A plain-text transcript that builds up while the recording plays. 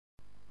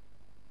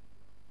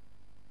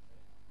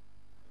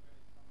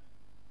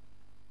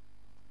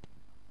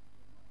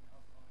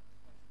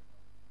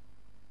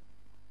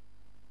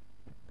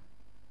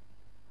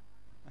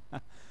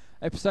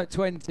Episode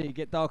 20,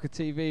 Get Darker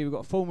TV. We've got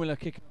a formula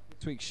kicking off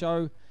this week's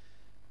show,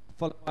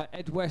 followed by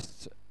Ed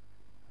West,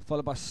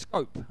 followed by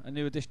Scope, a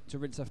new addition to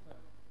Rinse FM.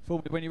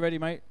 Formula, when you're ready,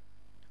 mate,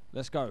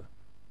 let's go.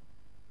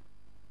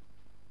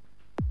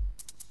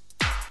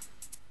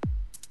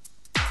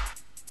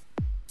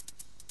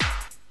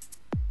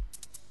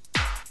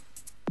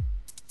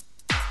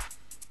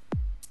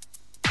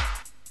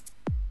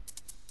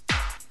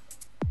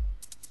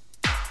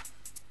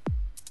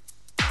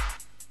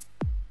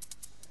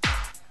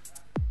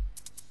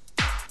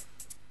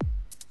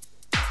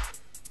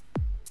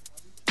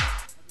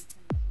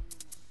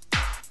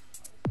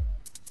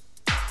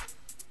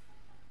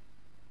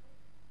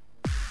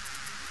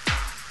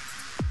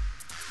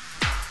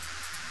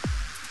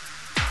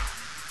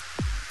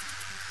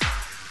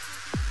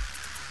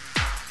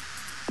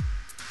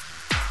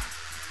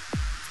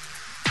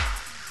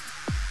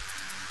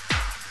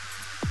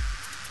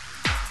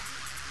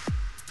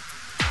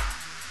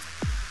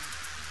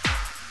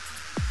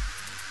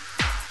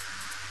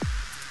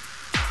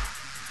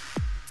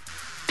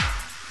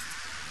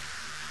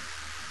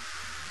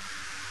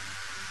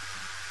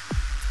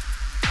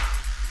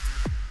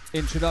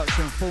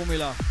 Introduction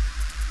formula.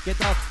 Get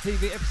Darker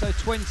TV episode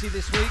 20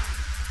 this week.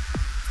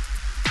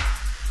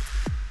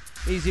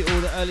 Easy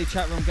all the early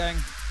chat room gang.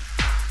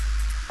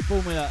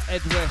 Formula,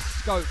 Ed West,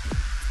 Scope.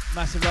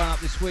 Massive lineup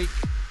this week.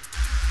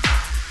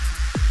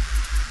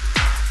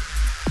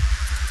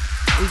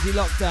 Easy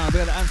lockdown. We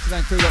got the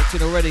Amsterdam crew locked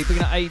in already.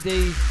 Big up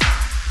AD.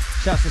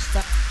 Shouts to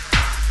Stat.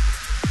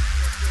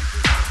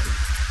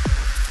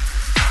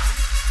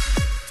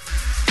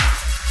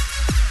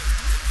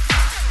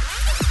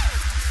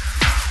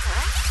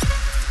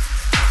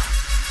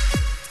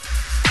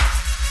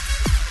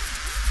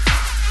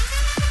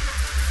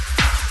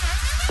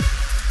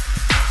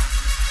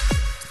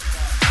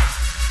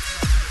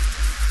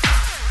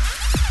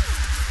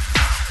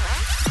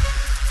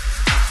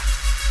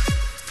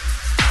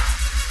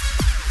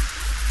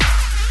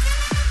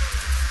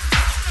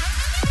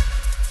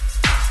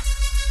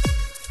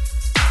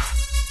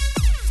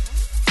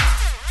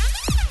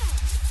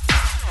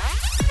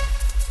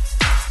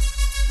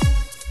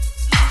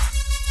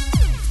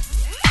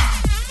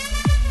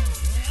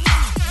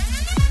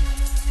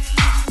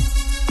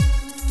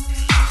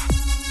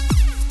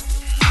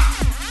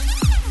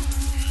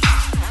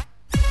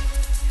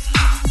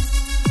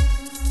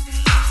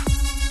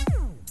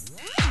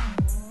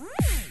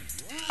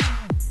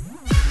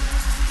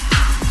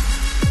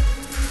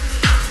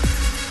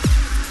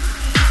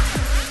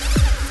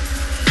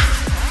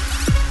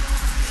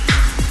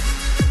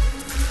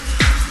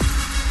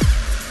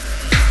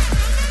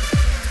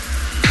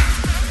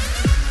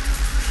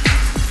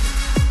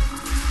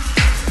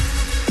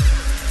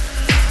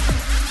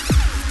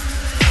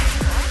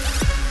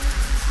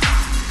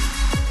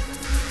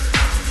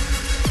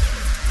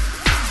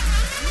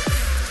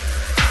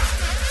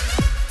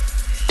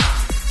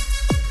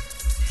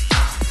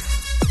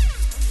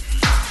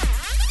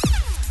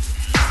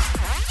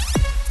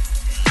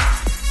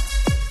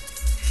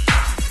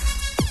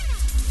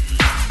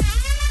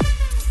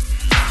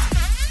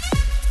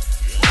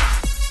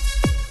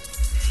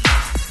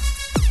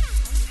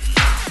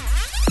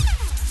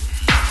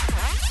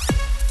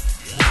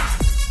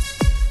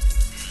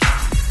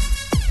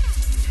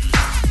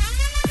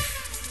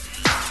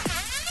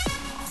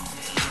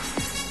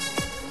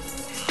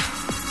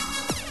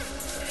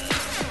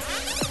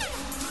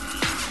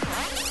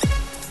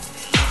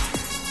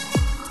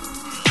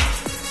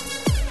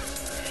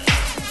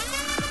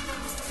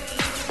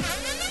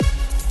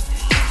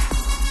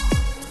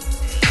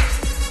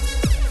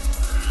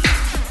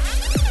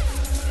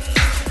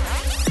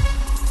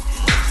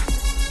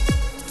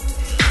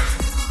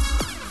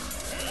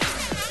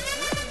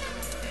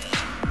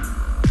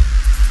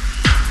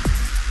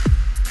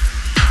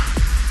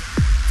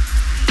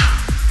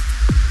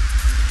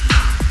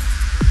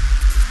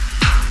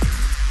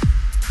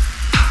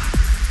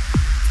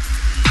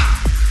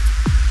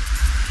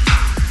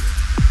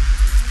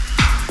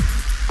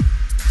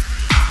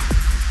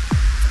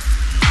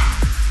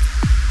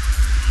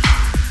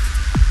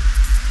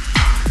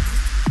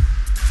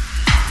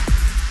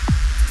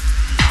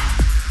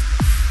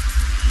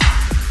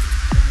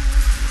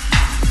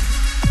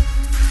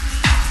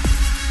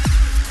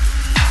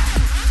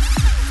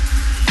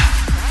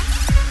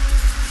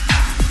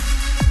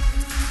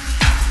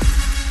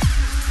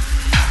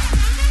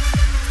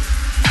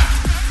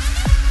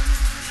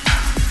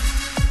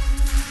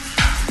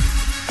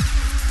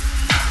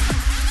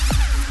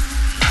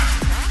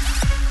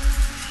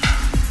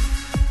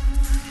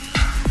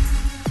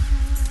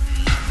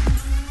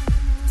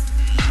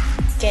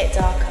 Get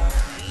Darker.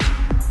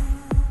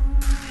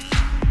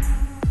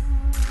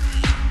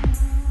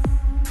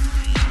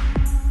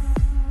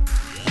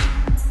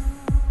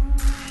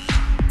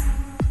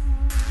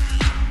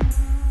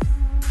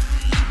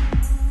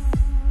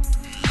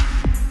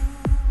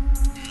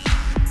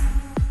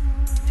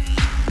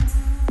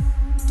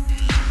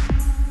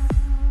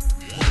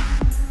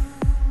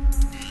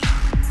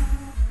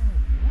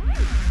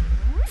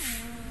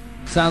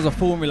 Sounds of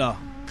formula.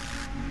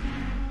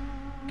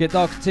 Get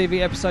Darker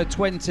TV episode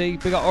 20.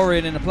 Big up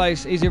Orion in the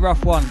place. Easy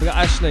rough one. Big up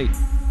Ashley.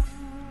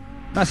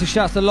 Massive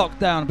shouts to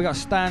Lockdown. Big up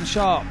Stan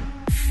Sharp.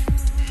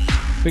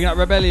 Big up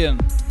Rebellion.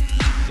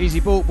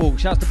 Easy Balk Balk.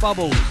 Shouts to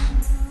Bubbles.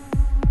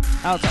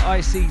 Out to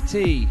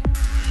ICT.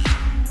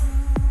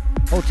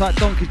 Hold tight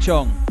Donkey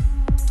Chong.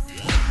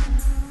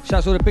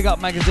 Shouts to all the Big Up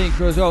magazine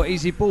crew as well.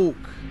 Easy Balk.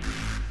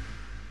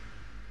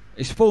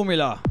 It's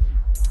Formula.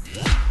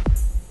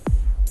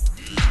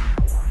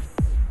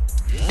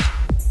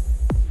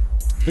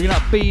 Bigging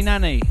up B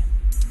Nanny.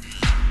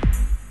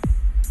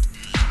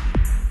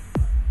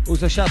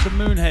 Also shout to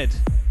Moonhead.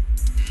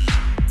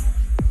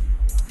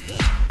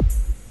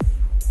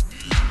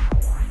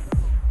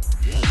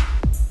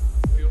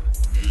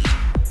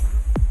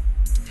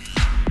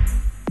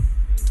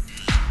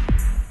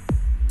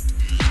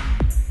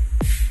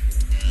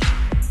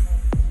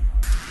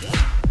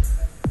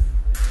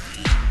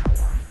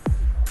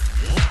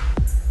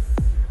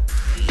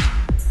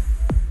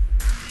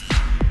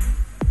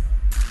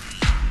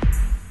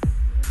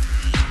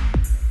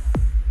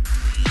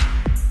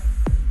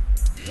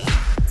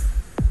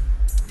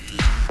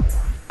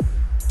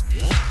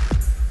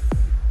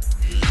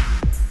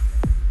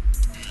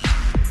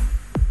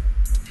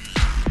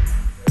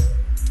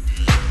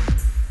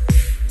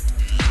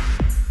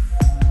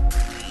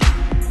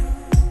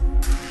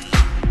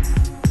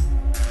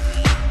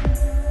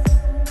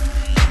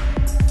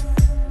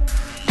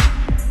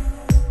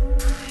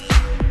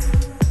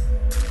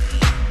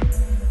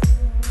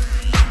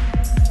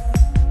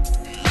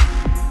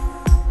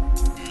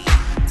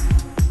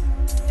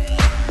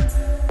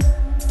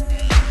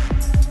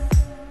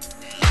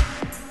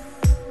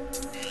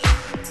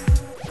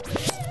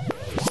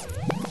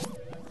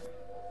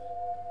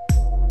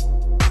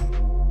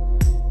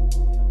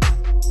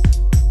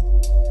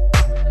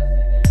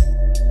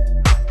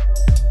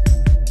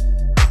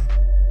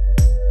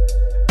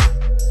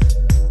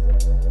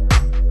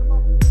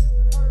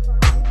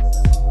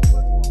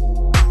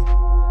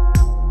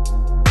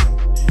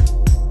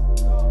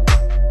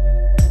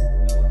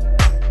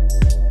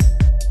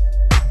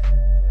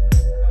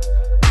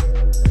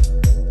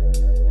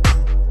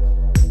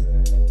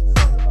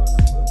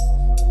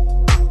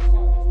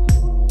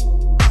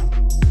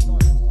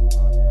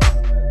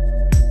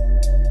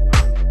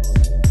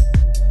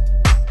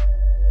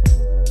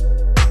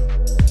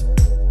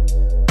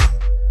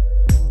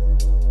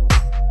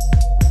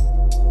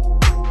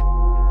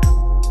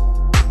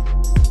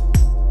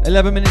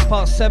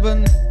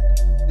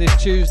 .7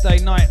 this Tuesday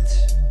night,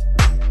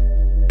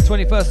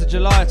 21st of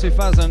July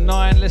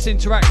 2009. Let's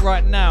interact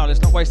right now.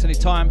 Let's not waste any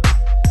time.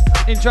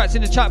 Interact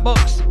in the chat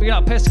box. Big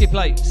up Pesky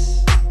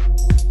Plates.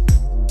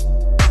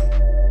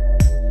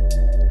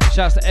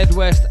 Shouts to Ed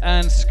West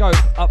and Scope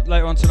up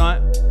later on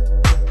tonight.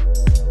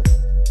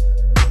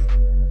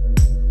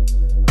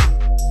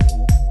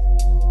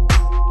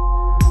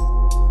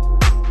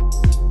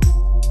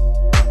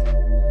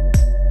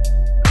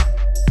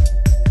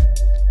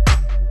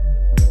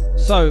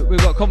 So we've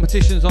got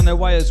competitions on their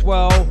way as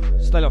well.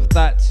 Stay off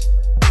that.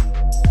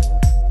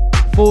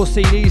 4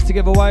 CDs to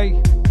give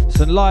away.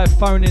 Some live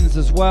phone-ins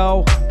as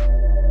well.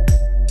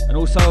 And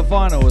also a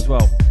vinyl as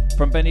well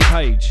from Benny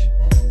Page.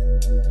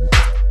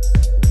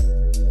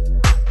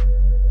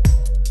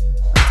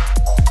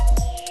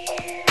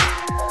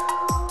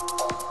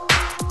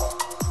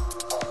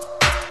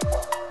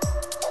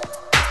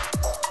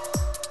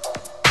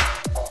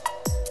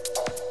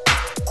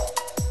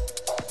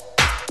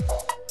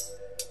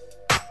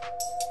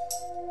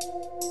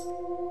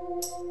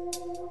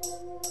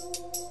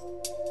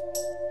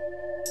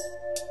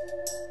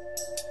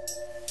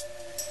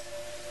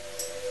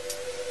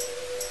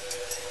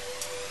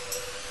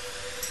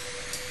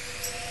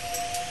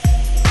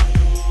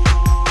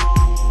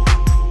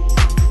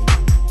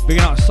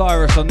 Bigging up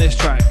Cyrus on this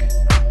track.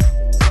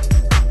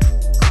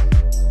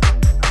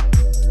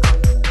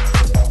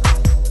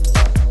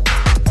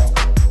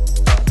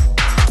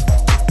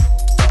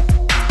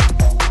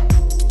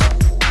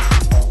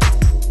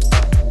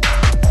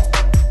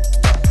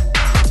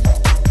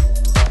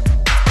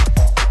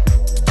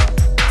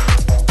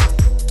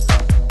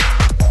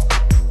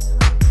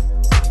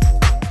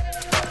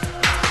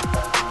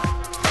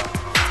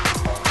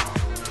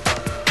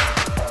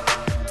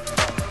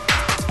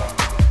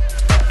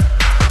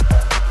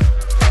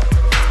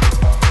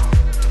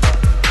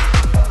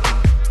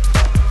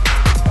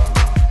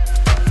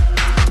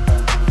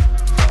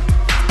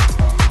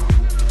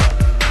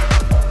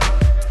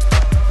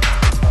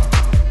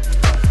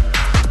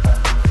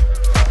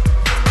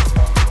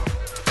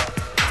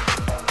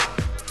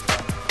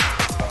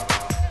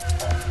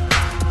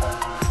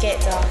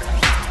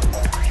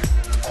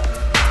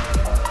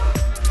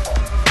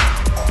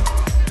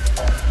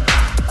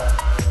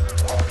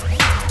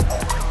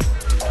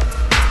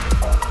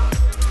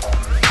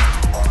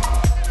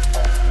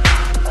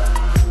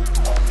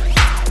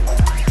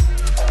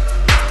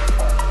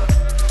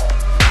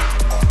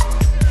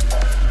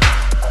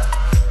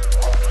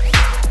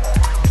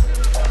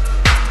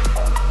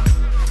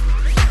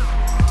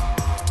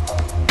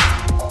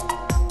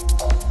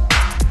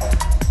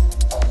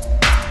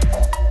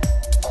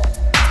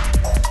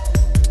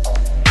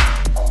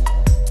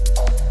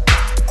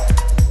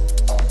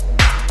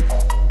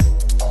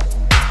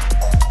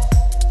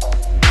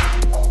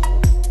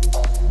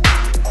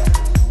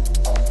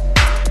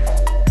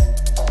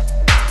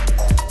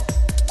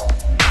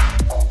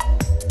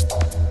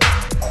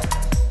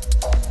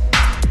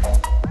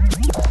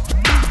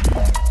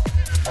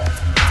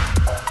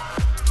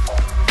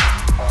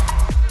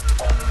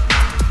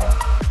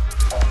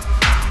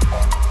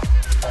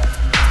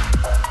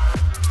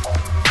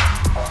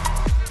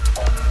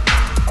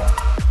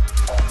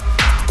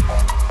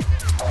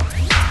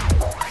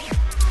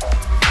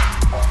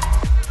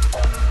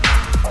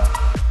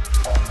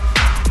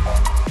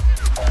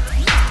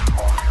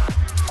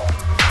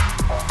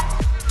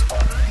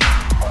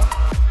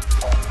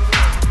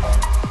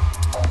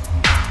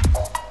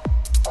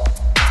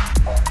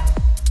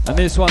 And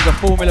this one's a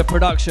Formula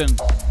production.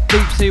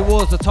 Deep Sea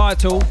Wars, the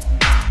title.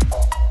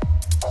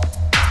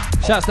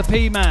 Shouts to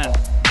P-Man.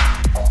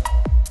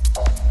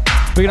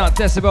 Bringing up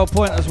Decibel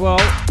Point as well.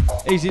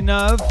 Easy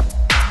Nerve.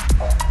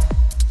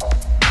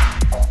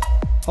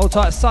 Hold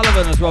tight,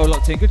 Sullivan as well,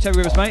 locked in. Good to have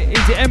you with us, mate.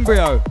 Easy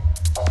Embryo.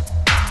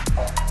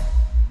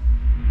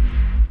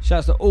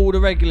 Shouts to all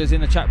the regulars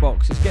in the chat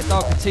box. It's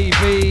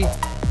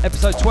GetDarkerTV,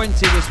 episode 20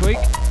 this week.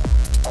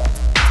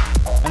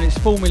 And it's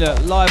Formula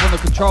live on the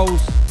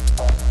controls.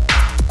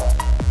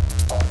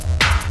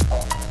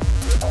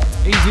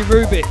 Easy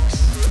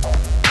Rubik's.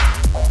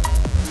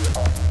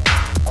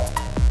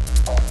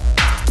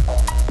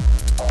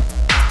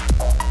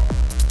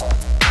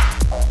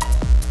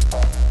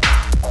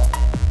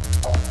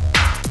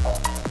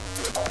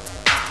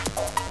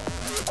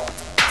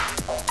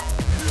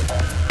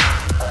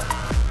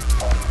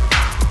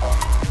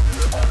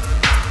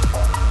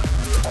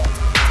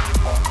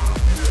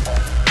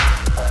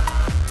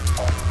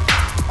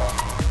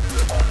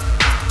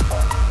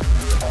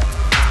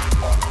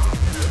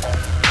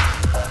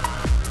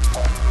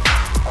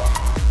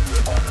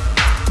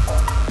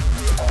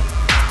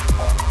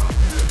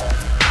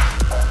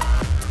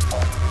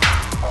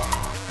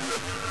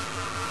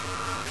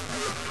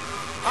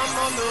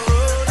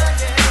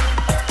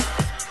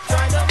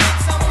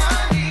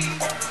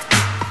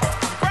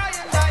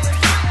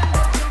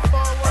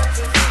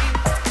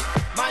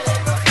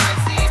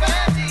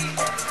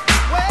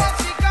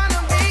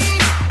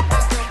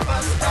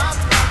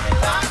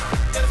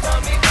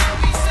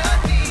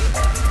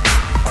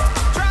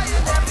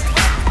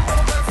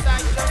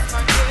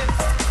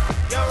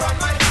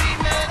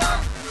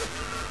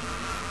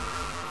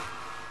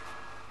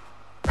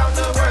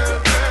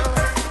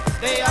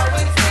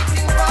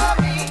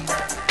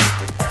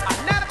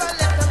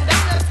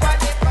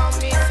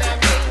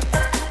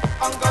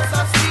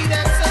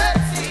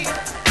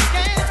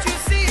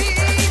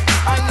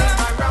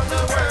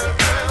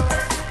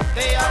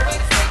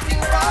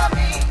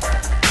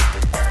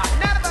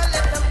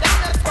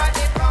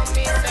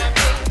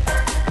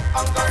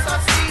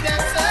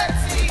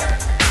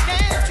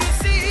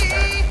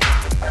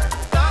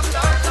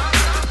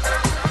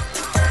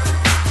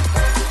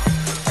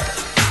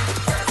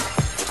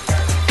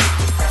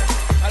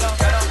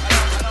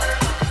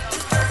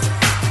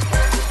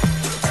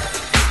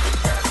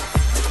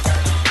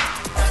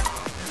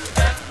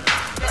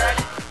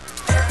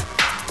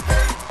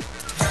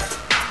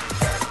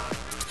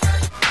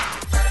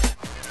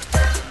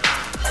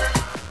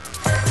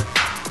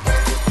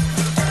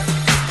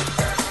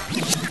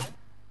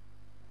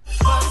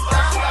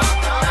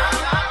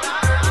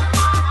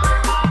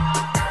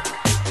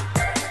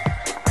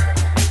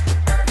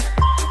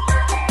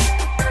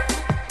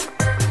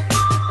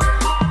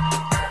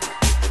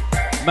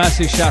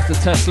 Massive shout to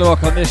Tesla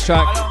Rock on this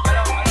track.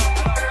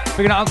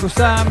 Picking up Uncle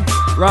Sam,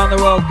 Round the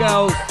World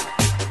Girls.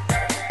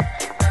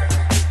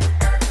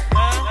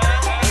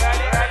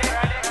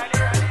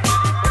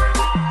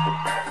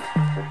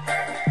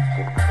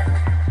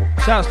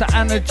 Shouts to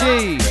Anna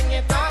G.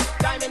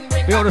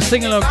 We got the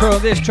sing-along crew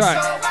on this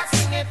track.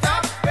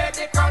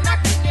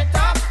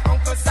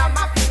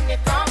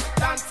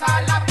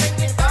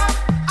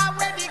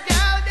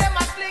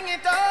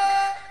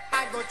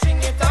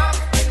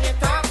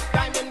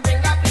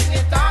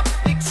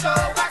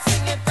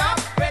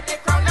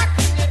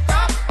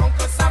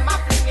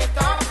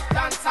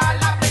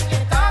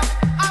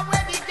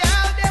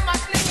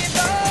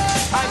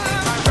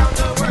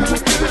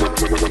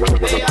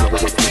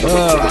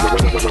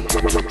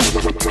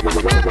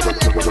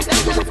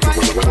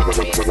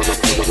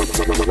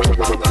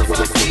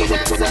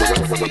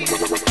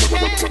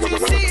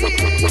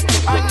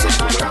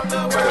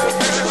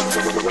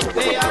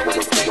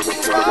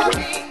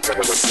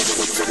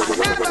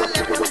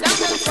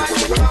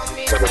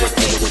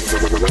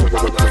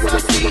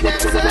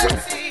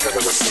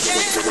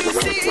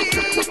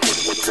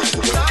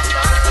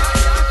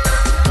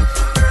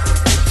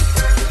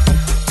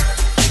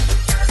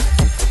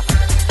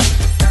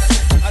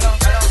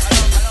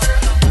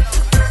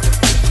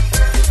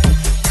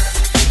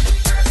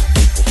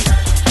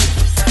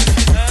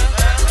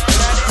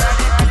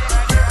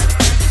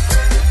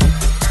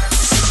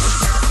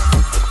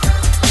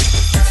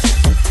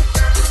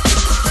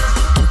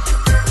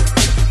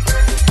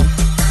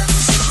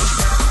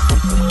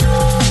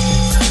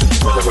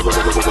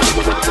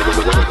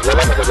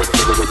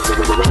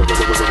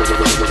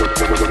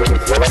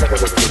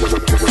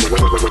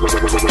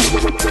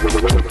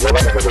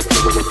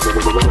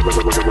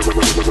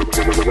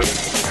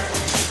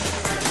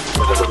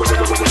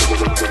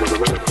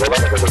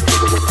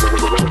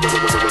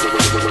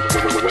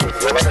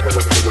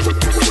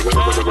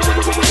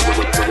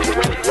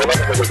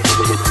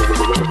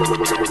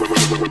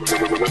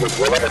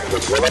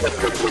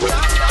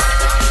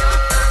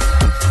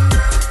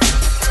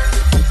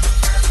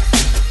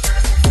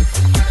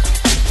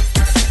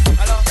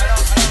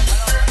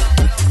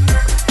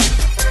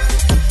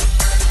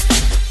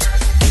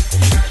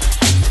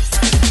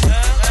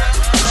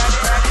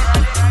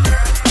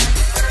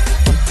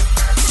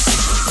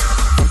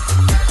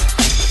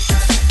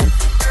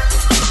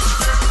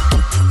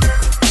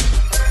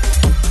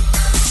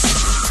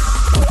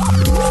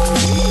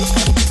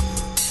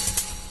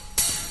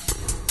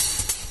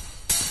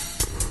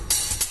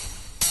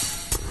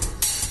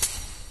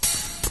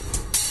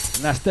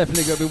 And that's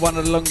definitely going to be one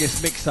of the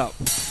longest mix-up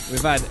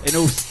we've had in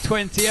all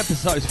 20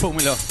 episodes,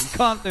 Formula. You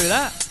can't do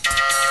that.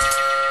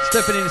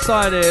 Stepping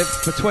inside here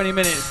for 20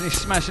 minutes and he's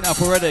smashing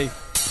up already.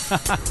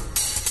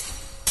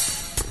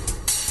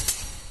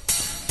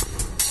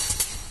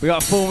 We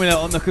got Formula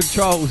on the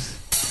controls.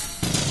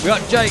 We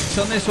got Jakes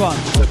on this one.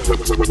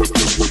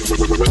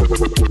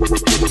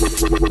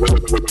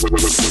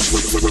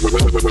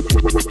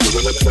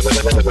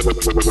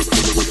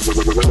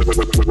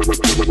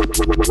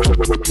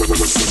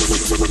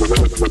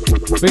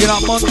 Bigging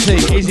up Monty,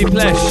 Easy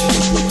Flesh.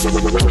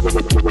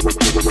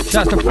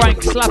 Shouts to Frank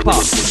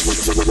Slapper.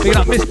 Bigging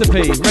up Mr.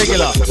 P,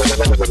 regular.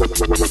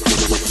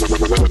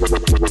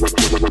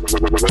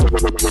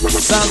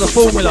 Sounds of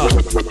Formula.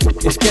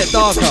 It's Get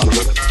Darker.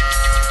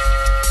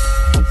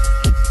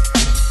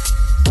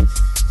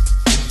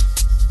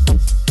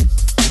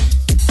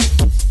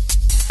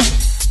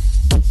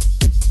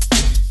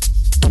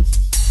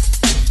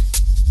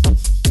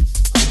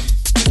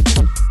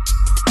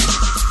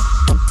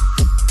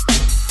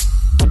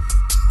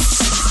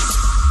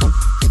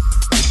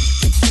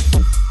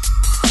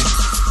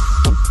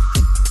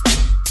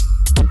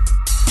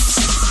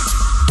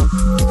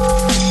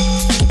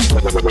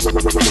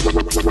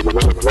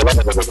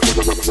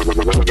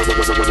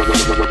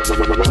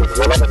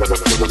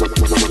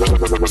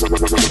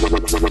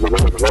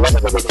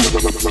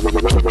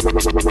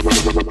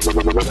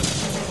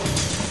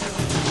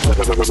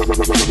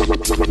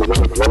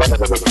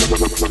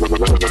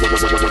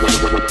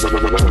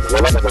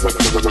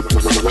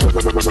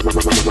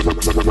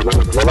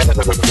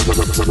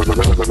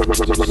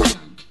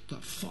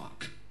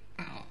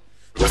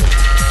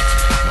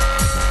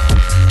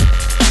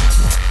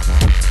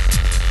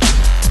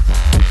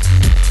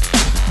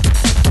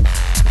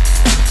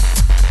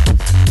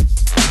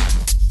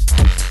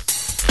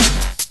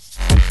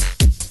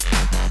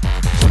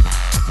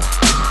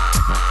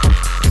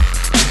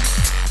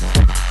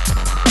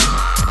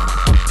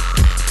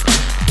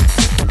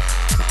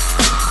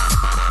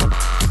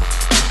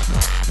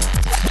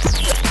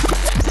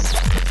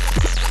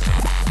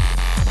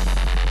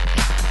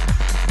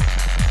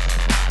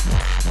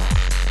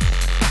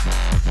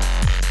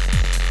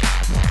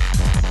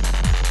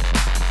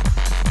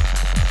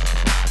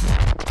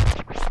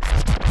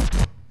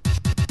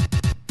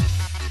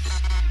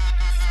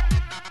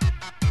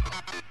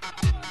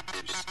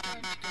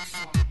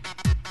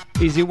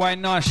 Easy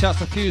Wayne, nice. Shouts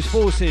to Fuse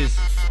Forces.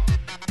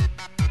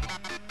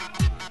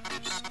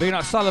 Bigging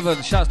up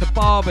Sullivan. Shouts to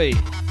Barbie.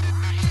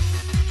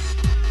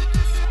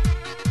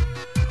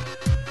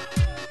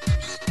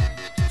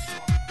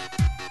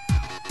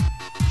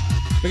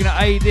 Bigging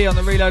up AD on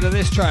the reload of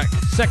this track.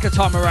 Second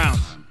time around.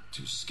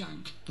 To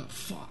skank the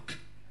fuck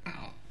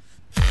out.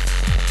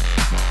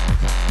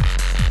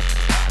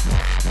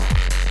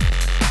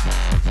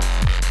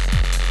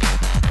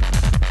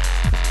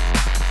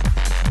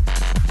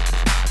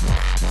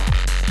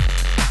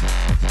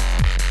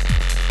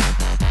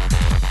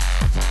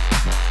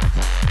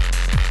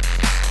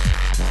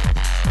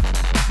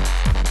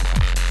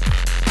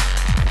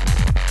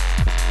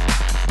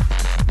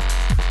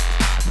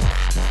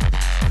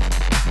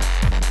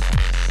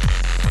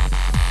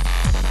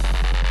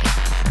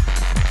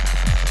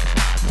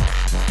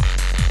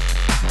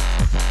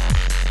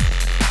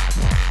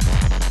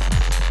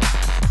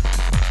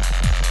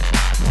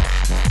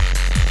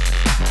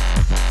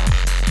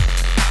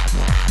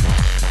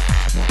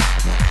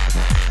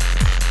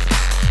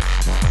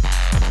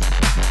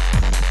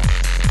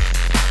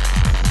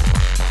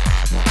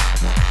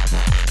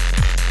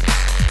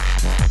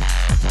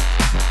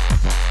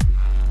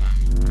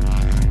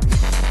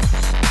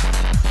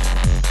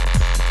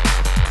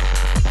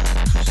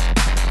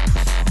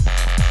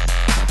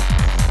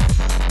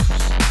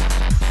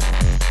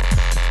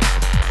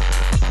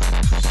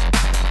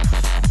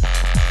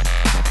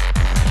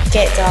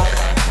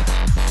 GetDarker.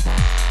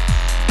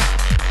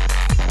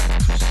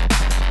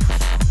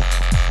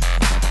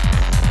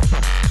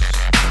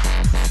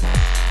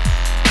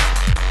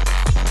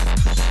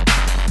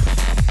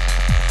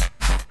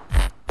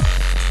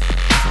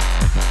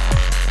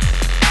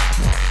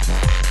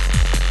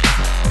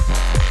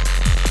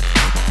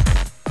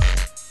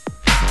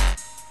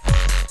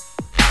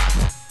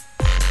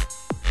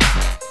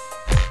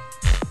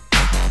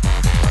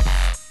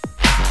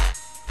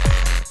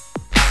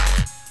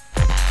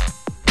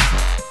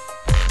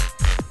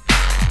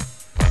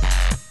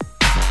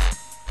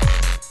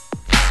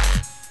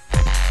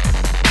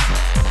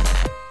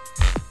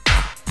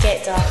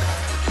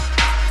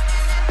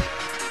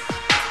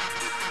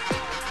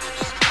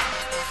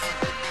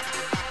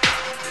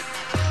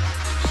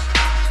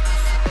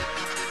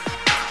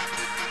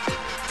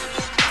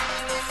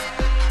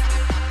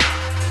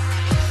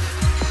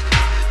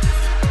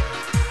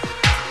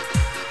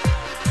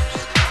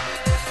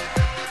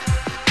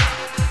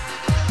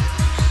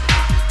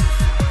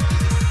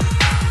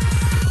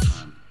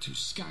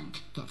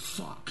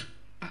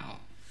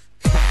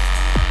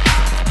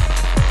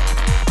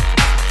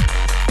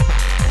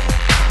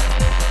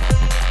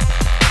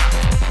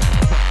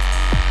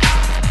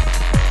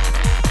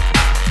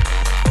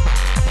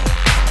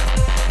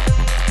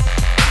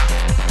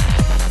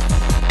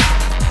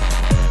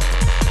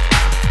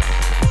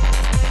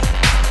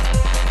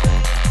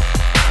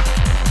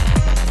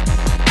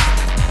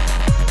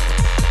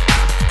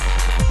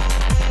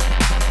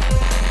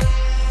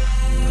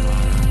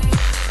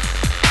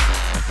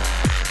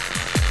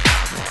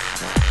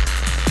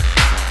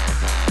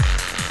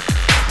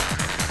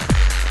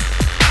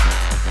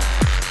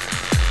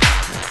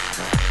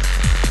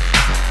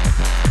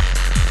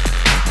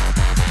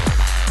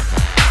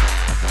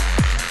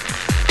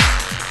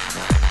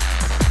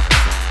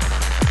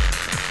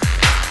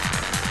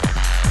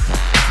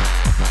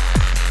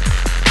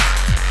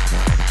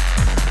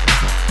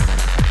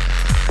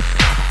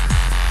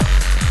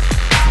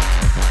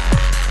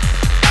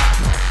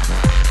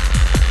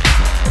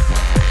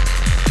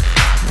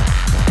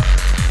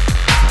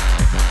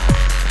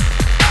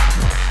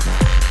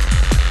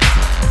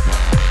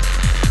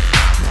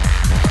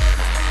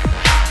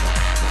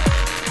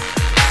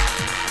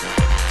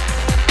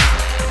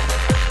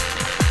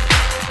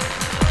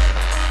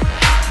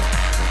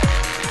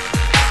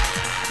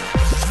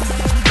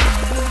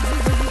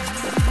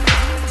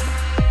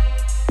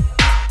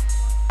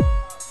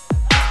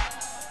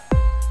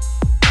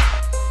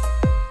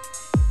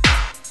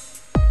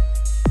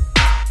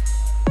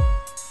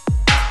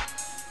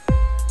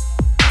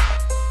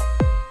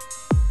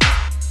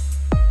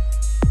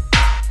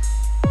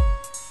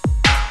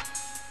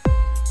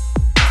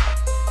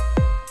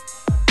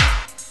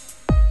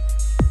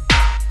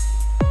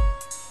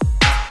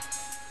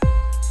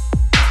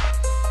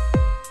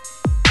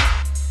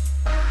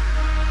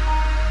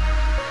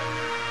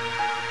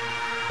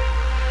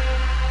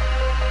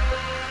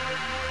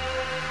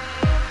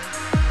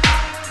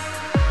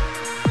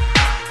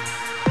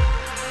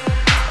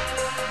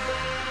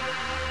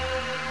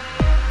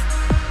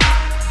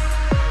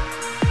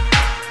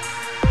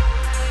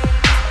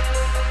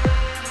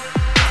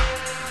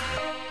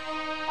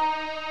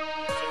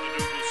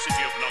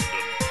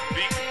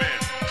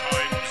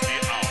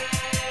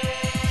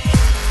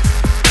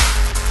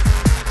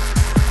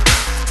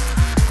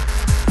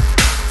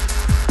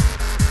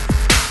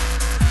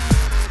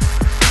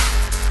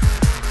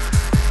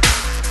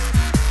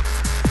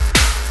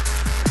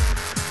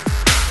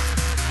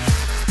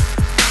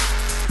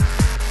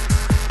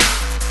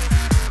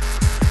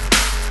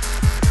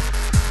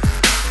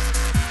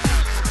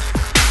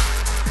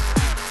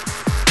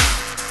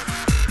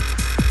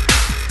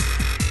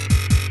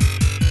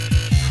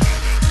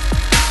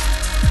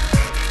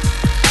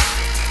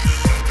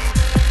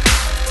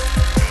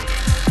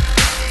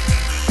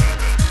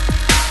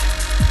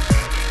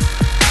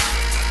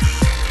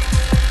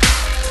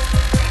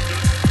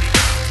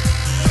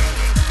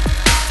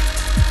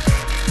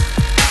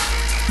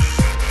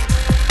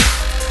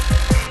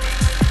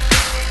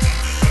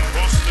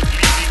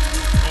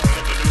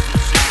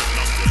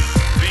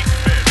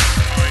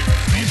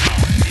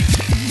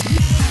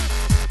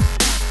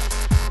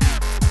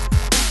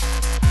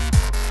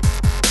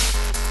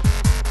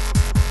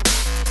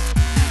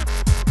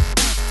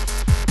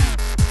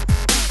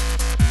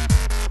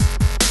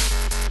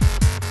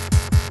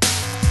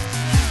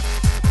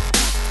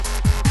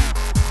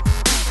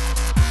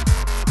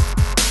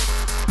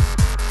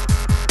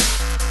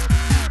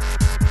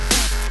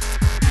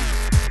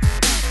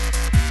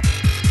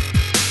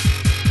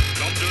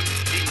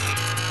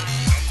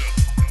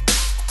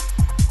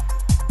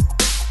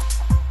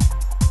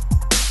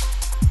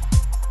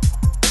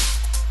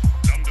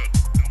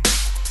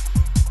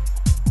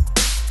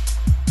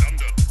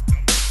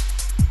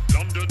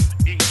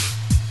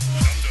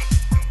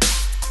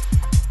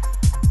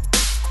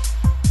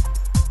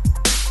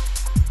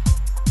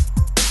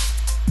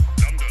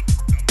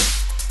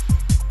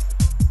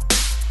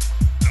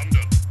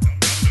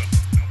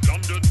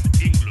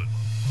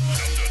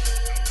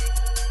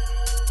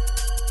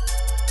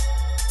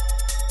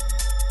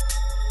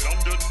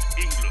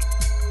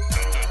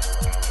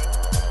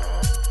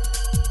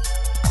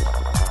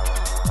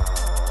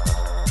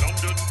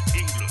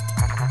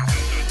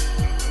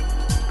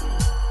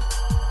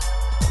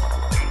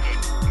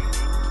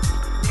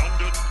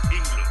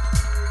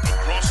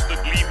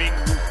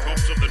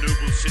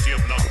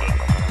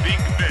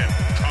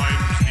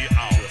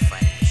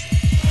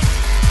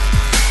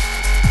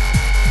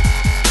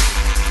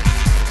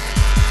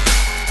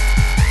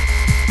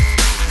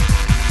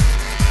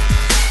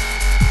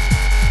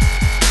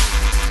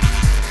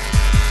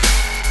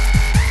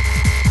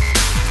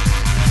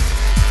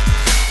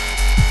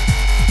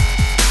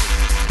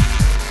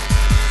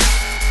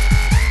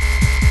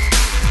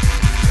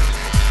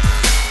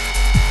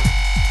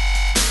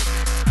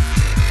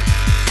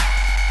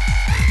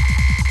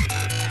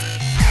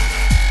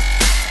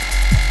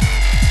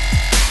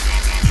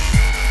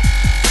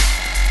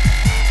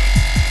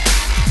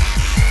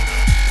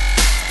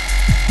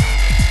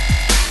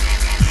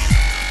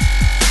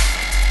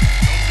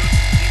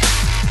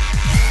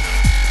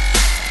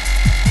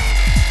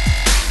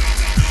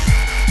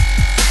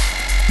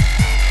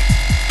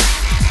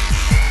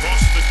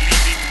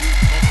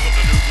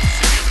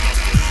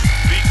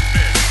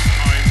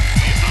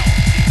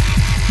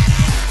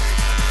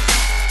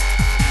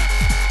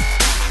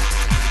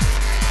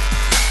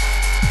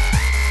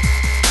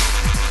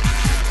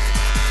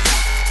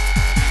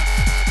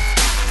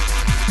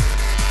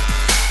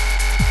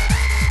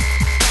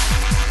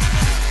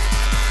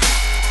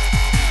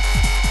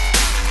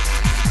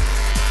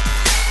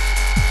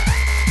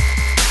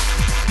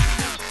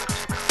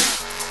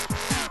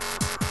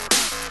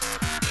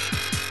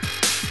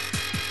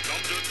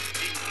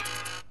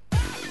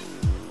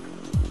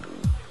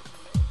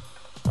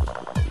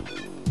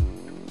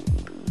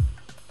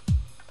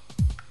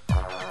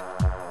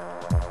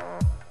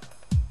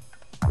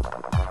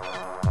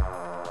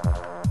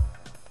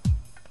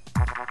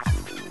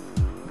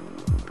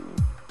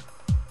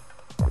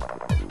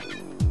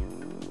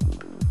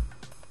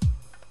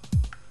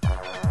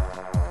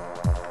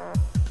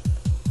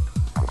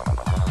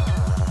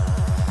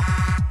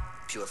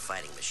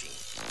 fighting machine.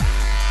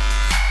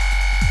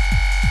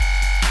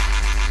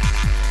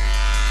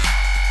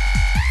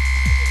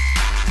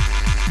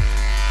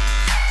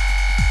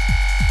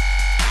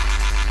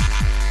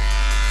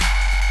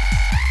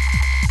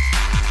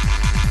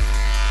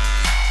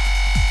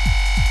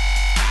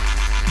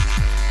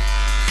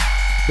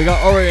 We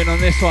got Orion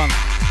on this one.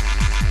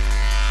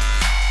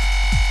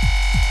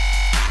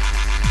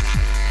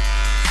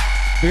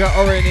 We got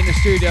Orion in the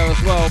studio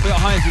as well. We got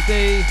Heinzie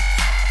D.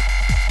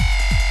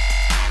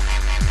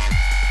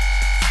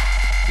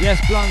 Yes,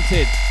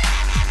 Blunted.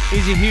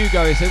 Easy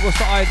Hugo, he said, what's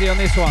the ID on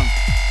this one?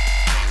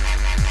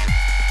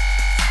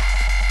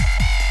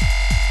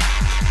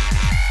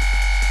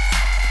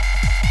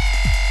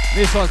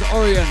 This one's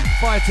Orion,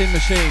 Fighting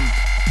Machine.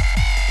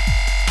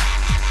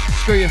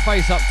 Screw your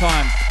face up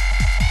time.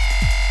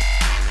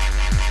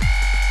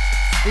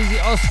 Easy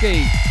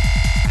Oski.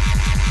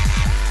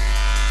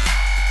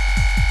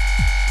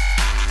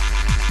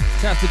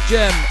 Shout out to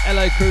Gem,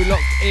 LA crew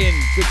locked in.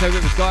 Good to have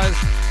with us,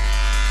 guys.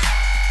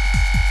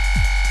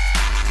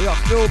 We got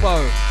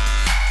Philbo.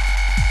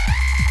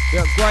 We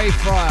got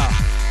Greyfriar.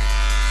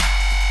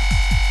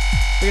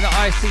 We got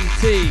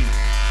ICT.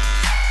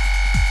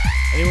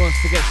 And he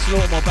wants to get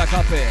Slaughtermore back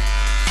up here.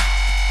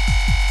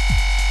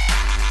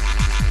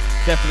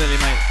 Definitely,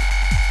 mate.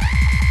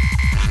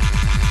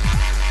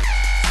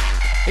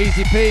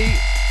 Easy P.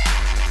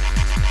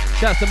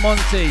 Shouts to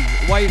Monty.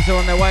 Waves are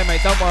on their way,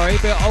 mate. Don't worry.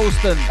 Bit of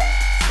Alston.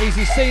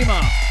 Easy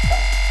Seema.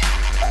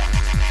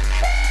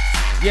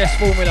 Yes,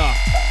 Formula.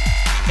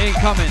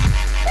 Incoming.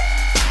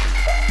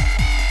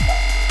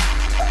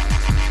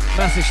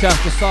 Massive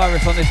shouts to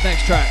Cyrus on this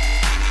next track.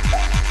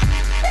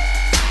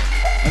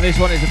 And this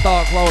one is a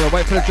dark roller.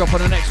 Wait for the drop on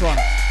the next one.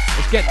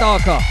 Let's get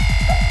darker.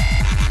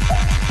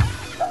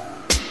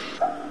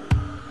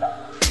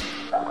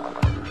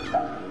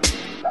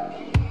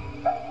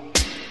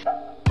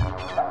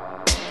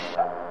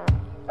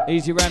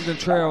 Easy random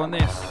trio on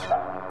this.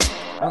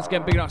 Once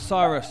again, big up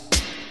Cyrus.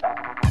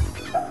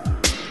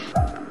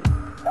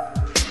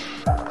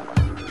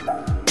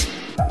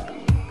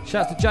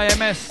 Shouts to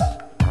JMS.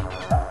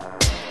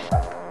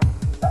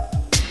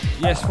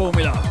 Yes,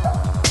 Formula.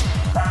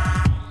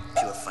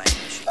 Pure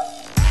fighting machine.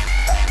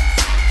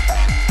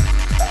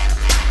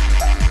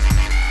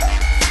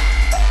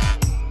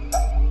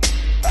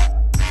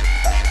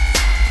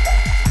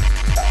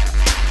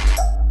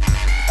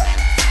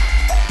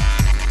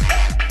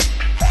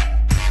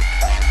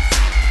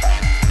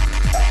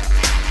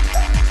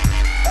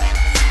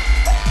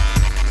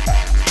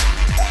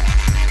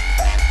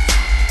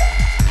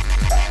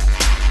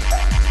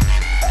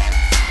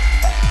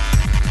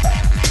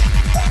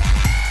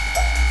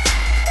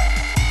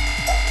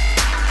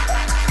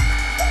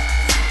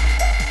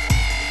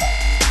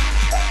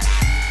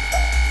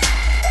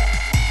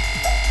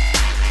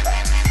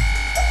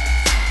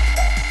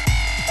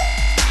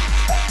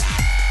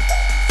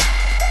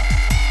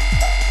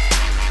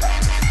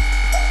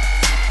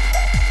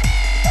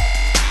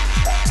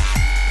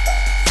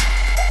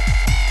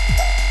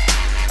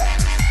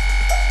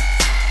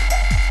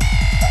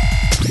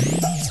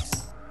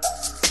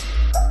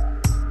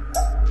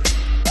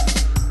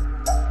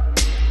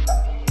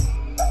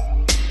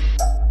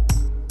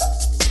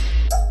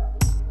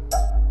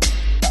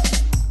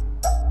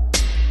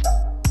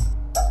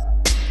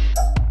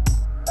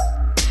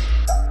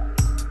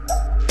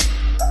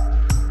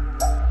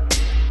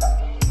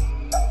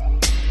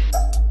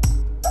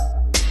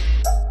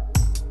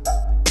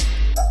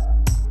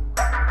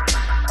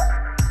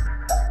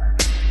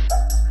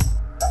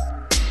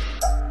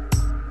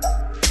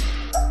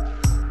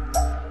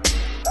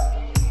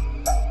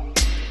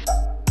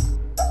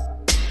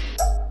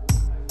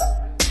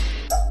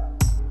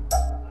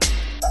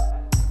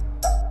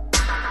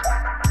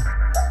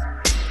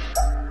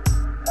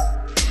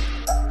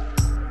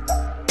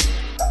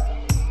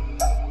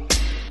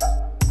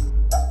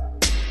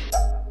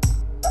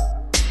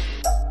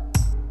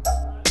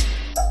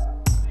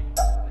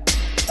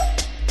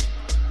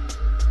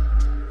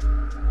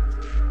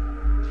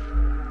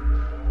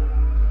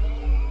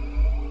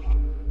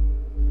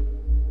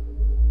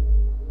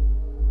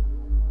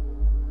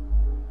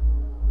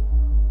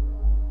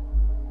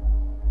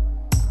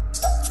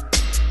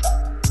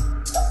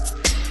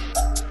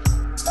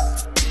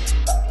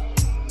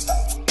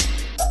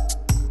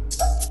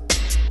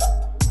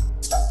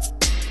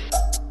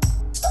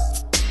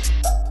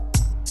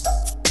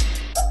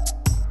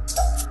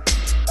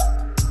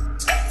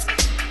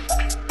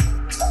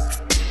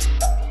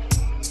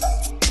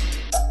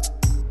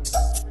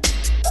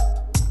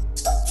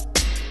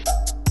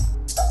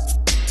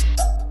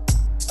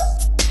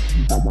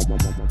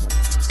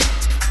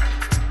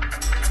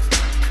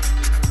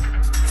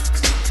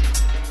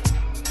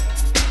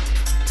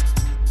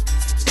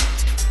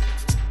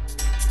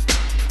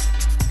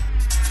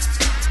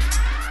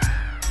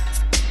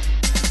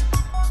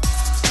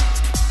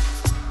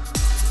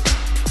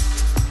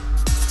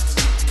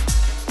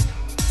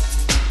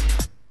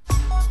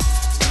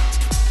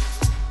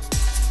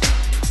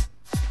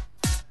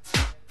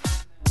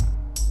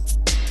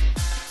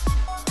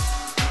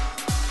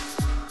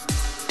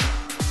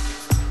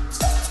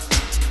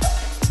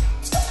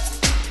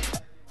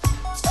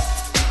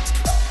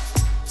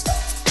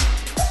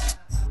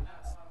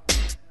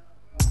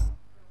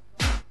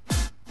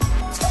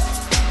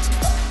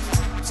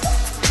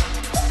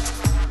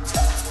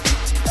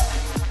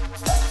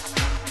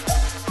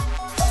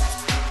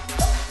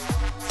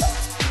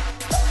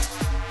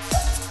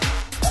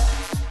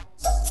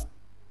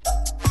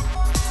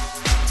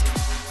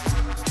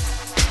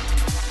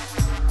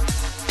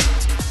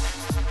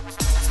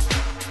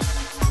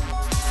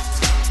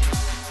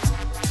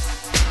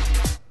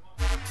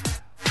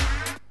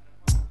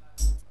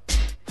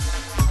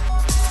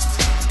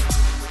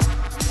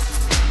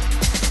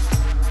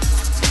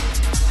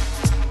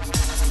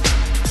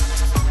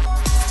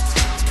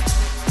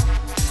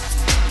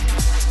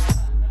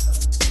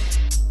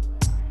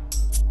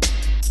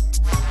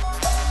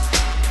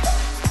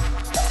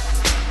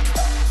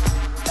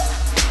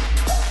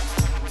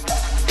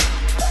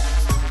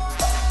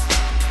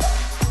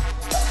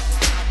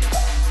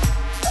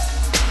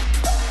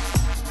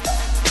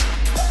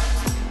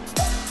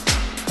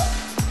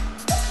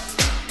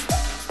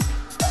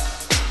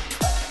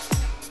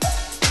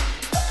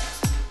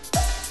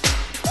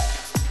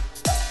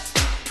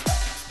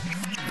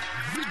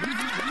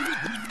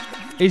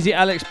 Easy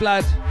Alex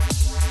Blad.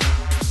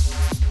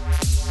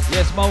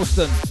 Yes,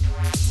 Molston.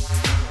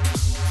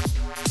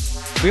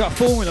 We got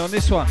Formula on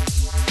this one.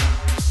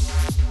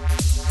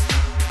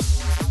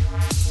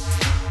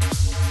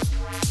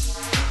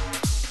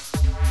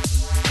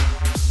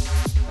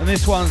 And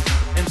this one's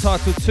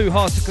entitled Too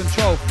Hard to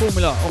Control.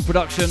 Formula on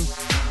production.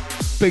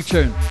 Big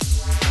tune.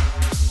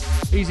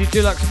 Easy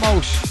Deluxe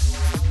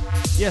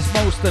Molsh. Yes,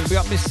 Molston. We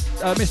got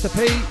Mr.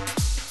 P.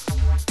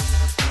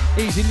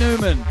 Easy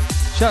Newman.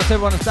 Shout out to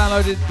everyone that's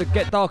downloaded the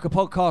Get Darker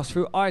podcast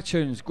through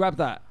iTunes. Grab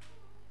that.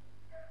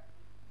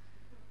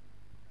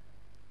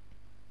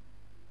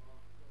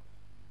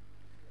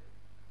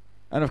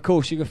 And of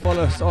course, you can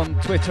follow us on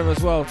Twitter as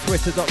well.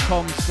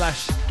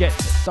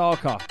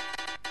 Twitter.com/GetDarker.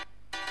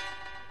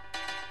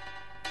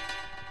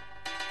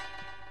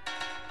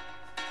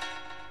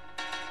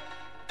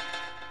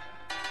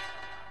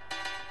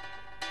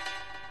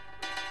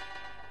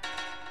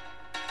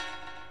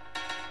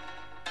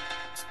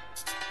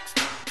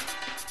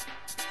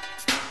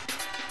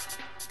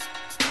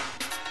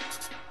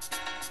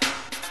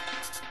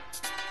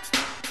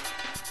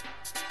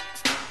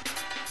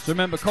 So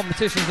remember,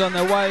 competition's on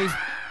their way.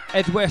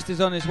 Ed West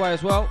is on his way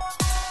as well.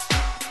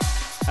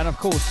 And of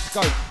course,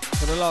 Scope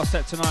for the last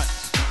set tonight.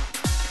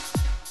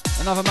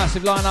 Another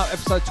massive lineup,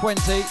 episode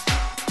 20.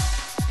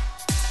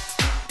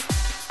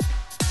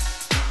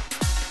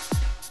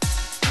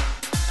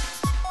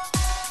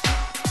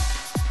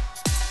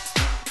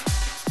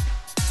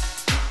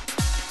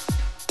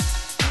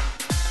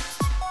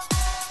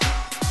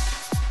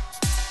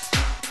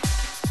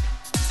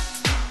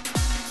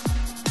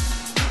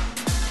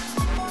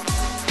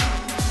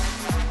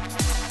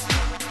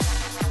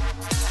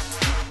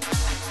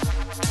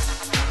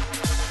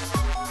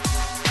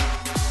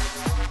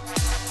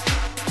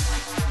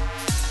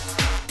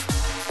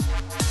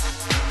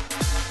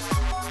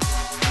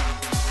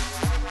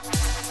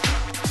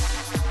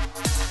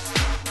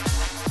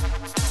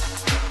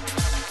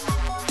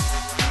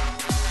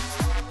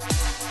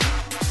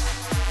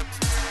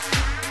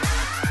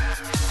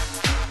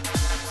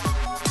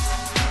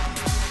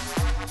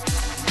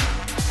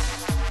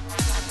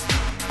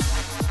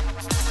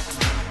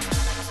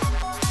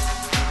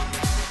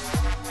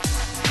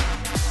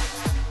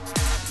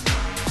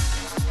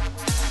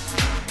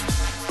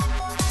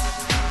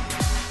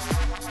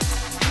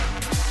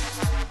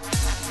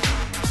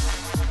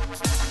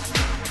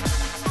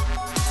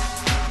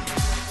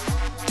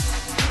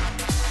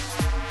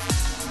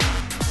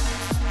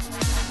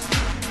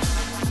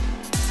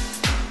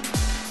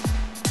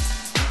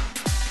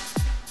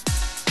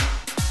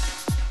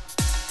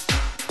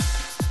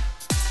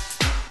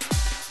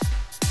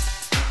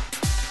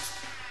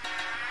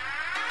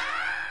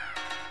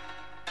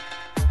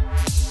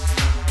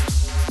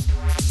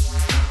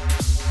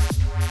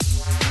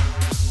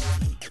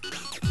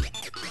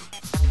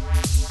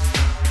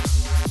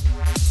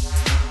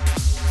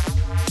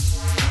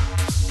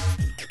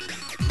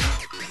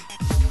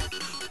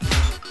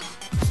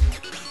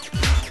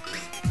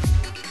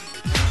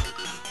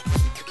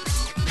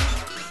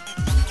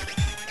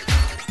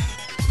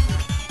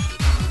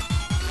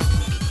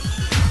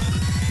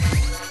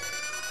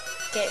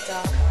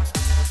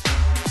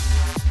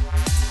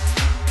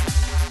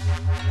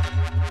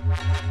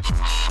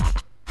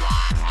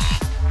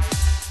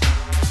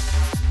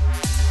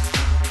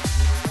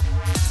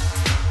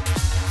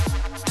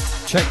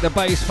 Check the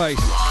bass face.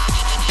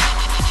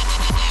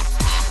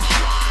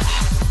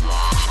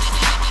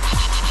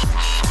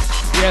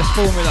 Yes,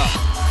 Formula.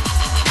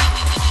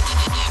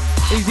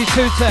 Easy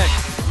 2 Tech.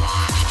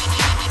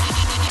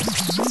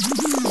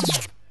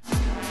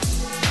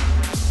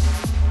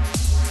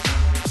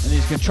 And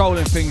he's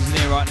controlling things in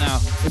here right now.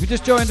 If you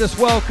just joined us,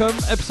 welcome.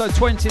 Episode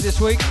 20 this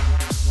week.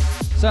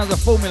 Sounds of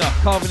Formula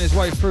carving his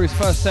way through his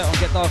first set on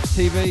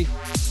GetDarkerTV.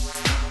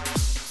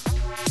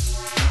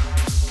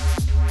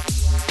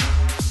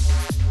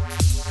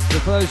 So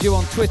for those of you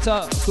on Twitter,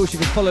 of course you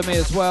can follow me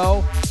as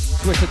well.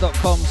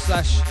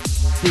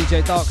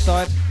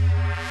 Twitter.com/DJDarkside.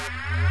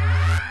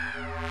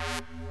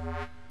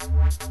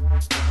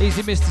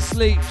 Easy Mr.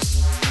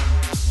 Sleeps.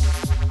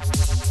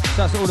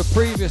 Shouts to all the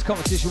previous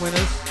competition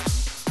winners.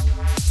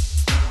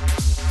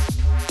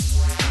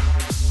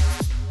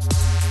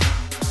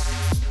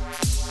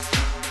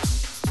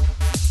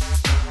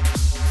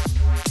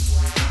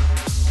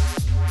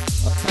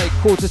 Okay,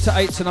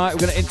 7:45 tonight.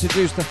 We're going to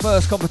introduce the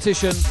first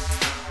competition.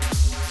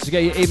 So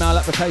get your email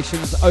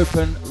applications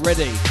open,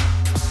 ready.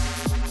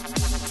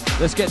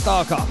 Let's get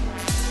darker.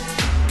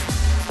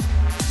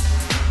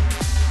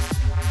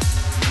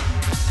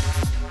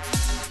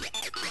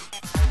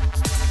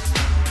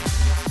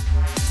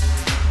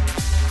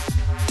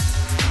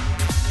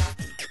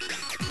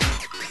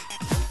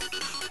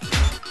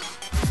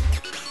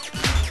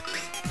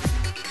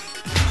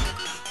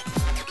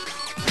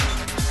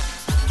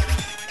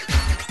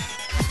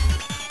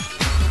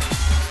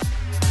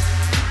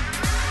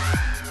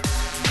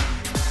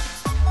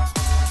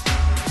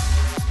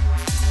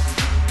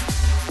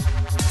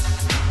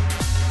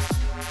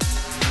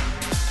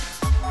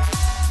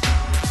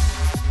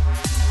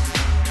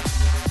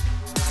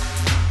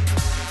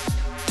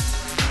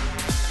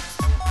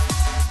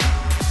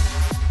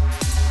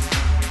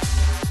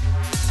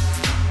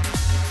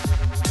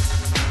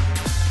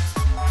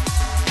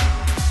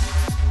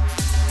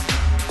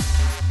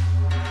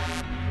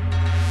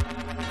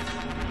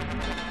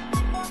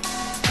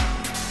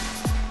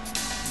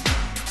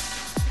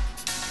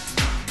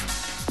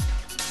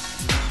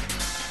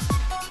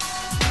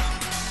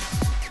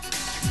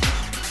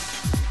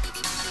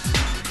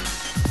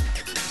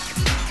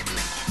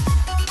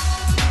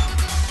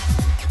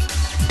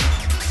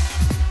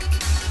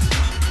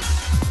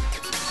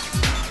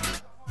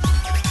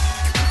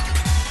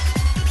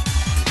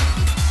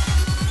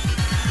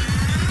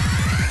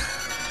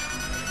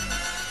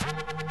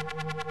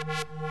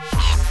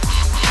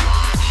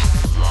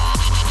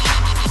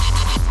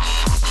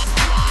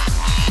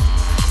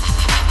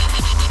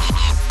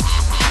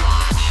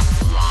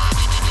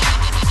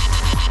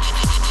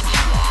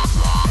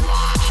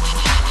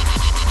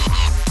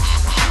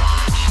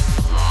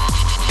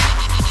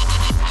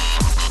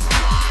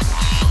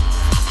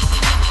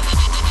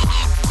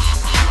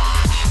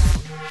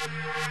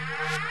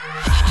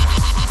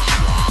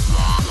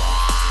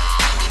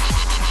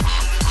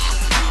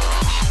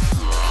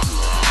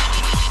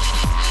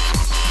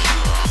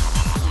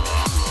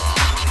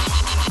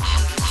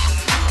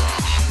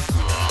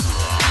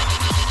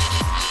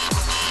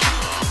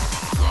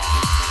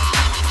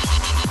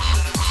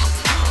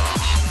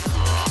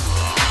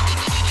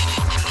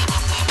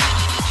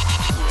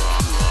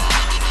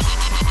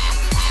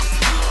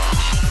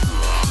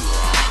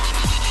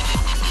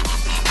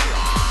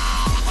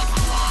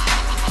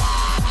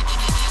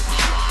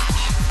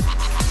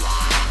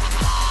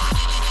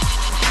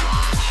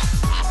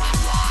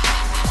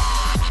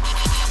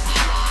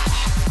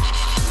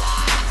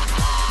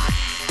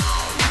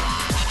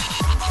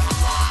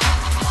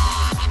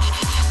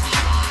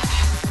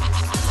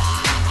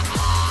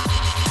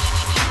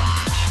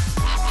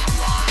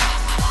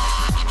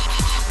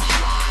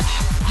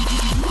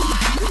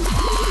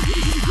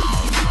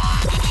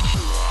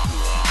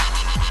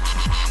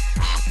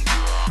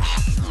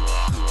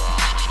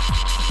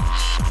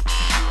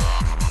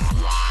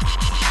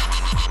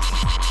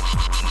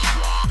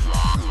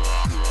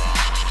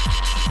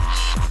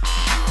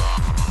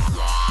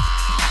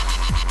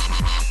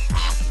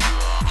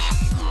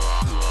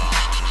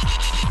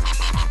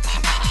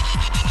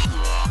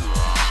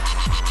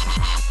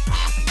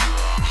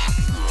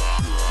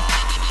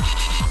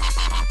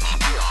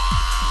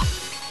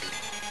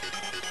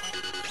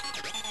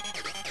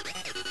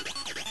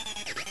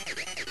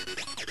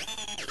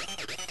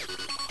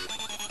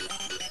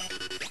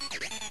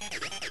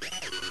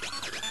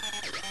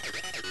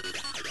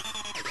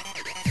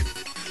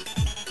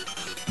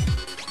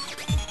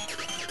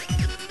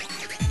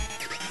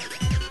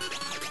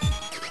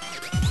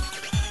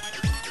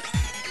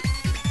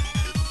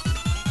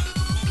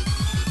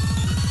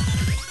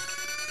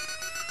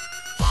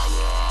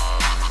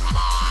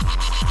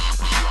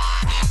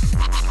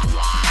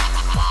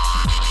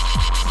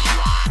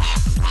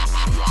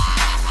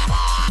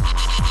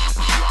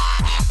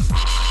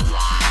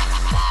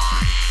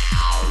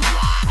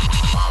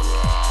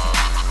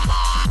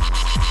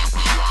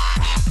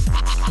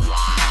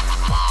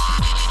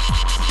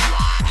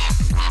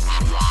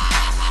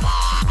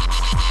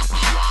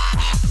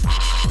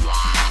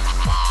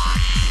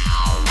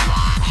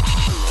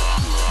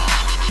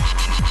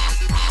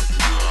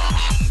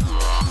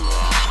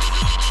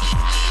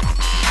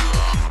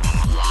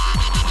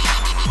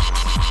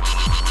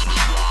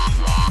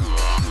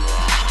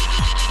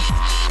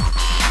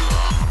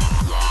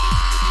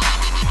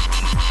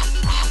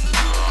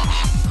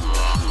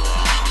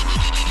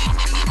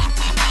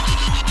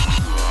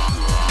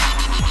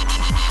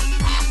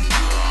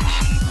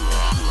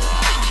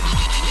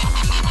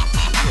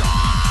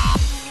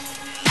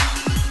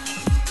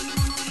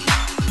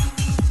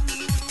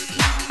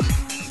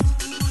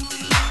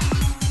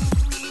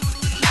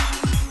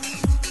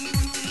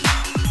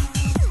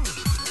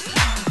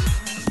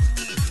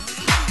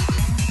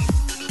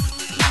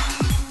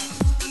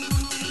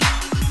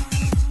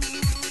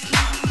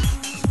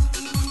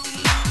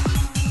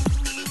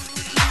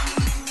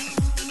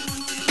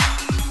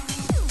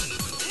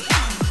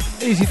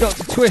 Easy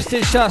Dr.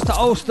 Twisted, shouts to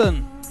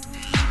Alston.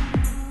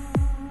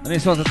 And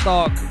this one's a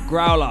dark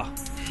growler.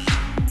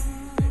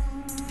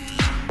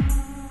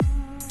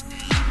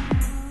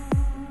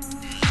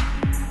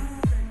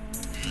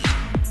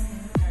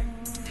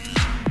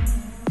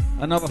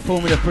 Another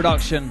Formula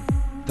production,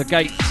 The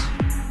Gate.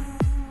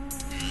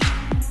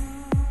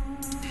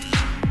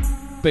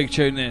 Big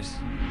tune this.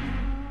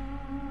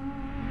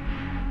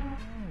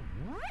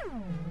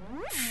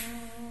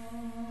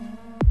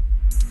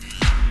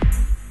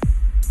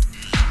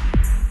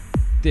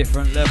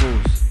 Different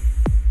levels.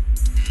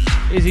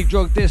 Izzy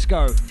Drug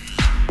Disco.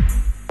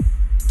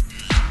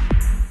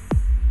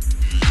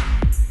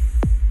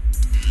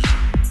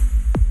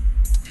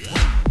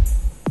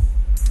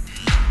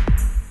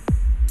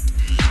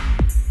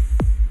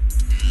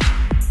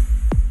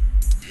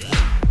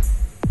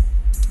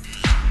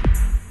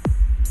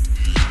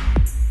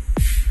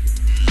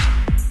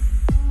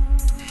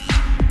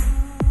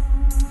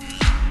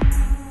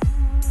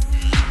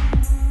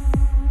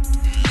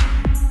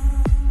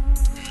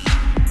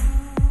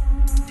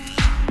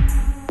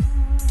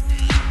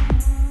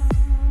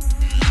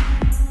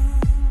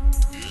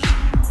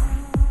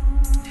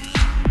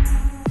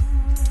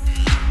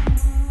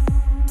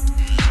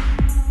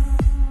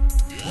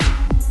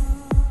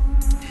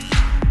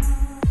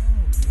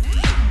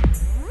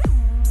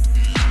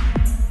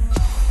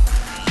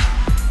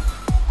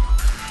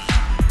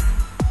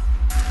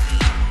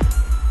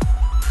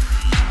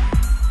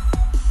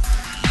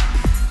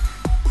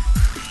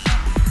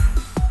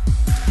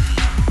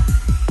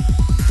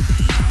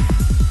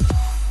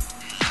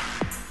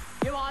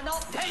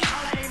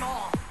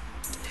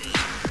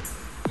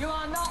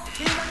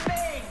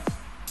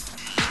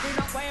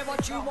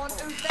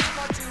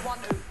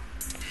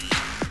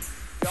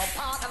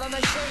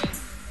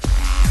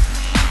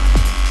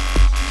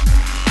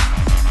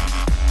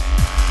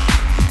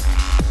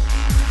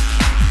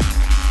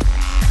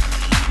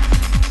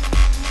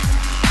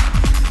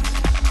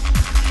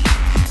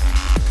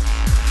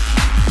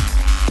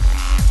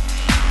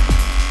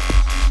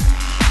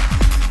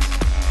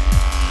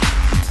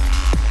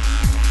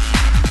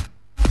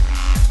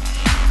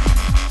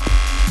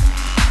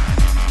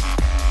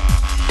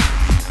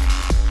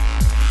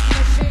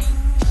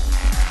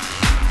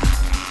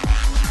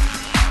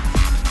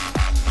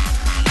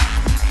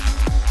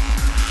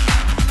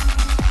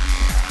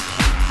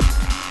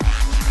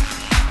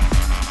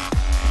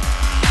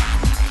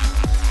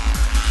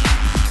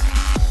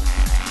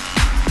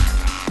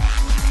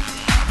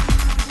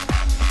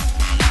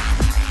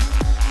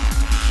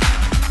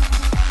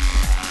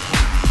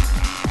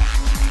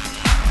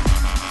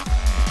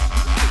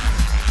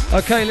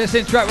 Okay, let's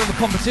interact with the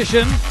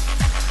competition.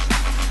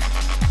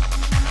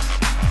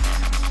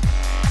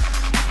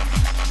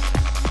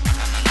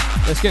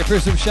 Let's get through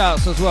some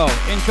shouts as well.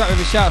 Interact with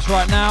the shouts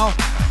right now.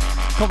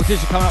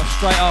 Competition coming up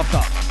straight after.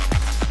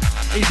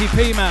 Easy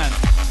P Man.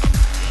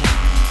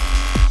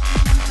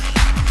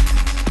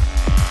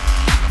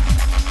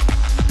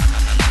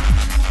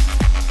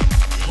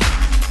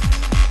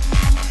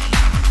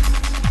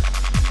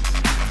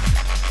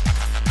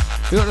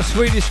 We got the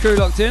Swedish crew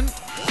locked in.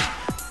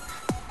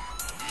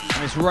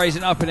 And it's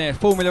raising up in here.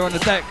 Formula on the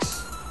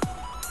decks.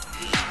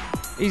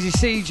 Easy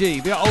CG.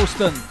 We got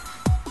Alston.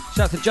 Shout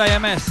out to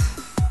JMS.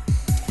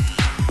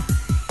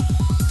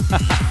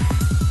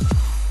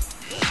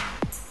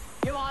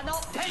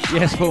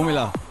 Yes,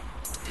 Formula.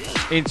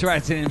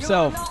 Interacting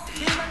himself.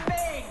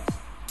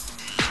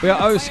 We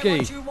got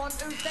Oski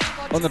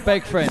on the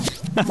beg friend.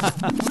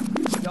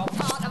 You're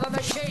part of a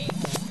machine.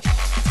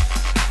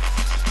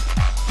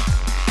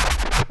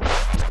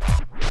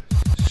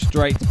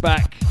 Straight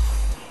back.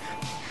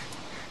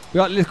 We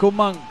got Little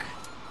Monk.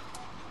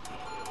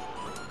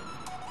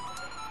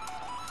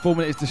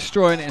 Formula is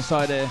destroying it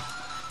inside here.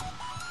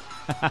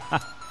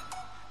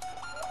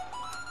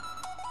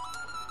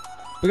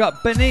 We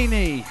got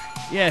Benini.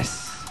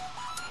 Yes.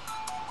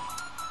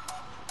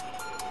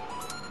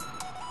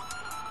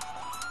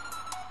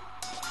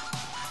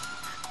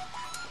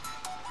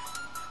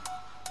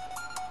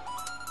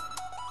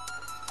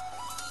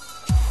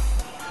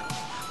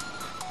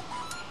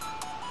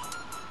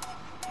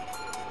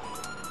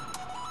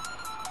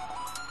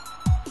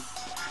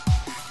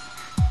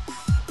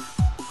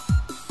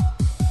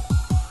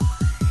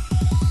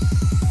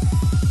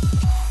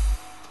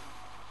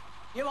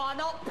 You are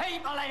not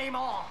people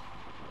anymore.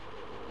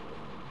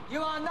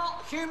 You are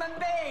not human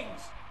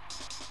beings.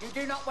 You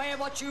do not wear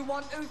what you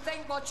want to,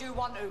 think what you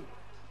want to.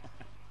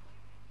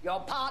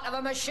 You're part of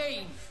a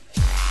machine.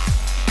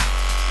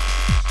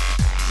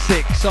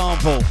 Sick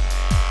sample.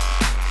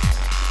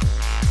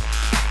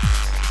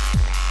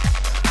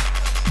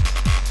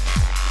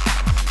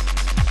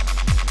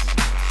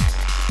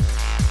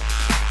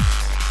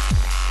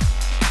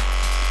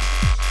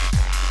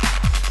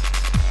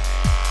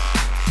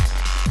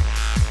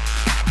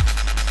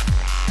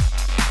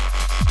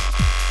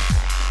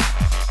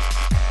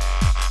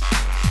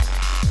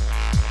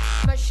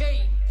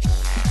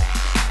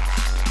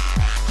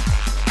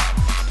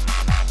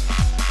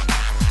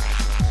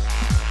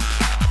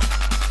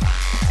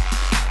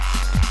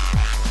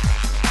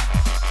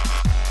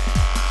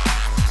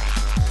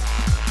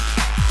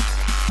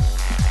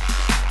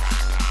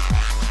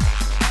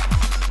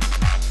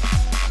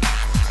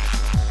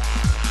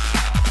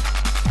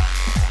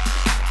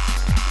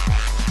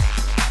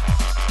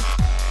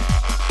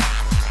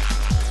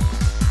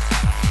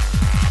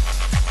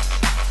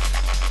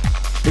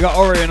 We got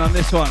Orion on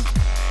this one.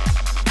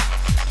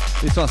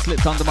 This one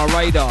slipped under my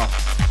radar.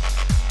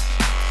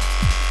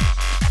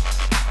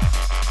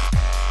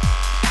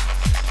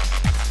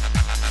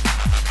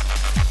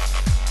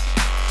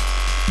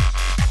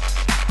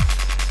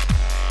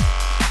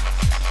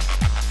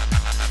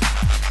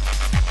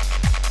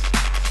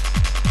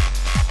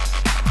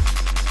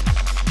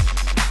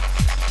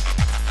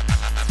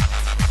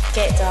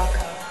 Get Darker.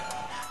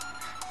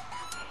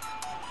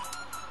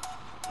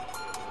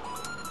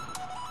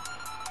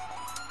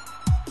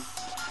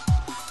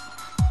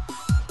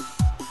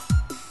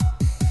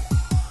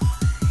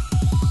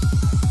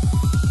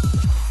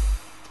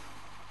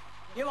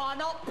 You are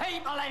not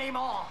people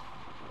anymore.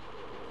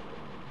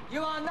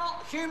 You are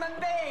not human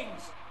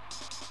beings.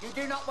 You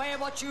do not wear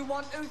what you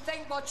want to,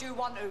 think what you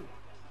want to.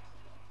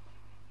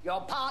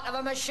 You're part of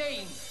a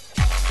machine.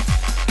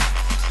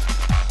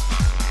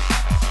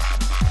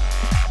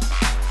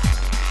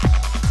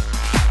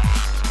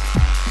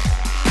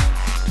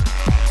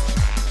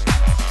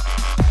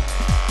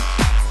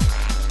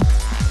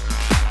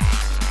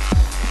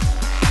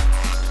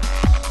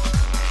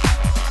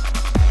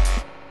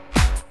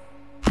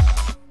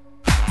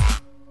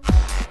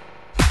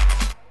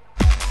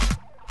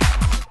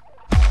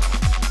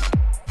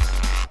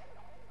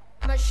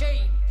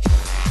 Machine.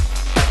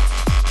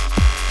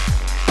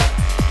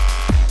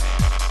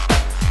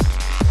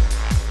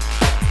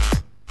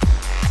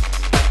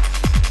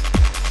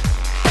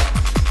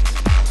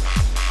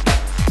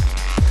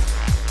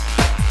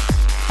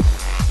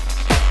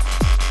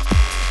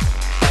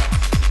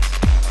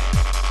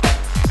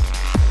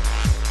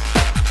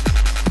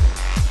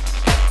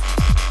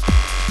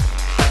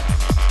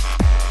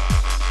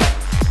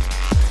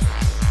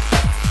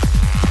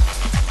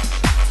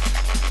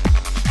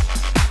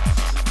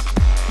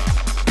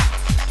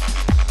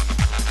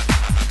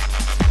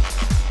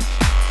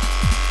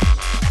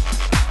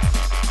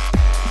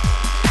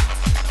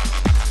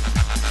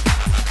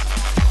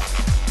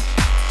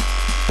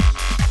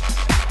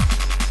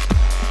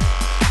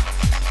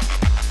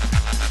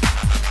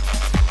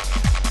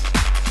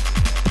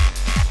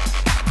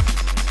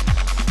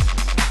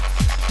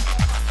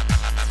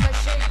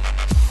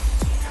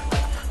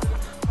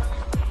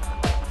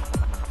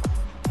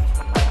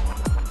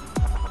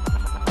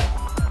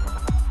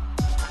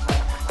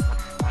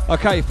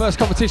 Okay, first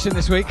competition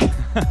this week.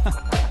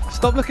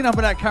 Stop looking up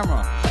at that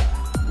camera.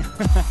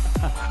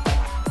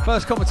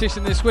 First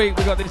competition this week,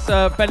 we got this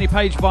Benny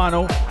Page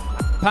vinyl,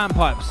 pan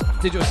pipes,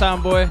 digital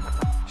sound boy,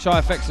 Shy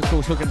Effects of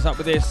course hooking us up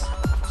with this.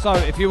 So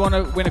if you want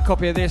to win a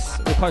copy of this,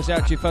 we'll post it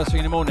out to you first thing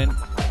in the morning.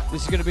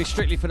 This is going to be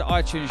strictly for the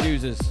iTunes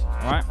users,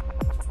 alright?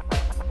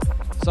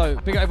 So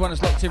big up everyone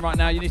that's locked in right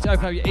now. You need to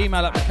open up your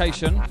email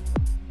application,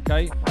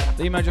 okay?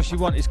 The email address you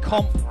want is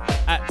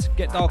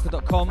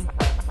comp@getdarker.com.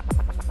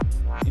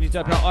 You need to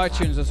open up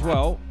iTunes as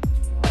well.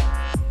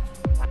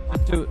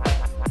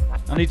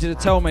 I need you to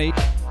tell me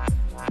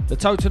the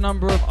total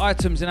number of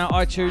items in our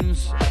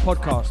iTunes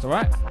podcast,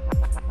 alright?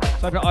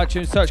 So open up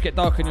iTunes, search Get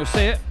Darker and you'll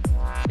see it.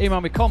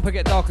 Email me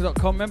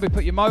comp@getdarker.com. Remember,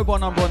 put your mobile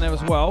number on there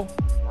as well.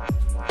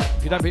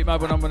 If you don't put your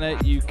mobile number on there,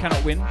 you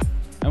cannot win.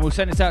 And we'll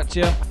send it out to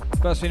you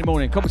first thing in the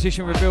morning.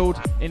 Competition revealed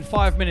in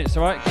 5 minutes,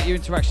 alright? Get your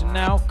interaction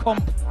now.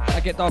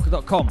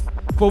 Comp@getdarker.com.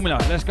 Formula,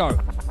 let's go.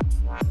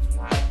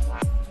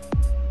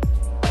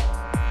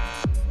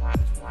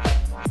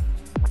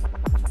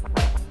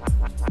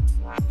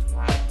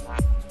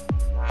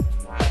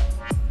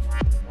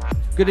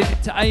 Good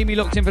evening to Amy,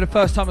 locked in for the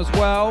first time as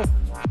well.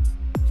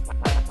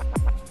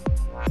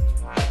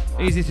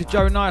 Easy to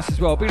Joe Nice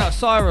as well. Big up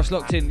Cyrus,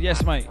 locked in.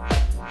 Yes, mate.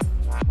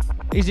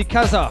 Easy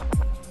Kaza.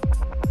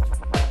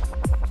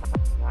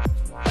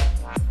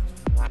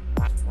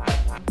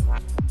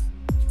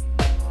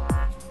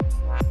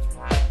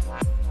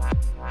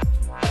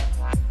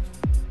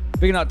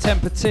 Big up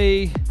Temper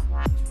T.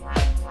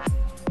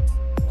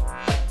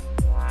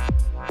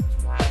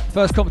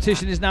 First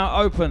competition is now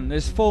open.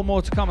 There's 4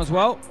 more to come as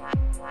well.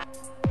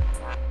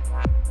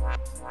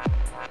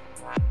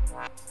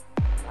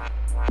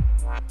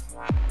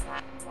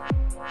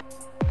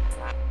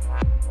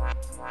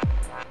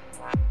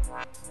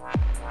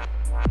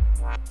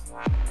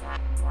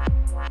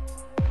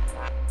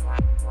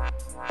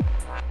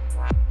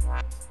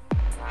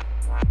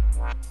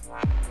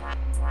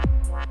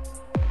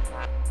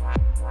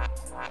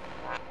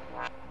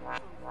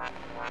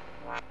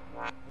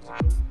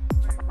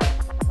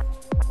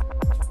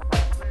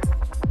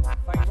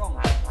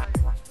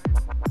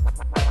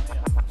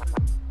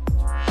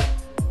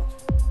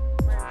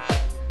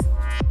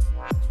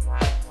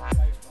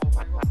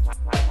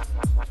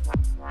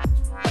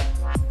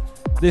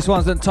 This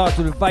one's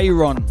entitled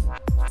Veyron.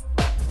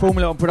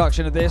 Formula on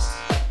production of this.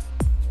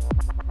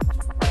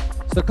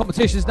 So the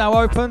competition is now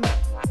open.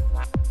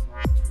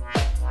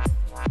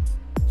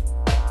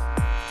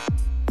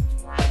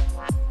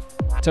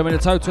 Tell me the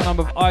total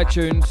number of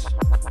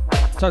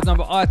total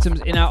number of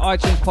items in our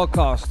iTunes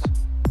podcast.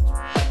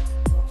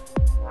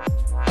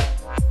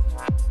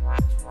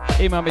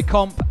 Email me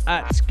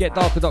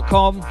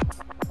comp@getdarker.com.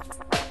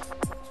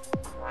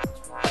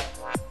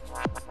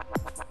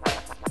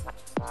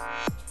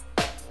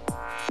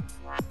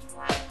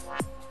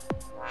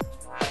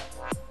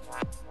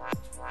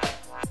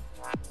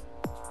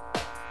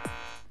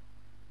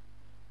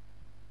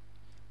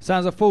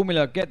 Sounds of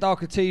Formula, Get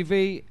Darker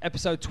TV,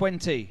 episode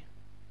 20.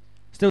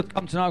 Still to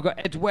come tonight, I've got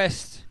Ed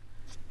West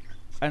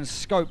and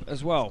Scope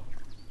as well.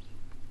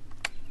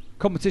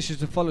 Competitions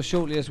to follow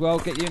shortly as well.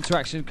 Get your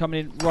interaction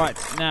coming in right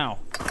now.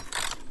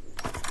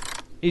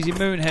 Easy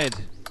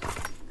Moonhead.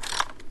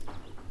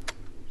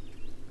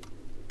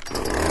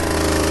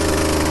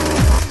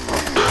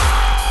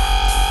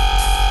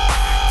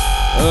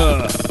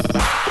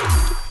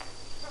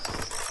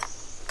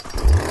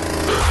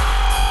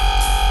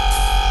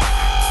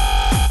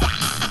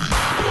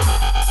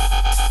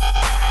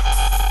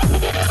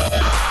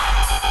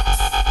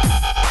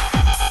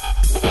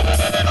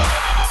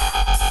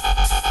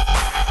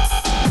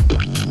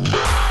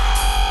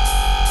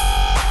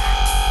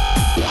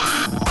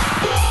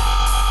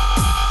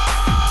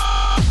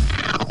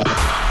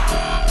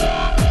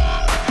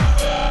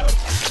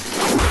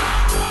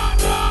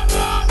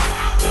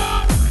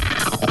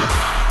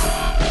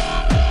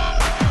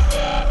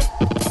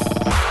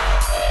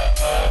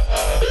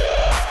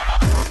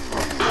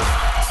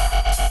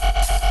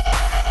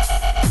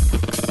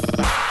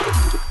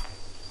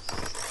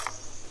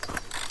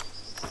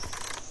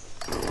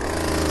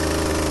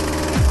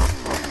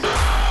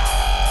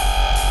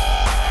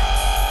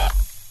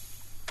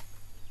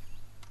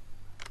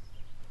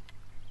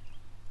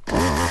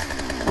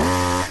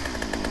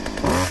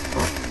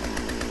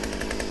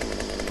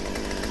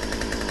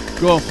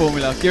 Go on,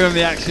 Formula, give him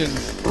the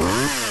actions.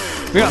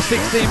 We got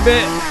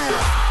 16-bit.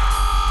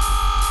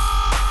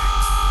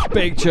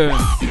 Big tune.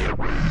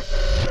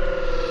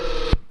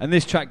 And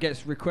this track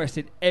gets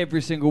requested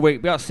every single week.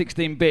 We got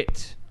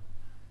 16-bit.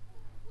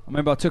 I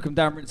remember I took them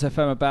down Rinse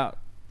FM about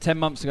 10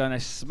 months ago and they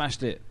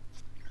smashed it.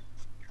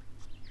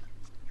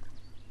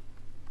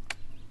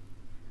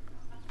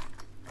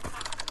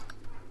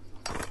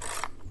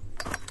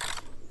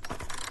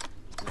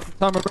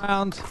 Time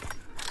around.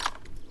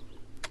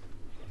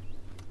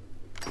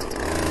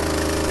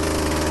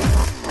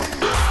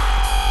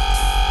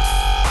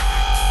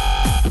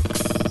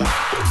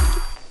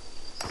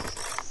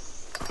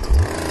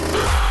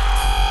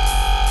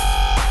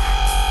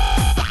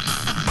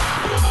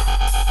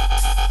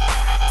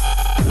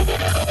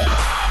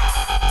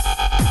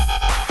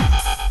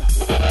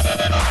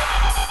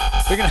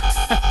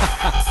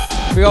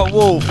 We got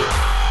Wolf.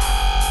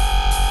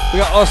 We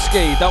got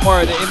Oski. Don't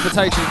worry, the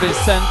invitation's been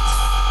sent.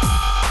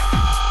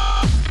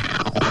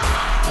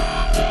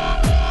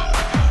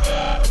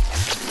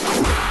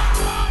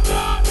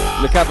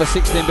 Look out for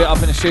 16-bit up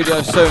in the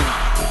studio soon.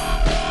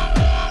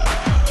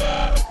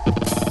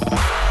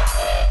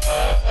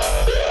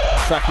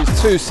 Track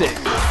is too sick.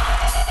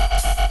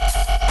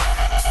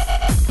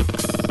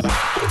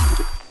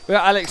 We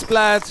got Alex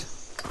Blad.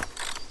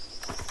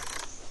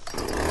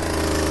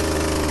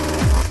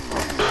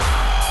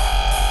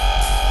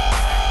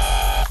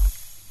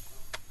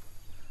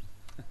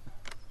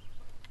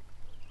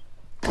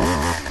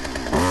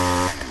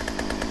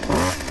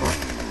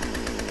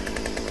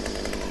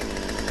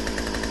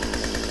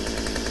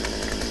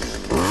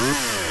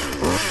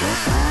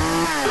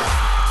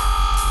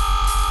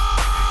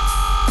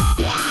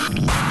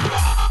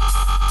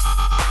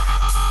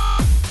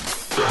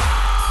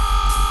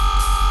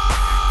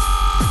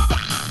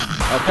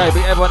 Okay,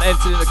 but everyone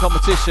entered in the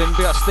competition.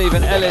 We got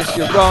Stephen Ellis,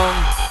 you're wrong.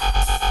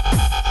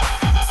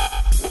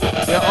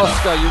 We got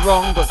Oscar, you're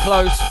wrong, but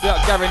close. We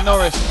got Gary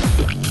Norris.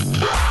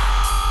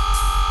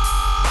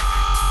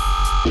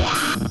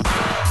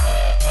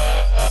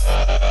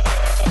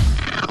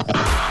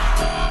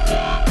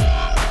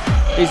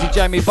 Easy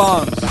Jamie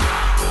Barnes.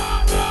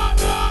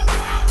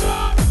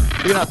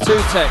 We got Two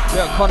Tech. We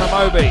got Connor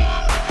Moby.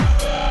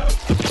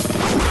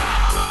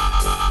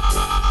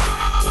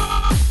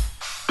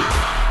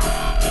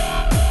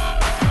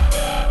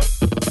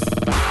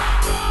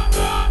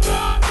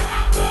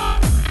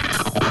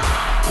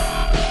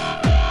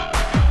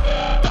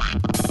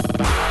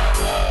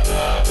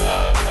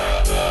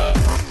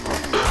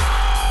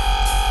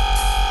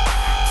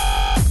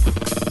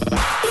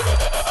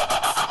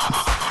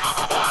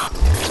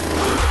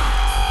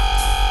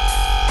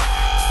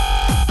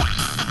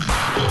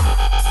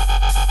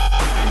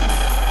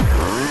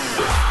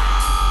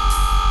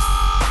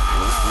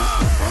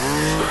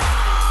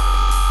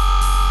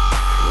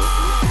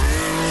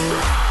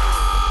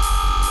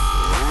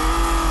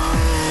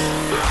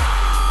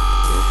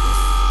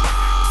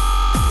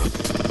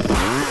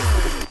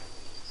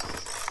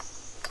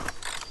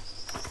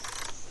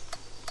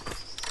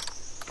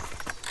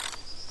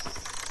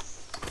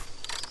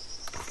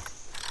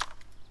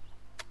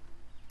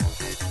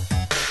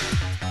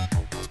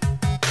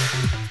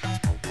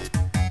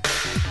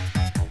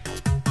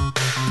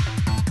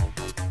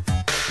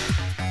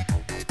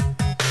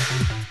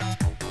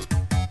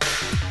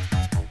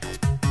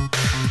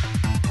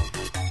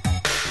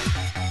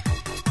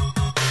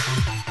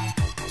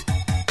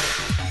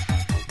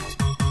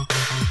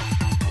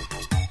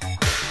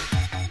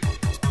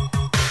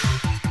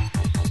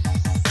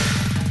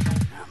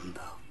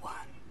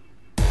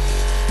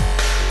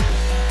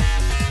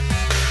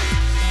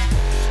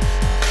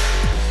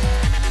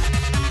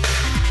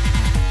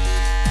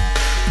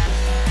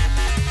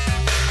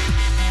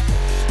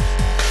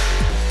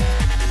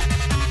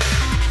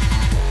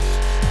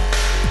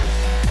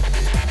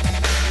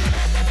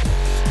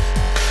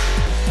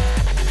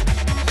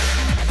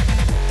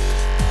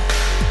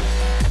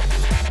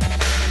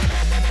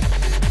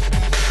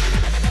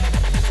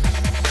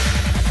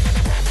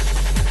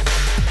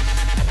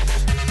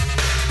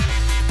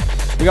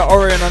 We got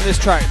Orion on this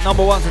track.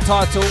 Number 1's the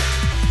title.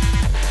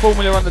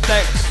 Formula on the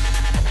decks.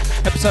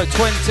 Episode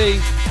 20.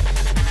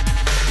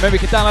 Remember, you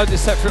can download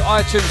this set through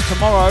iTunes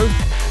tomorrow.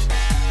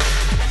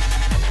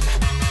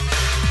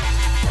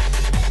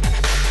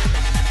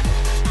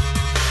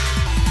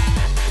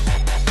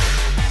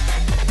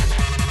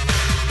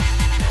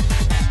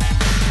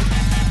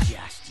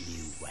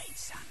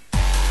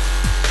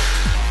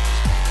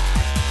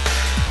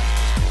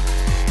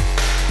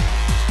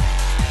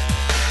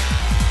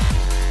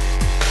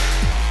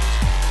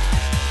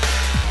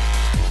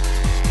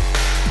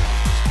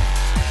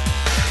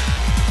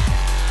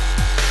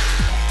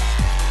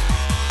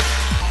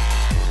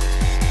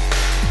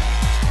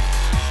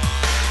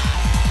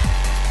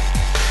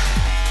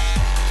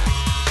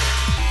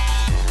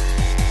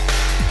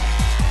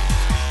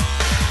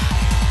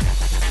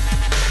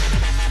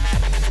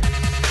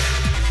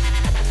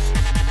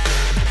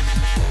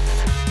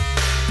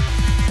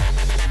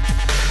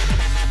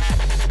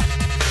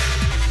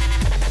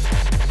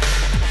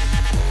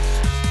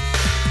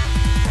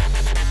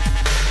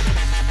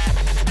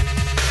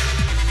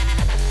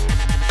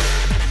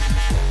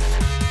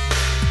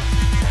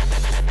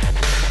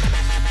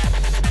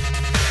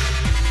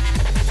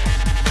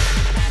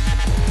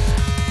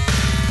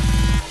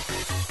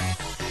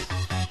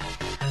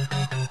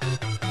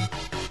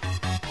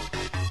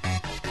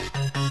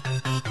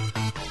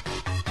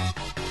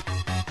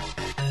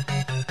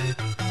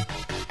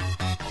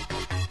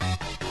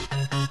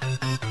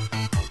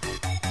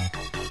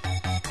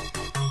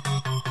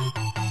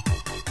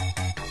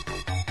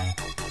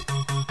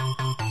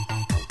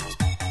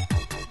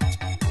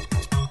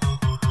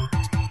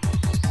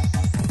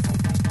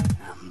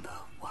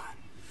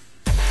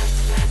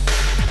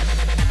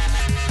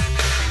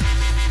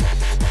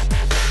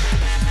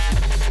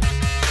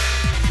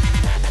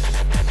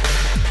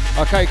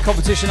 Okay,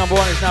 competition number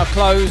 1 is now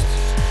closed.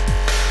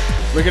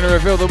 We're going to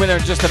reveal the winner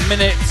in just a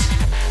minute.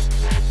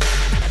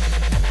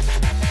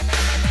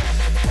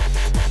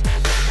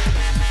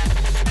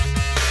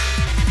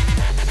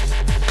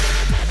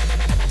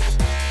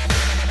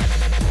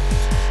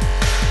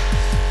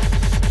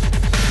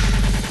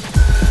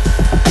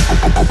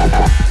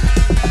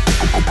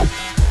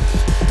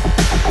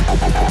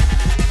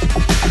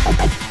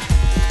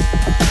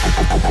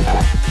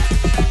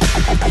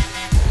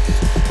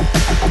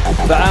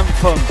 The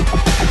anthem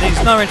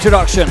needs no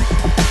introduction.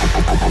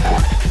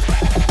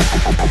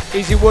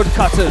 Easy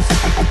woodcutters.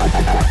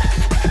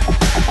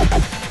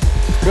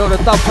 Build a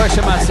dub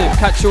pressure massive,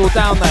 catch you all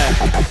down there.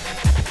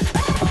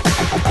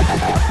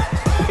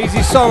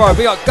 Easy sorrow,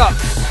 we got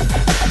guts.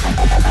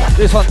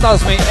 This one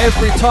does me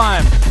every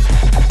time.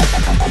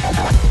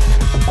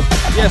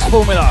 Yes,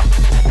 Formula.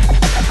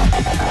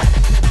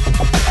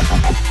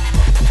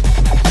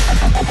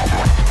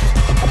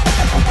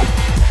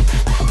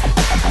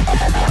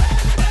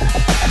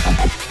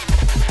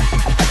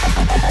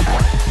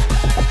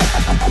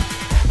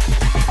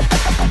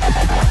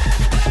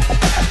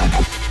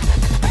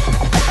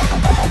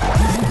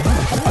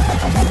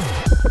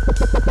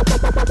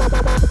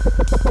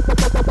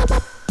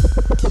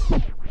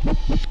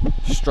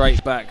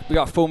 Straight back. We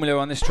got Formula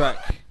on this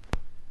track.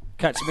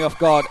 Catching me off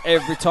guard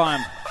every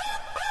time.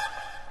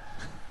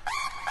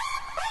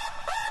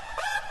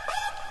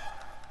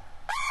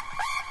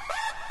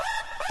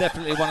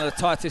 Definitely one of the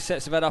tightest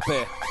sets I've had up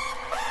here.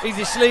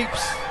 Easy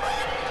sleeps.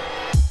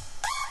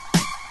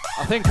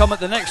 I think I'm at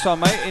the next one,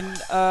 mate, in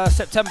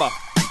September.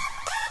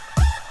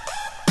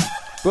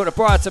 Built a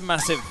Brighton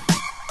massive.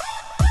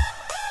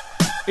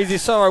 Easy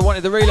Sorrow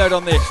wanted the reload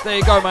on this. There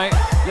you go, mate.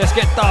 Let's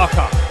get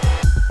darker.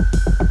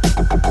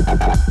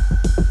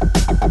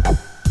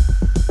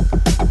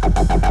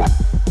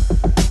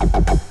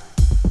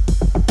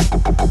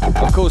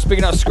 Of course,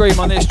 bigging up Scream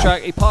on this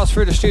track. He passed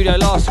through the studio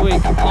last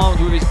week armed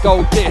with his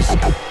gold disc.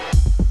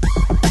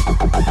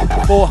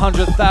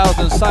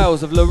 400,000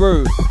 sales of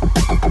LaRue.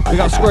 We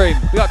got Scream.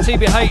 We got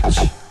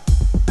TBH.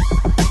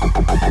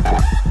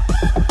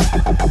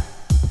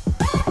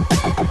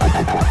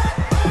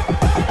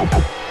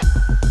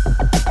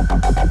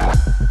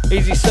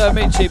 Easy Sir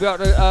Mitchie. We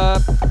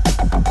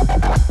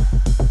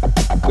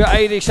got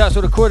AD. Shouts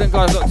to the Croydon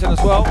guys locked in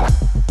as well.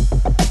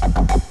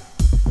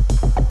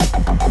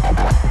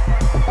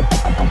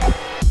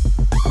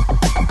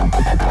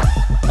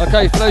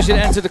 Okay, for those who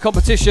entered the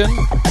competition,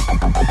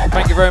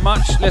 thank you very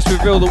much. Let's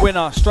reveal the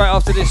winner straight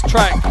after this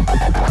track.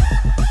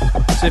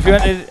 So if you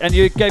entered and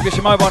you gave us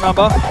your mobile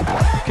number,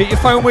 keep your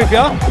phone with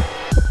you.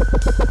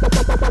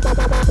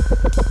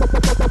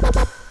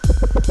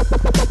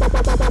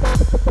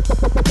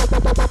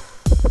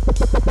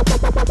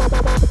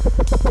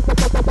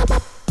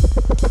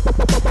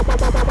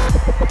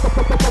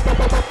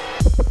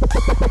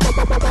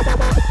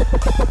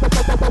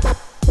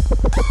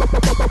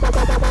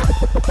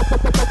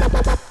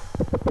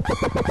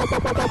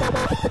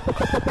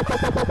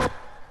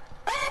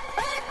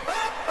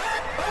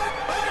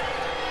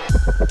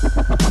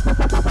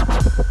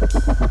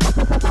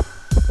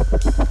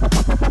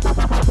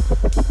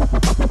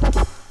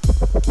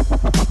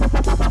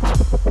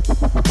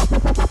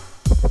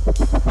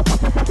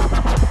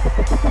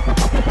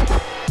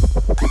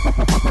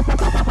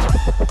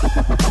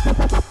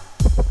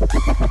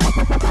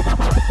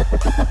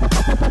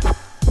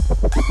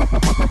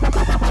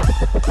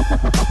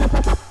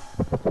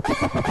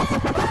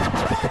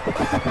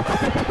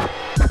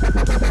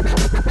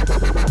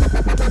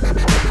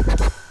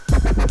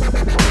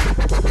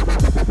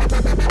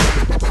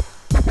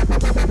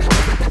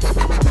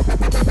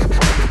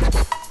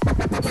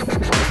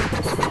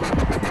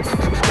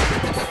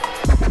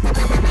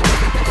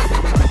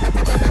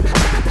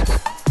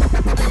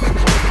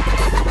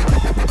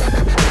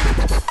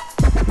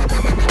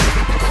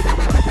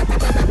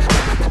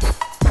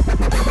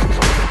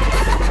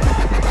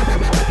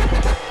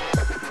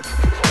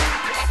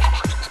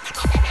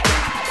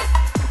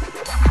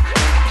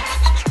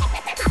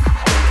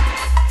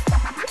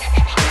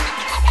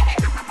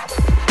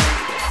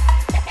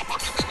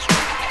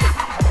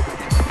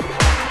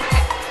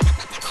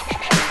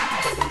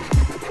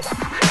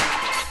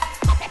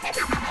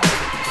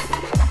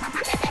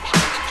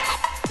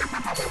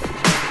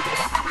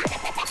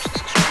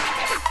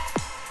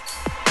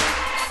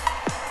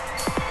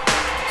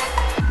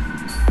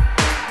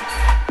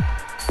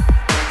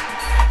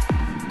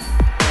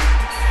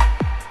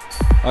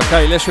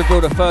 Okay, let's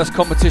reveal the first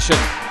competition.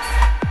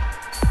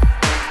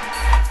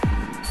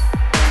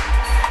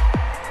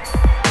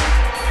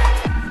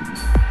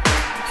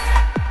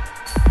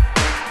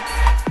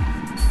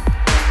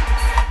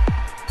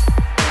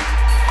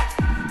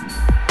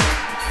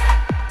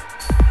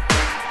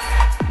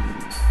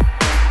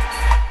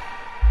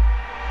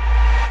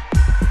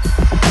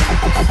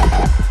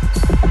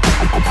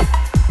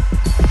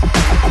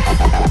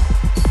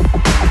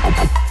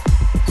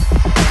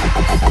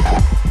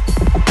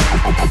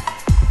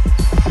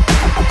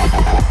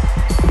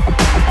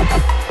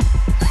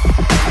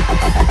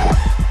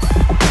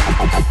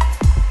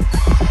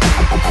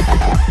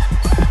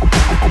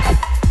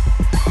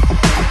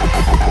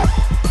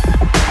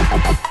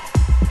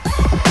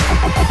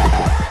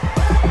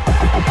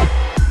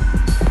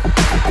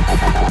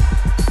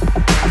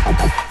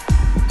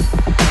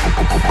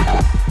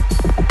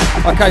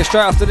 Okay,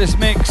 straight after this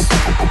mix,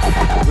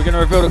 we're going to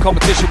reveal the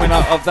competition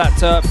winner of that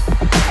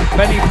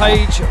Benny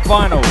Page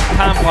vinyl,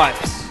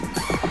 Panpipes.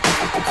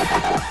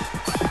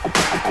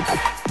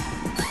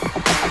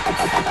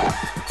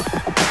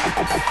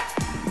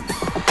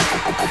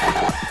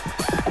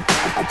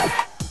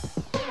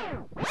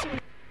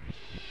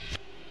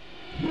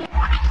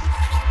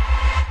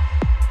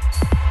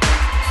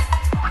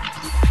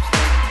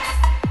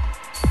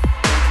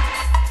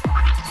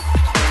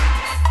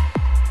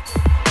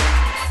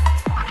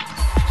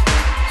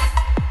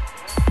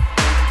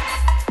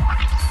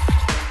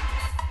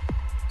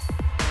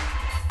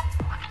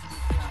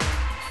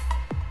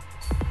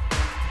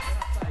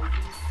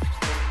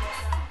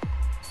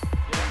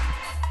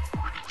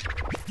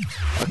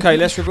 Okay,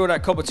 let's reveal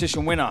that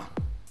competition winner.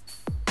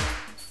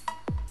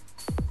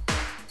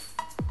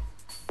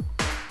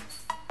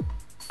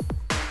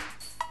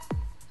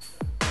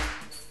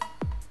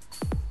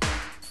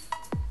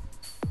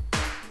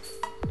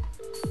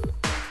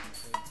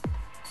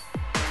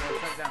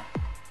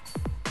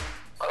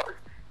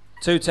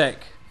 Two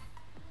Tech.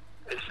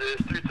 This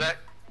is 2 Tech.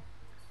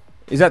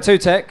 Is that Two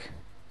Tech?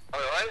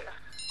 Alright.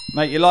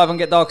 Mate, you're live on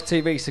GetDarker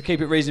TV, so keep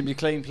it reasonably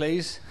clean,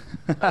 please.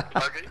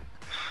 Okay.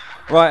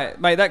 Right,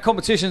 mate, that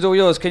competition's all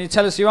yours. Can you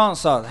tell us your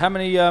answer? How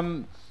many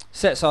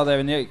sets are there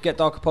in the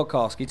GetDarker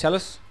podcast? Can you tell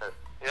us?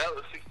 Yeah, it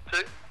was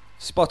 62.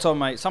 Spot on,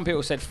 mate. Some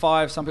people said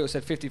 5, some people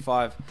said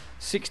 55.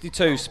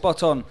 62,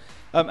 spot on.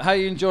 How are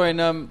you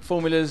enjoying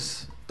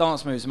Formula's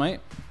dance moves, mate?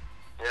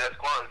 Yeah, it's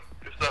quite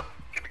good stuff.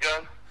 Keep it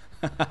going.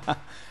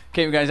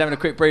 Keep it going. He's having a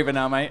quick breather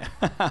now, mate.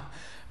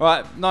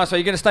 Right, nice. Are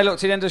you going to stay locked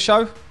to the end of the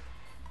show?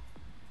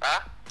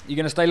 Huh? You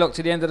going to stay locked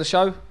to the end of the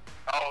show?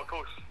 Oh, of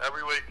course.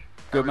 Every week.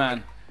 Good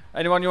man.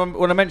 Anyone you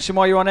want to mention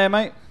while you're on air,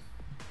 mate?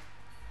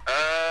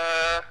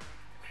 Have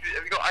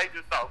you got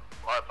Adrian Duff,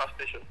 like a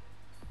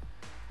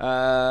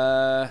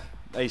plastician?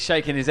 He's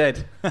shaking his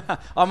head.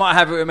 I might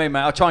have it with me,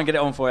 mate. I'll try and get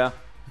it on for you.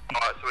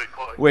 Alright, sweet,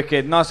 quality.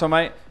 Wicked. Nice one,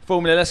 mate.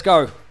 Formula, let's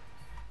go.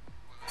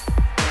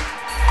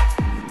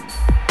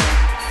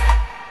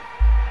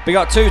 Big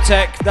up 2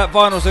 Tech. That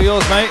vinyls are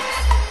yours, mate.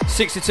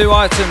 62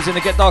 items in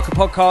the Get Darker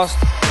podcast.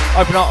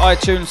 Open up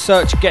iTunes,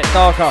 search Get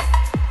Darker.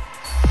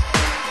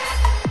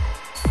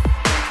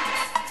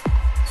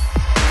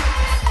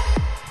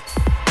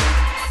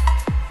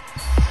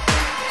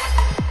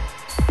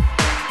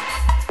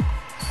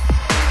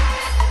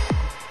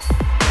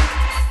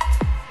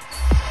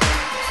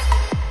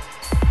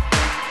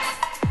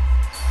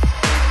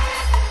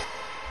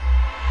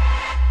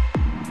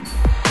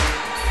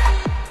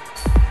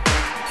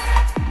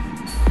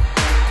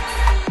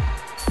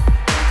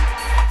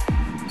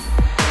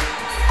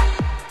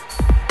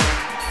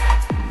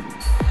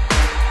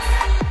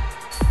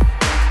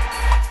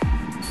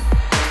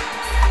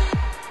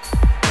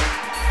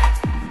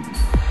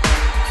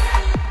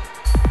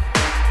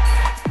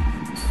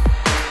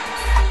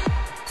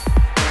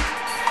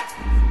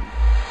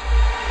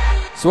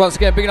 So once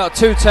again, bigging up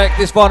 2 Tech.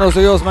 This vinyls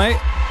are yours, mate.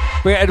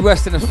 We got Ed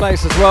West in this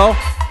place as well.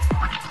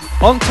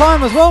 On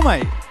time as well,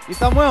 mate. You've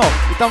done well.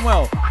 You've done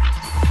well.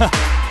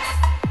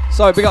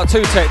 So big up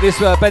 2 Tech. This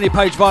Benny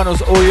Page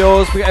vinyls all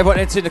yours. We got everyone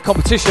entering the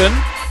competition.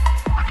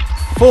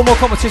 4 more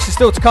competitions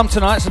still to come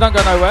tonight, so don't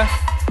go nowhere.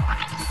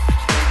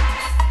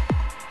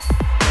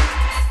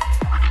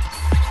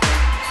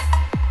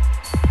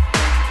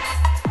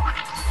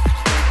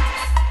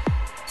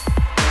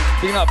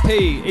 Bigging up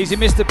P, Easy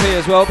Mr. P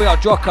as well. Big up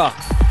Drocker.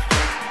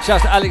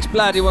 Shouts to Alex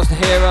Blad, he wants to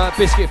hear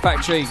Biscuit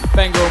Factory,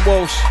 Benger and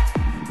Walsh.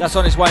 That's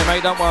on its way,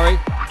 mate, don't worry.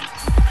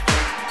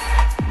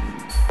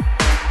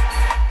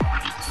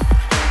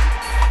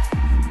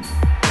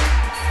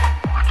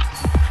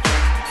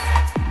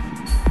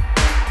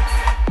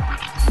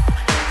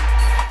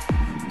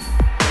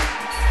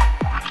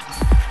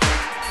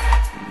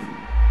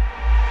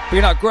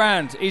 Bigging up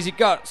Grand, Easy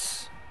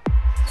Guts.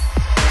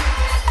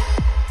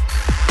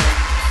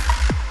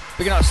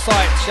 Bigging up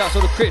Sight, shouts to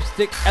all the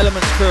Cryptic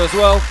Elements crew as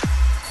well.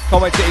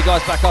 Can't wait to get you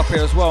guys back up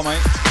here as well, mate.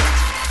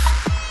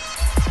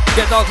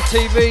 GetDarker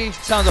TV,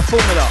 sounds of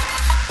Formula.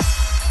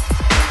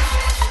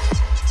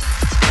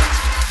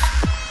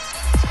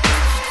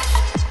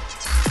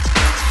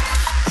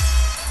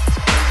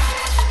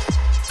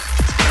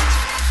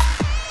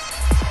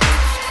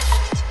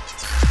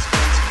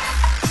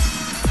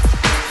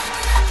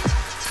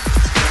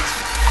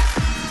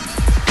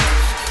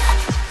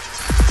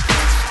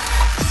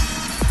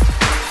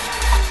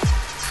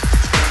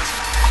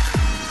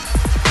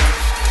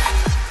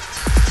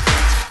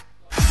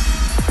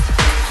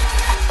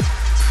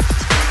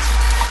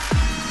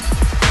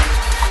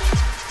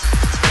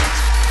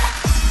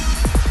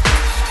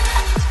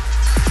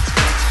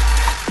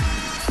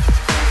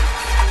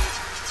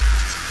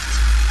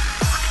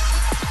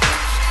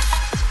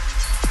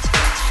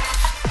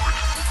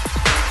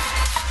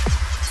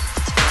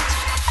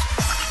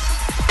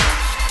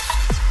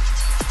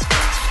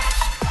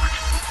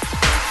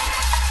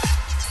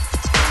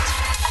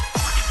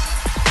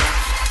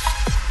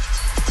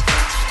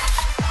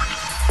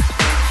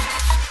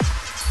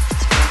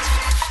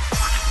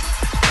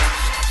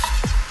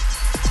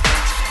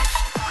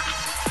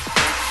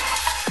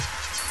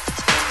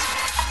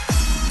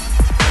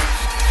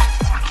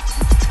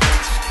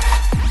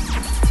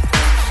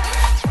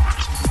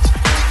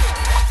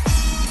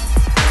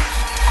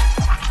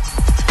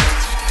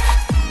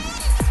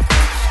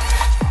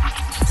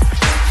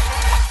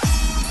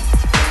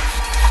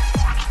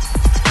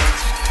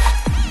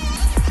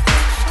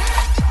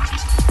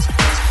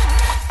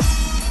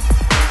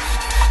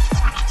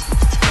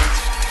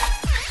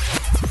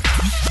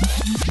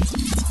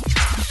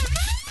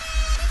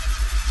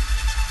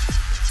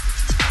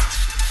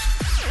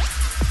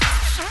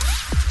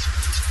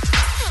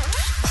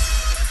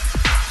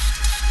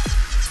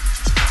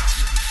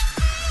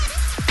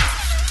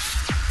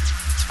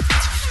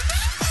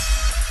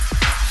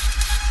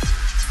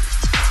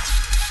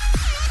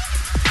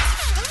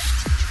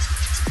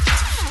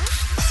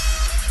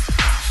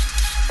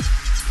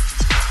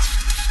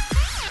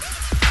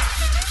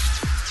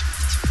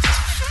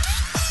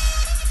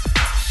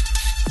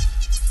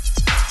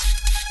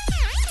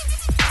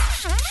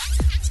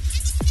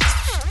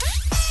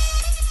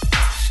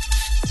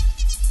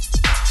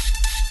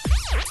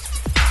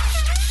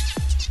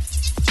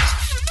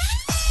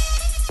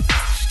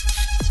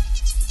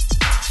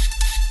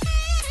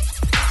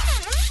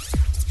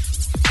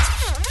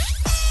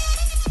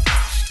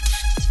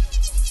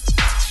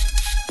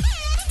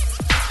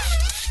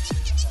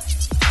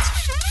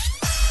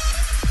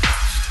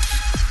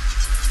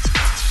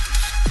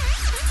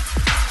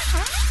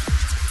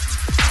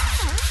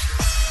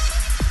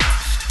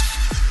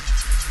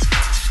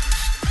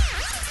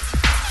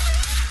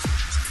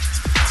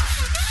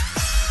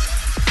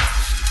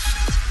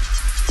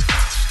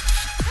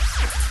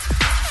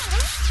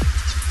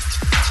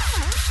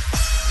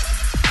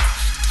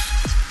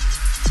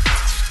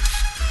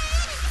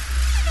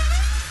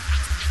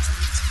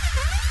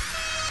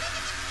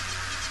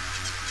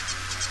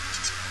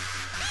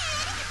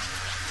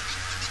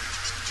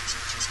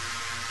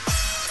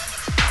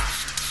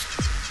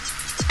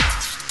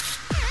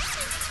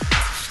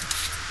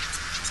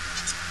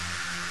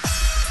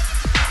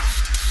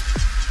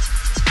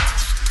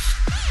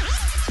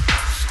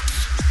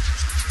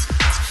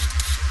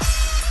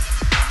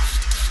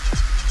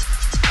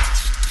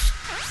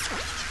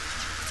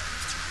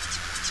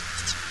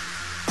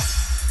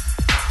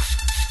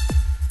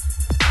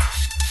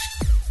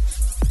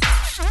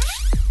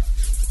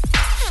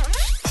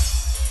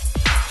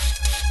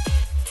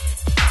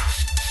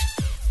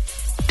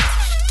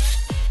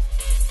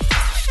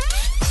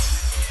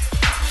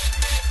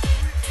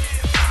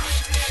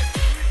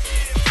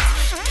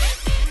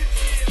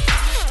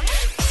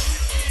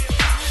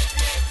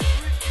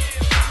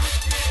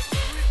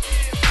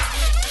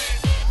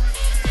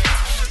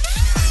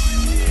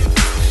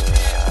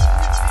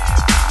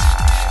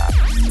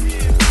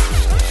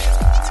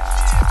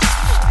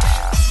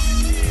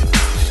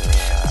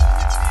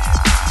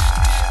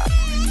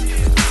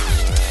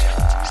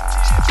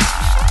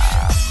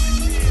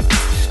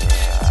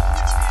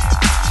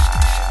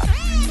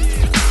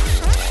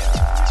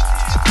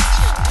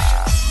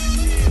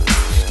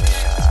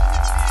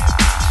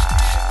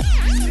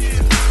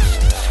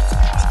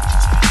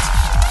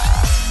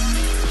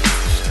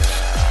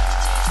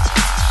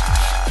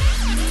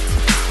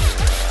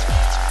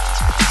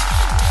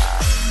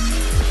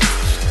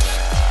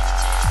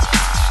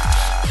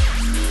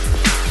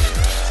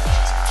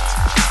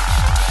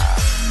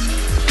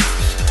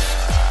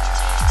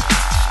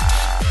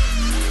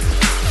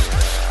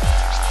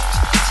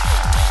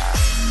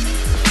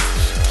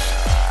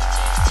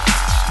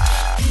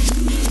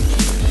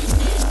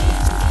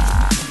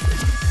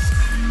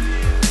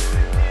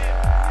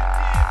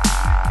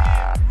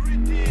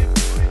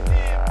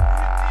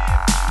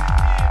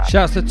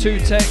 Shouts to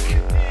 2Tech.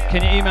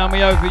 Can you email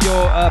me over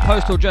your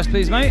postal address,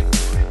 please, mate?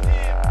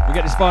 We'll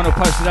get this vinyl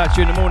posted out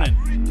to you in the morning.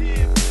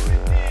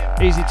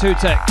 Easy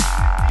 2Tech.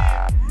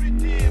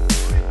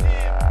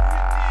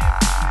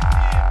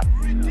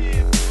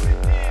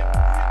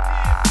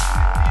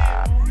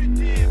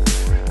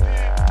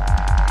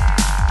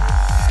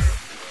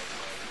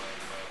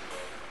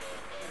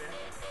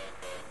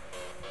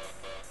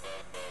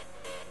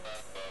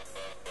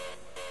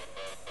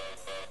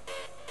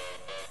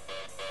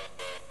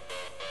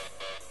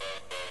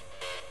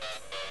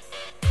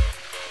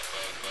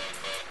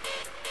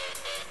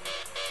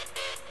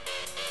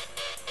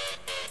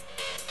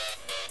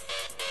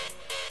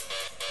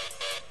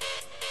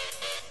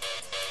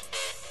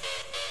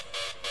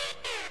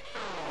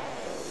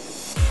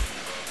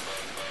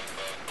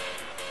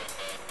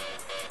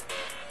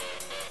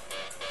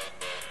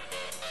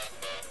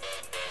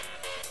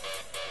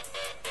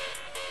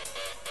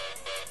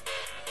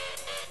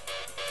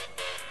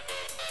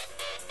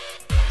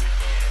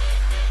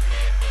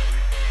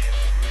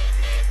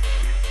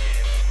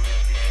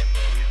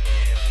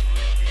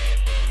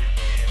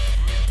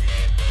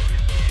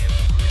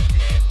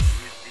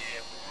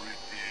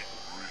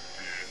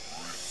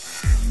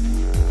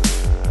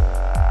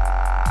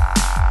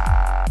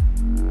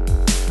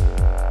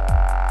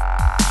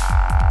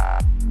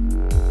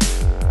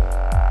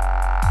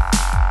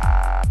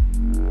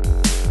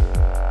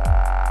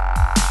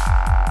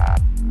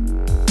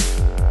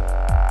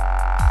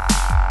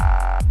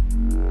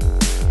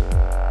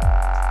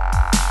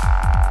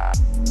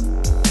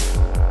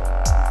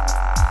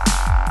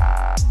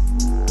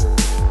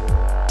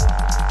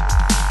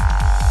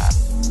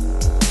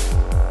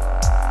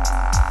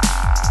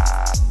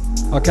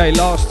 Okay,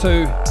 last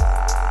two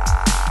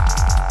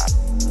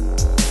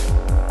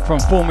from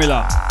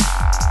Formula.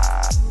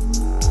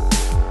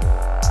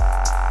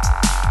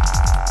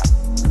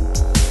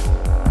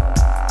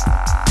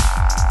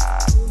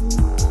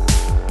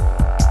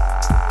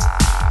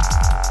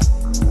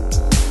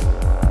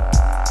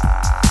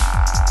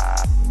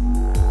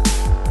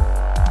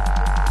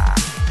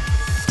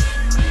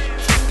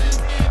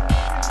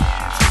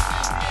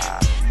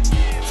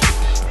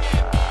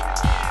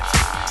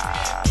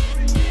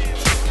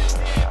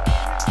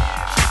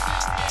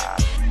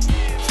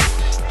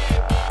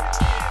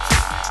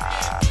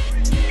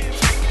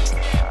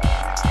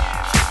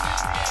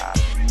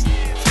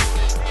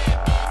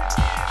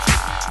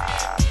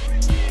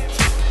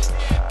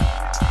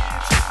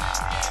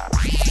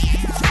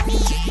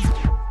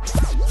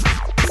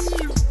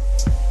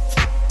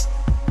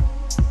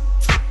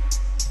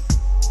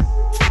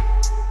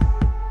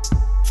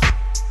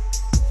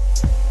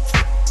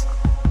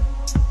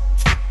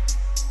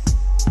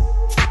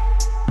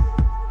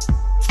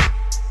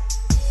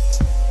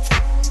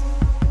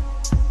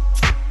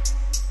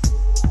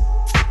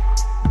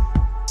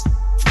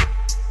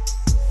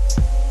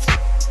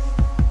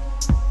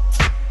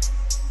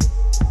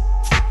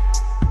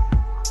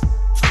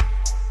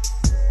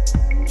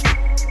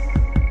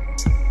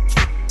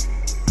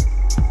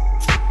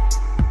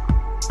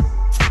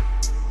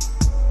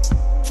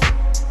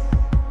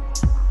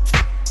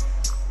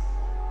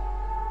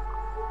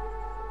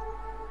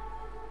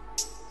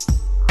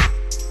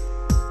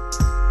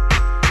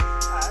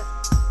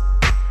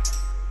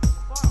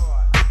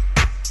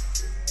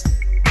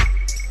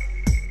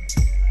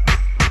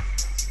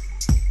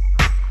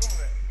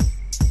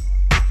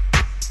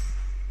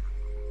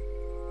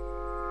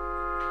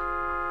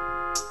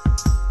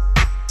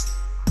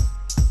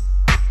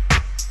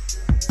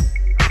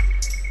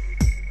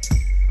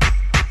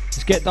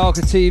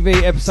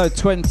 GetDarkerTV episode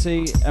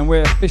 20, and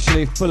we're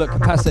officially full at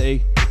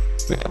capacity.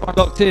 We're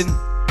locked in.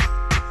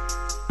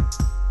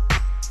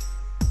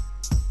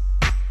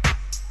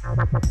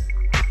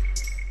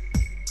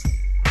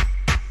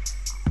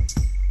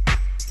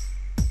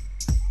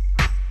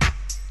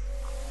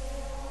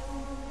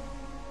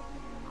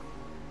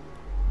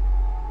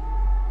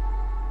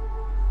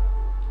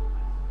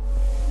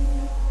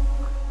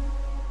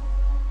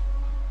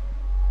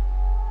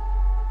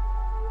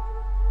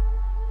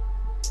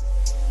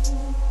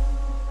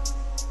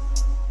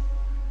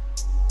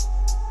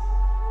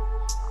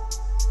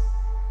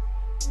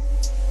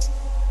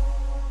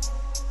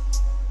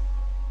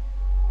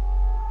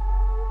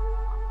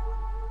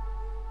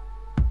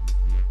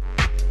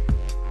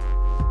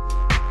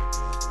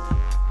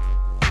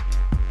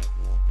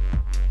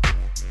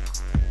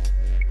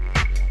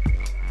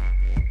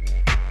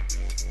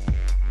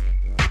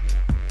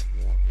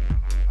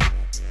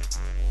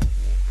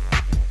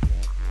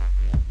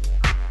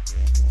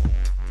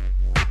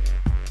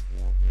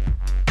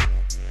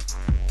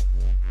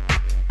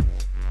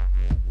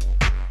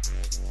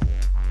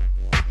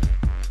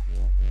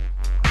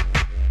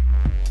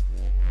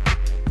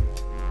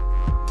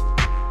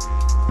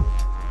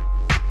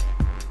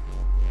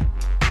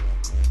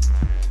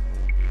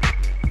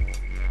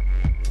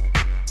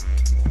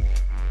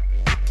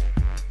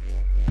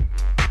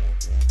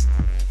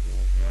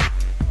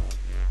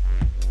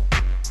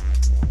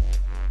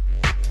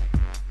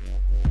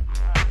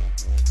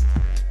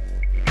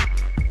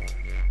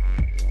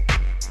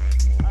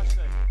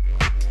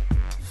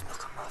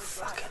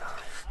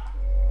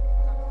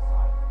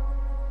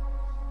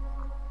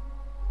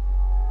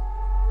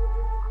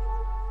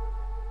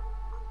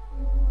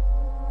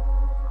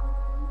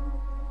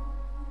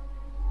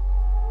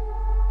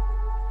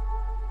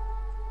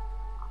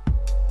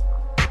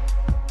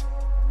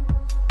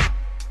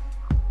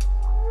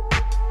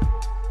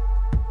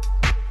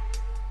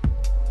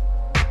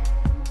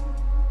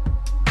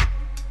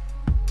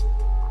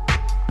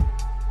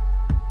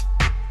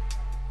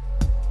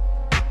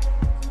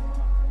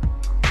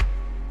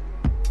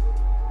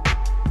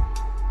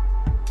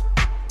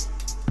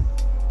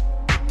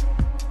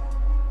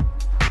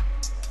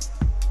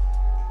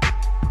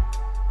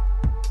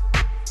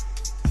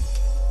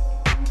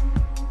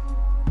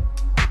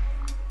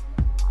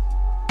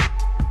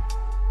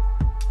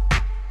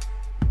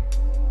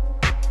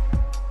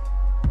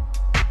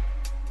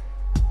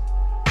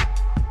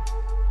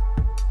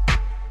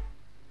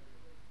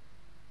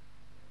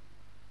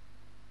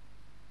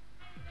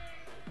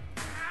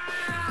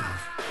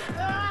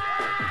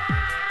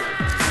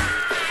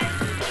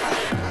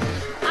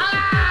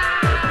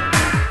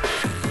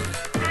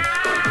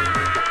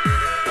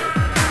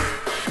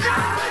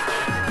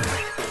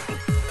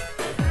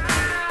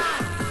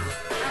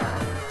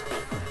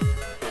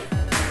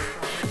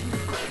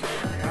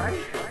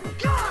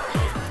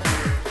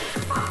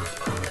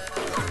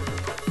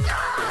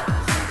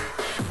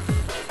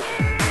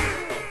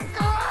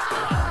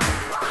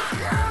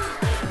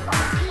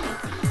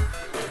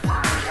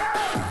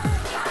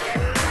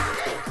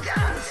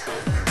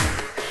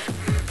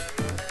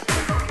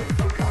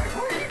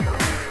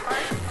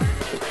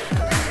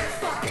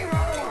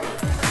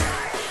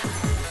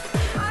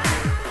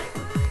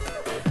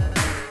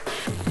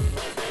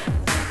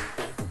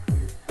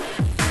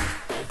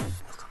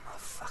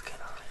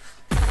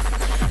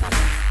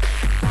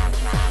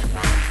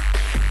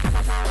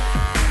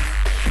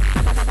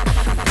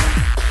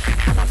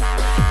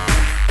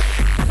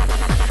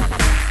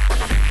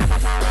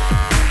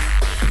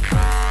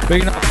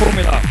 Bigging up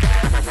Formula.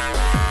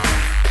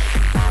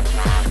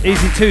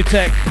 Easy 2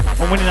 Tech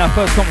on winning our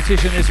first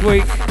competition this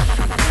week.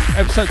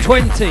 Episode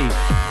 20,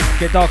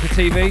 Get Darker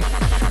TV.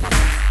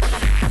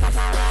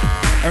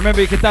 And remember,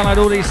 you can download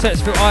all these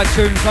sets through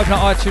iTunes. Open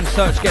up iTunes,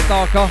 search Get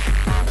Darker.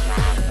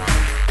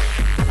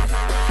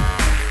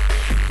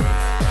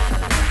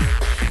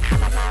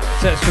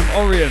 Sets from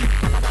Orion,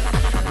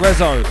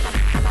 Rezo,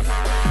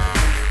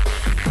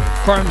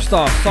 Chrome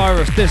Star,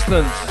 Cyrus,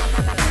 Distance,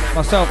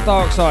 myself,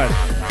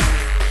 Darkside,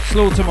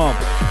 Slaughter Mob,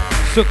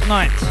 Sook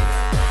Knight,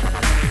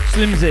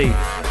 Slimzy,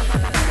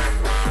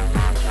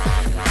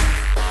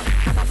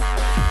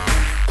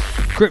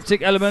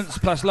 Cryptic Elements,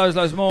 plus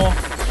loads more.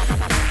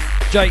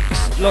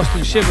 Jake's, Lost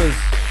and Shivers,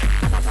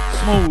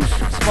 Smalls,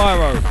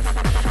 Spyro.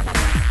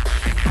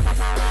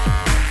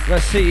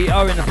 There's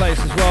CEO in the place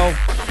as well.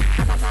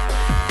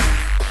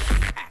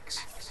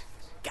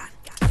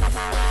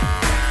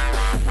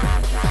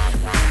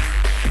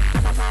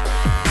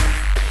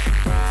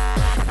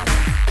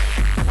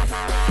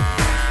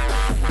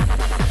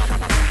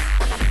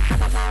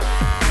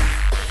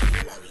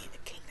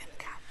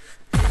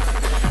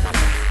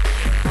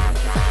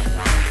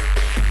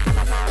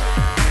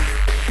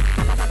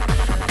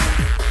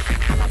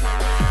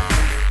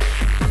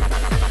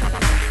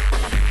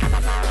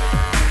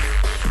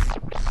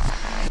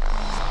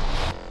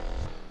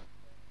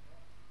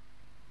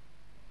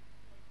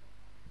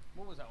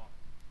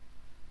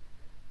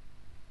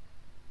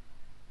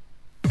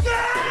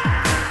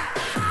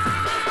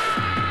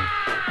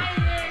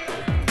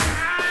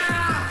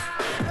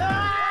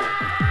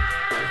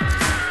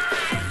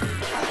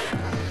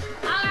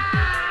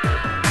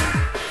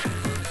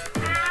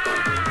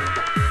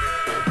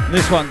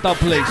 This one, Dub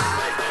Police.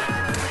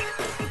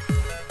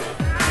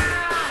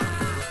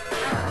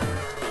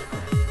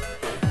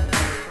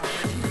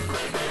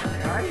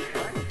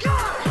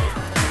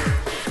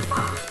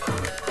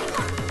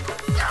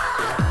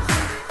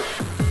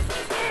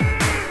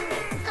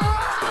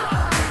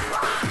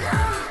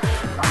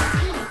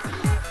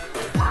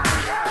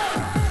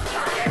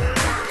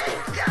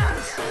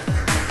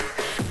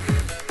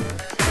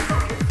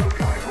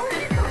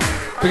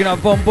 Picking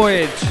up Bon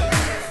Voyage.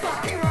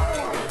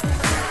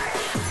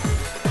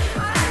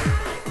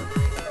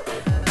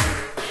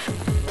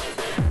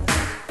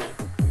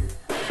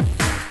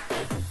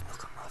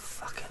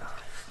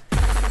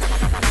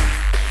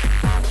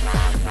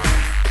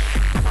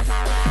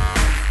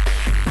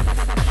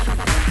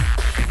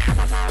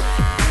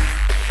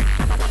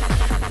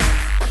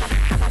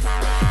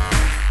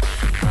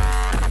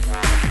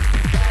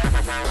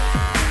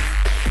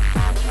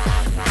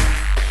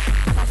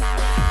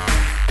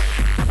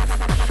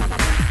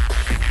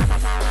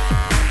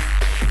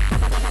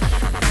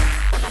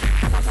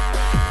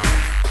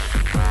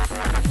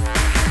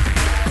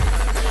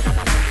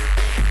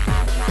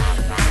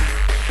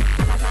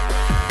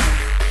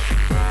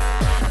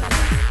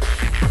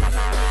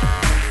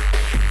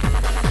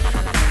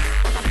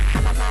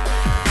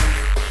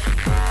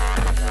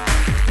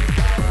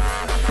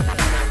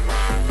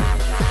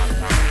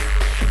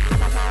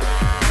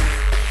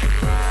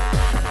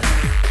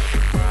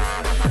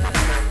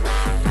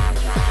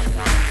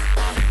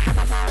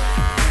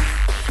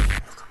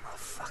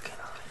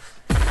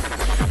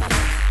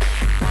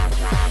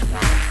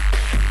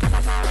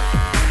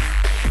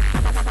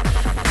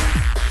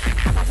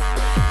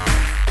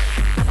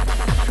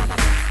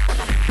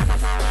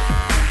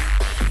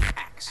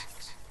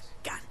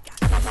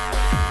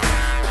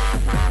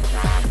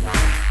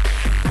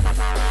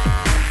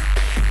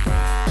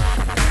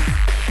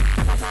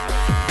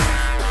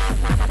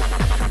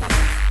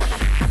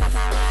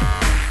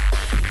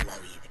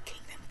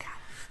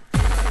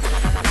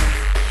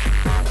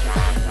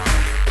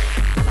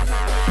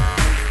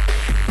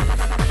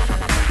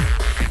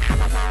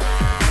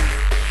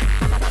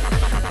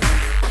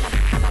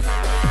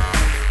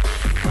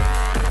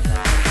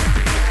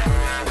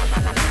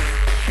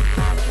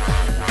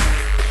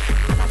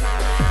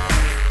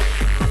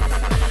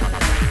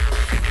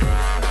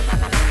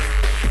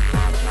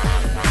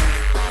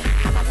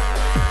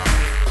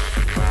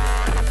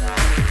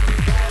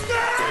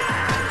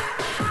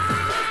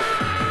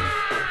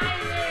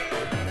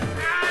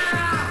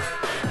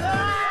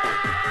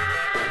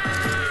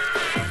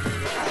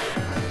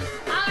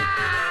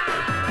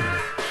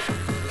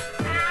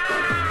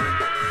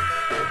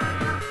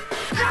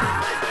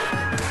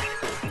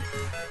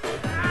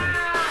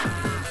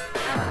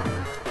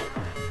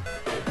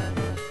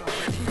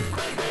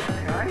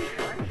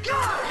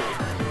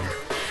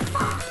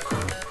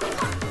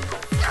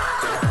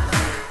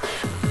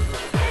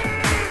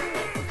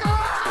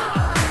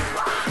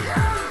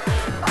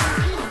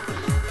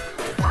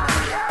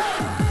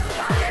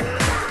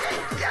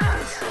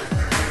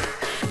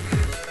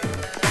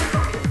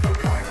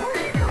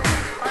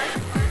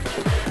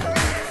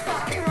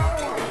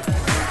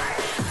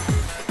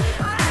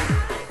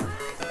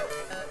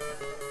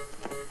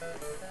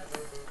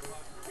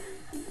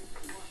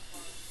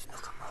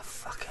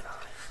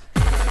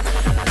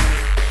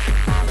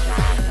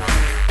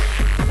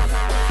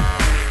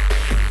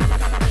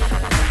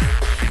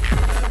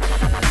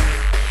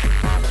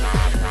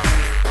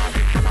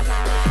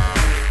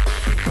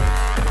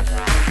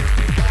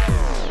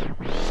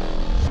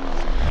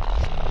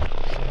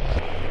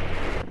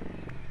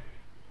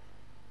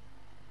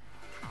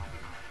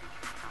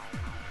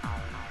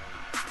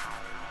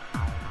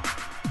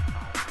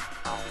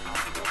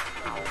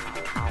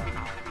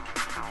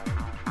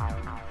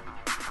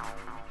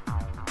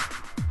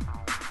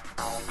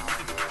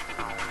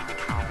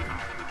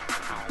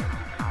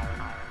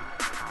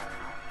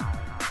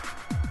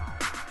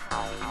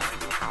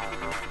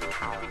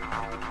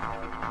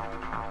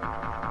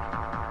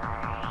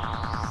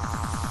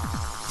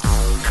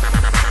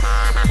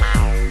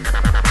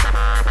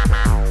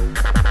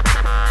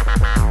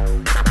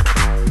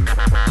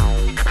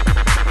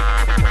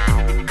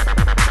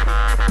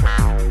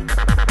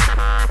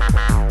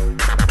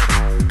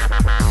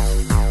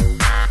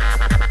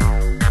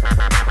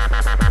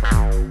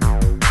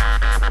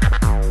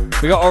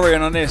 We got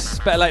Orion on this.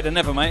 Better late than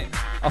never, mate.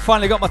 I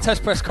finally got my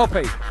test press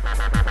copy.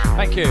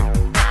 Thank you.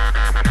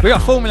 We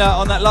got Formula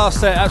on that last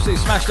set.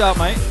 Absolutely smashed out,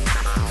 mate.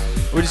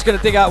 We're just going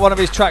to dig out one of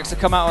his tracks that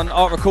come out on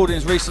Art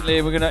Recordings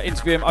recently. We're going to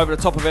interview him over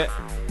the top of it.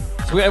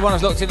 So everyone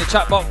who's locked in the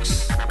chat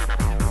box.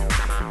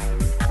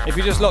 If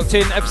you just locked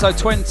in episode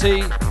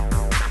 20,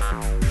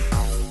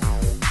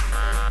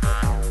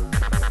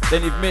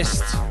 then you've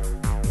missed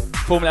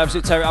Formula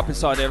Absolute Tear It Up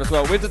inside there as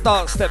well. With the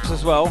dark steps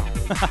as well.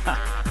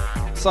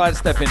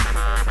 Sidestepping.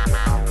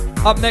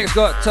 Up next,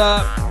 got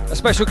a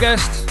special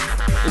guest.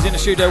 He's in the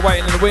studio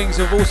waiting in the wings.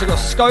 We've also got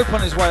Scope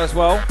on his way as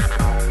well.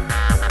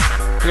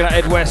 We're going to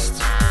head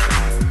west.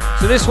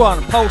 So this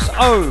one, Pulse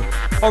O,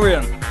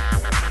 Orion.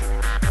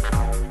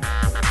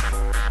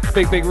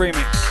 Big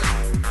remix.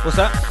 What's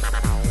that?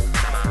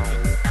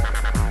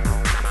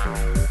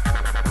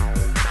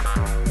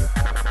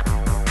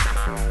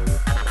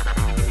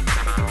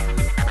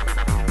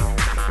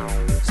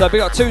 So we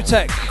got 2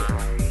 Tech.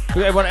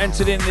 Everyone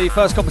entered in the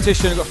first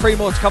competition. We've got 3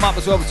 more to come up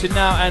as well between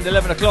now and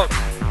 11 o'clock.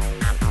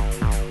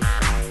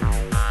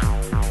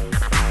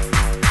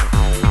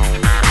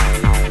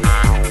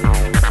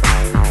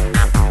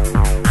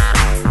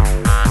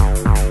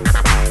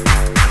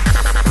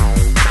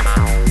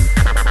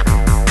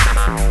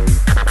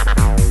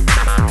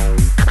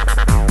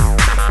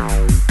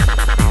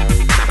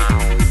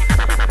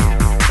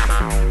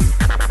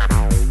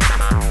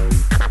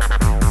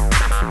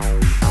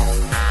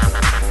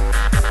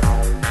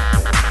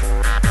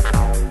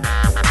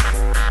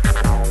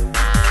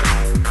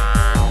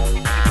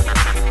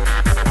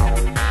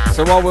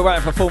 So while we're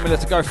waiting for Formula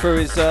to go through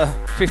his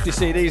 50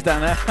 CDs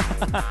down there,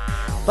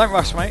 don't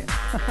rush, mate.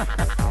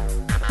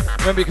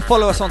 Remember, you can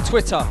follow us on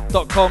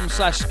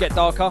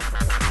twitter.com/GetDarker.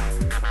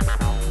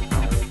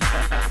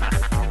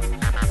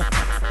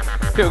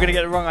 People are going to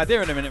get the wrong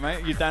idea in a minute,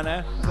 mate. You down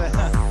there?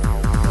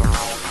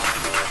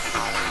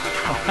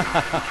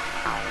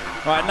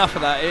 Right, enough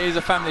of that. It is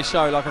a family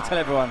show, like I tell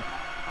everyone.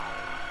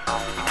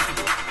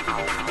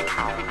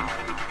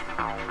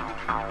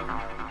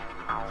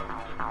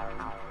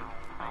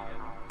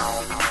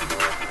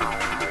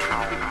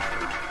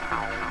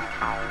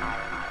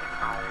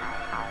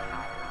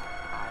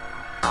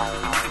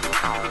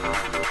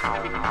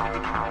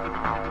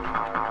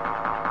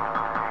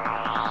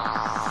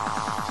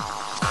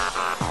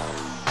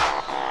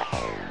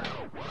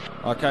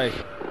 Okay,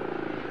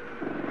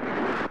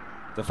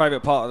 the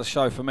favourite part of the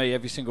show for me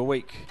every single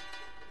week,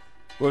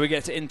 where we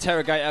get to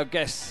interrogate our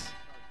guests.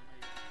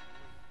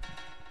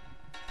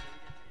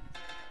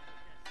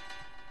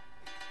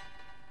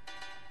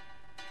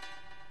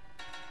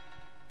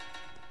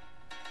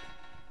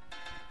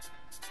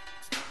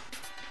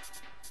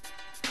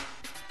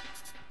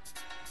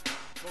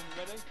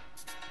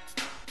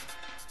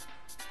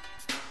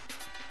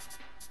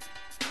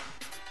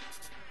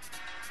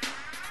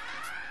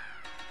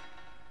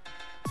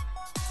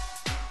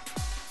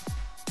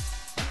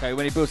 Okay,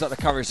 when he builds up the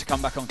courage to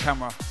come back on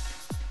camera.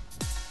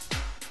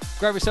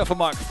 Grab yourself a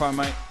microphone,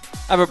 mate.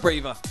 Have a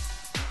breather.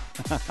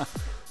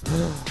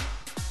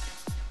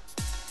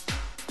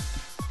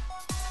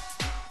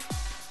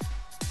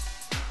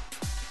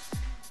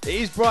 It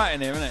is bright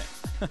in here, isn't it?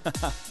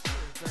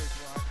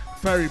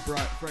 Very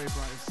bright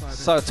inside.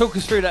 So talk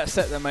us through that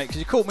set then, mate, because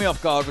you caught me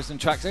off guard with some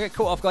tracks. I get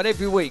caught off guard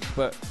every week,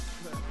 but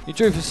you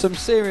drew for some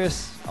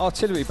serious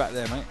artillery back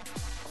there, mate.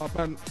 Oh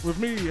man, with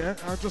me, yeah,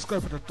 I just go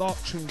for the dark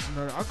tunes, you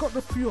know. I got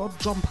the few odd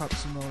jump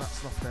ups and all that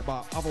stuff there,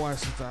 but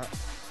otherwise with that,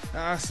 it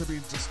has to be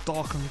just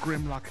dark and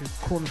grim, like it's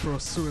crawling through a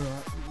sewer,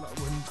 like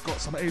when you've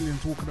got some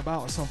aliens walking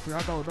about or something.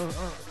 I don't know.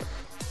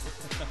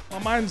 My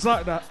mind's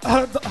like that.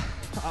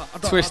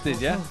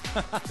 Twisted, yeah?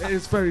 It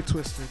is very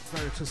twisted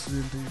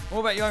indeed. What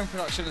about your own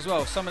production as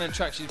well? Some of them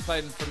tracks you've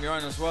played from your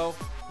own as well.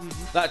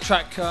 That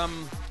track, I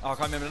can't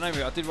remember the name of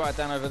it. I did write it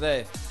down over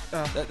there.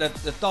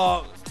 The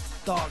dark,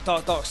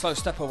 slow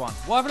stepper one.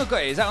 Why haven't I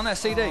got it? Is that on that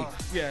CD? Yeah.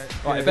 Right,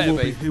 yeah, it better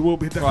be. He will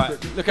be,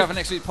 definitely. Right, look out for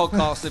next week's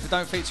podcast. If it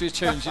don't feature his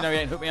tunes, you know he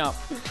ain't hooked me up.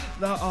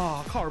 No,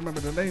 I can't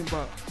remember the name,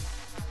 but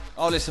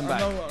I'll listen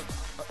back.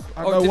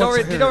 I know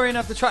Did Orion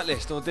have the track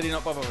list, or did he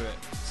not bother with it?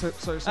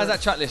 So How's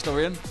that track list,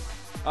 Orion?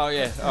 Oh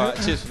yeah, alright,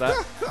 cheers for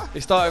that.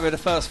 He started with the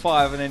first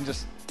 5 and then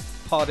just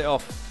parred it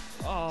off.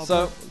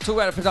 So, talk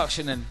about the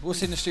production then.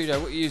 What's in the studio?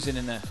 What are you using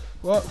in there?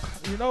 Well,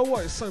 you know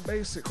what? It's so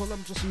basic. All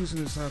I'm just using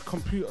is a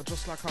computer,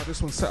 just like how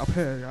this one's set up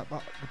here. Yeah?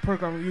 But the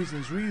program I'm using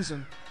is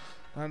Reason.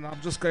 and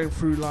I'm just going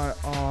through like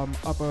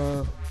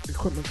other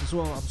equipment as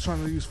well. I'm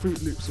trying to use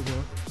Fruit Loops and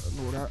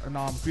all that, and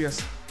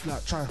VS,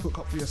 like try to hook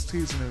up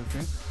VSTs and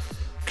everything.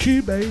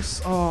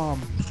 Cubase,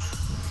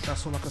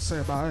 that's all I can say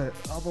about it.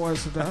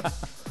 Otherwise than that,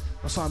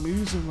 that's what I'm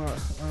using, like,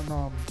 and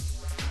I'm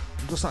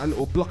just like a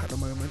little block at the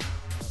moment.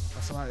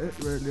 That's about it,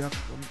 really.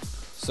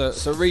 So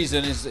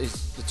Reason is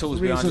the tools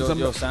behind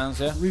your sounds,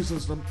 yeah?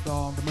 Reason's the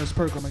most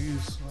program I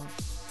use.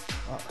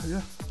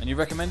 Yeah. And you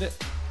recommend it?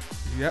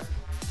 Yep,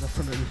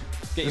 definitely.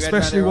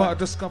 Especially what I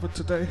discovered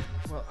today.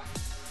 Well,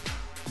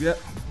 yeah.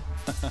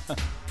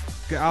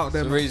 Get out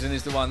there. The Reason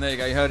is the one. There you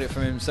go. You heard it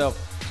from himself.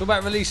 So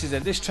about releases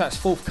then. This track's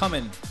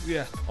forthcoming.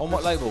 Yeah. On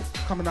what label?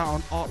 Coming out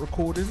on Art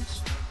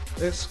Recordings.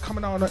 It's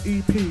coming out on an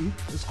EP.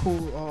 It's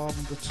called what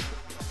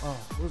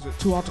is it?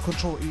 2 Out of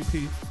Control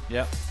EP.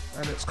 Yeah.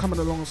 And it's coming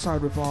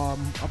alongside with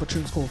other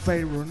tunes called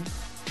Veyron,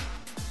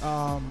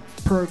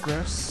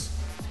 Progress,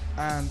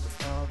 and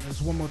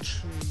there's one more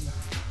tune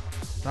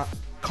that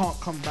can't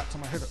come back to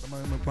my head at the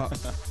moment, but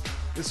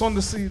it's on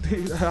the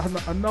CD.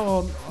 I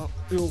know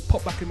it'll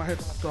pop back in my head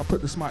after I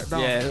put this mic down.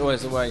 Yeah,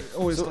 always the way. It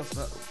always does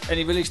that.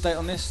 Any release date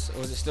on this,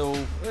 or is it still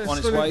on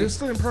its way? It's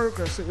still in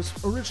progress. It was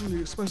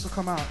originally supposed to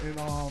come out in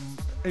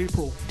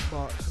April,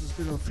 but there's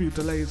been a few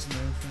delays and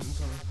everything.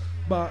 So.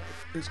 But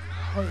it's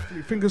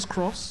hopefully, fingers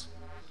crossed,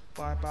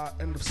 by about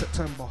end of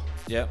September.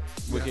 Yep,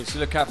 wicked. So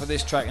look out for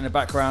this track in the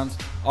background.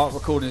 Art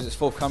Recordings, it's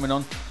forthcoming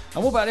on.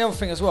 And what about the other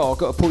thing as well? I've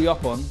got to pull you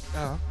up on.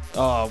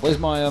 Where's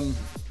my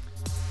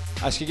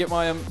actually get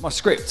my my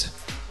script,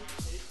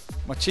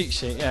 my cheat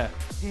sheet. Yeah.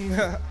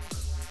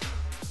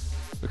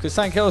 Because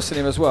thank else in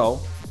here as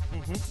well.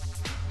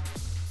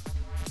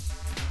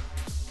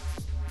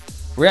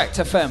 React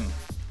FM.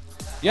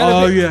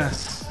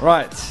 Yes.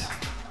 Right.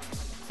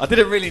 I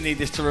didn't really need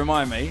this to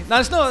remind me. No,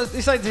 it's not.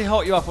 This ain't to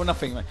hot you up or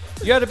nothing, mate.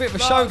 You had a bit of a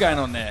show going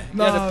on there.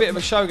 You had a bit of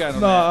a show going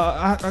on there.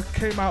 I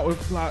came out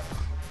with like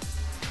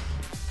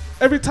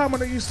every time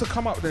when I used to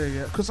come up there,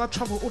 yeah, because I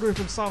travel all the way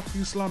from South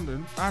East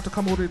London. I had to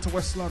come all the way to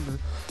West London.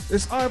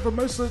 It's either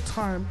most of the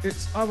time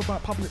it's either by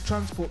public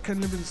transport, Ken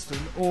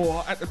Livingstone,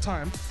 or at the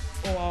time,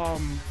 or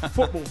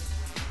football.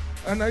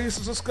 And I used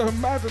to just go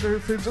mad and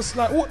everything, just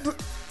like what? You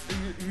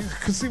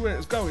can see where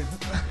it's going.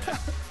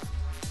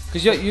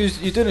 Because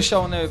you're doing a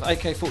show on there with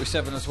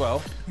AK-47 as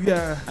well.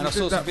 Yeah. And I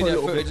saw some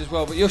video footage as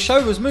well. But your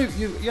show was moved.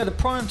 You had a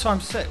prime time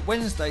set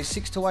Wednesday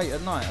 6 to 8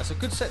 at night. That's a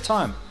good set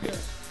time. Yeah.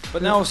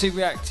 But now obviously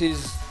React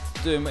is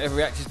doing whatever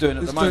React is doing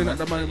at the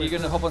moment. Are you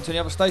going to hop onto any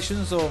other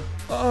stations or?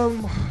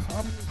 I'm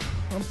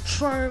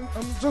trying.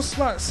 I'm just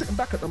like sitting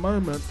back at the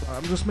moment.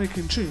 I'm just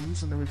making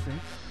tunes and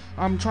everything.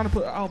 I'm trying to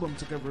put an album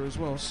together as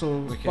well. So,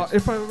 wicked. But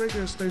if a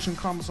radio station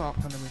comes up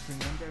and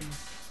everything, and then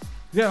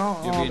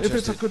yeah, if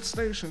it's a good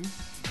station.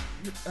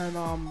 And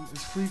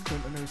it's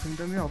frequent and everything,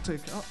 then yeah, I'll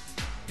take it up.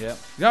 Yeah.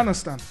 You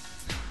understand?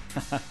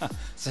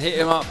 So hit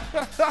him up.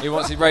 He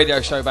wants his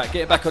radio show back.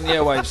 Get it back on the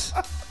airwaves.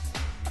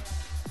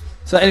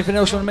 So anything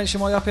else you want to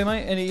mention while you're up here,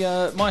 mate? Any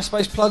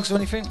MySpace plugs or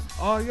anything?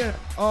 Oh yeah.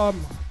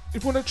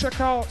 If you want to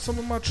check out some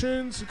of my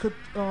tunes, you could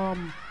go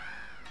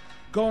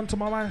onto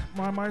my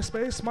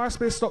MySpace,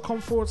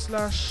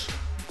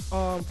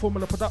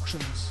 myspace.com/Formula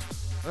Productions.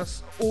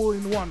 That's all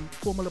in one,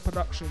 Formula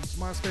Productions.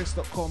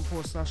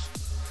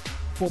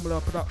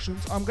 myspace.com/Formula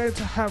Productions. I'm going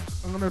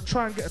to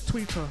try and get a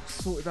tweeter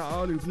sorted out. I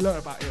only learned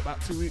about it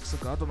about 2 weeks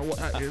ago. I don't know what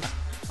that is.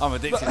 I'm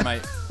addicted,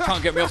 mate.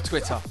 Can't get me off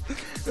Twitter.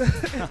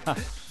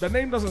 The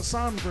name doesn't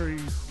sound very.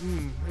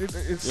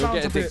 It sounds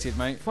get addicted, a bit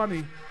mate.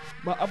 Funny,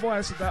 but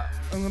otherwise that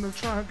I'm going to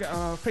try and get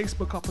a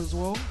Facebook up as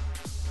well.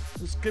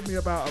 Just give me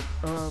about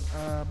a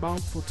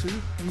month or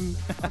two, and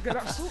I'll get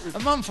that sorted. A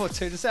month or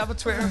two to set up a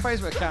Twitter and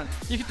Facebook account.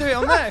 You can do it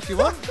on there if you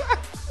want.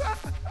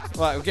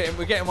 Right,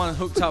 we're getting one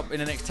hooked up in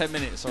the next 10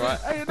 minutes, all right?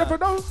 Hey, you never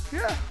know.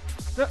 Yeah.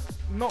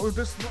 Not with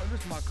this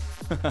mug.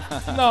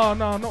 No,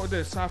 not with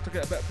this. I have to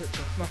get a better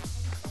picture. No.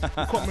 You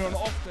caught me on the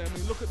off there. I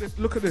mean, look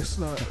at this.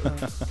 Like,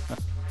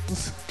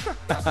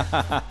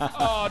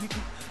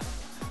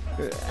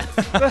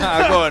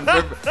 Go on,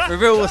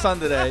 reveal what's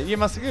under there. You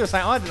were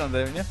saying hiding under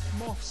there, didn't you?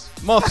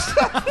 Moths.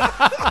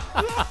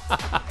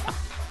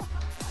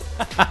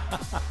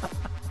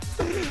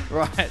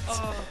 Right.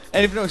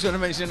 Anything else you want to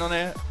mention on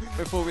here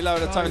before we lower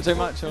the tone too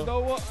much? Or? You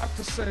know what? I have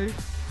to say,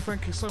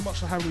 thank you so much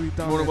for having me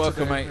down. More than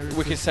welcome, mate.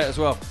 Wicked set as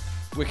well.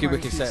 Wicked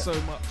set. Thank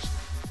you so much.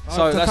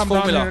 So that's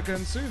Formula. Down here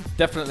again soon.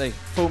 Definitely.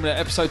 Formula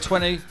episode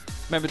 20.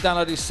 Remember,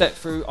 download this set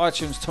through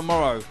iTunes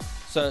tomorrow.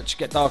 Search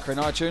Get Darker in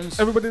iTunes.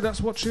 Everybody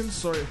that's watching,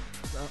 sorry.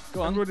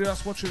 Go on. Everybody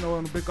that's watching, I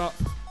want to big up.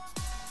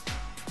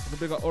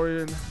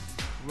 Orion,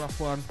 Rough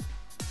One,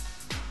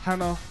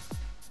 Hannah,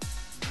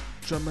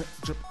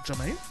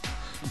 Jermaine.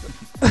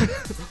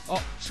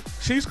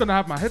 She's gonna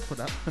have my head for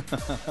that.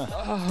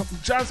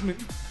 Jasmine,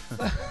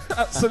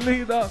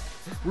 Selena,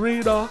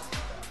 Rita,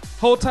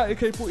 hold tight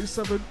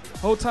AK-47,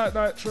 hold tight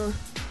Nitro,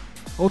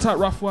 hold tight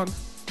Rough One.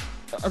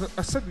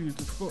 I said you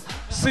before.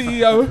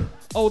 CEO,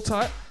 hold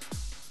tight,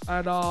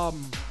 and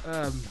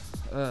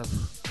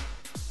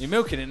You're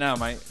milking it now,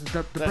 mate.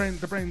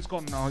 The brain's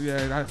gone now.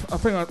 Yeah, I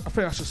think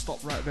I should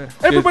stop right there.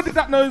 Everybody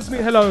that knows me,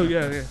 hello.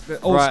 Yeah,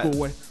 the old school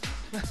way.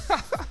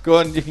 Go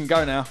on, you can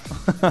go now.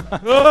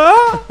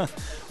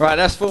 Right,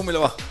 that's Formula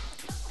 1.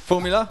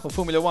 Formula or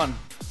Formula 1?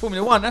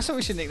 Formula 1, that's what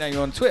we should nickname you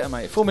on Twitter,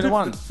 mate. Formula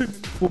 1.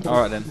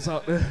 All right, then. It's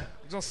out there.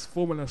 Just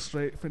Formula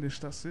straight, finish,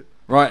 that's it.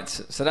 Right,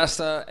 so that's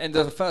the end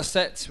of the first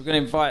set. We're going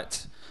to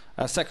invite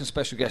our second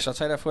special guest. Shall I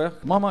take that for you?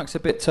 My mic's a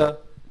bit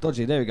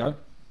dodgy. There we go.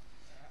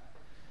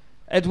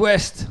 Ed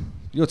West,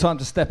 your time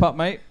to step up,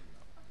 mate.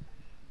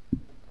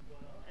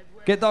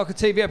 Get Darker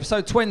TV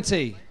episode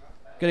 20. Going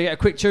to get a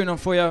quick tune on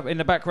for you in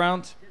the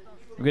background.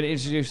 We're going to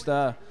introduce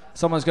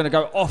someone's going to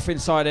go off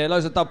inside here.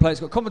 Loads of dub plates.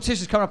 Got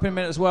competitions coming up in a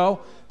minute as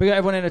well. We got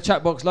everyone in the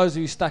chat box. Loads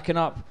of you stacking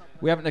up.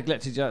 We haven't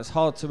neglected you. It's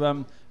hard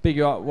to big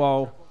you up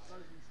while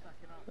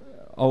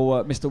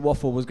Mr.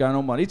 Waffle was going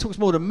on one. He talks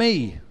more than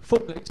me. He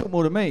talks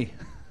more than me.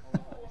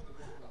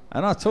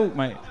 And I talk,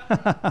 mate.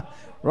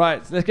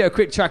 Right, let's get a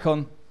quick track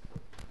on.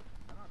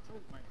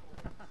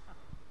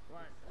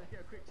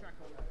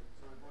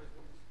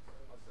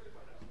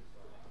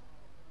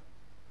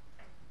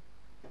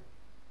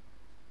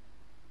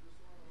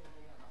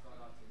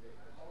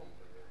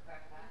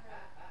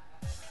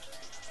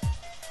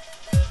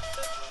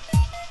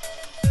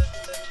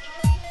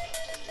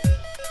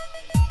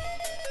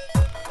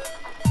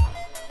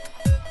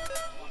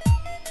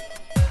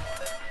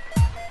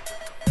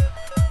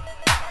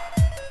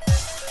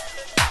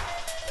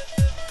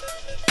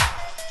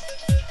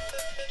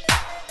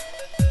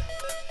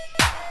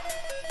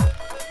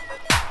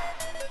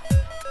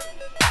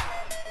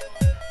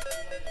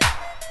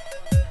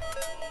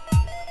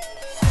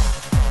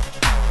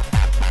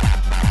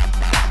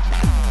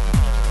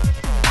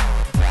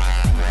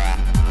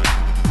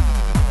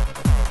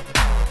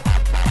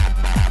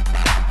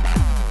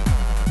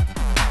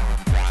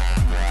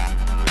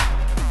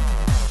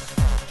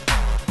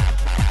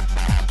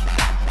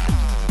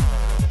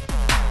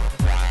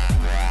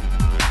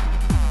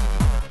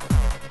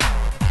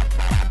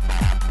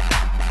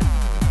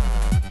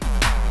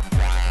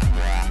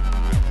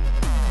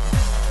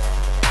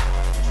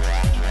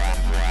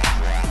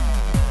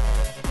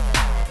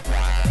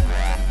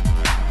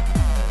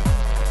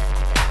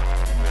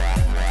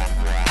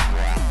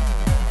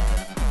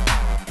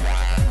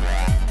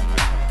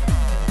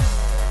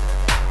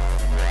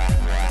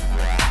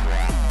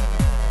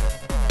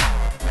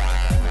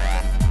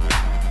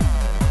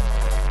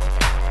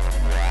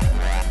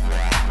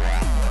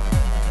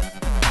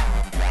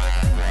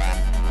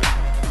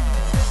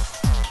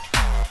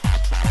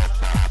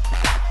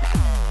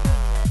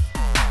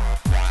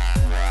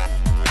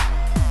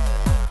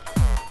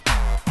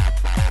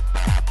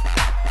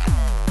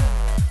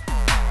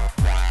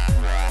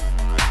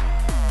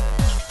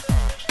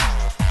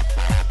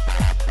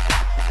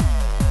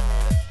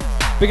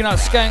 Bigging up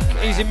Skank,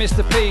 Easy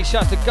Mr. P,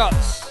 shouts to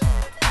Guts.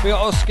 We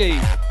got Oski. We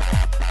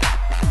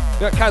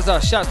got Kaza,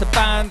 shouts to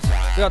Band.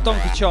 We got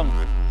Donkey Chong.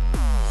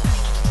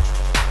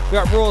 We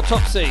got Raw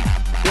Topsy.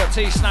 We got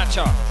T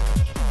Snatcher.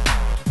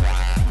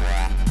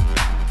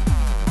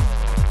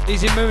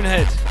 Easy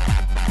Moonhead.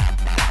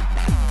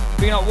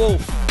 Bigging up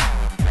Wolf.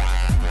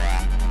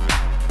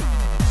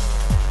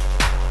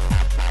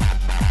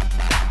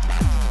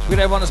 We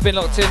got everyone that's been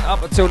locked in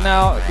up until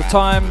now. The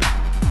time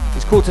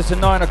is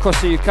 8:45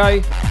 across the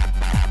UK.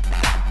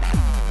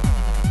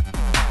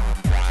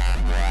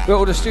 We've got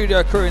all the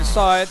studio crew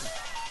inside.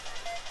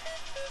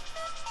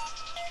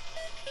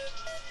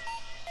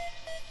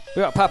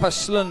 We got Papa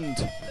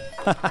Slund.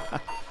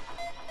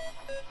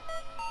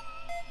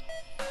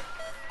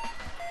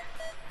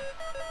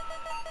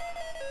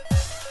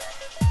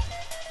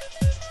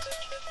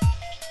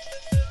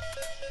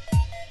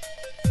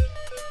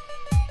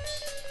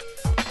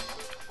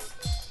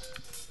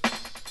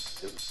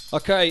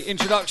 Okay,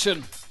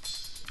 introduction.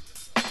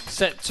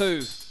 Set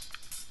 2.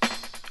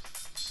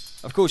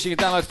 Of course, you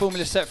can download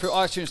Formula set through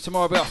iTunes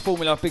tomorrow. We got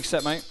Formula, big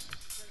set, mate.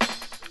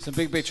 Some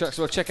big tracks.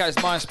 We'll check out his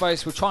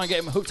MySpace. We'll try and get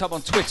him hooked up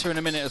on Twitter in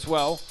a minute as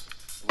well.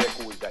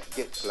 Records that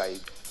get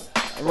played.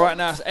 Right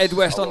now, it's Ed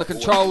West on the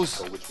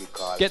controls.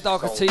 Get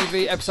Darker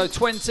TV, episode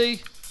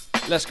 20.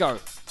 Let's go.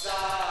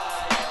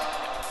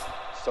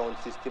 Sound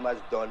system has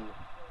done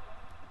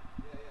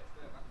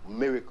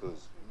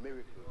miracles,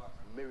 miracles,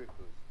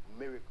 miracles,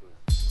 miracles,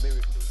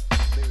 miracles,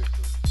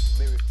 miracles, miracles,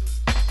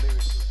 miracles,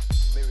 miracles,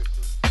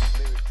 miracles,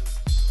 miracles,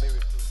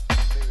 miracles,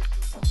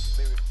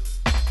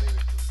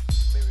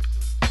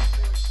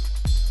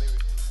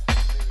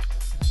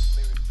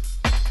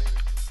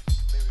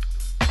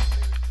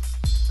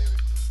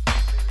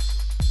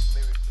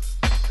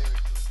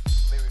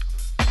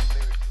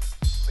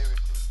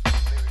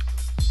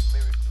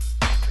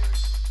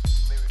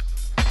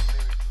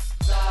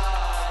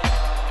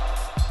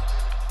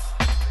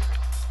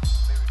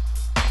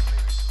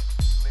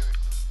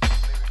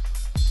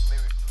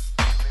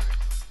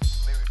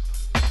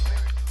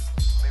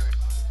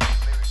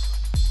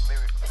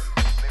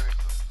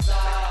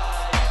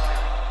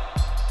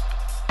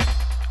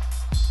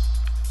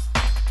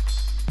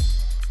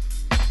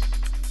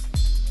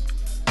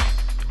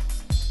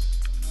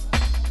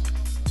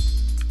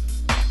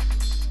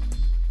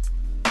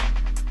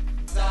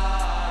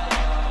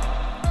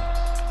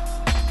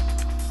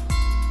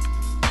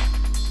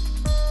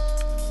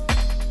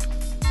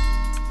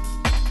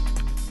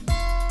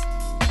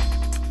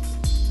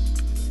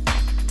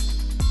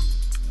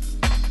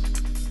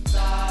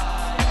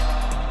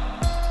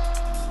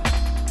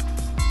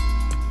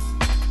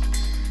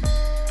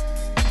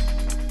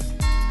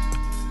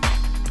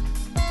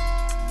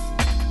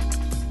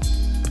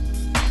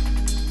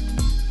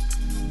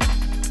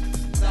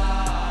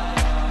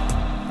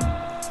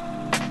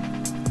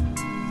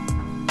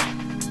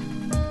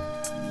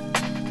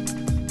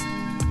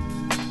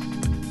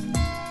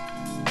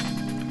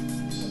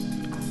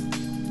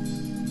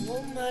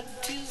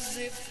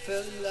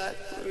 felt like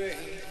rain.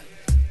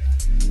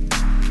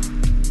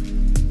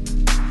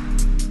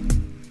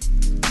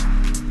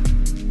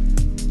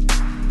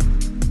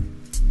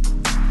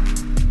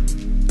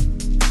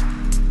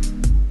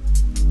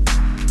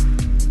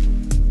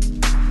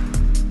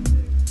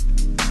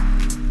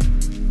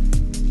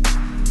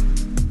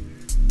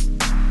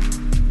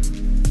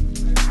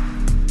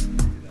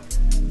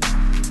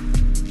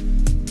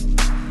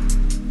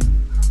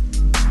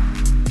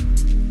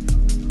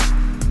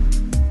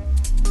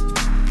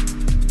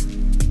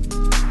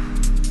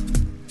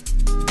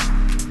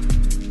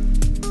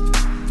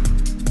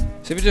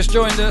 So if you just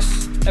joined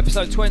us,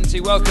 episode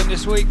 20, welcome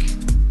this week.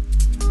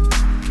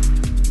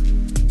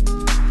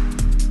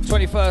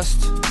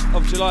 21st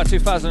of July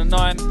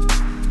 2009.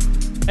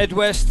 Ed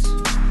West,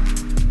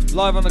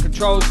 live on the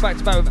controls, back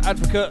to back with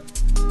Advocate.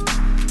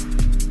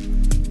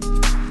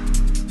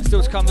 And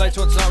still to come later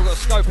on tonight, we've got a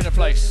scope in the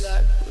place.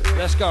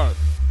 Let's go.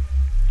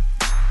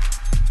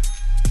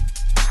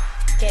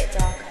 Get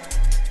darker.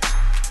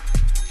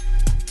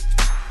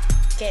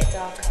 Get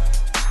darker.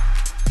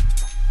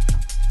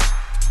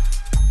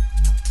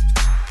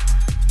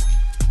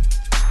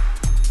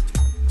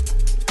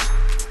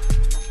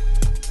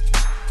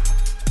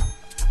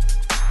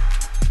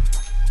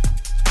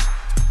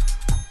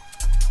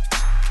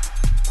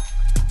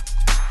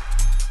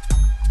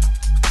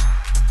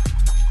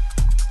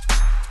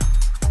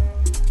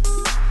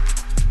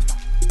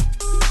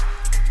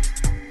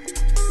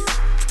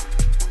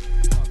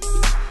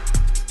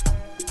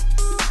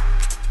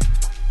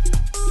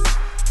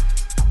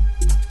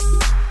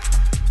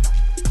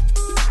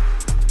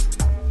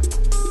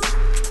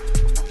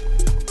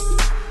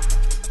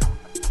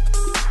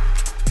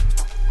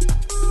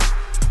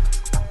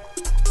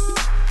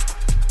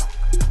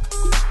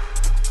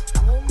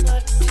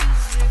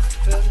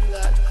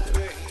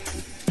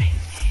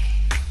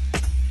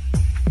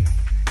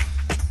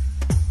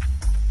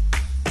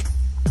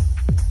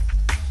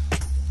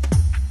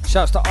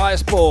 Shouts to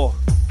Icebore.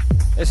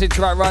 Let's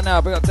interact right now.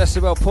 We got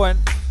Decibel Point.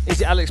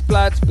 Easy Alex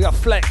Blad. We got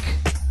Fleck.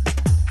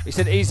 He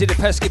said easy the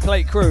pesky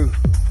plate crew.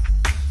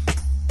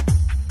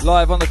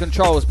 Live on the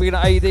controls. Big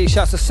up AD.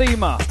 Shouts to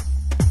Seema.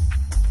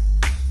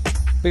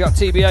 Big up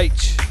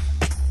TBH.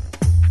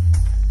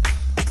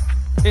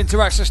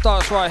 Interaction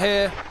starts right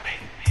here.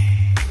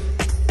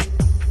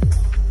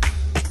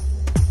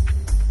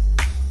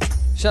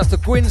 Shouts to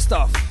Gwyn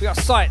Stuff. We got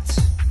Sight.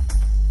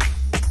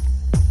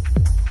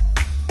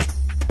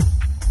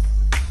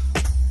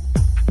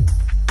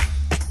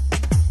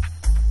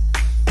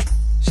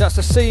 Shouts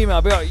to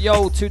Seema, we got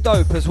Yo Too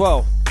Dope as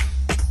well.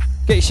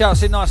 Get your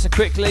shouts in nice and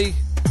quickly.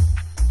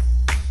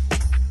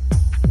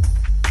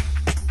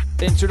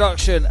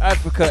 Introduction,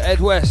 Advocate, Ed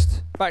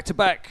West, back to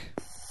back.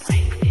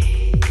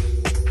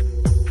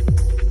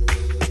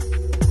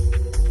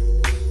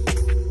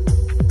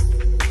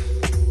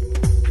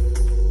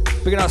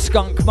 Big up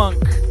Skunk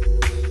Monk.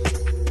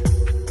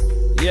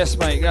 Yes,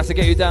 mate, gonna have to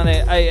get you down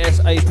here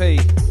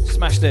ASAP.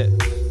 Smashed it.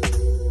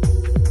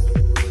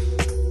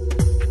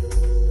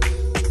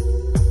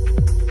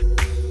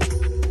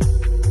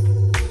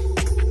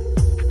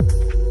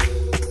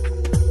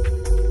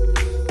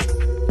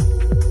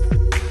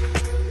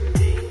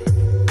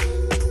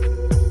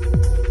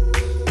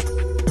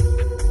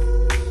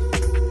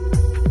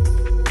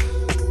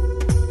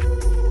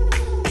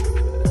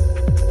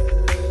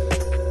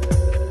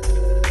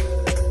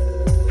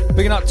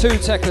 Picking up 2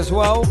 Tech as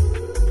well.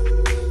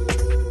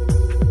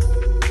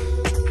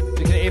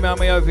 You can email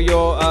me over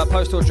your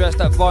postal address.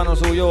 That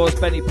vinyl's all yours.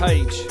 Benny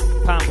Page,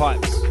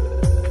 Panpipes.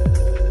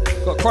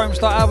 Got a Chrome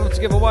Star album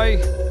to give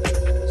away,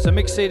 some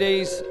mix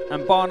CDs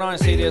and Bar 9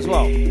 CD as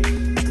well.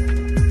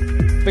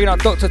 Picking up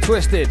Dr.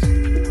 Twisted,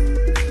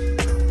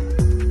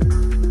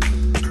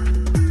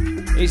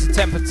 Easy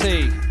Temper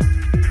T.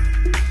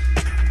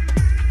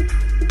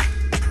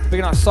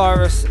 Picking up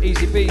Cyrus,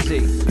 Easy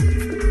Beezy.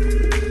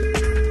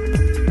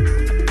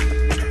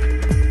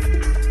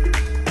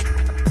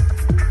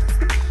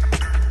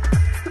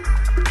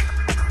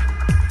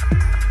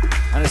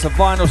 It's a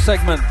vinyl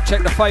segment.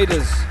 Check the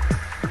faders.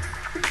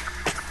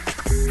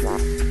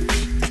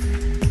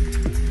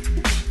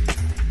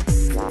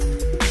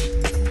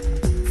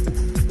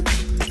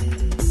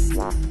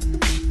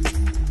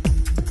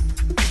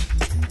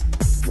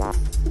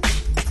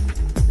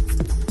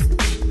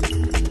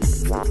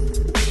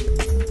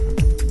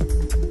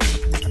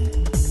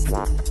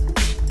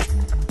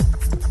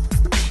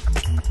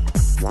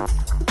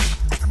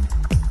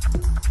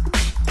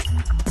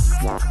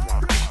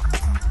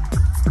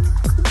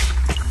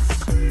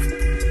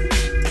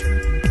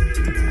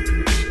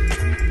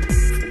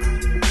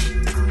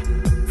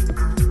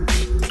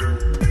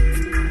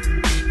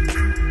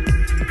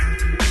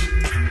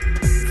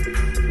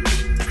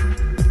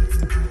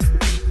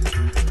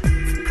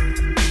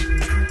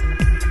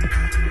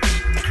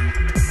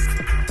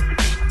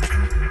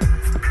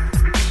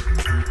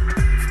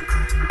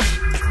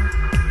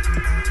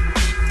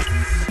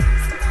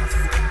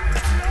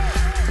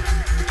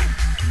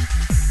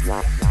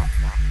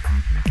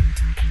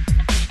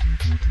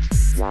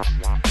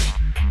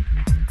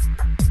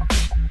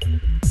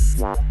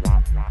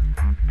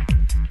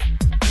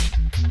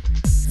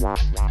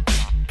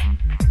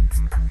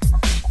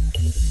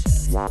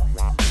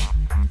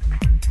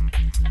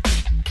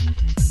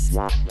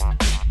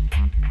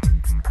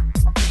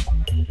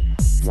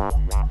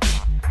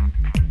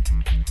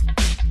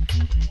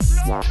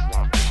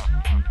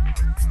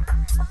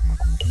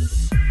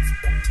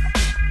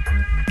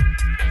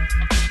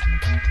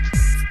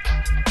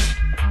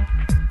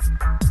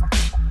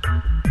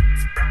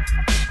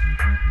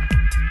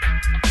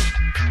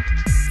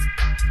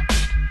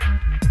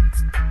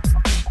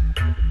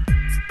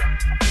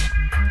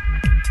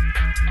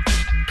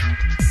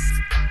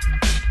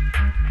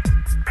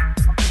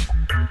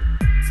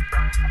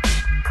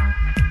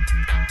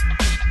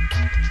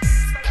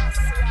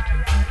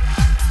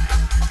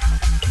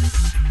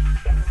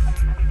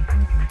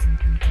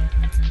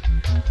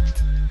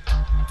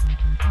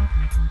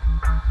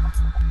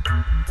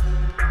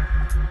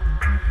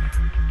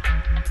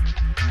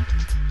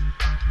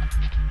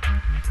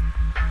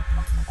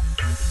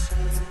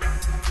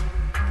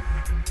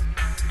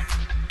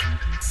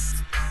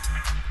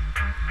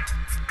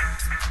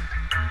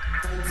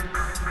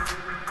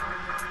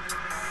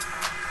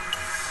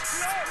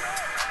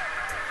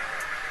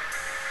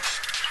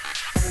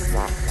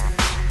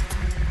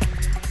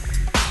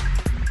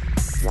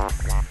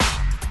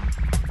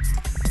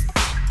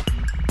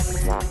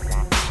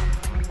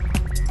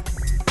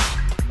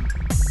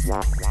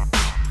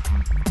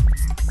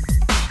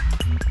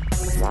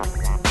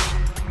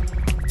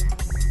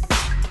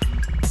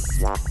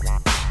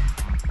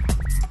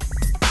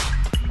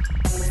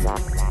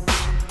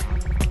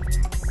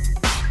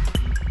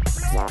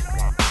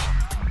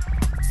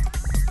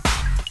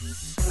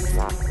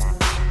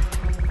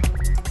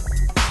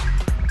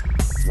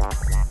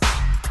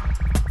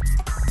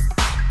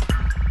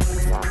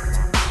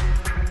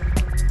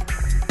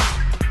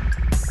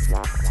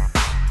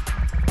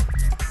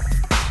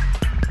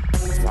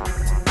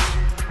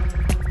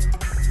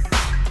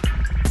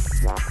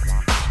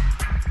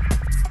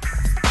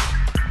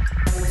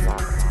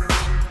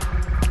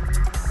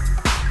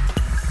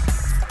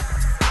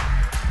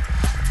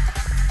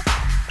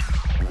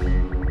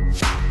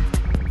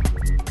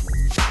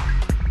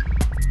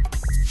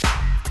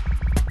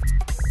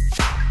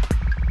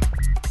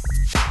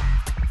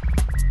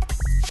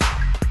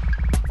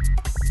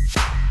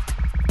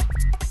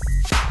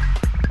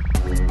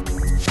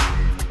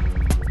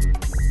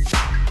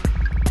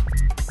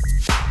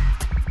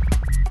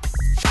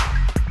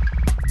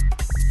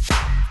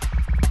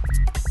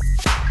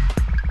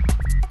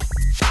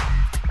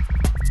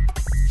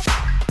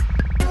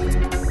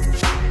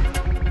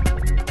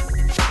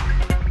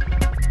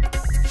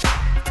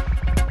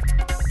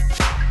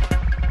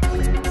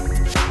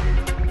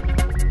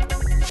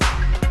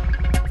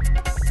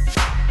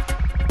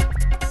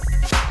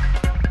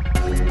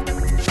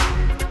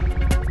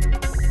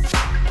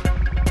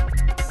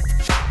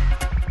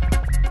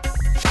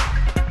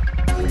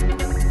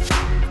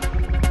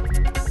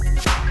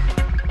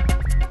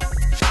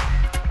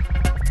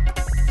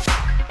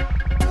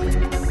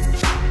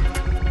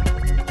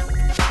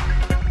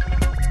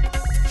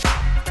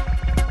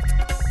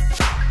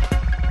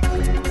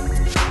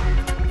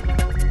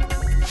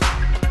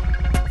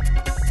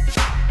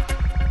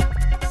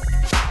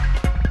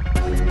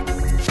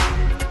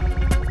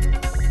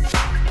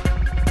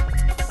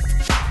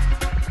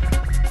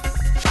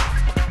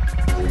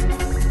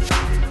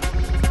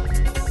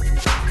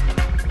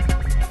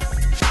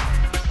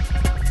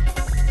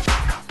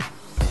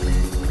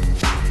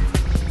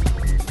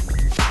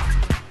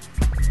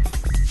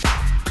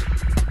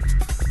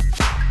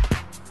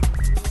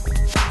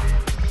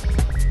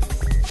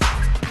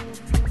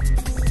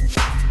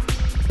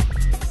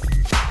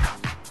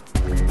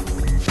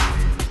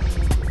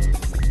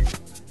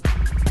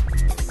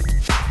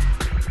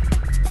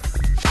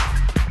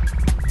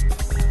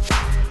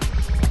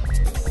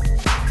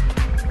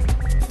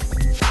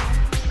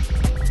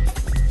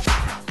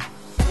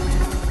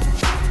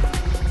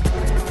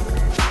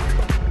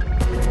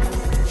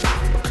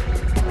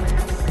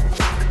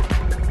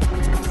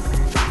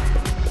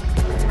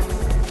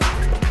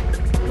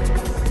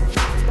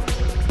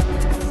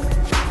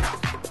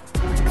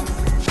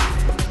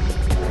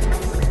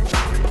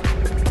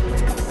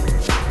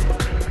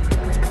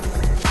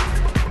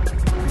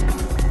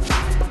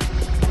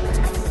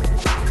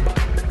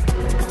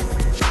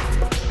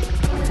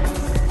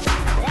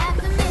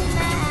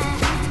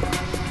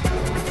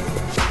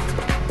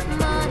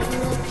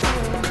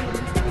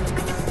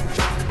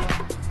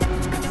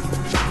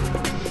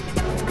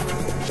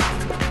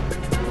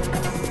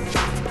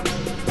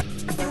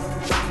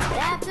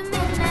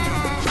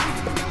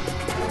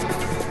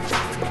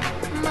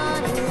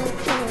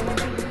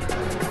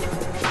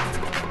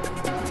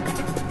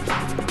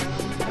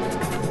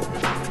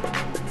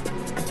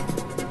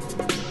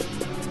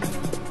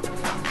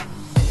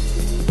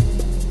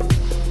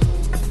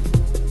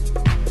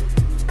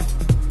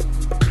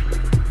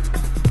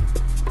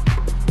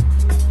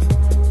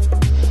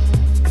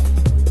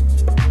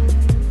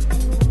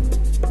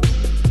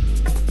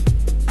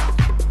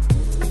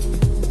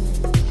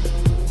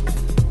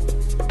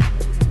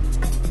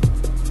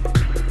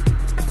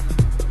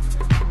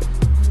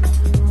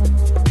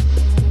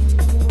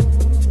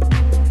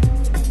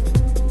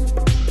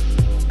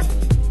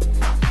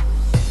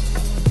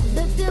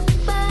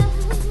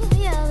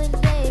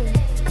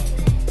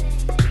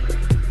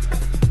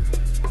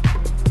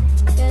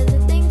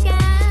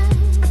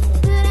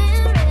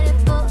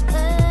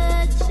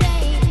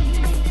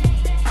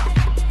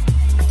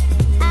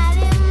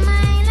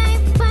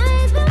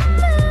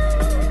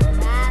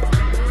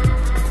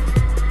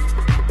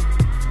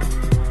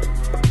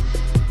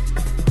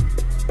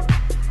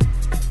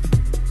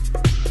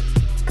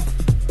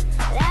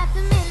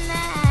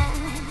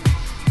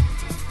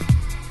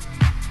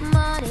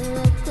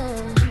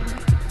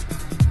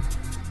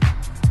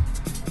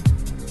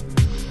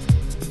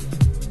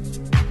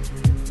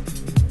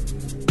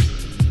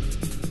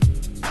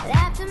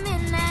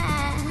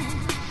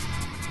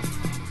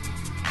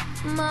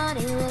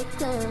 money will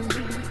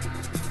come.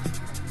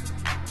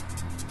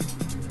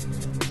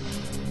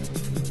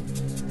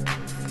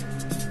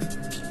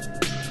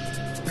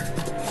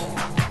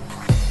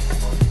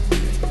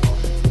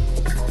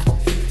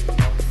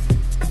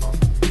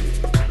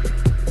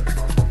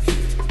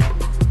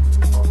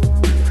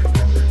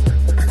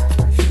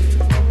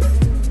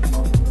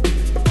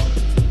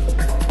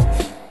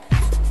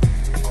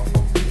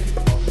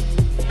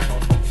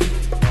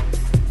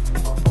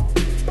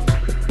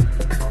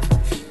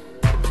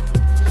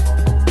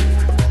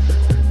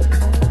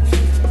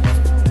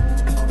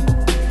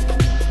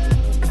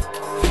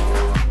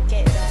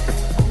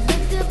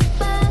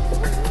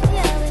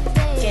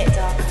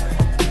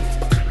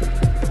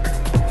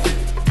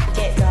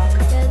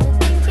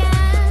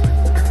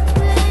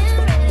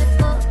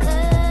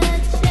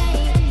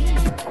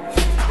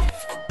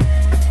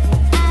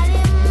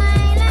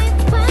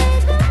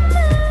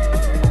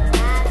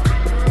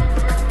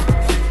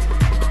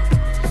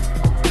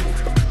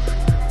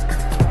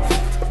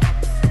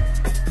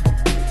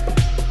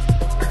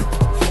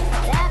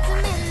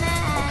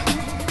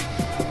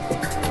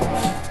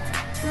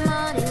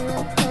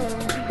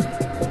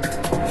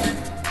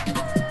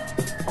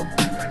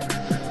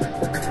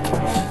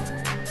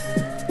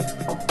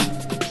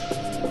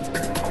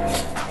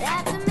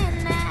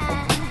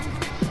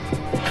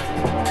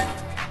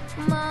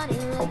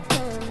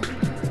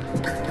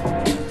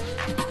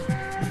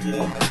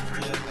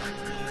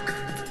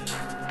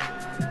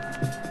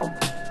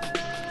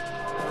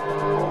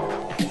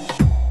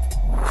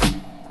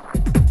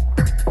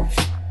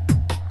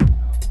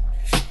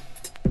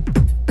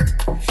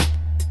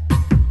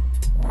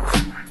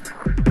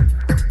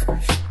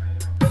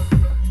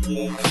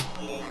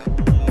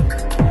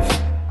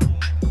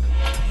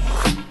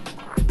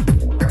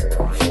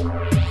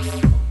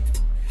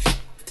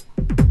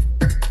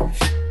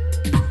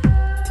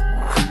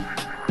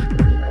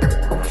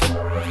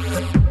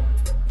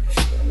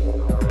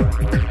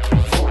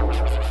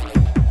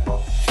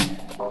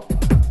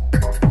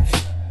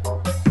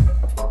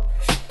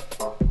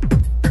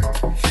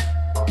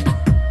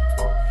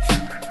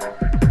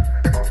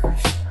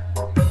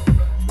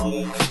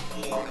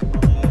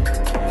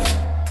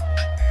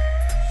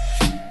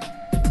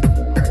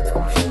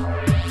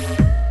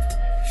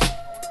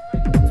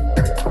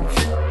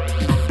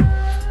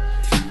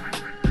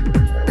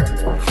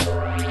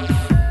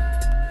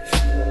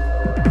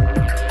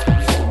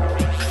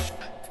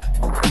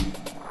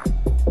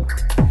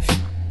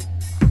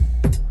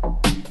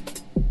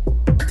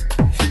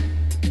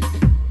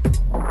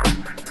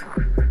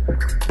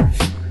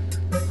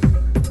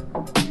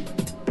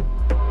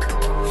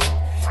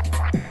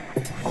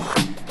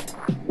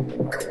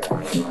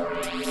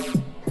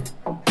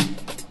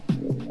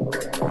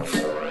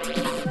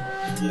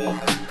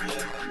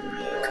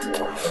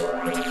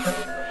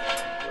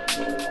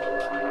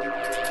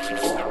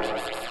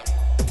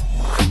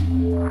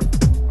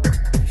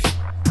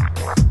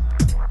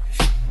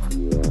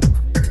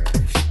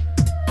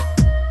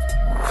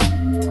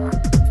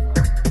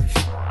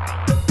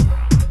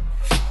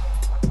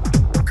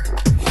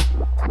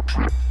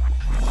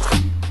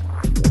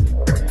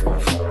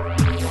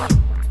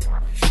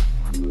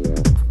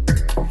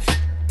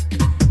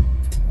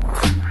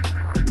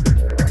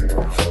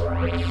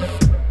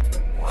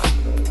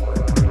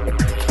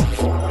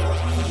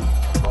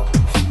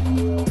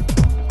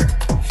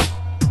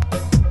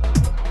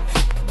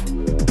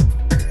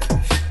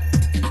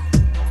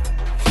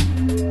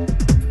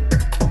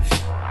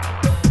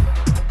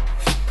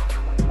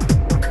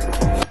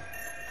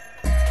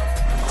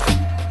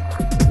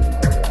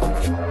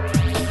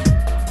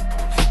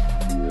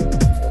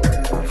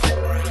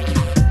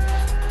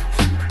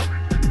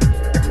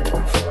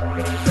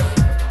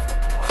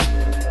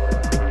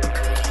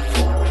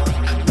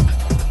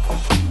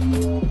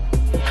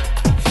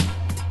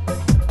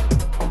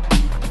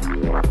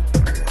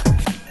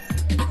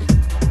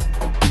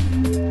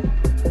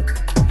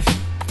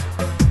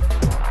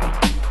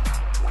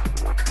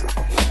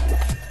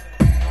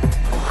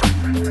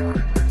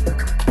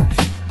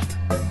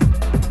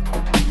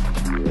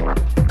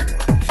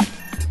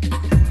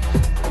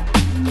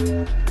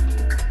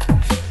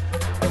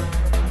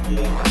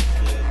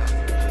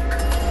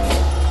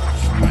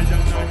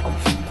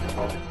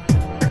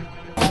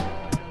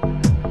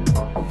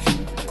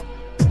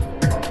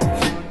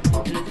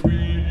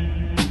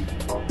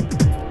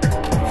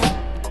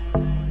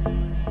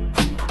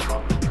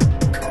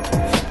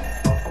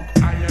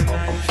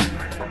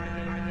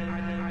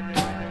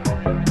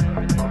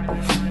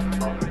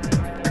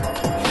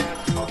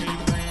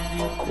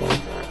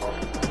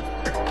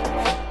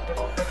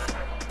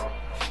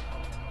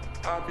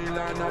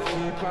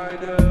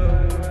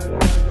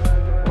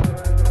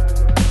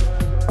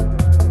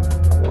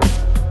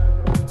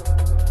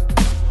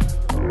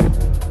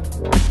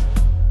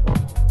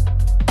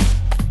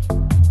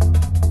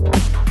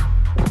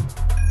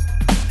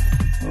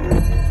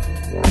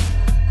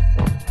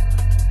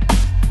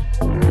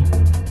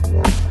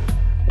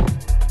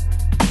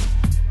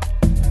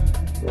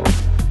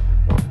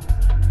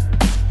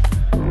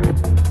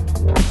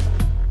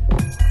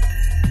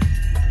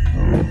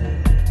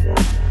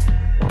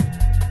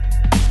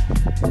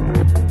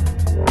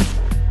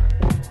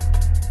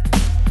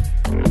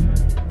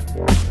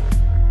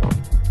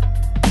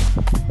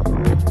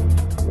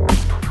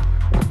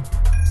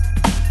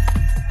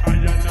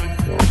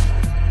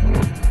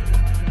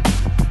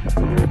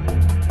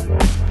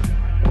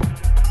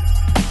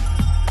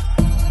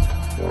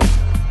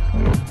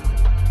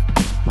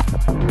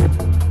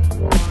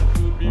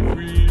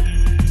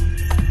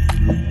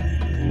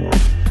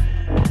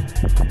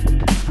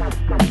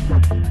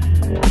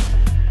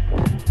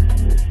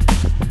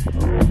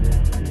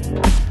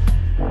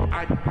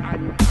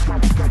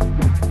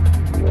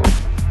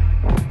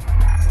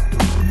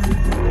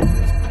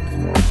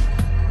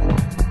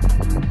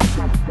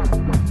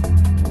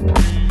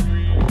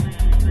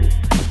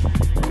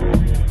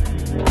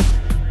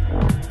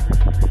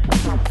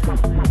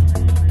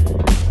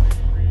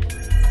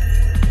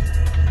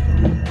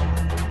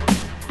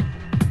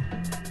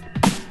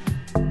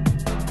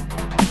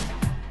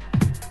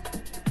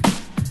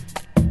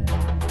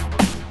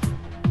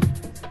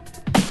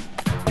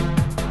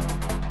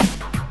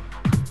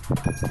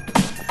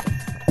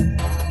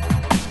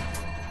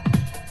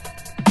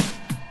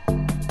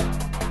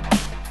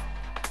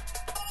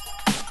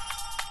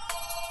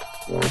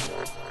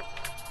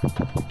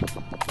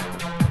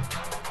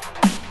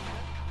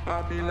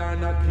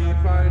 Babylon a keep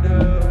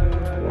fighter.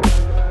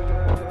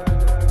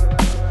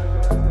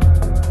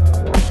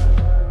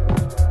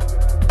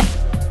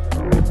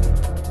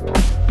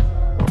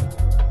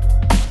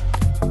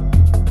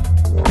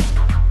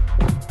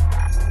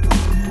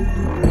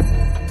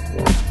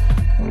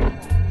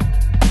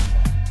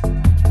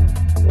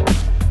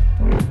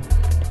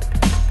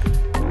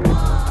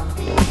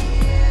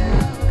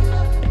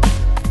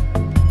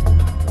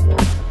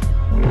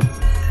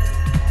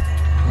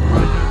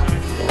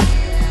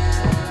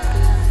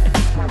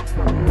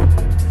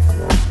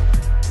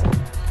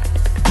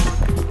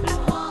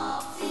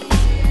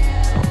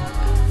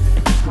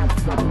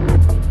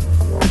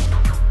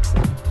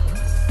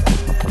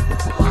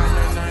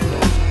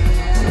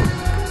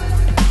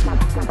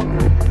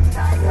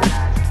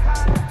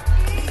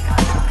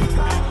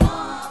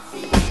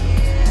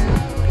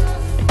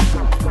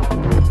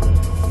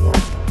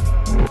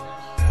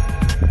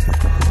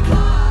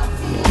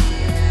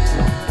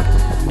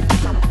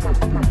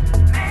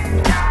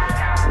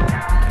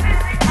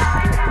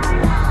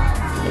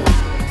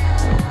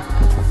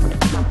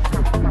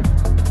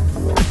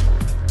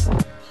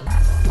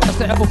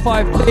 Level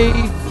 5D,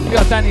 we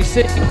got Danny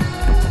C,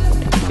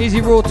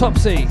 Easy Raw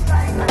Topsy,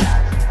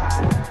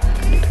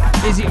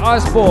 Easy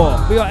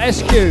Icebore, we got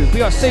SQ, we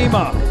got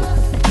SEMA.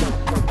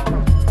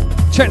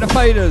 Check the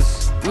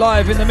faders,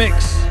 live in the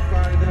mix.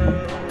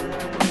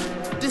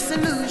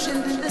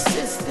 Disillusioned in the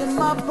system,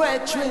 my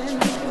brethren.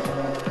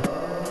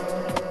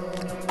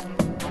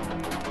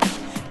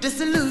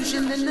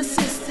 Disillusioned in the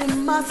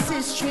system, my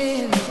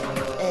sister.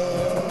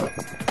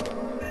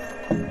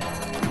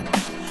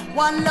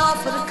 One love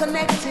for the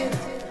connected,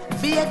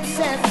 be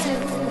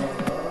accepted.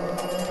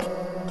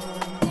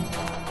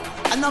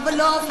 Another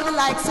love for the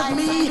likes of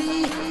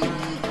me.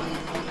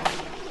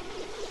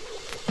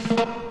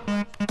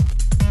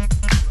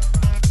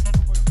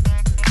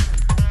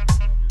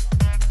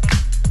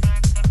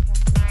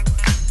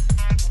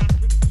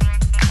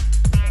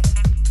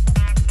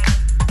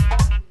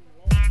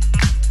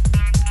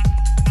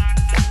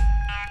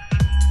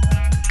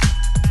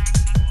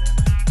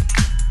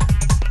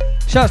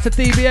 Shouts to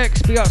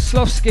DBX, big up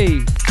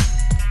Slovsky.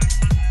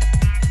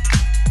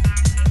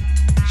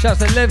 Shouts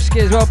to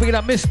Levsky as well, big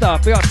up Mister,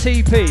 big up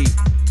TP.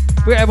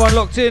 Big up everyone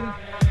locked in.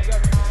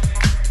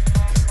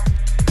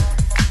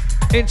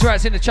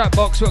 Interact in the chat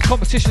box. We've got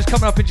competitions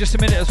coming up in just a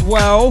minute as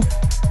well.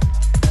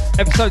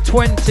 Episode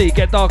 20,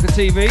 Get Darker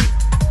TV.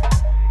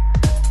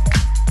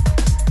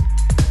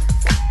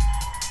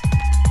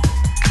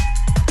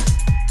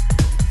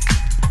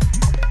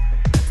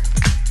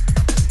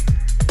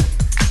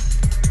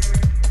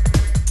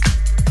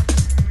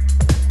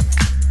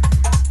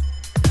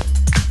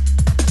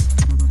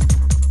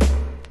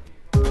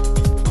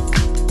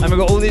 We've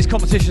got all these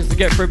competitions to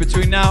get through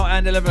between now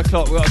and 11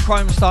 o'clock. We've got a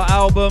Chrome Star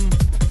album,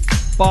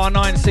 Bar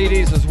 9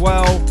 CDs as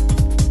well.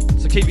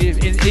 So keep your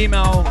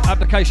email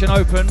application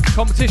open.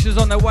 Competitions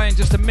on their way in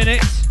just a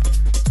minute.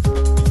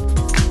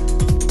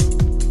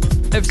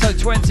 Episode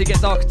 20,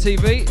 Get Darker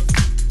TV.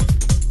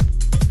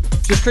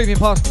 Just creeping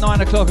past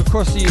 9 o'clock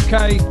across the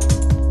UK.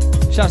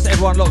 Shouts to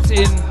everyone locked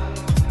in.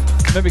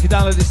 Remember you can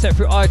download this set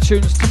through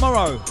iTunes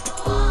tomorrow.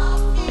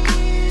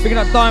 Picking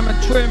up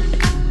Diamond Trim.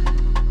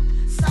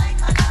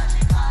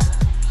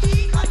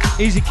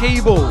 Easy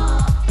Keeble.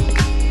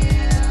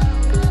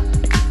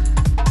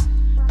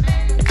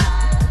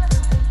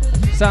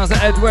 Sounds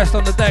like Ed West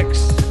on the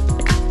decks.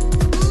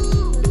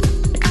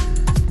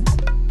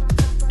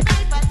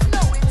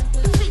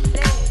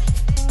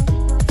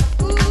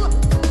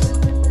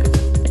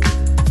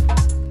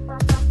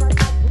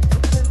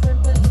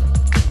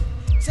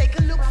 Take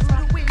a look through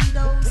the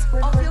windows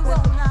of your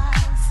own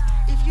eyes.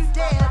 If you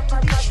dare to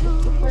be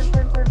true,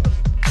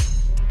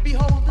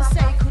 behold the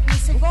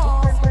sacredness of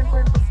all.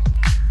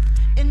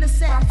 In the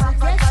sense of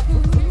guess who?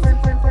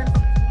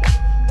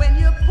 When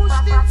you're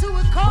pushed into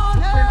a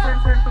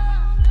corner,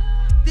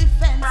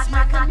 defense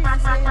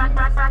mechanism.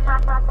 Back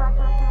against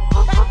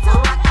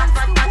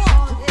the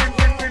wall.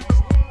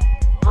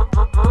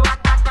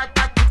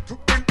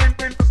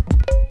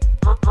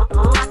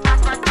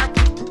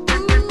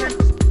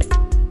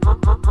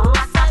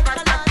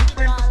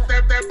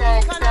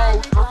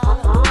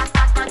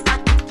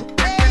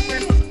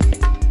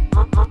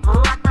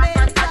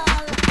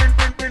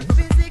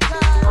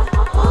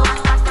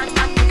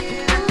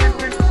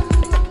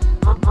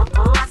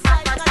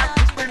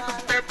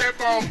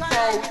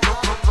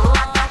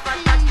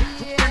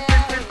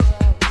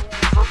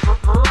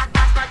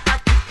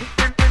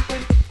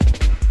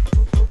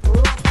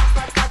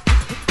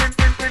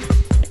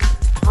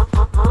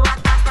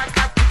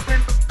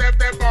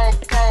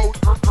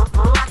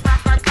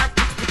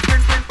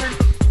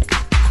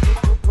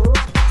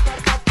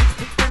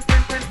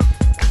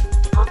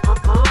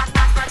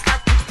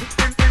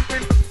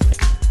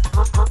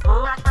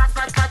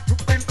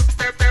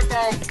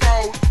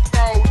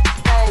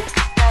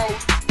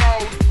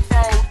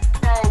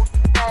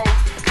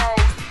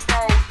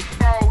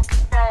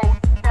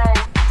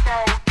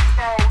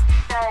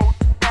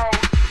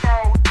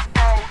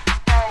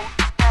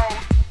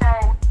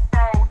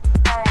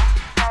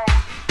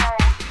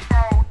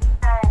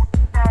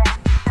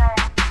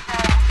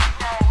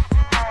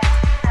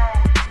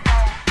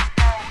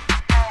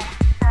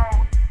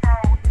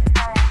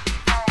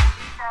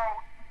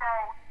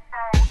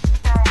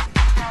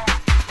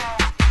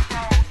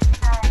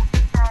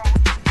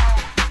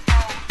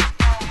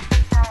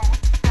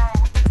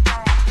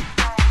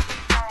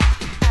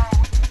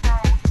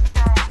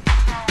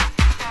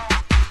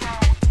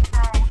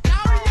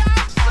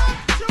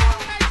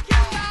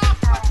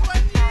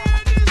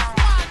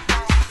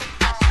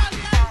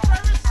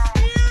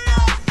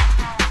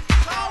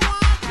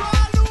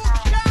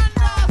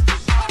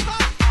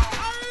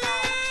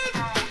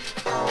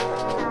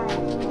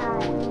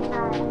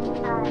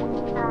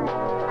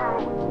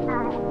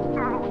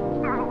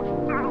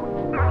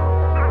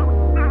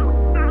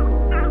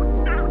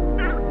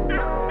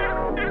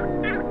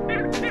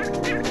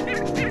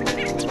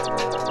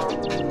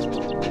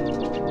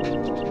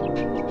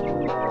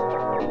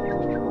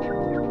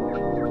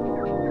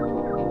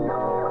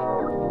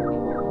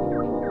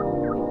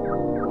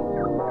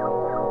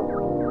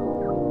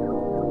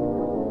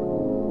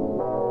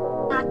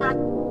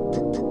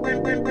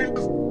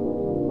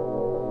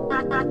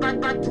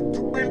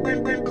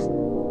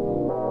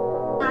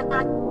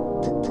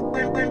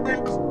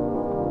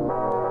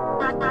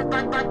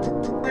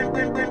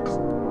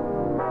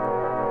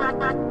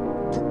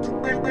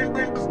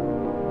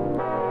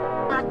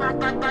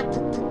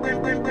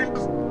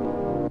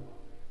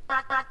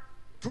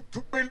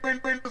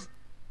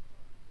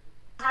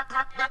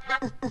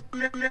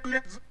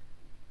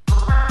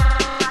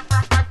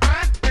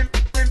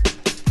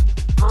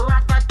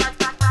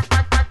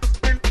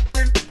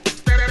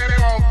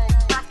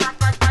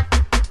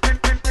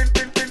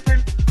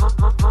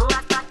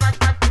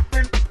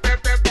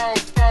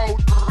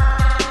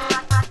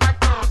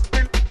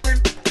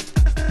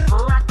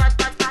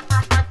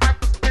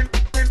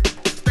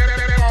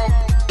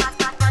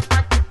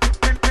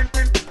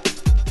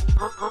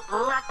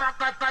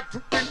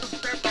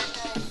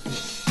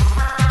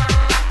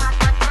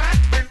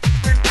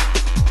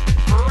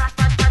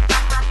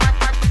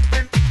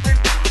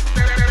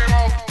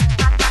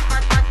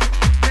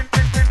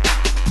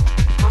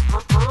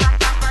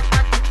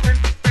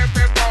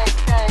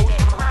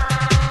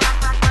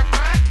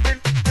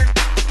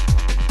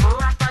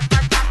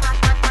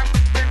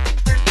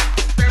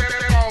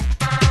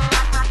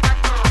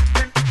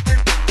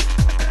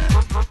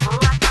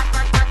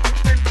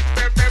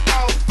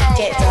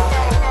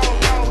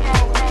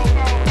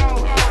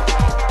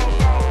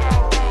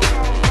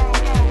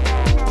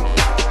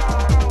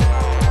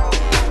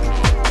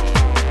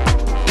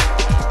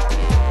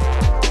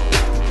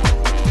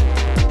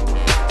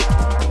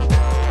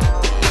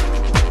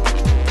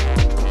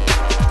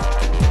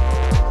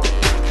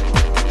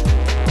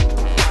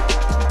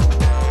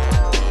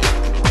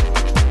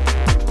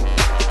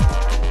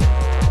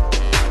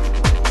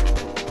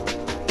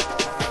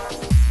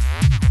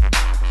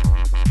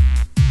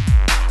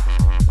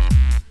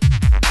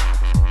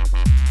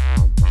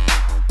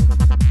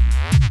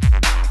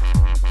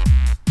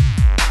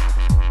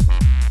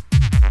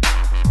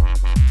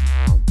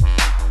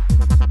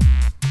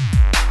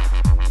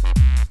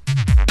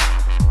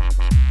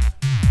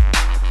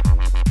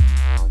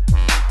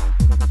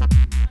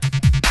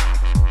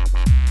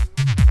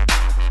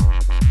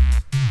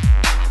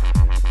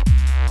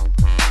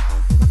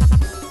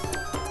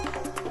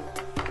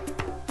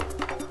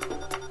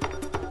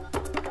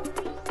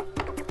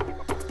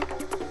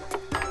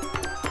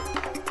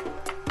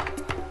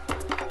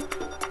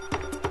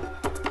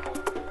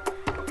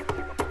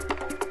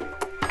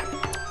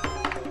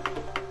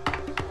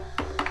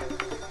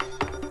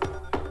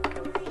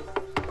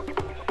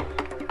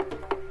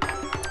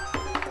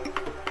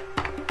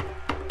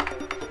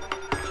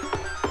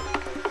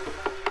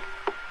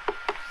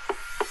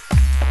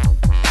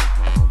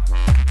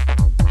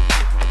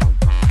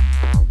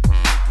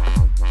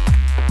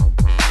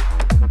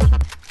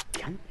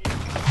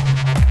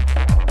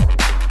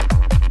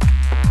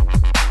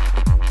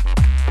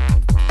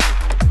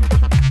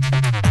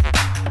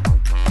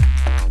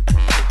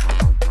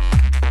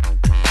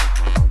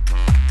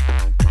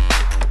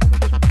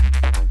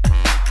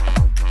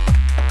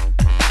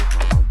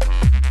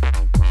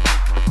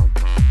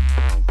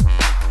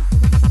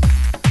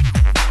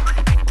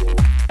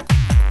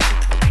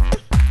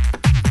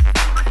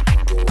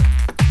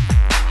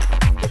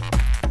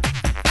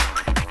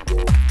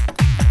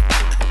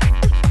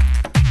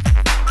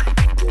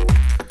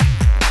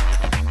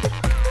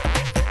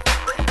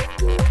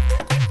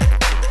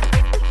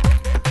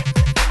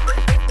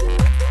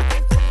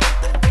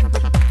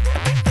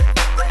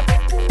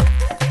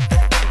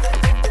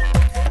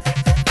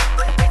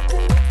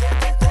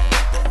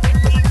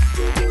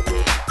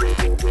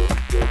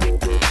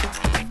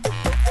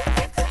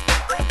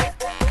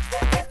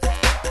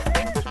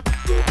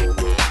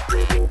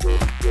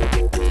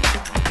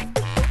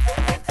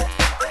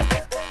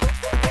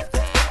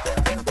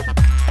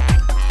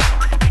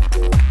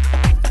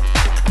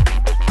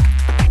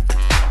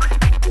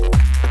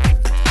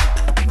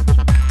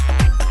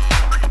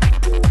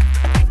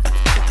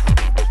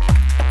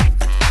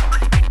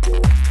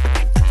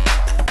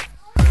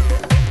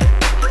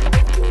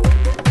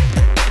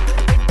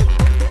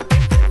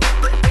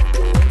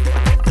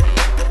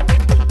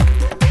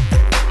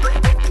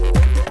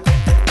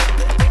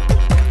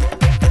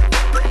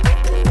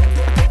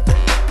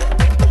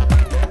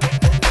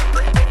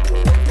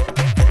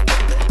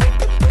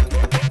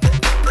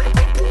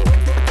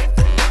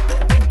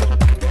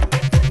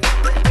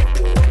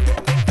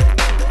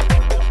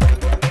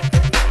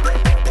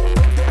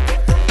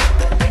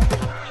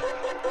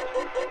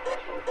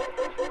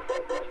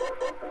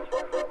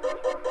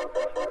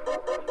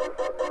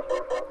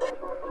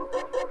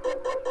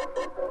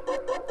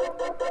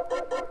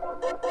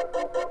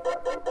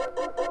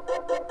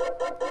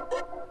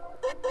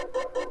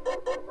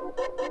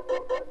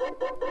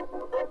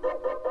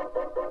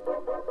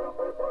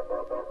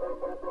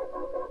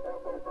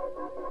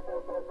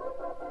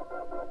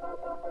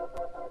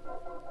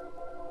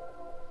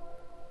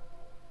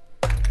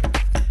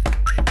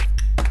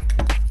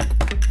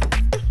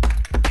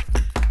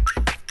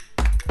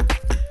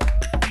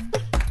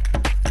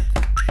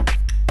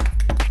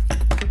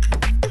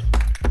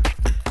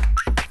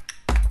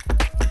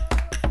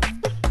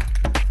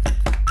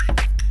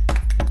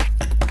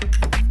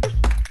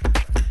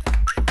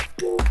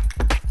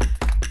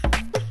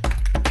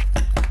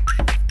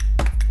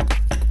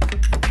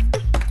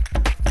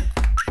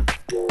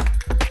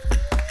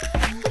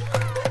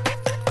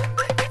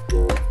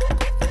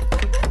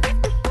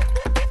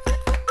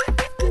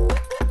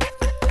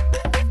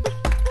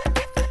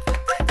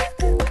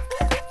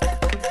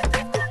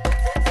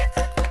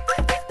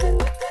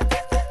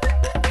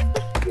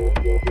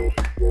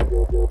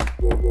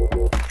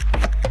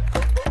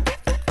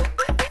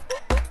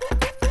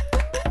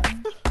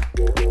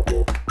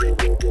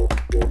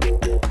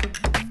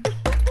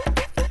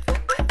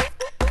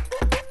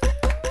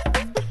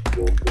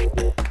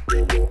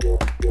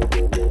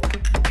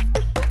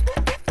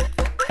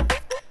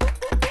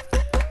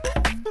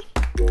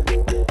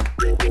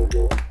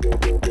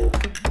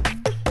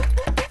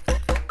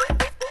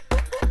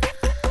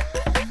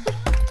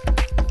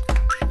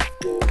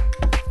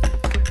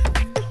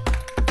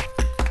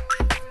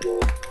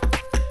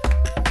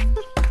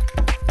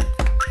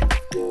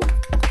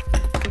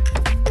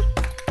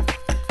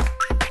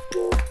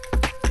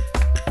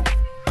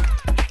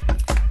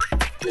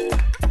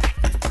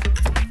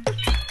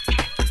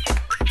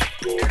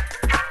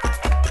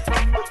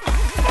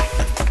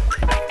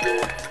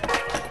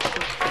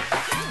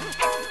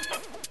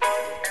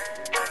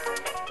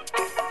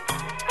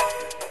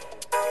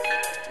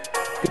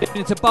 Good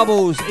evening to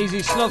Bubbles, Easy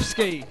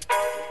Slovsky.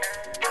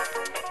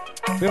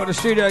 We got the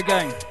studio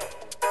gang.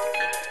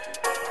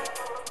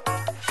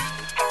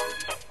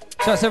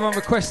 Shout out to everyone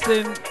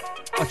requesting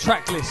a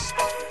track list.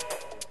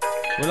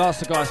 We'll ask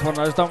the guys for one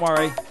of those, don't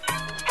worry.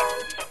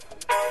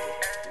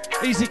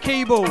 Easy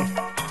Keeble.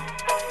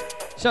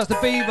 Shout out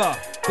to Beaver.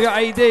 We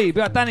got AD. We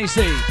got Danny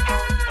C.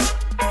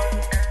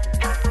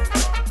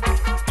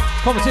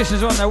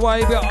 Competitions are on their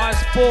way. We got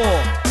Ice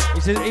 4.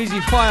 He says Easy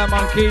Fire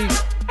Monkey.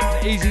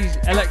 And Easy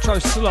Electro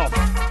Sloth.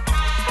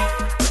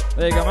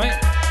 There you go, mate.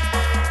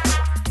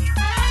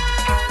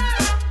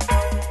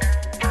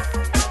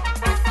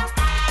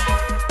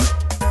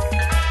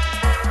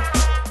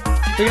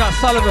 Big up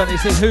Sullivan. He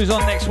says who's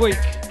on next week.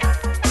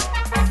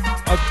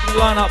 I'll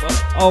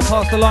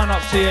pass the line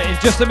up to you in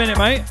just a minute,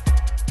 mate.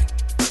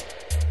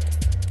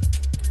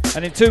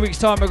 And in 2 weeks'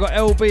 time, we've got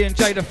LB and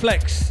Jada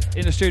Flex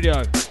in the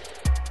studio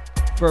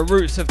for a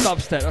Roots of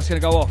Dubstep. That's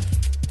going to go off.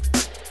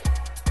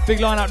 Big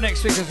lineup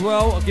next week as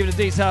well. I'll give you the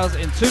details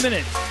in 2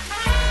 minutes.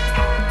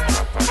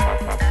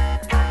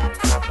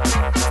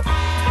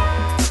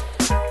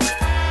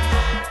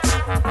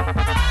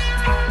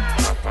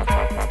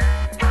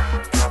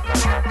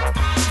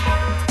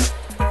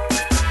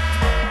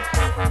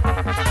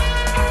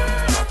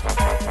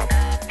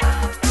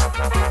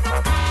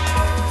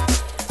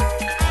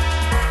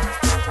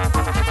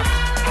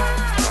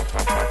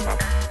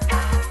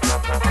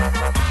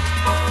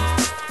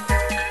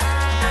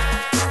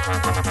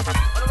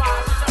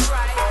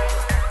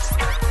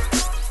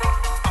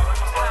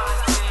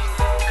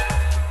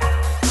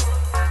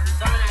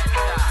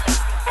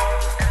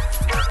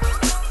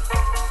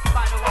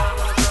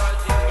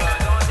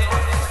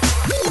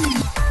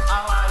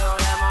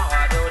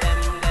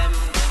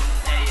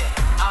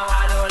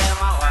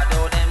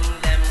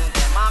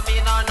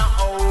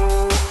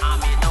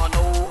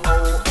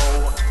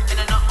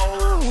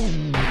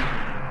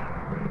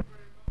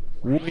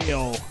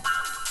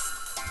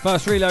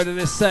 First reload of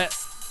this set,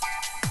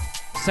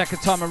 second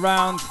time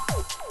around.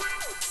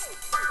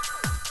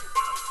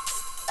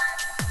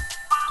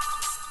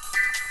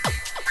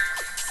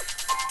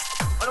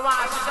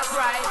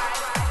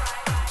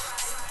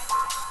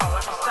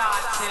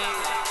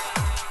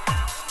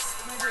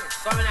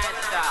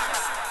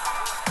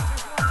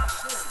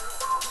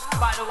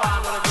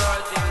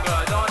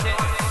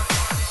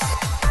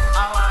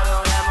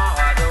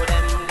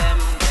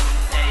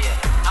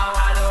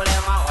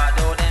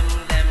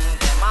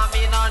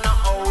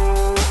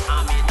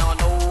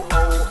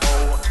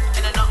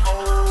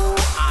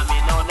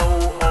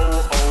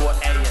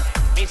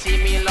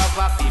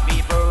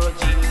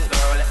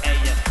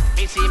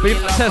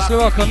 Tesla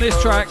Rock on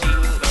this track.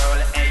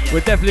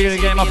 We're definitely going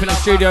to get him up in the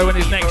studio when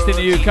he's next in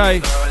the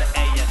UK.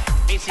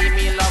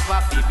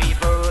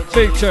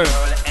 Big tune.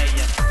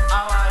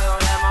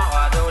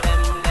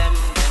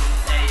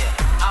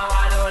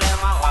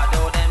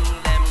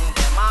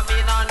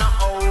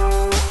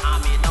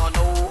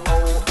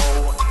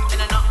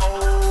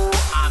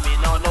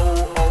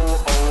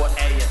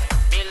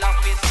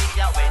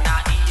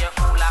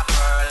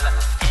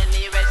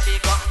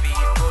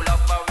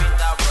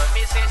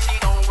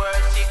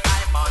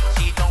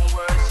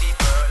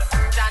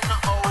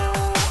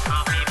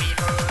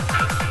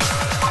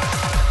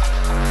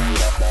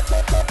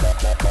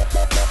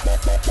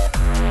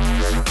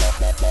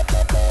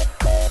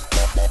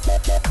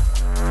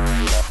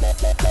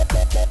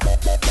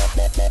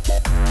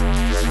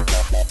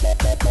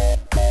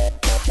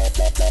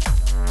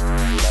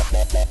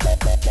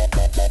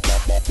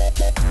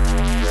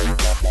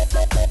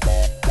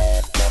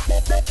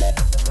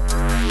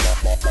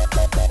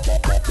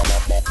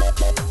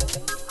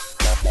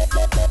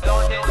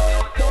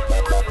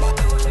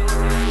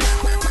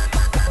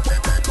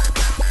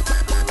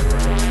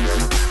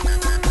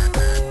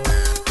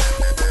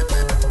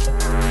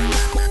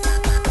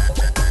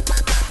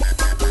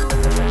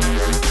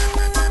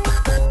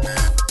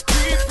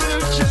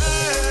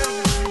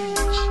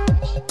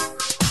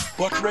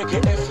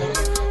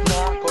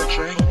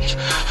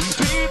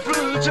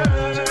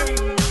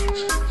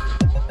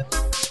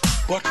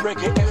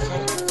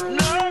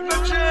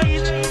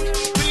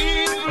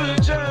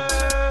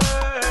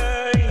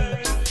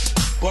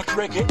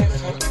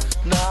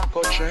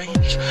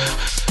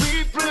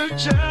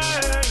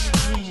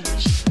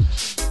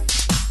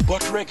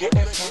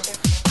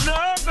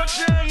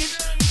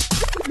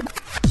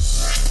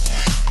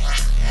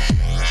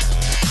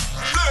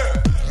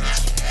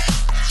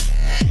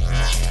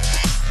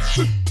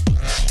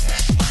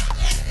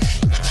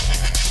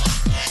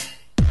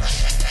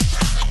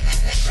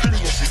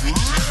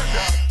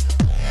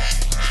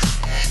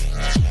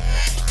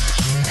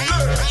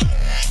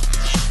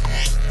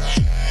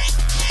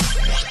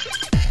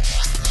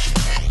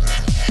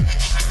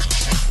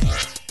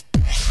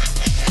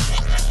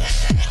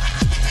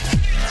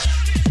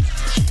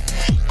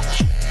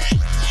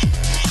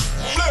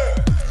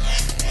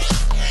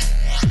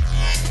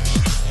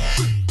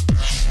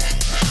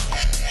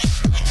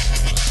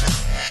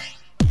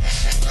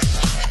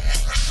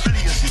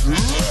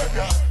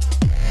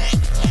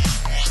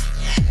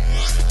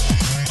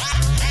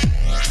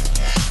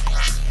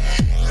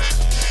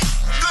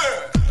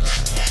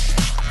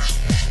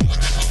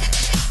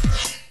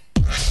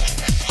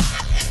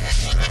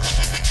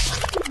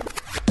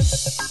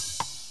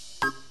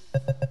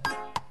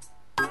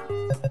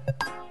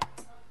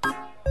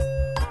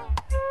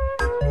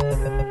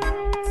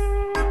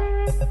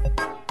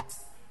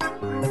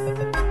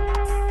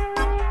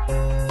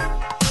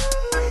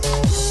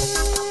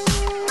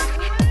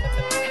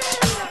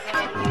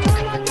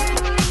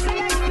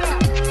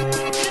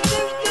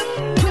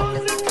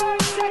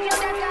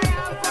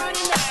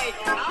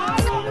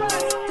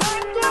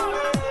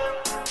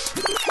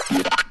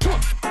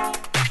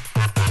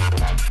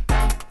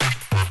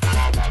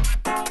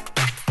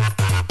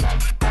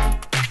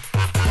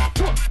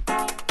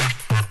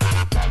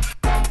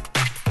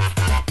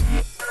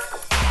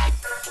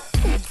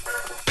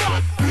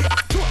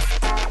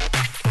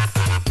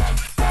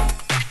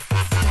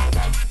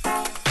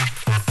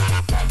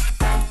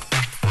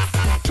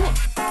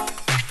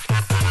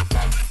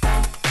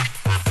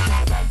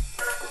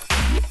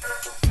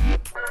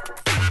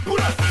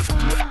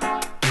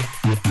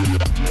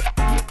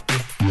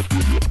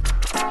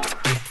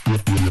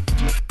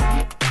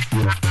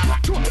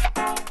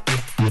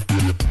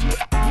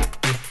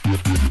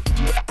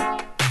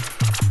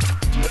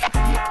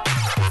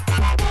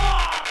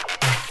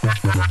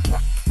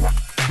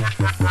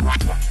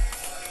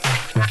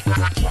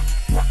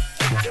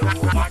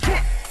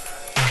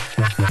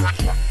 New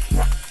York,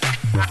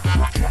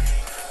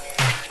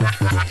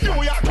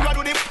 you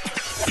do the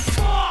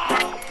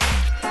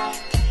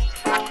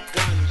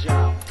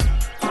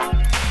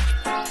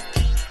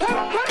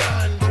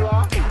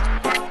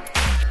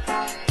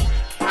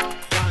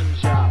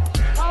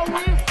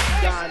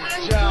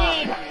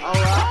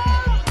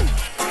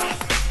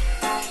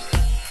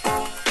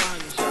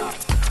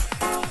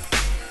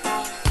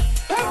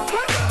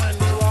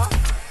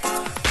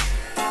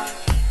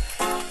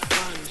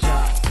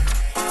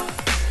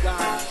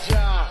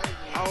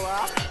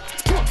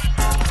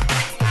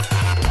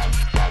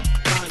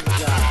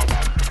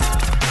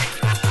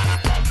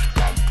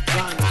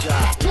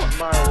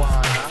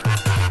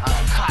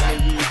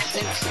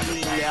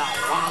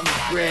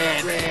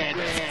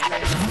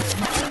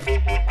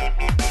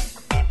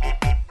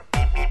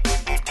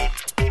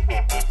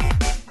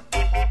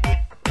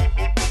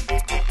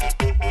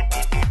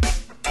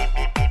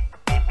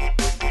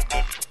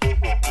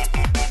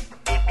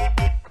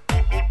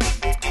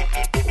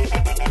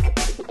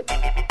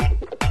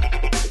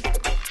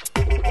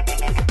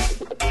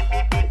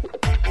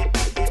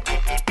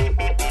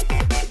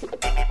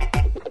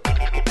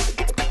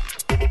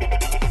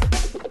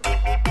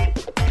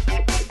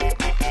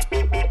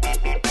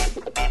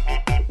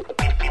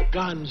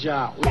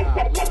ganja,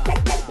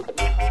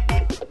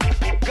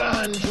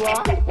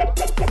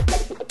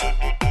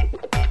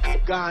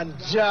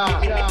 ganja,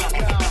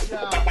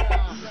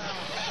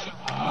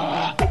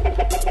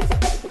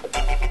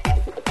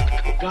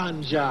 ganja,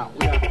 ganja,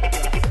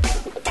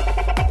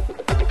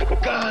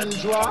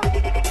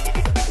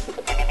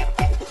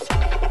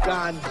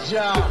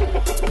 ganja,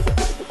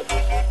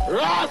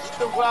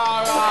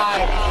 Rastafari.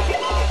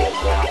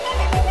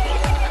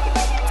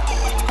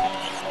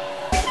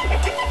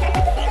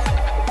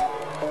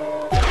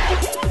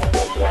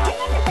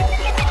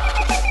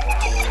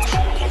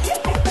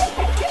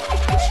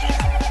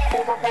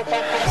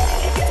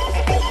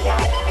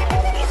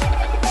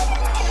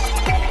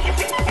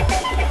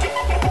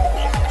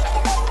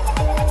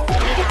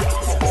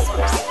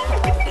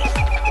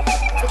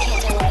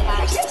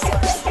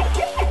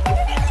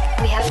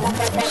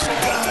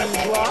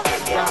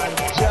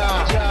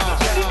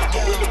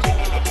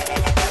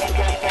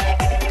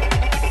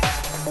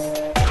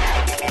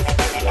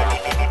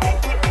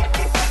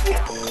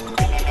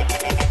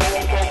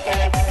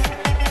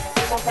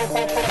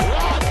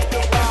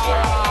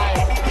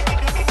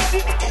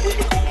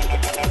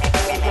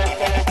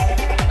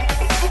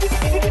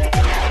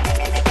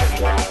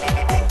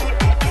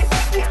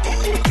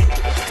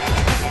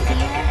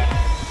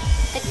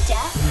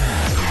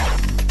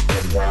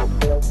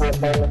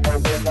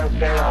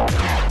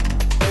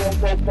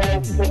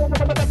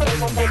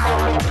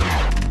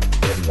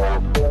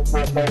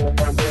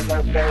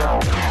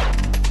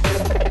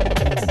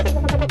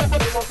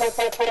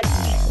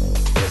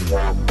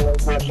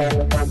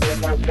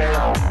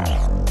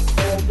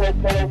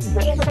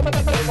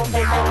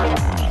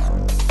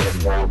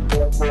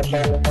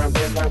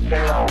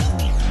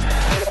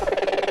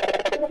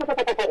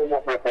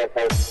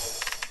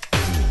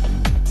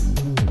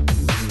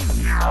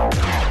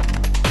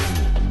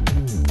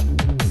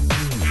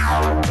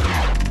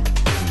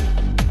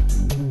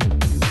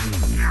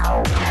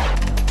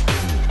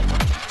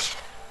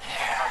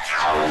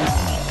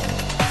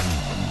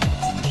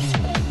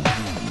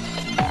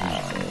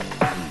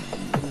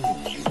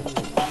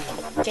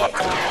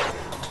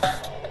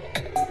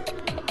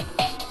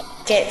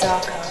 Get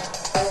darker.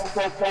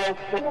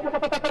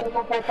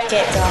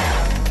 Get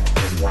darker.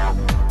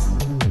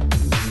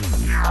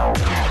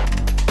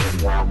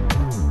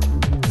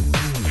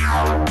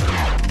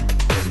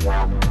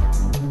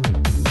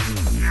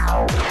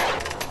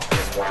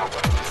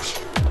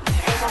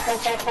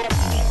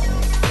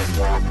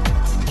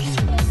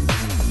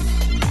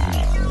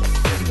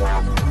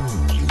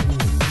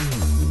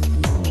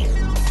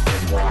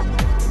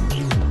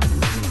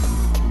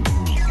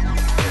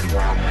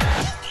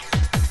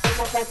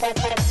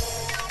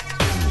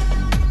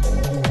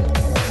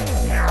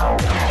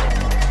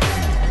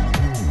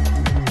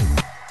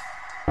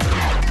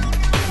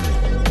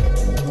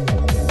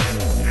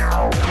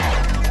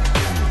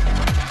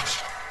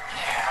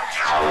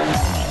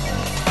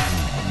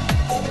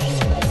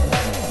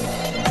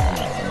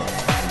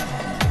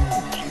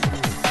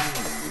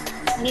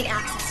 We need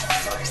access to the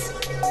source.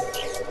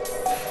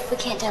 We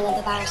can't download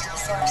the virus to the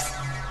source.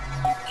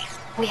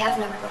 We have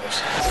no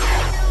revolution.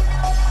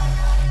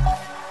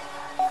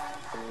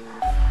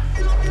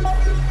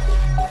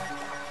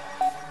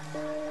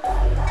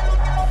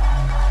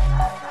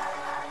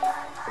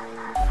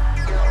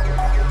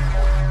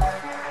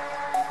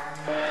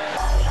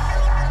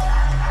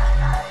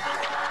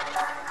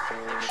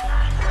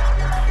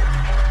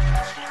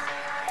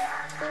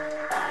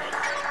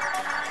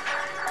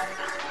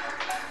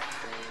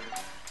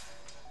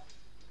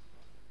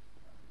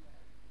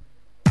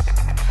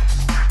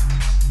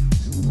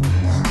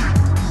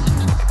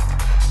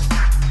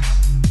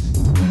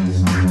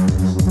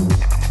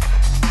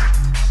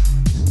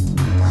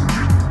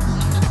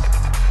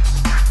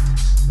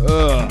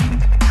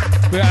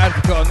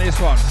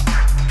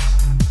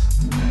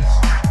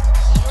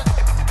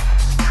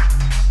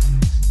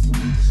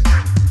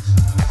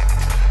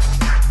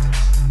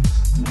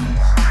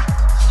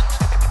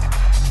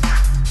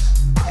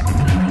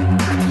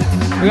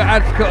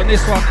 Advocate on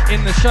this one,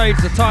 In the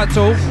Shades, the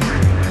title.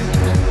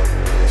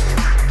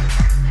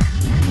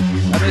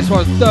 And this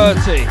one's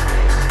Dirty.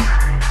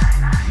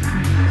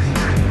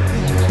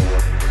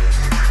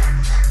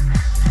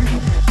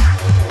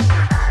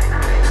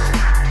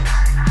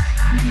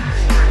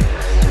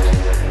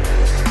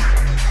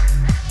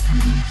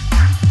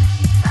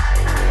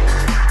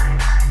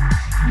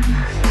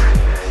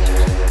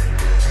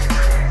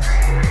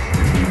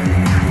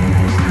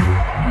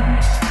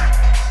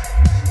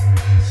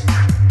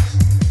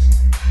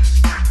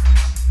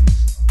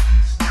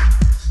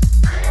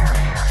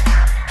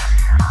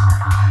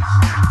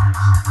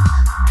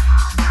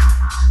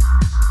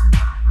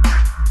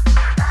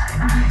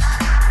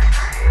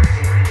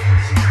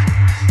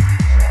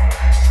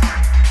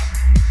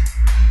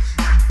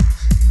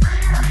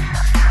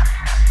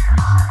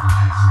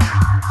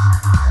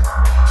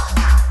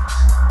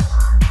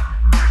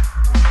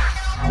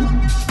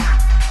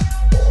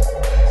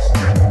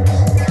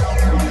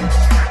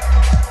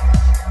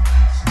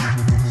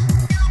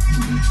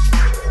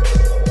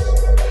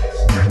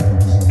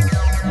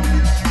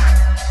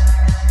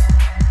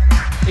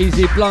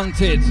 Easy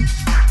Blunted,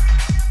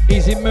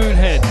 Easy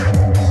Moonhead,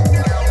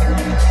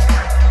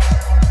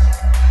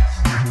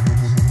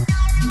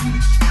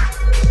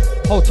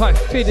 Hold Tight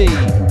Fiddy,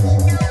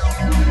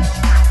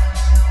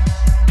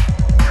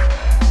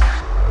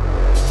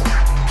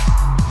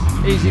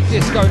 Easy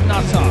Disco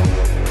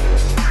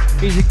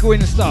Nutter, Easy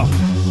Gwyn Stuff.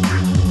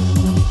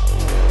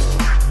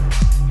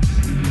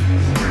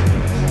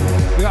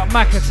 We got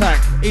Mac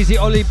Attack, Easy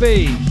Ollie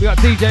B, we got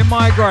DJ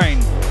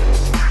Migraine,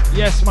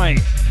 yes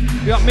mate.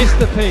 We got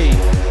Mr. P,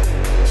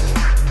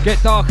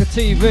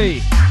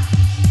 GetDarkerTV.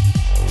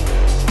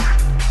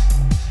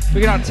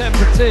 We got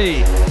Temper T,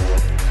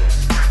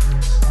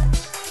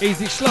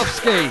 Easy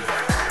Schlovsky.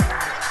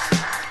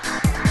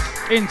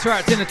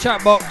 Interact in the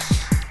chat box.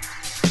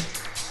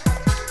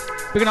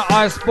 We got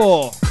Ice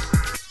Spore.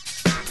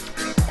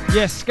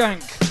 Yes,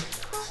 Skank.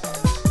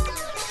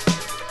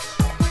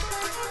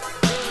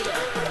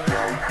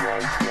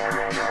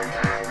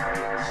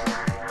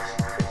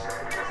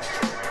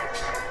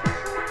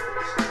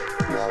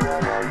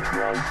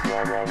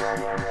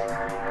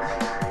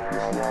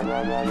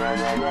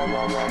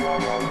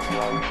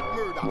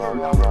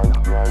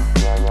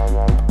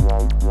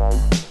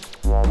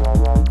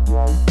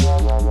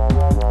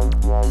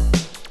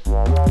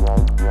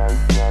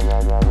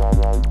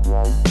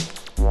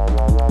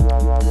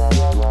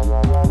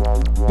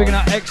 Picking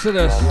up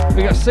Exodus,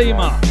 we got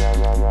Seema.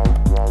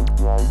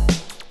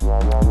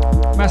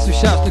 Massive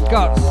shouts to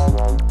Guts.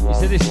 He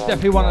said this is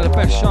definitely one of the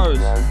best shows.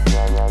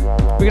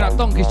 Picking up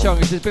Donkey Chong,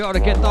 he says big up to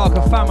Get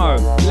Darker Famo.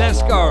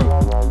 Let's go.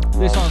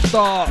 This one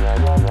start.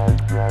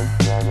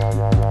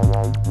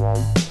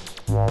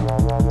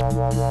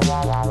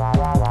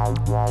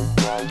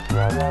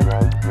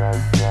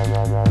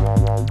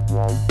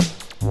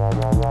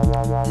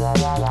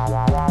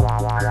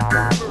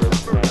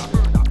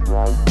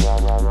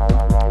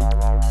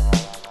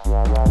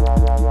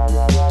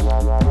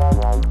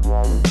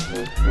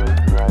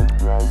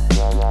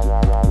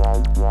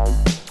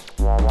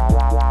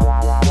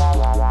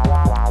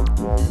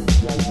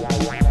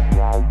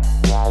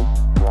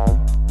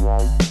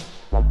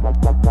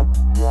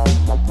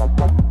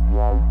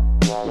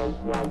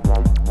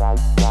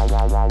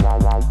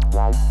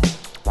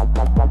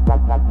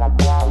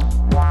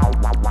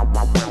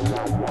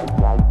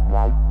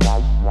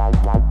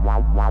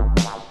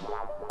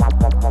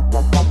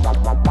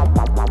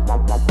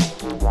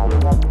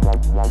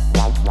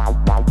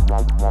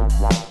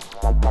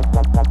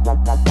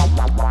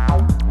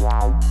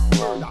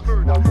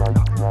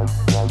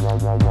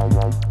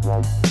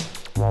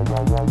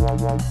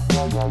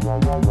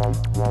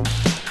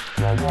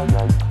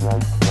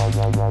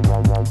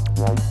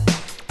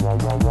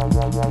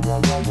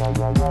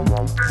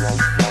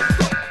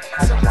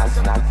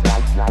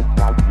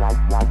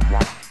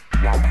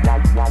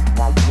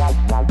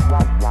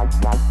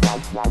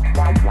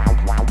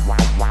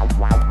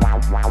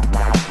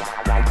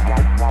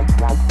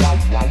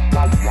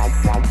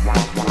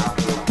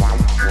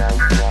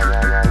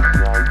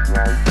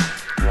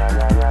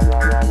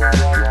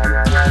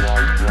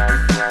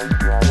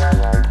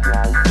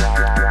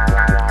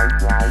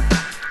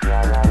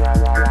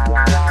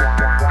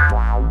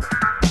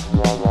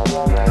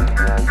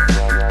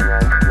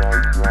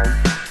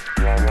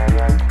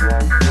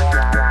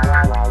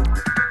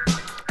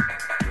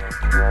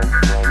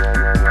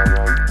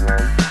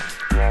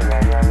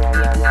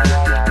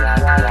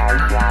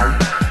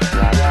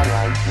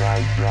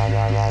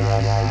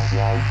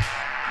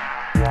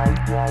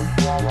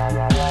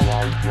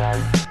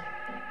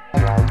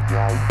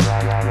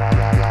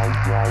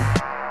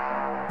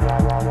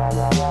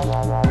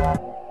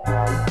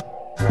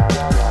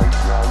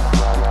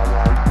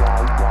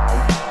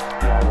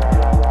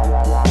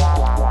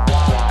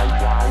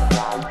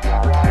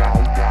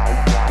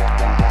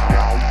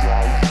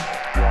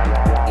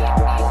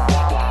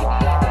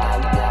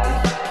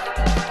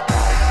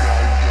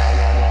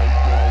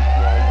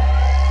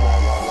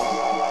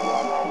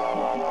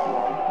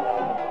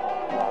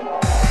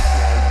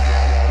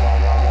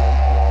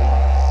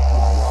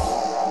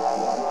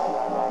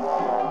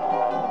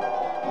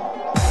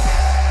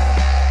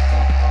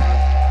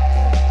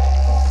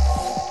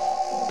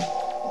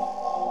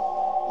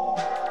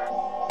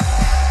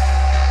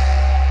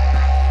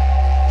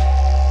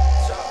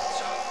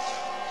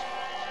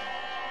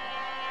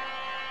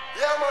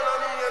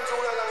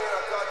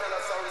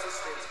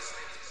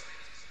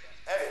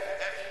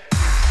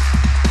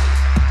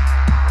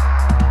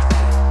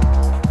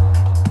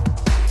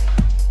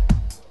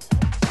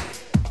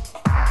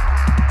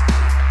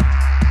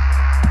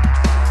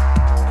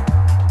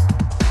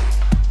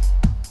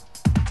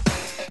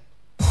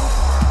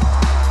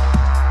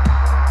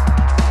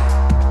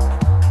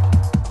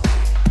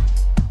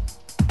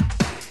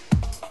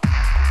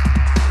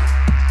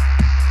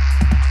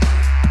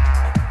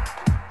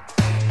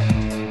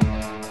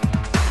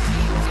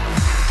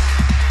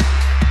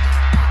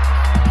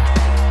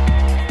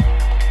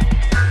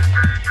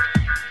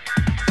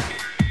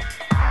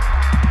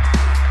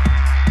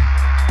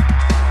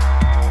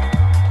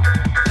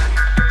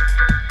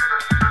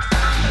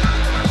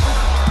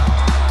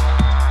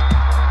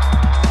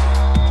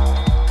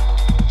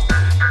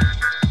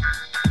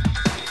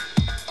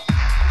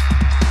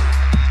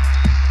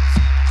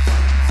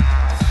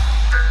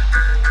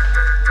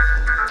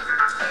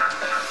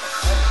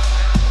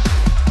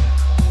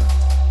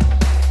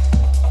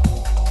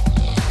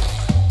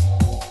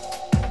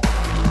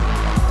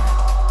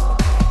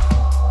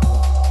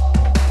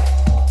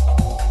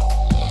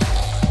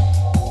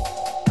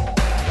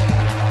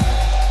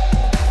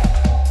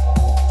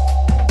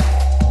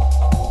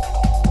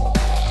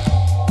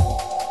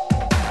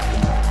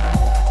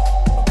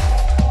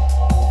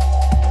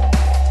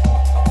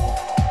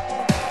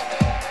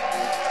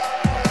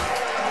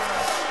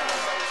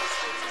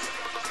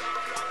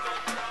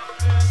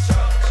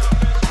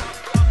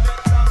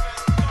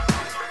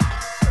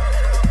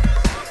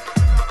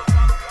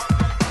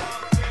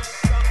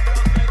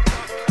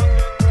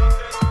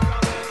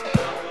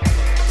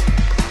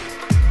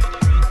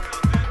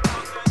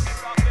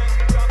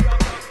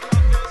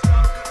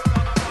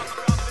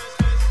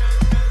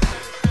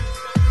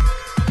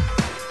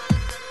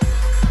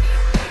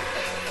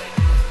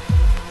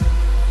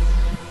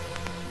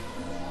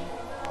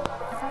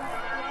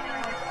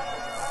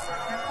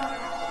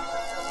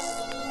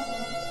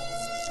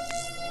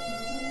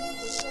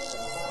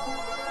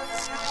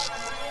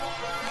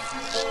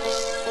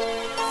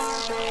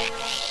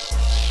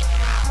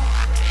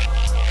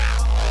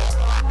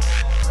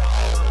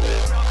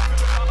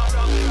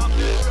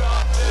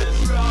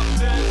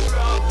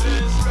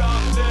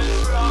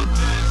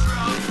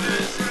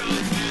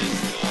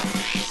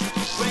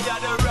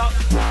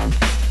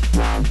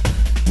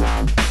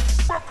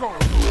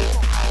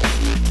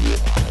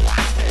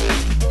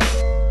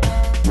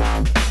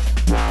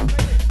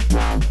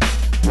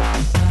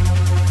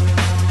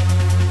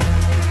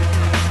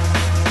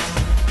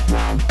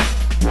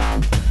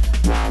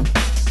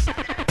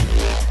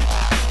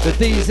 The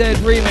DZ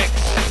remix,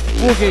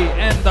 Woogie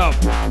and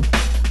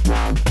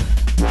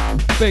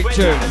big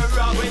tune.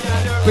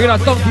 We're gonna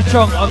have Donkey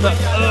Chong on the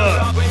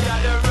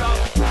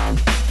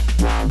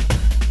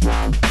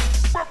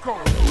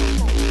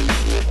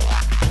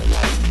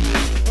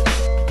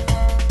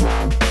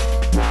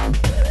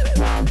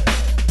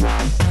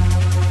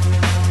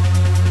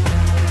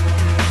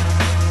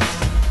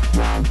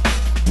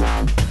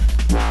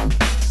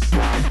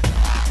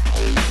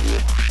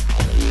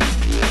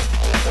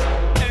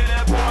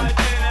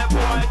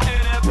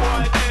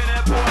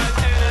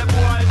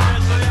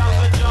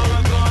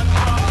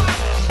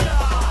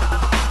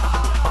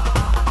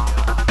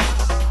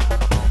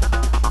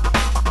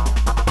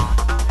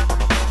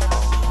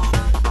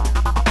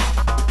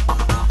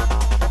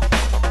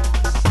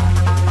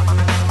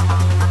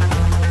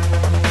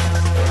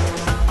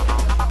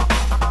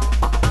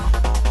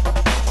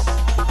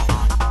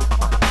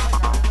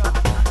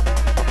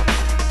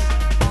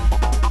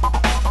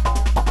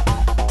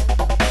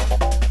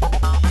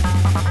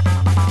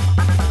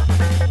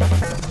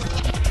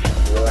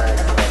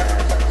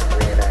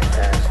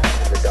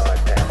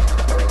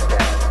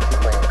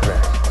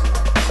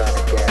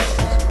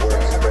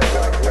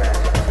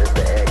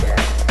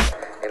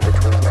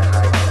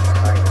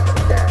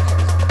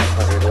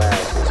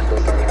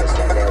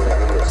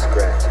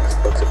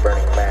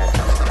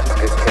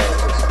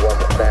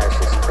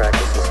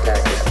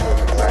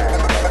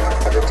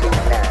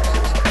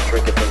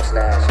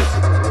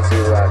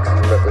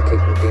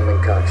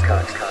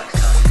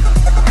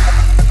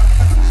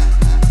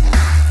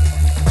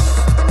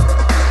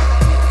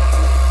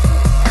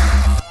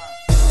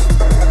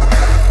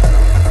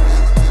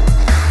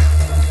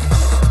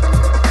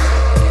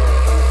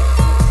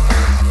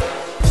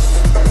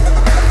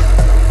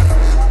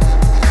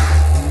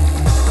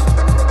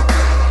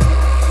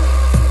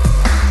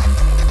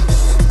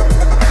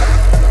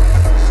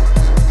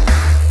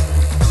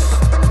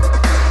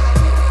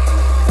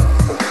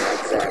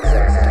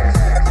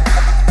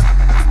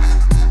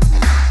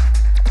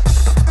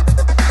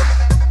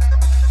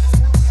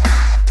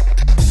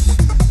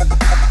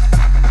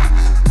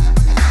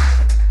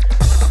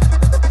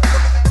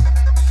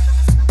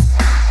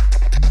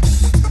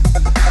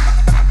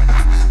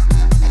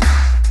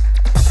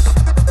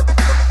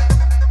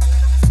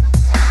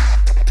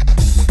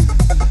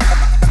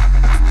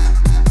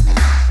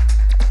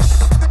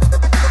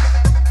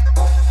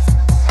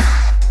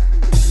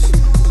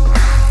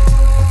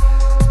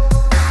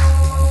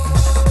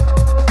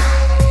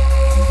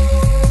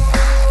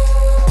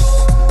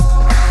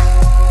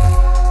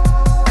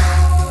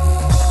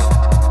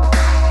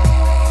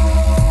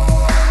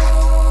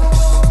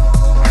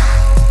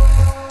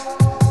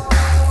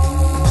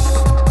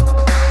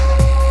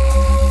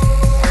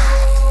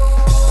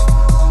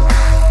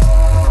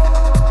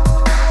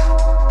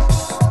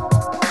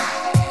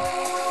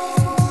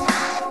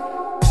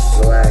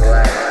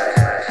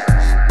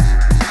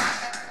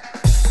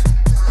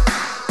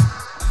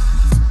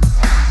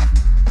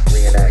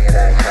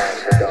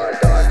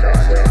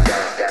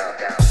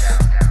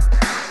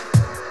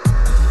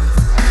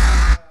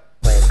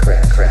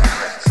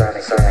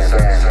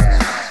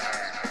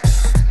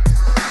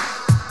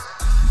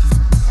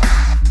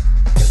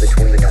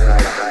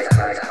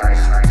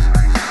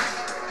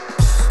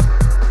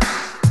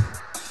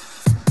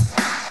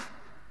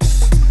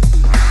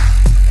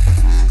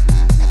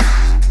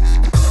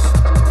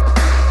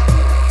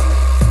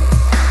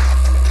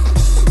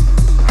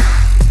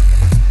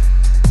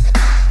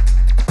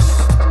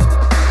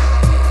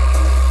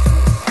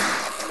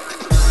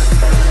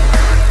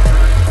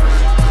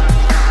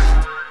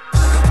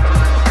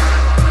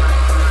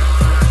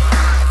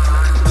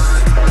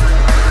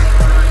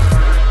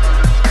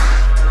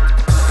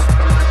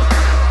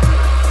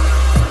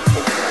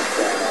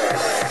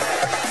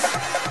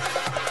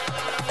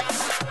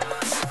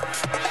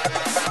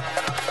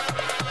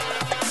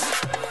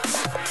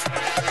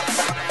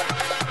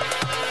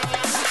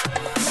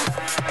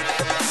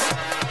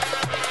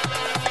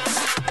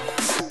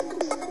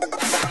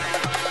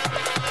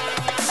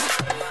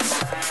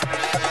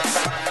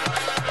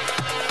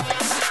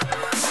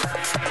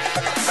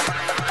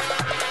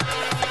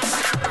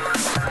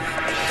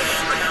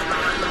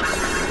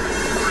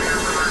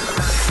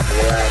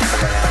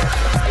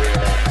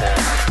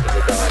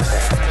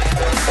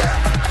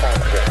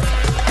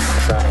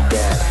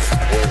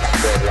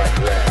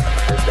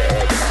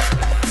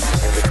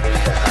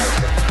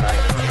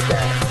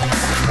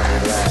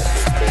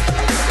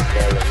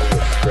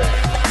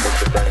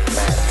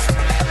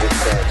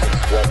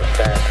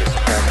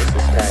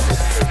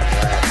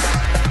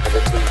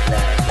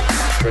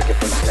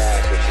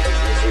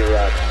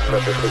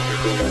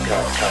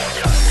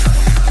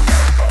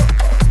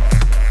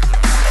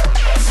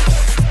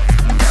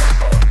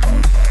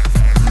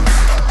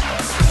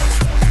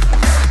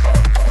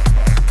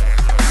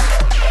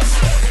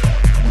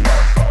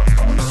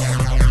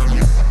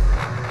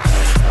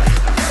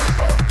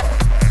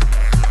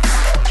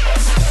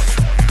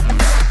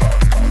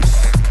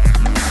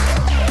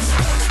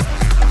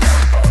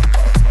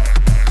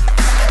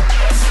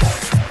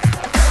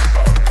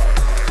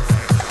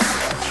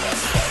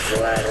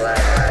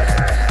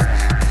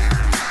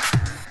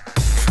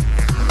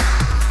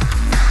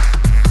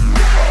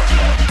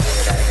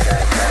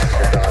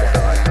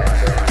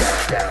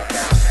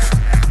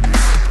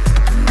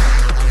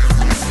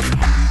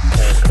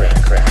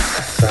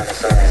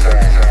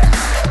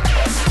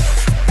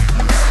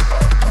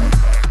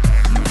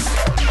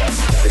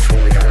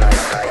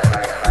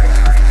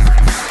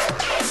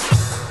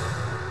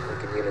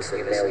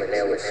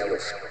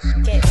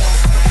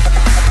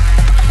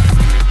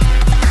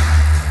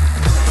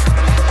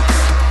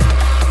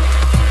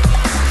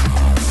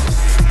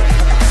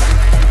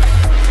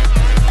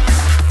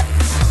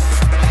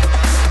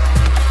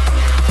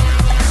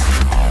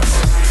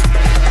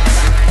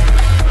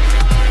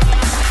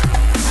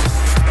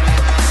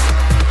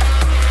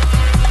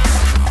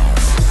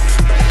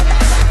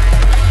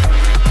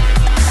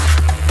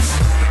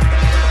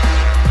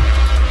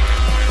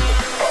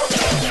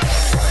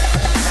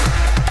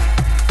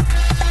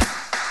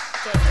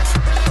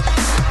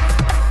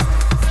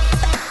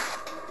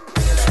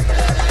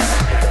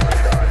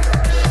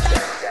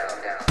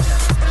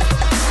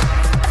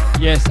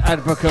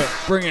Advocate,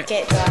 bring it.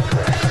 Get darker.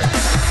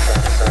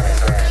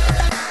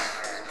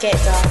 Get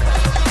darker.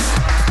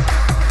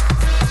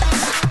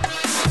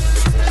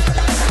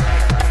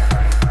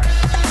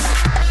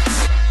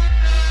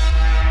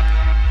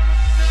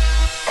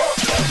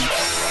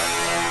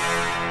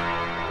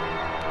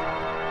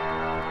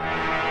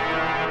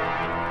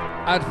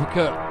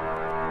 Advocate.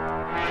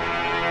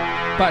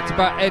 Back to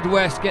back Ed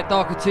West, Get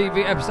Darker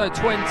TV, episode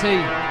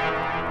 20.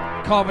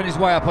 Carving his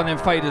way up on them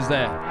faders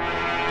there.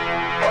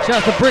 Shout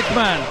out to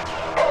Brickman.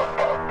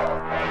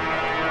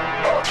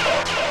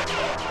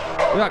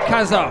 We got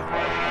Kaza,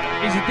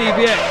 Easy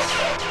DBX.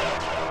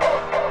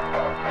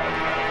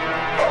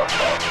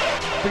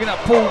 Picking up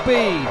Paul B,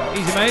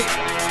 easy mate.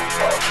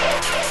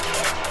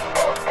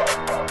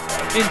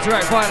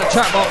 Interact via the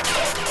chat box.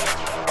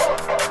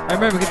 And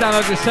remember, you can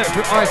download this set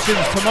through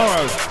iTunes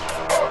tomorrow.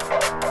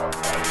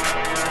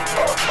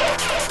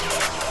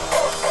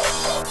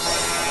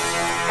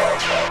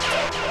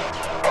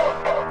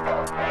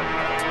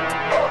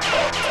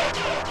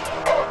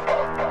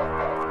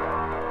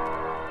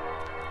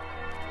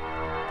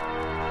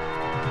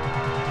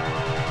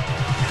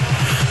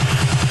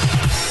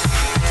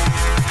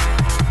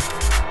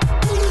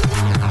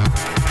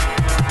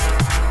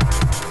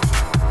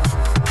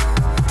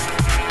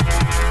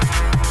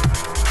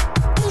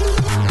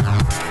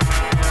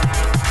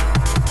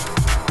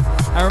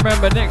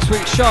 Remember, next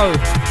week's show,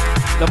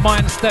 the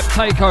Mind Step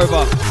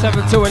Takeover,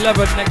 7 to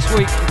 11 next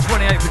week, the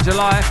 28th of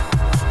July.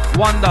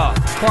 Wonder,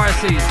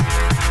 Crises,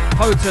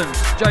 Potent,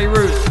 J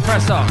Roots,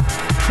 Presser,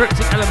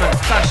 Cryptic Element,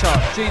 Dasher,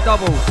 G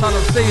Double, Son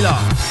of Sealer,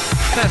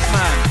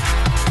 Testman,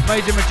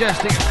 Major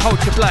Majestic and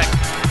Culture Black.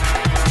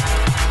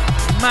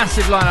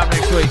 Massive lineup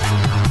next week.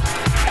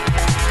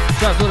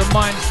 Shout out to all the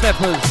Mind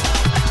Steppers.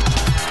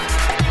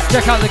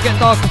 Check out the Get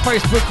Darker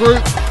Facebook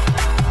group.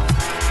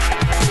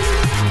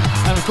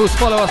 And of course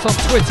follow us on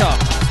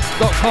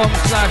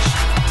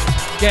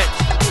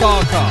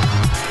twitter.com/GetDarker.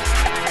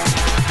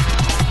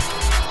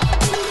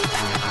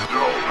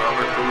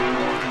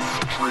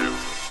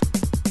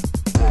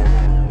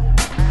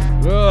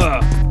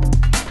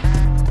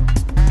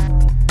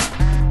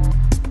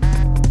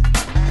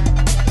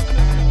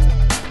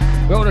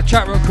 We're on the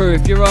chat room crew.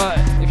 If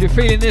you're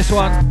feeling this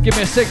one, give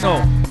me a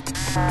signal.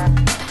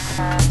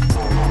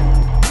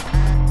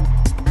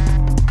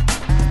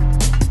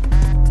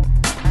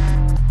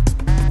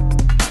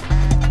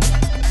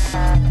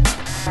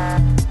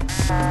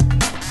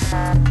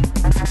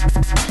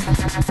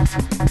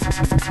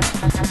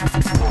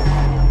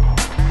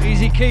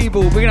 Easy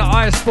Keeble, bringing up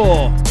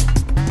IS4.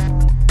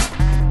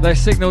 They're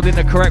signalled in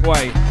the correct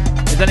way.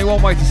 There's only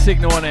one way to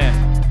signal on here.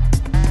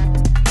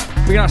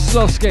 Bringing up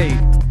Slovsky.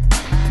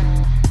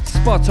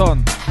 Spot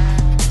on.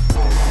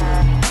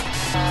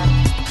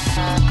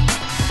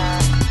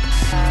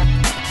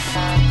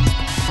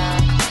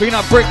 Bringing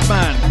up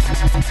Brickman.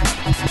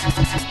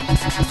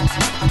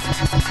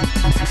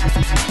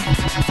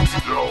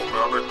 Yo, man,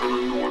 I'm gonna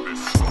do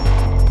this.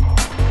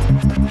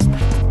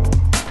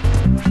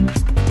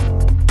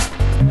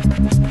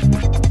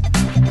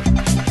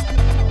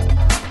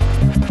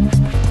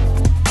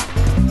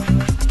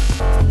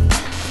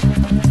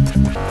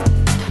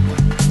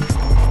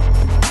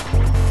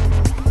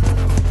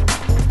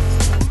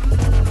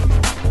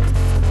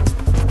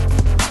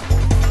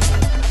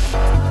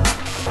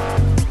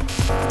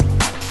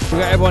 We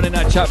got everyone in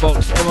that chat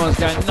box. Everyone's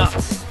going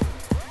nuts.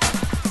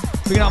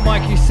 Picking up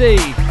Mikey C.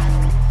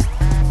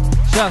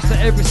 Shouts to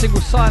every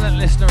single silent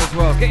listener as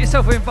well. Get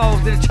yourself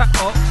involved in the chat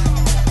box.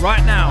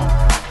 right now.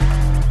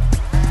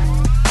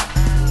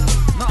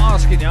 Not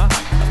asking ya.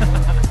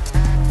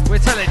 We're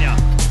telling ya.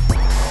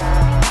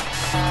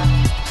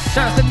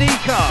 Shouts to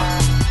Nika.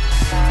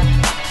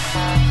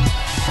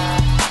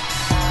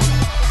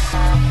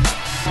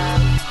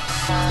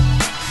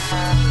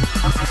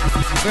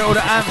 We're all the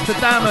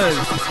Amsterdammers.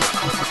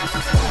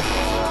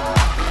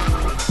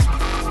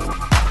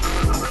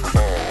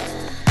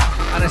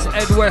 And it's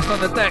Ed West on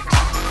the decks.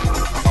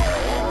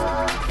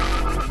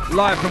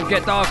 Live from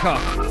GetDarker.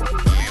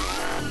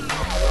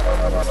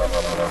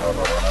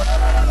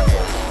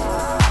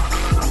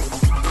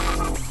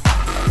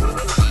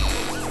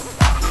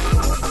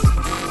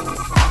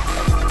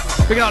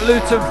 Bring up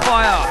Luton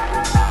Fire.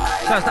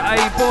 Shouts to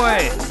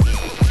A-Boy.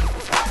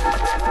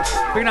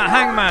 Bring up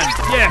Hangman.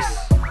 Yes.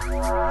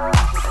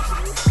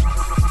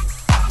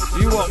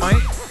 You what,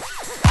 mate?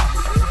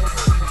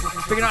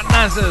 Bring up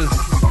Nazers.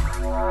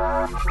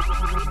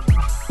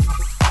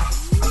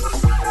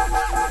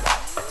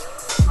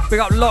 Big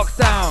up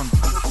Lockdown.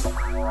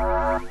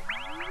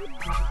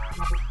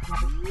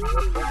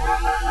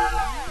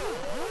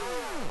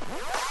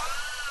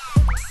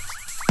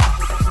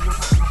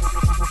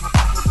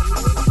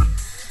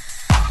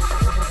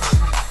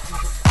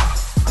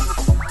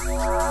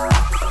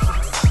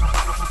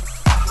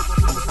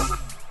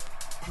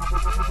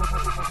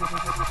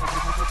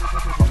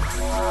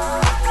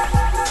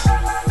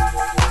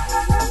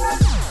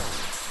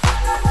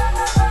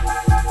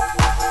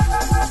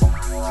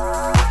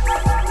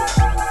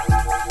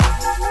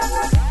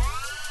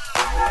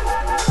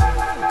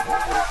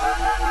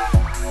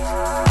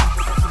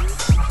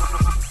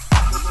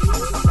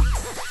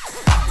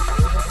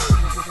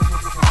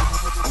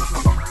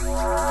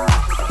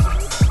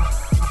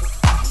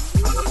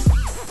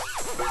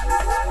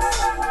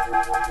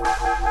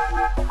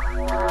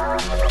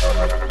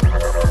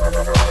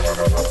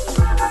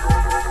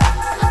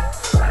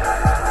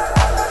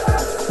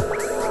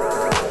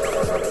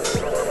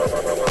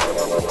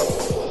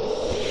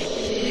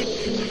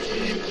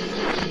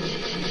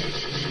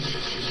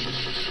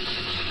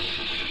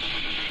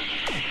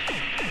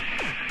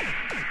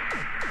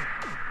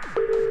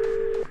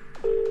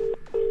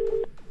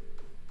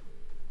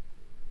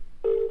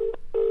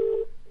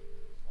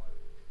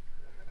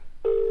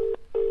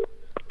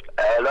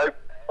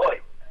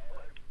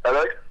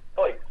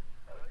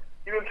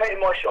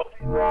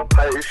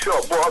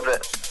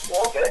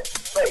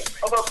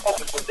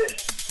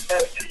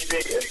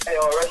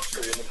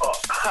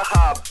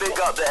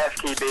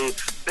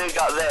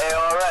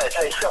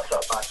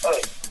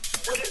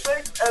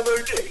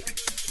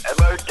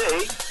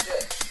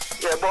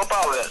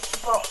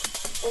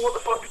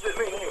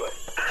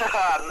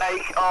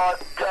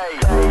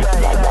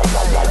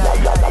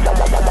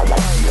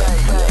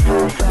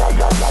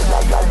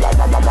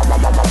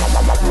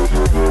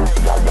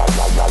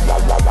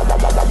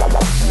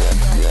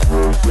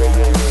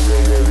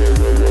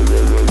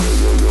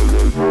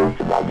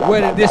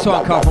 Where did this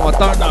one come from? I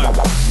don't know.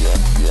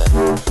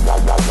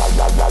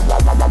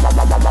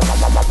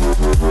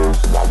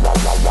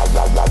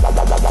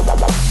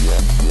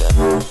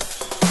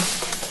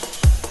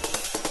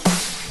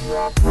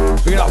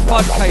 We got a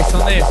fud case on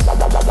this.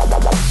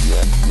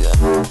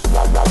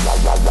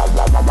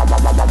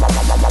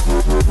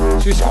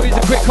 Should we squeeze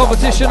a quick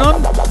competition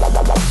on?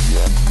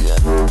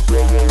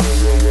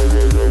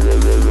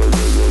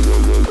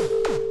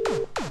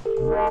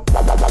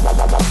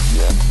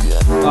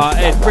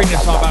 Ed, bring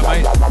this one back,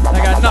 mate.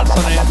 They got nuts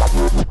on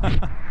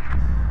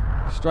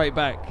it. Straight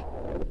back.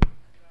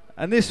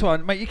 And this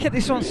one, mate, you kept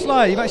this on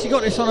slow. You've actually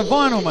got this on a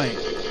vinyl, mate.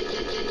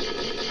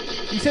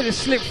 You said it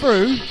slipped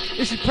through.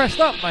 This is pressed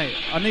up, mate.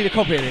 I need a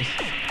copy of this.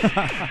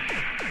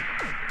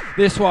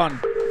 This one.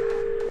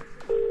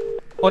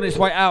 On its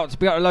way out.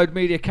 We got a load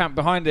media camp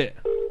behind it.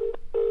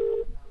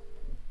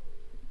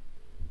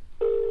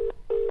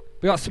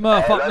 We got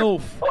Smurf up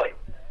north. Oi.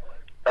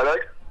 Hello?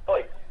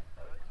 Oi.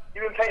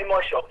 You been painting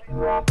my shop?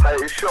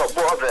 Hey, shop,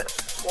 what of it?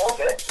 What of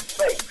it?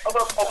 Mate, I've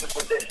had problems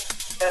with this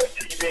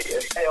FTB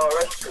and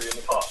ARS crew in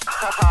the past.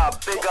 Haha,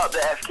 big up the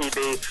FTB,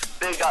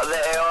 big up the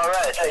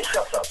ARS. Hey,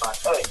 shut up, man.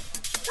 Oi.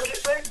 What's it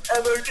say?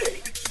 MOD?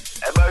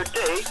 MOD?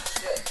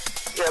 Yeah.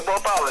 Yeah,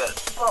 what about it?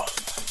 Oh,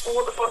 well,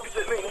 what the fuck does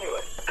it mean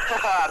anyway?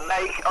 Haha,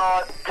 make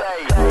our day.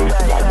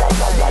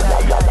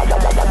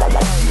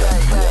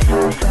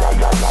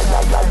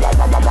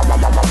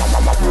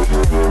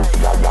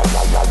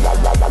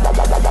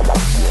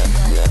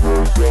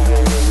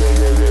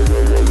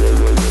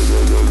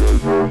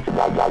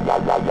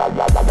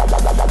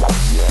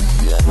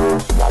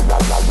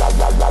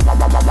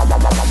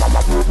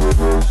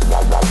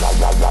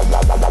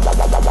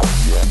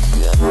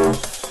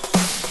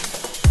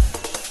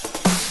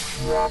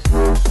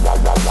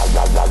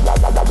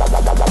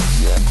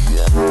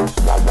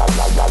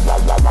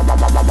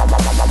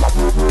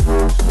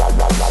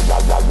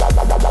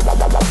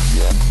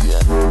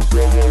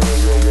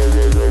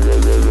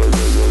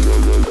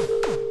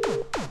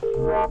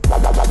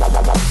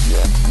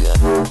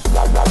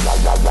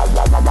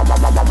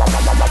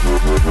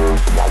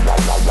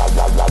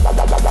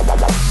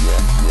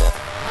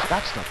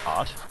 That's not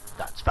art.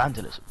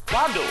 vandalism.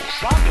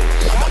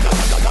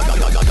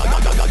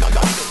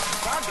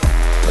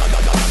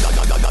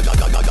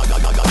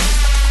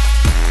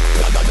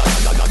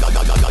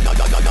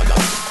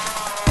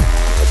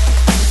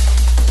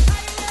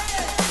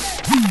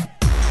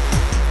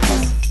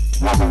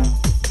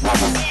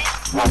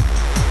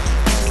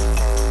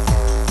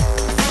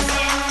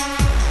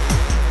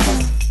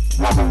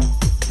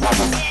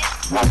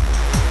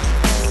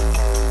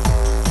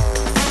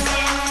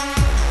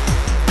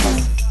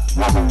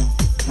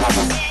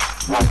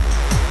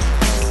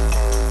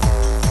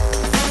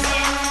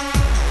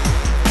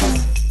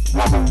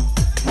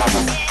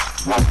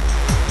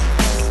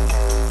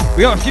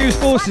 We got Fused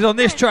Forces on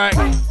this track.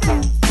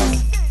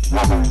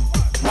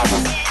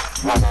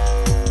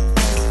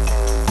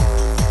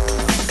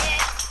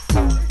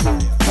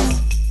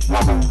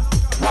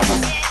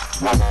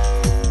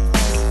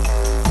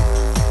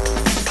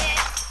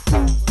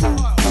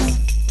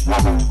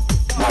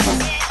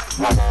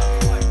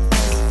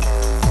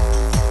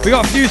 We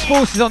got Fused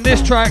Forces on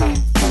this track.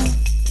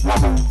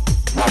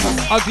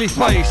 Ugly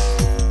Face.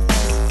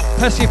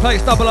 Pesky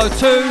Plates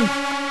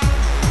 002.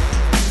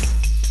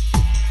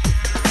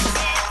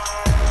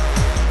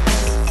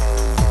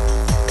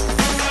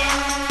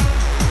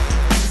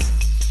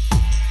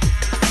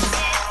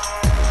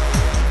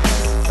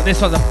 And this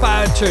one's a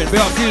bad tune. We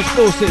got Fused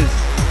Forces.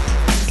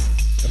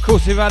 Of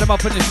course, we've had them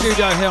up in the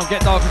studio here on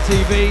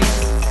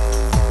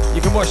GetDarkerTV.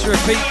 You can watch the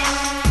repeats.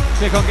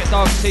 Click on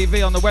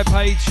GetDarkerTV on the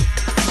webpage.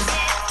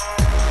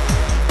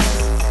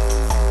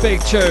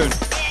 Big tune.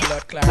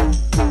 Blood cloud.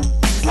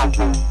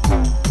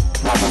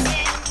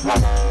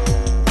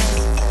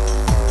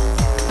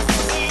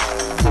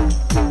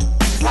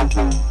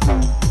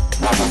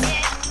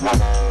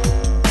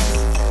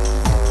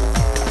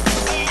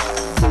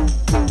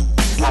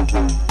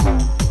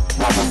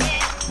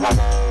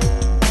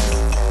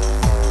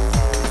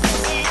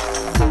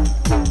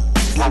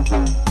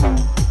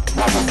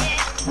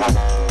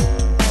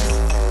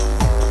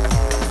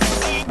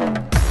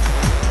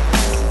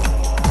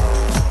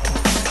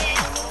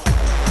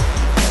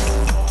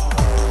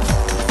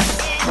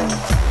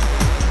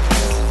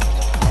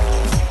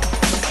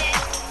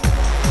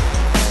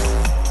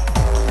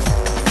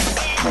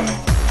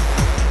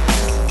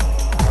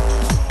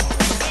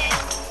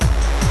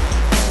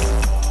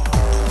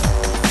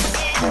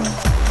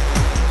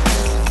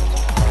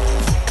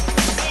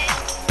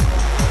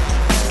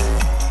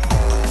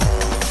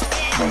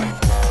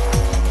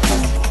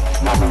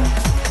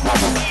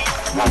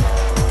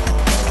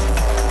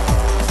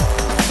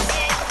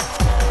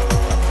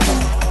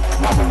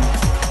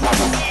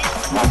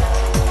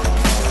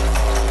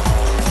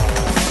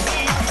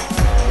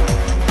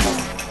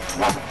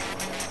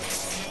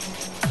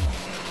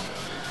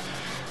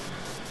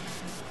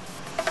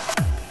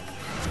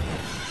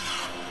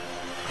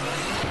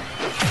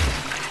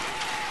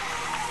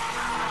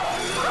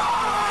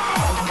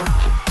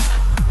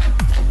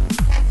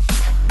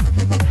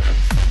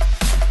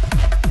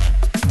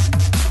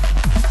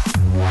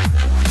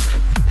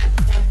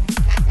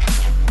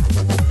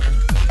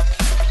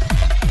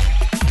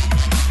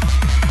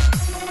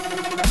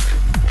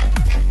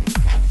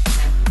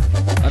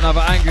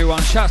 Another angry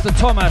one. Shouts to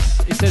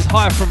Thomas. He says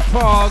hi from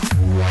Prague.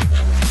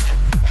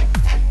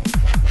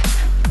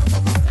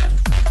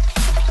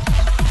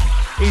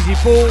 Easy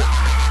ball.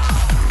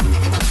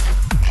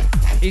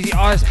 Easy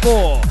ice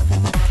ball.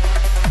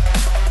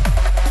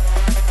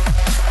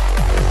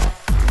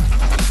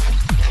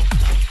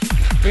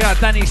 We got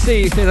Danny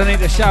C. He says I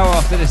need a shower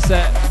after this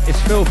set.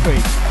 It's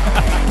filthy.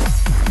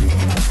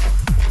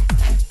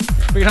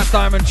 We got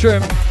Diamond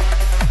Trim.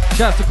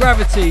 Shouts to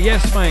Gravity.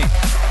 Yes, mate.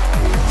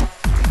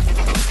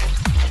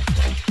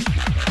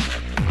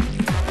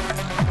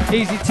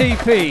 Easy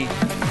TP.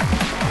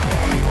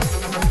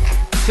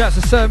 Shouts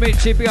to Sir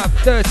Mitchie. We got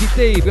Dirty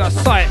D. We got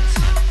Sight.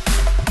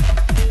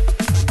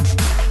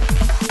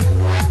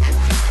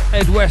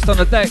 Ed West on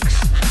the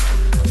decks.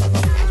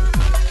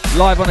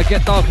 Live on the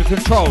Get Darker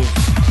controls.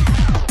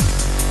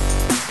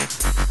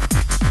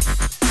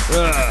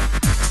 Ugh.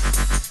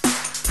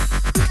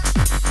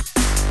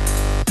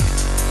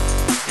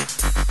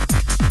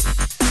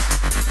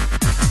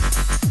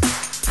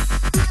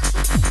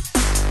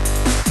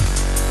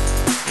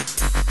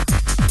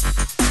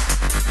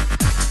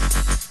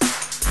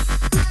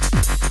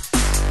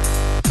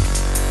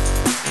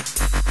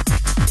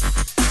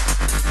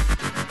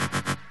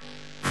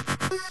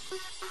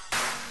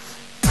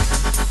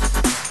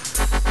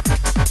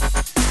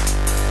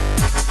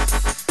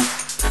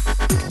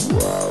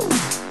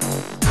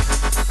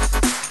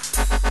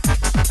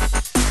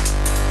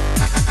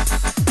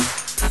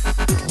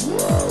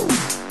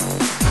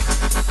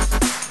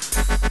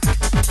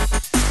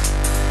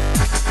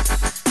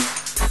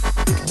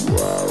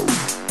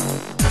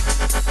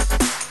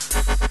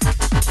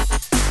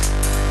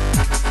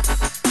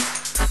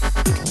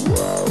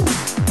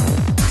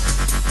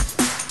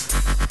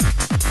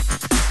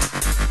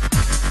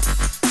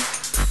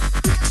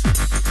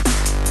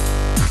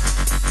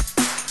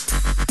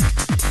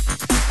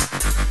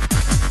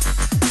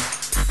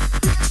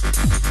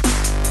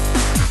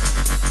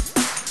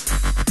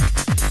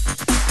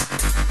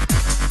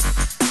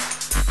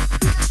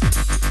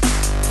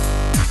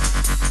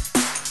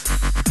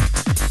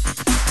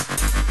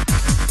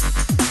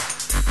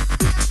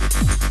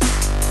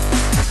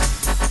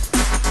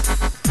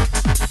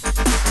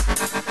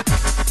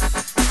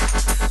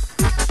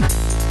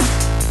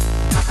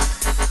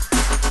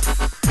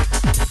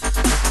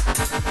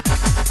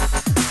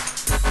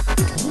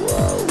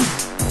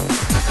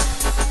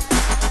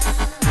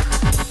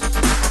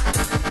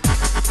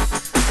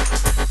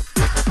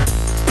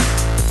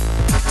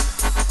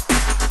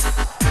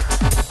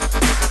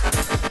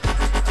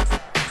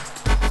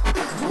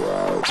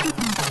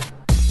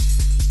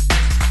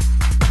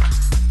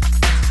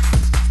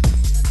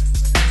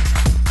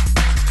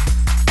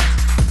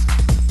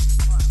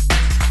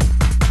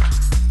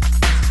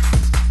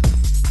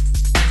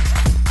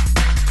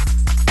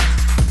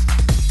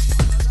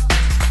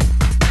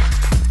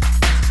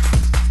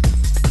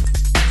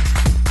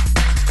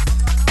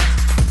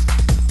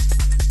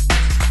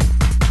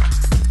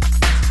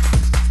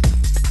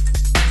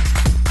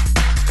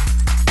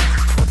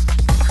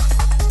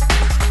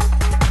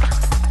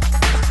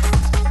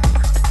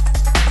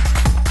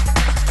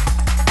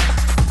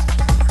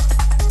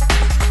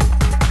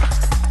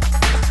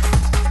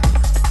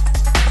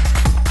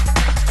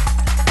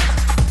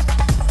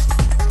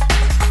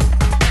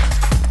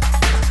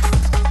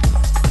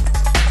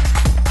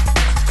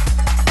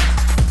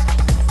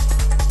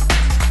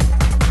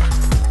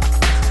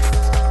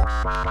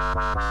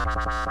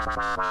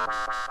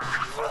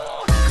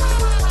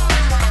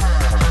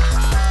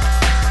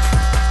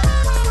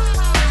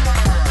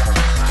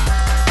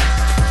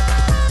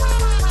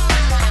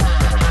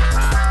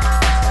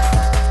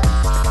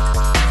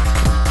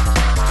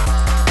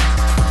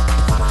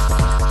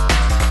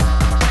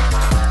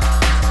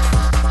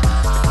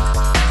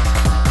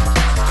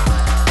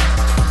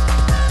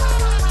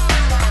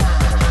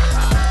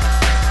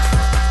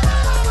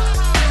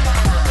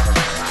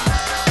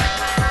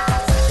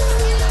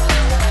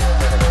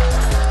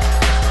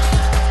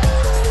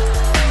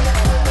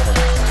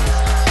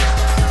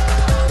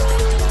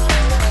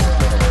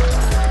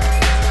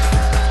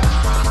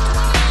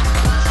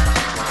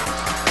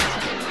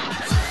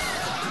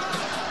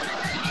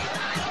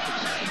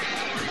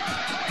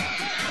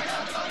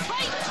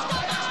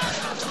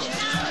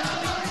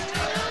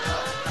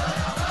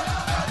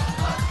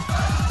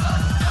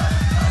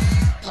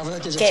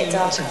 Get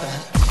Darker.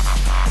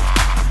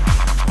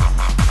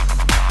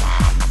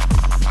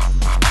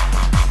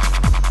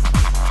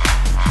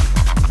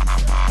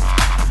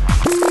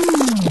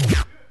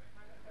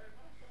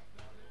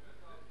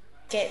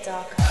 Get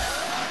Darker.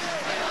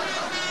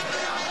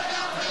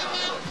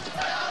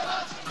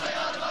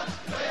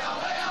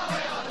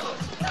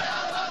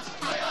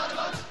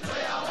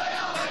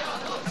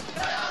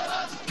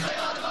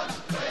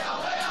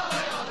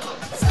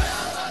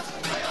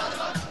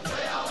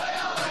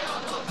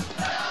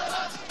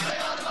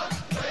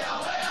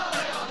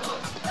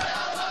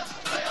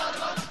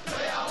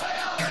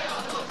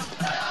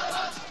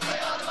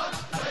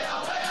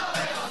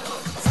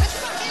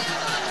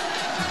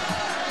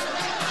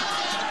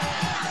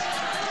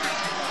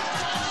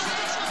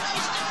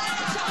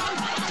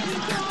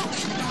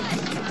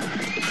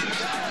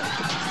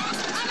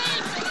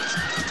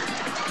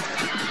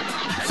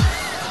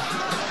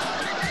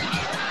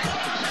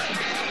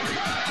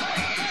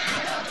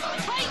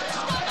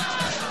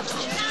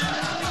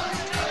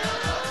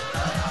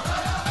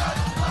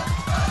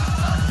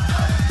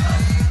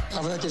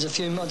 I've heard there's a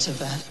few mods of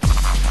that.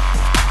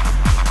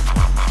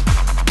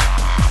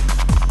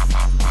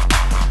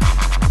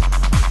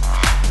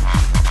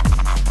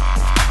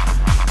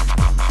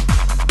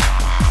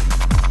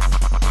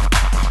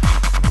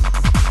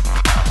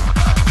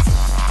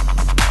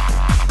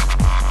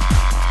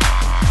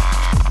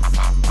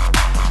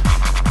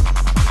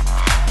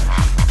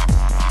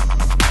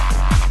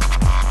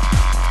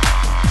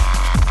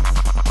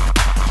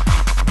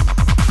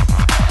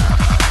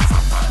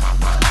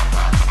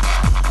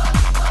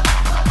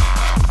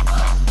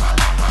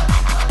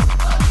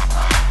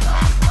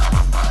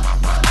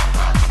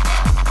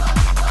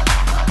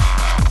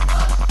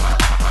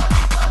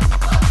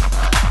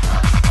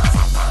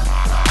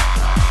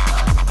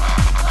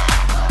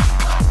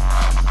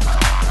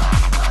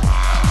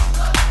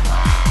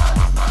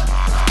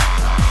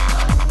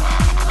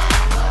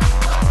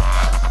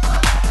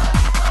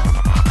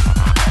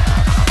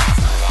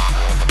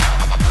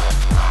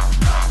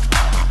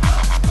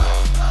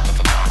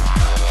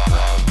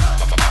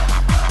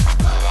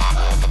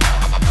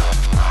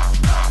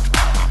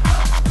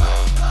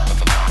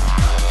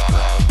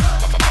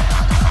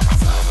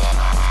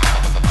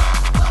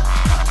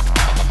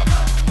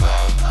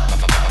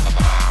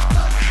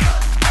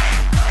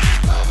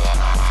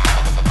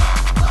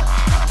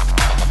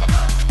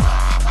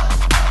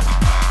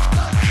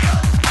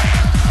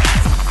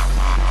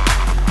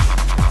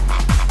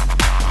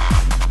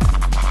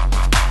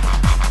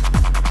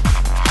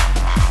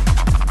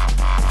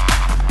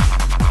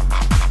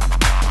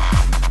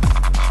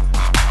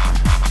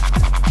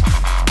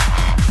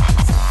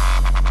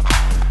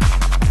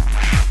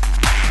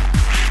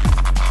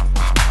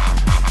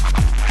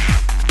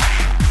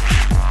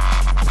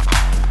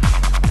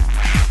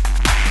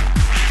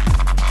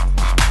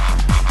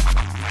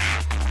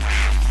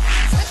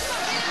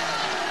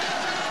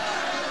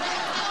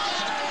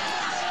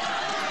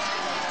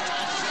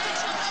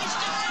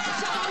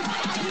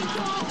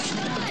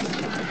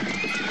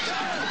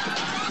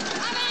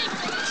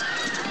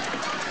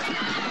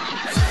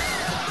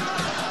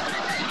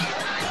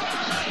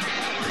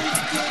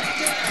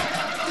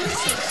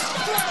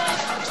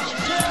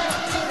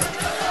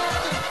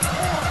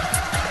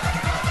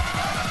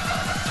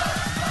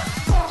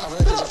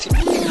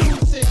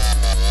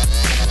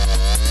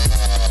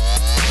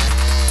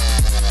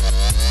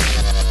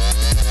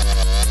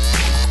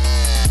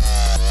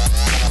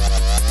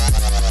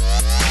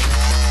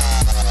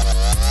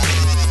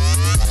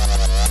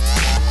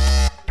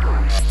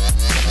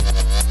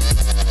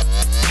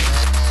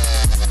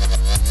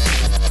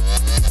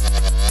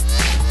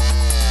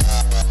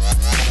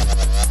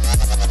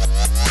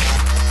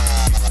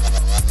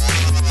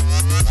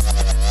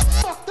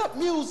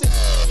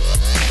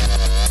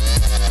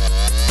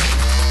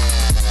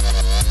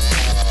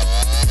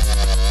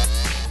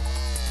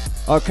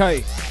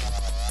 Okay,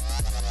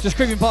 just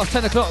creeping past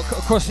 10 o'clock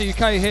across the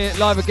UK here,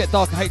 live at Get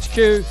Darker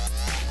HQ.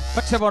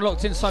 Thanks everyone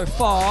locked in so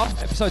far.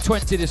 Episode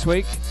 20 this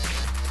week.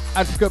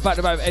 Advocate back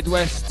to back with Ed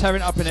West,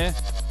 tearing it up in here.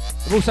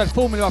 We've also had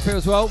Formula up here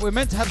as well. We're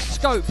meant to have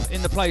Scope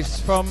in the place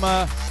from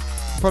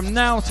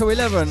now till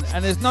 11,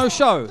 and there's no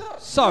show.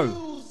 So,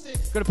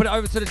 gonna put it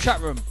over to the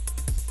chat room.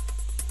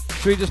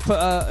 Should we just put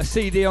a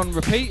CD on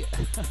repeat?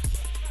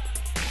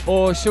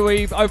 Or should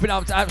we open it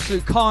up to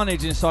absolute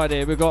carnage inside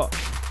here? We've got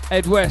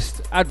Ed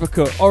West,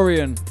 Advocate,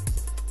 Orion,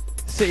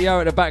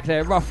 CTO at the back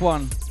there, Rough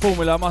One,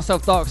 Formula,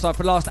 myself, Darkside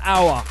for the last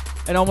hour.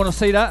 Anyone want to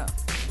see that?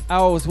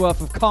 Hour's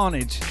worth of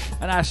carnage.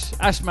 And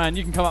Ashman,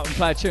 you can come up and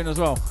play a tune as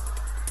well.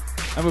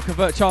 And we'll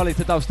convert Charlie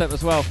to dubstep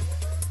as well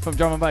from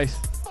drum and bass.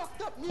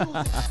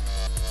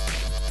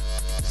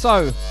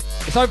 So,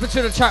 it's open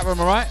to the chat room,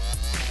 alright?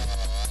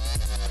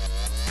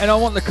 And I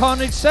want the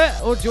carnage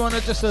set, or do you want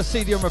just a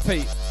CD on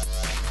repeat?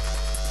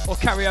 Or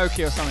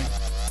karaoke or something?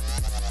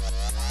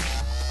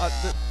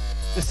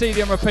 The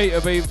CD on repeat will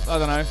be, I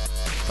don't know,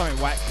 something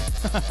whack.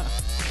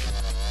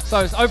 So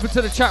it's open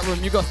to the chat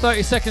room. You've got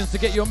 30 seconds to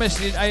get your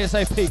message in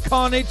ASAP.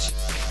 Carnage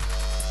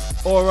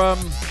or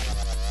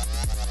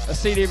a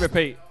CD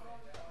repeat.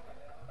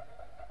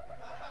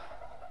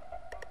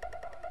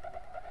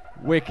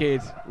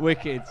 Wicked,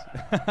 wicked.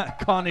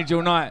 Carnage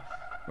all night.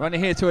 We're only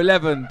here till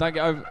 11. Don't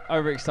get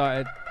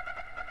overexcited.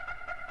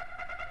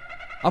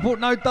 I brought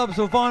no dubs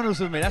or vinyls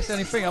with me. That's the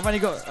only thing. I've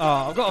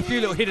got a few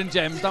little hidden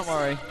gems. Don't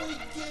worry.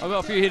 I've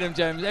got a few hidden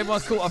gems.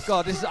 Everyone's caught off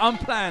guard. This is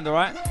unplanned, all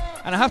right?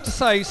 And I have to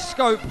say,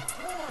 Scope,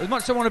 as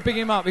much as I want to big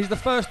him up, he's the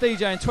first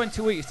DJ in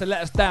 20 weeks to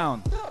let us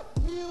down.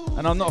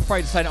 And I'm not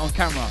afraid to say that on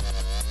camera.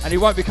 And he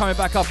won't be coming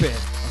back up here.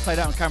 I'll say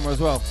that on camera as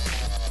well.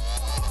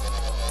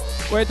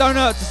 Well, it don't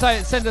hurt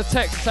to send a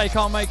text to say you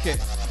can't make it.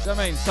 Do you know what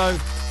I mean? So,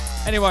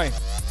 anyway.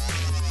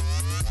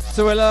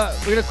 So we're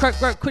going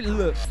to quickly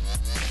look.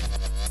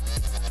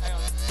 Hang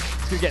on.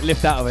 It's going to get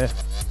lift out of here.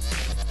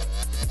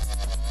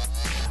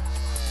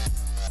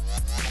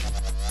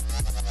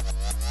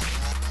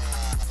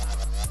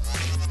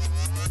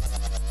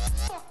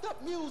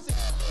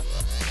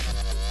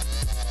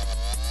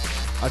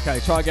 Okay,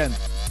 try again.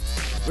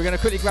 We're going to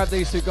quickly grab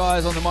these two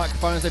guys on the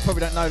microphones. They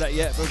probably don't know that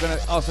yet, but we're going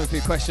to ask them a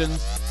few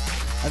questions.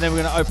 And then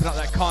we're going to open up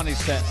that Carnage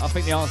set. I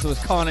think the answer was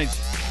Carnage.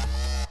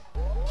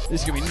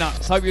 This is going to be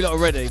nuts. Hope you lot are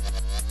ready.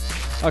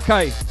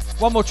 Okay,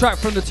 one more track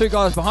from the two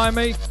guys behind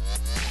me.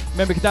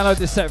 Remember, you can download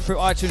this set through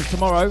iTunes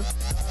tomorrow.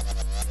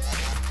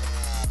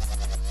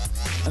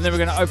 And then we're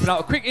going to open up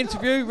a quick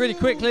interview really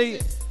quickly.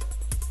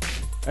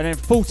 And then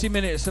 40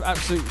 minutes of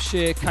absolute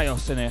sheer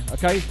chaos in here.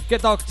 Okay,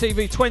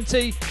 GetDarkerTV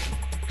 20.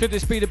 Could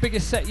this be the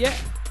biggest set yet?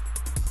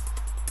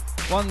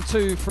 1,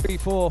 2, 3,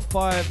 4,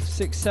 5,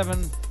 6,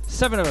 7.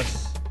 7 of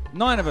us.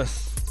 9 of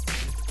us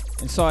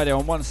inside here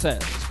on one set.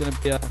 It's going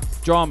to be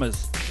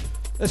dramas.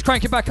 Let's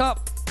crank it back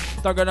up.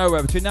 Don't go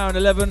nowhere. Between now and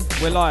 11,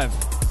 we're live.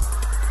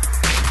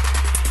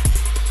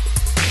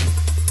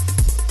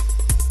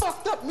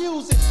 Fucked up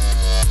music.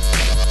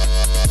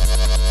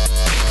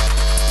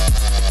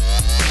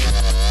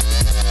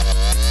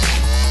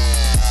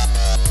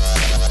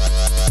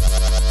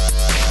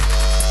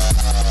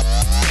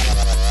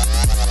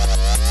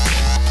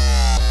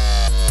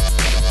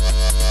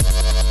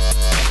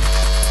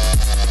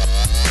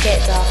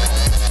 Get darker.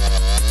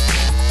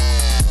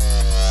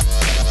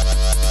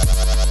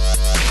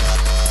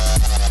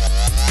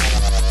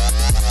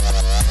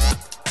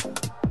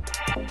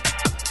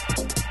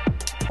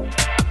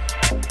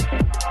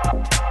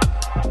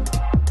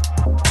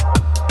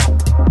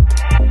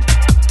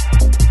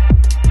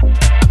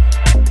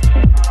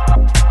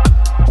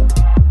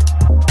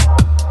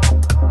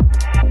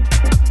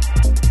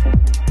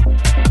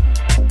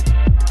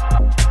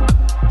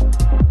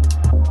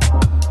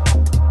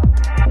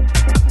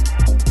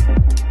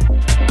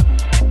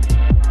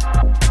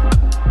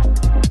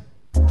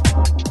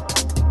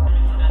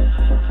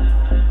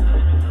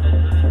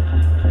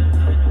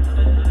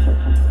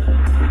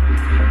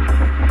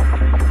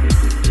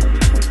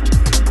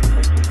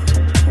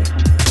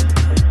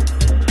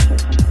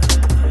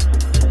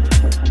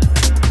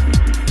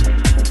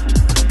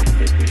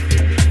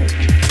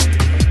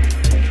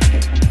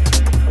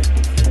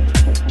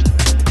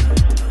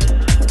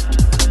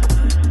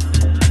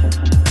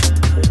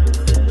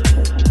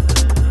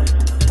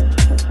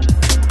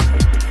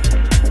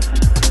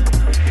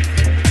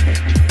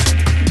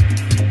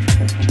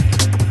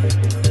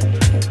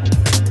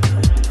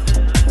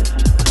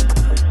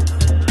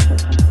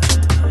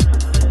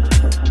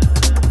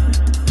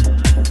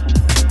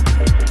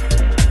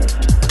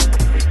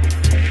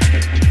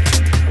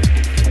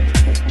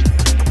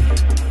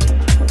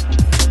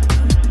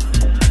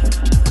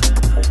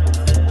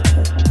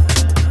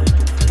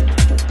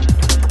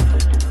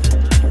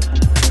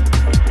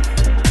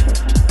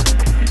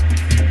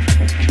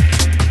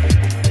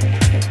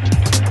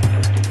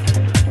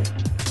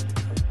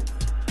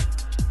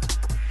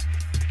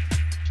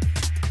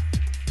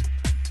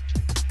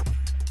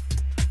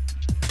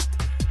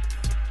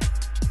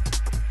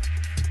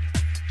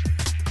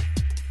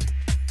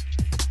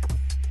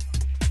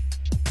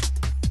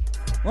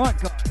 Right,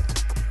 guys.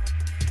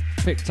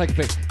 Take a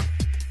pick.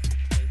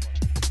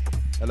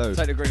 Hello.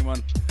 Take the green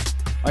one.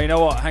 Oh, you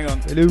know what? Hang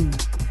on. Hello.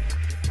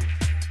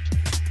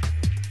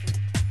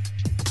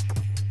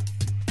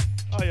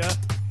 Oh, yeah.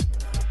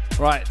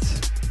 Right.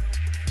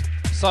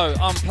 So,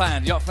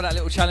 unplanned. You up for that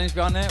little challenge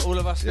behind there? All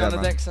of us behind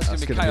the decks? That's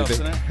going to be chaos,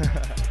 isn't it?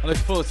 I'm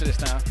looking forward to this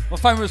now. My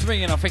phone was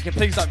ringing. I'm thinking,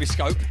 please don't be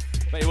Scope.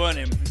 But it weren't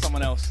him. It's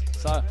someone else.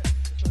 So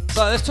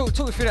let's talk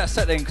through that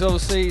set then, because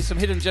obviously some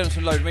hidden gems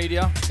from Load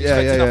Media.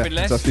 Yeah. Nothing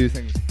less. There's a few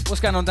things. What's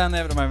going on down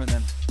there at the moment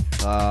then?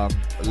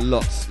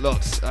 Lots.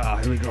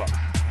 Who we got?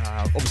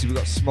 Obviously we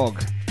got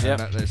Smog.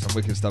 Yep. There's some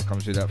wicked stuff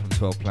coming through that from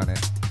 12 Planet.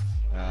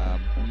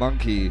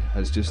 Monkey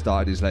has just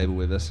started his label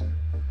with us.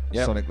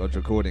 Yep. Sonic Lodge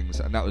Recordings,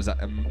 and that was that.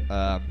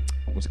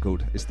 What's it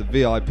called? It's the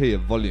VIP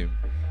of Volume,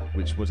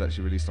 which was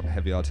actually released on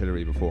Heavy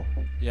Artillery before.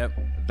 Yep.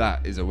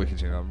 That is a wicked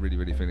tune. I'm really,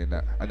 really feeling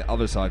that. And the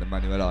other side of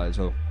Manuela as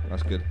well.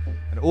 That's good.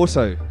 And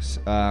also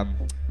the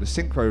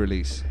Synchro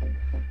release,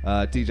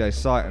 DJ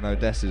Sight and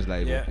Odessa's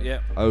label. Yeah.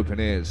 Open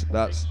Ears.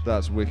 That's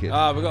wicked. We've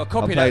got a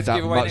copy I of played that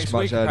to give away much next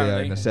week, earlier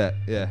apparently. in the set.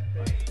 Yeah.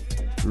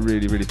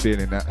 Really, really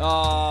feeling that.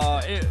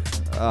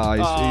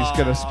 He's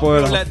gonna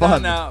spoil our let fun.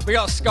 down now. We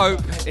got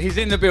Scope. He's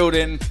in the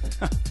building.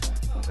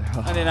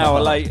 And an hour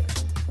late.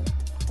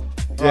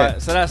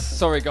 Right, so that's,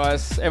 sorry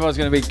guys, everyone's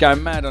going to be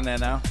going mad on there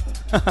now.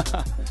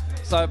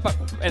 So, but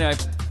anyway,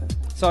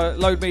 so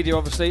Load Media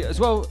obviously as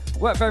well.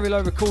 We're at Very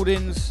Low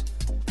Recordings.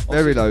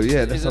 Very Low,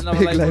 yeah, that's a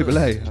big label,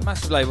 eh? It's a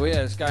massive label,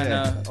 yeah. It's going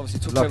obviously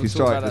talk Lucky about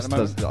Strike that at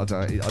the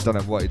moment. I don't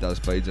know what he does,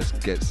 but he just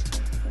gets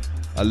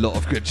a lot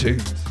of good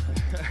tunes.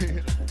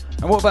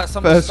 And what about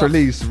some first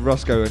release,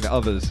 Roscoe and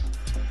others?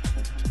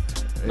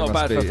 Not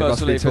bad for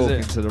first release, is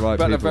it? To the right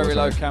about people the Very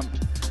Low camp.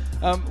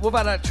 What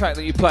about that track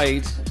that you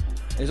played?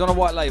 It's on a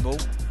white label,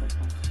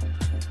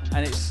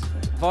 and it's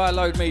via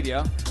Load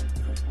Media.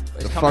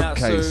 It's the coming Funk out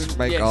Case, soon.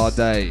 Make Yes. Our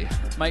Day.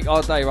 Make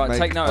Our Day, right?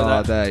 Take note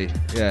of that. Make Our Day,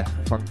 yeah,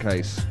 Funk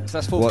Case. So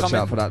that's Watch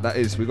forthcoming. out for that. That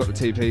is, we got the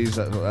TPs.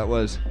 That's what that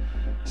was.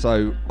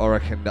 So I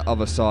reckon the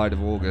other side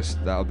of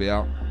August that'll be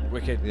out.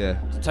 Wicked. Yeah.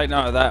 So take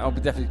note of that. I'll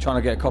be definitely trying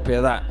to get a copy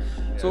of that.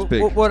 So it's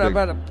big, what it's big.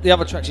 about the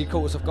other tracks you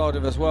caught us off guard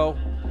with as well?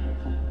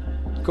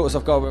 Caught us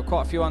off guard with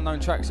quite a few unknown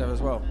tracks there as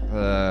well.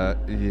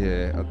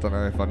 Yeah, I don't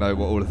know if I know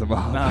what all of them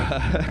are. No.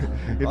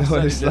 You know,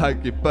 it's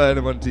like you burn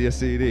them onto your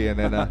CD and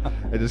then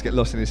they just get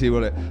lost in your CD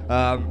wallet.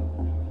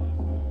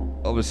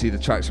 Obviously the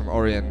tracks from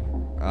Orion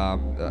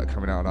that are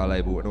coming out on our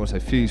label, and also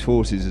Fuse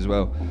Forces as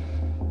well.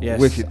 Yes,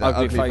 Wicked, that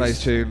Ugly Ugly Face.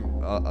 Face tune.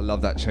 I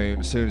love that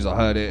tune. As soon as I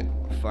heard it,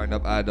 I phoned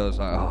up Ad. I was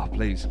like, "Oh,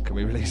 please, can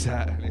we release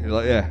that?" And he was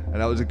like, "Yeah,"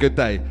 and that was a good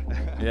day.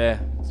 Yeah,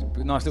 it's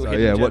a nice little So,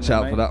 hidden yeah, gem watch there,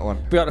 out mate. for that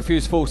one. Big up the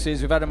Fuse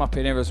Forces. We've had them up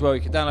in here as well.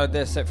 You can download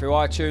their set through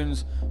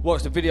iTunes.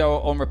 Watch the video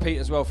on repeat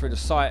as well through the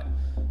site.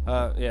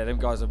 Yeah, them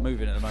guys are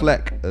moving at the moment.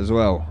 Fleck as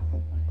well.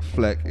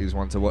 Fleck is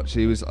one to watch.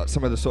 He was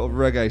some of the sort of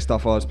reggae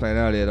stuff I was playing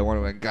earlier. The one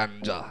that went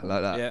ganja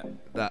like that. Yeah.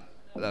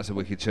 That's a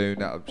wicked tune.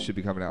 That should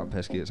be coming out on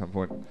Pesky at some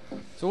point.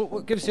 So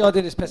what gives us the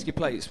idea of this Pesky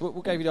Plates?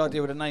 What gave you the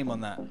idea with the name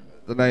on that?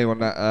 The name on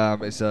that,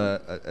 it's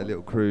a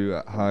little crew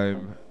at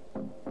home.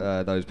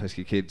 Those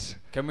Pesky kids.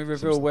 Can we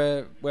reveal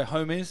where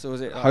home is, or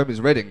is it? Home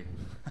is Reading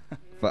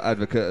for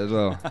Advocate as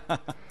well. So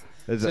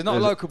it's not a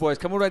local boys.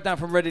 Come all the way down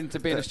from Reading to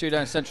be in the studio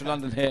in central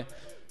London here.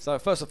 So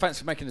first of all, thanks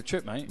for making the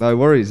trip, mate. No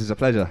worries, it's a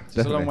pleasure. It's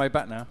Definitely. a long way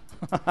back now.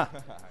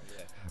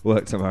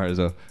 Work tomorrow as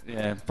well.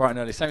 Yeah, bright and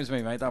early. Same as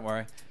me, mate. Don't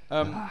worry.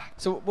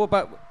 So what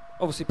about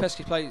obviously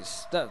Pesky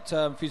Plates? That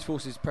Fuse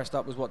Forces pressed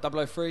up was what,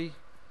 003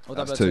 or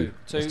That's 002?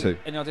 That's two.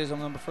 Any ideas on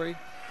number 3?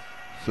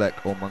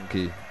 Fleck or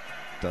Monkey,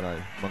 don't know.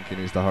 Monkey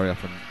needs to hurry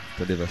up and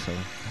deliver. So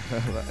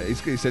he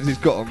says he's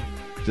got them.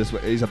 Just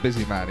he's a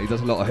busy man. He does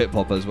a lot of hip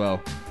hop as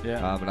well.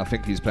 Yeah. And I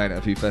think he's playing at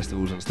a few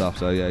festivals and stuff.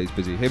 So yeah, he's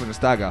busy. Him and the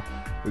Stagger.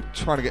 We're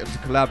trying to get them to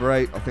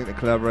collaborate. I think they're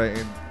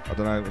collaborating. I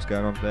don't know what's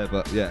going on there,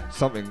 but yeah,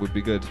 something would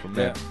be good from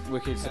there. Yeah,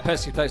 wicked. So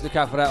Pesky Plates, look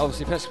out for that.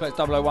 Obviously, Pesky Plates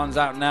 001's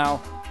out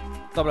now.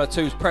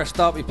 002's pressed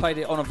up. You played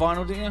it on a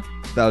vinyl, didn't you?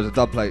 That was a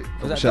dub plate Was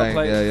from that Shane. dub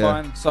plate? Yeah,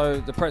 yeah. Fine.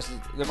 So the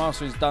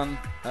mastering's done.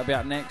 That'll be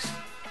out next.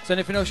 So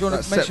anything else you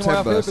want to mention?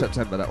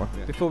 September, that one.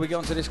 Yeah. Before we get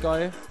onto this guy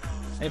here,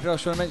 anything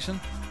else you want to mention?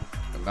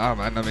 Nah,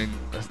 man. I mean,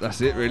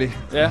 that's it really.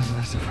 Yeah.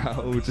 That's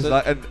about all. Just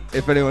like, and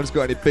if anyone's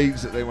got any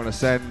beats that they want to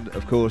send,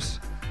 of course,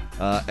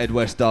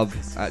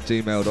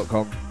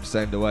 edwestdub@gmail.com.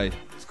 Send away.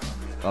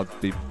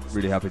 I'd be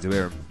really happy to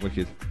hear them.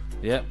 Wicked.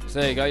 Yep. So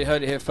there you go. You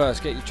heard it here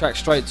first. Get your track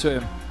straight to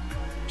him.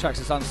 Tracks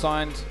that's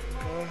unsigned.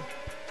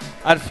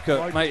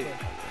 Advocate, mate.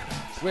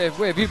 Where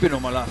have you been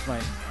all my life,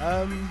 mate?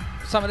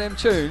 Some of them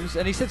tunes,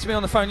 and he said to me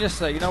on the phone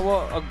yesterday, you know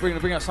what, I'm going to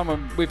bring out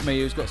someone with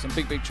me who's got some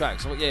big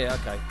tracks. I thought, yeah,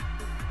 okay,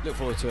 look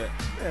forward to it.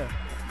 Yeah.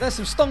 There's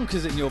some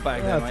stonkers in your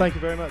bag Yeah, there, mate. thank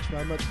you very much,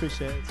 man, much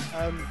appreciated.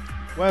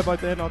 Where have I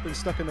been? I've been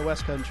stuck in the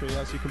West Country,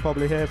 as you can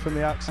probably hear from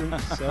the accent,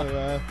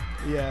 so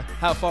yeah.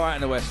 How far out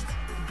in the West?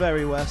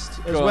 Very west.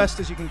 As west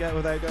as you can get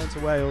without going to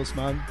Wales,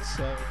 man.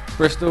 So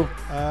Bristol?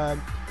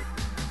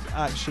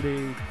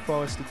 Actually,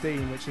 Forest of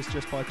Dean, which is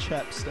just by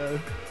Chepstow.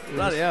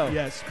 Bloody hell.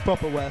 Yes,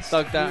 proper west.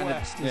 Dug down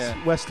west, in the,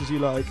 west as you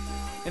like.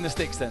 In the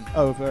sticks then?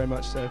 Oh, very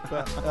much so.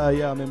 But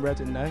yeah, I'm in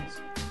Reading now,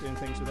 doing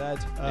things with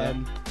Ed.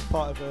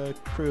 Part of a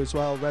crew as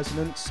well,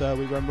 Resonance.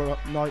 We run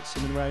nights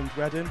in and around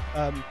Reading.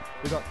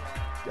 We got,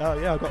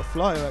 I got a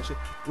flyer actually.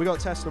 We got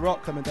Tesla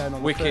Rock coming down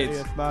on Wicked.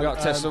 the 30th, man. We got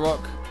Tesla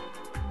Rock.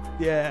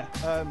 Yeah,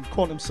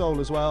 Quantum Soul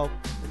as well.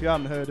 If you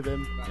haven't heard of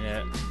him,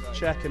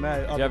 check him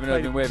out. If you haven't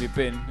heard of him, where have you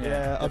been?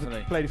 Yeah,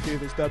 definitely. I've played a few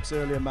of his dubs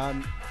earlier,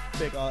 man.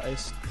 Big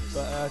artist.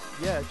 But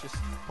yeah, just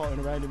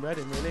potting around in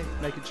Reading, really.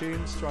 Making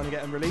tunes, trying to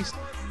get them released.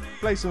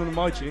 Play some of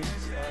my tunes.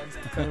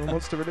 If anyone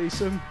wants to release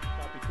them,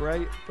 that'd be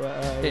great.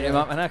 But hit him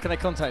up, and how can they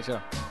contact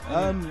you?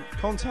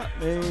 Contact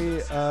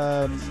me,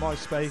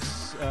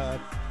 MySpace,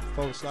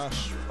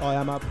 /I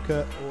am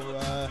advocate, or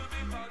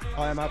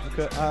I am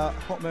advocate at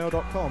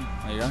hotmail.com.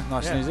 There you go,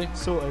 nice and easy.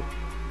 Sorted.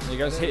 There you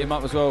go, just hit him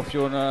up as well if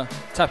you want to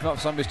tap him up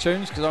for some of his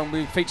tunes, because I'm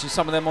going to be featuring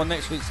some of them on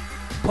next week's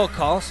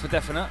podcast for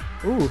definite.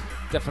 Ooh.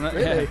 Definite,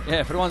 really?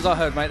 Yeah, for the ones I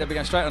heard, mate, they'll be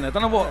going straight on there.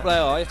 Don't know what they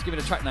are, you have to give me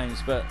the track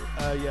names, but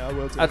yeah, I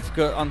will do.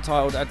 Advocate,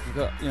 Untitled,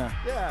 Advocate,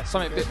 yeah,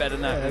 something a bit better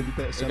than that.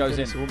 It goes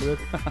in.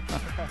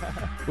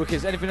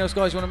 Wicked. Anything else,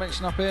 guys, you want to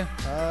mention up here?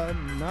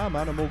 No,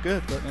 man, I'm all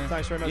good, but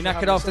thanks very much. You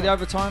knackered after the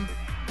overtime?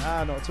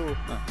 Nah, not at all.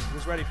 I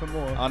was ready for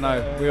more. I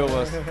know, we all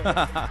was.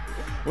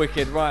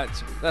 Wicked, right.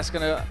 That's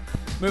going to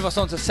move us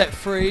on to set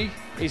 3.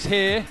 He's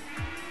here.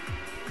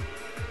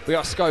 We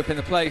got Scope in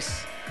the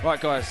place.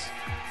 Right, guys.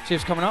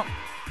 Chief's coming up.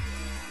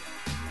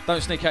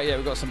 Don't sneak out yet.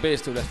 We've got some beer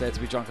still left there to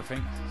be drunk, I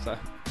think. So,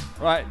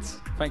 right.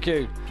 Thank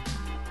you.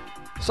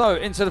 So,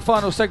 into the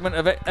final segment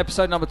of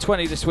episode number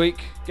 20 this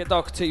week. Get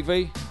Darker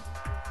TV.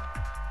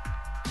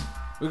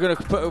 We're going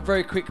to put a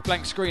very quick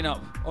blank screen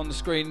up on the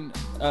screen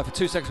for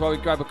 2 seconds while we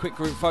grab a quick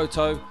group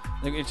photo.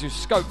 Then get into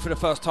Scope for the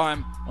first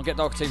time on Get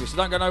Darker TV. So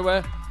don't go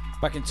nowhere.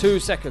 Back in 2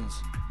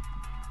 seconds.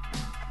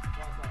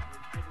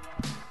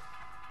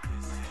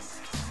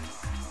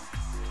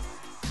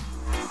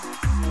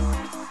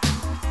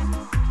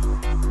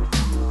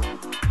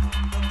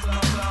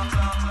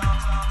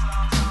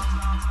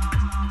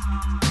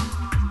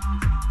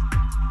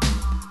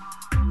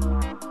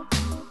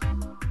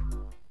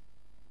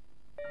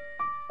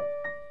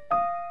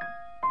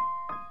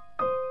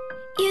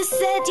 You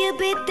said you'd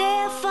be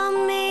there for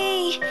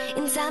me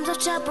in times of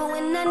trouble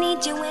when I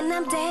need you when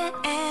I'm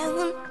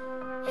down.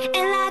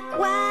 And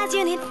likewise,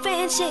 you need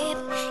friendship.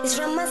 It's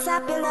from us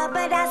popular,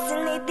 but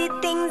isolated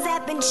things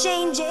have been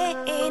changing.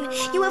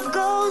 You have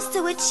goals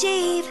to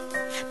achieve,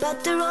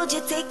 but the road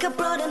you take are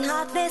broad and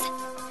heartless.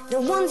 The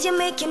ones you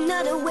make, you're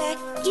not aware.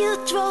 You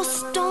throw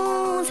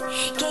stones.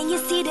 Can you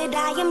see that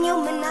I am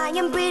human, I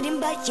am breathing,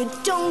 but you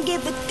don't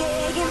give a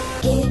damn.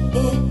 You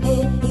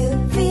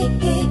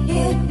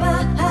feel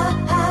my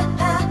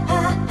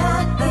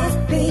heart is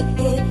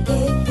beating.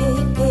 You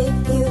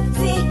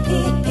feel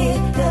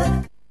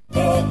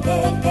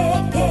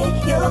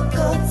your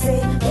coats in. My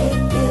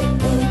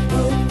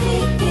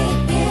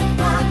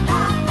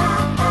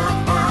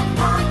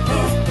heart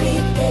is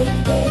beating.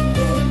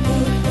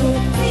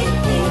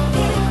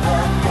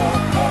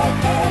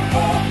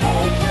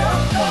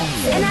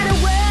 Another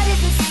word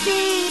is a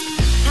seed.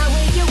 How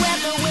will you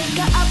ever wake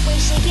her up when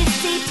she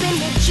gets deep in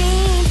the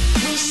dream?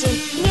 Wishing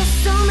yes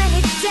so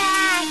many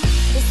times.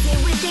 They say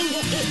within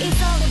you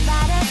it's all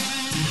about us.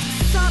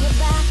 It's all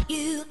about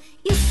you.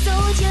 You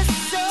sold your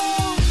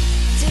soul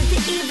to the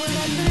evil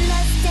and the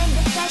lust and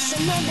the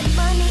fashion and the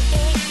money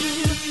ain't you.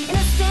 And I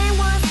stand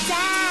one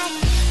side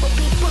where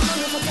people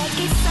hungry for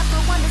decades suffer,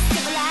 wanna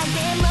civilize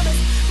their mothers,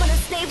 wanna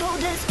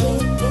slaveholders.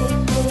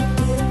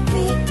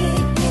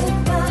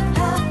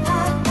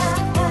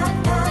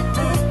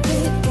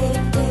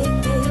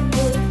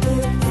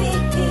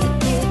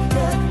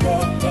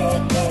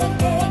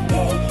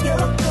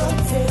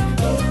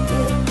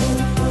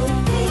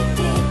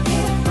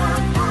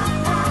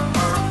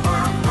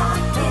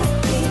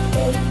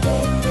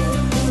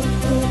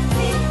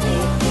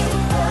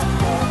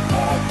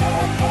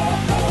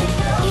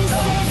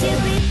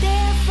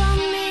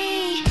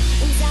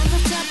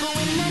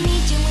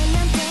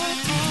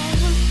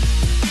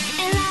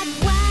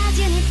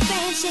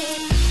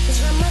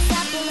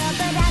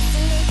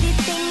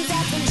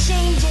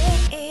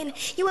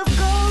 You have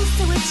goals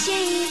to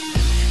achieve,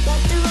 but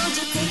the road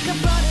you take are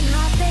broad and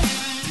heartless.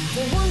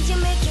 The ones you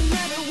make, you're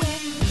not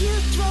aware. You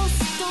throw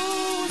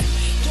stones.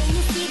 Can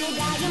you see that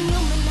I am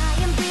human, I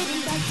am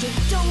breathing, but you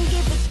don't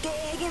give a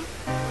damn?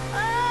 Oh,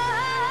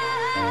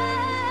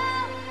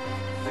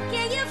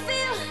 can you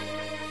feel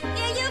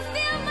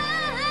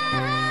my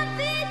heart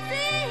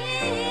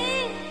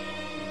beating?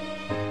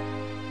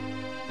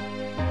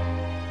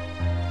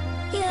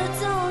 You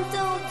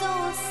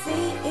don't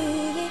see.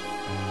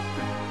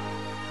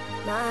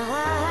 My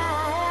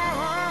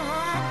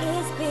heart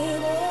is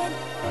beating.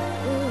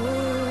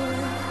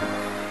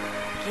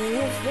 Can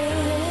you feel it?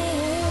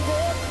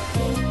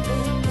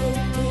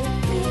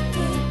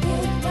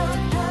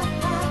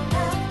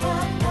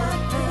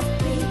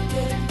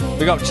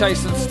 We got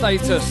Chase and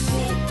Status.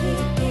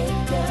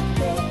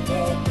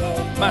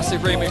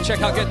 Massive remix.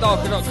 Check out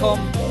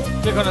GetDarker.com.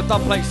 Click on the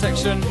dubplate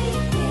section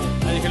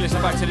and you can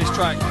listen back to this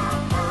track.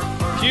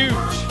 Huge.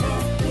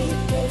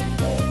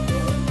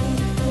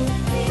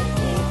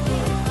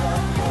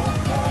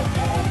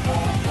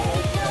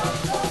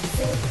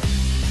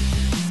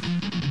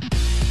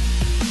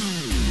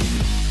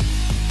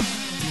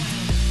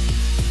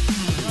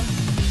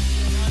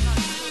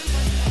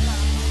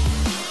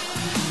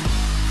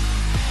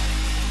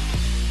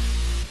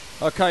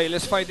 Okay,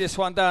 let's fade this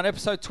one down.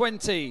 Episode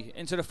 20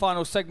 into the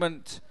final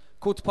segment.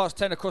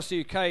 10:15 across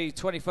the UK,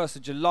 21st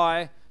of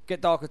July.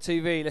 Get Darker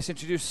TV. Let's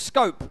introduce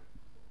Scope.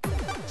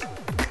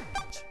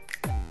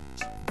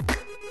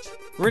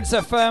 Rinse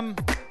FM.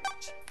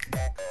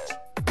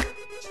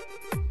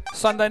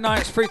 Sunday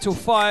nights, 3 till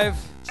 5.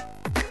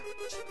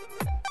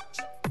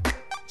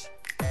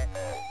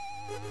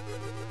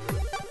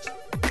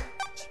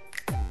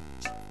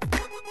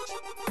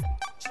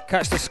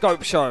 Catch the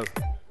Scope show.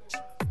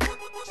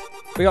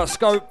 We got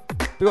Scope,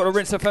 we got the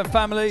Rinse FM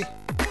family.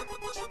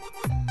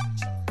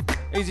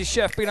 Easy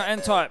Chef, Peanut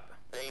N-Type.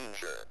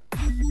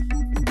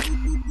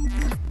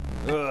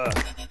 Ugh.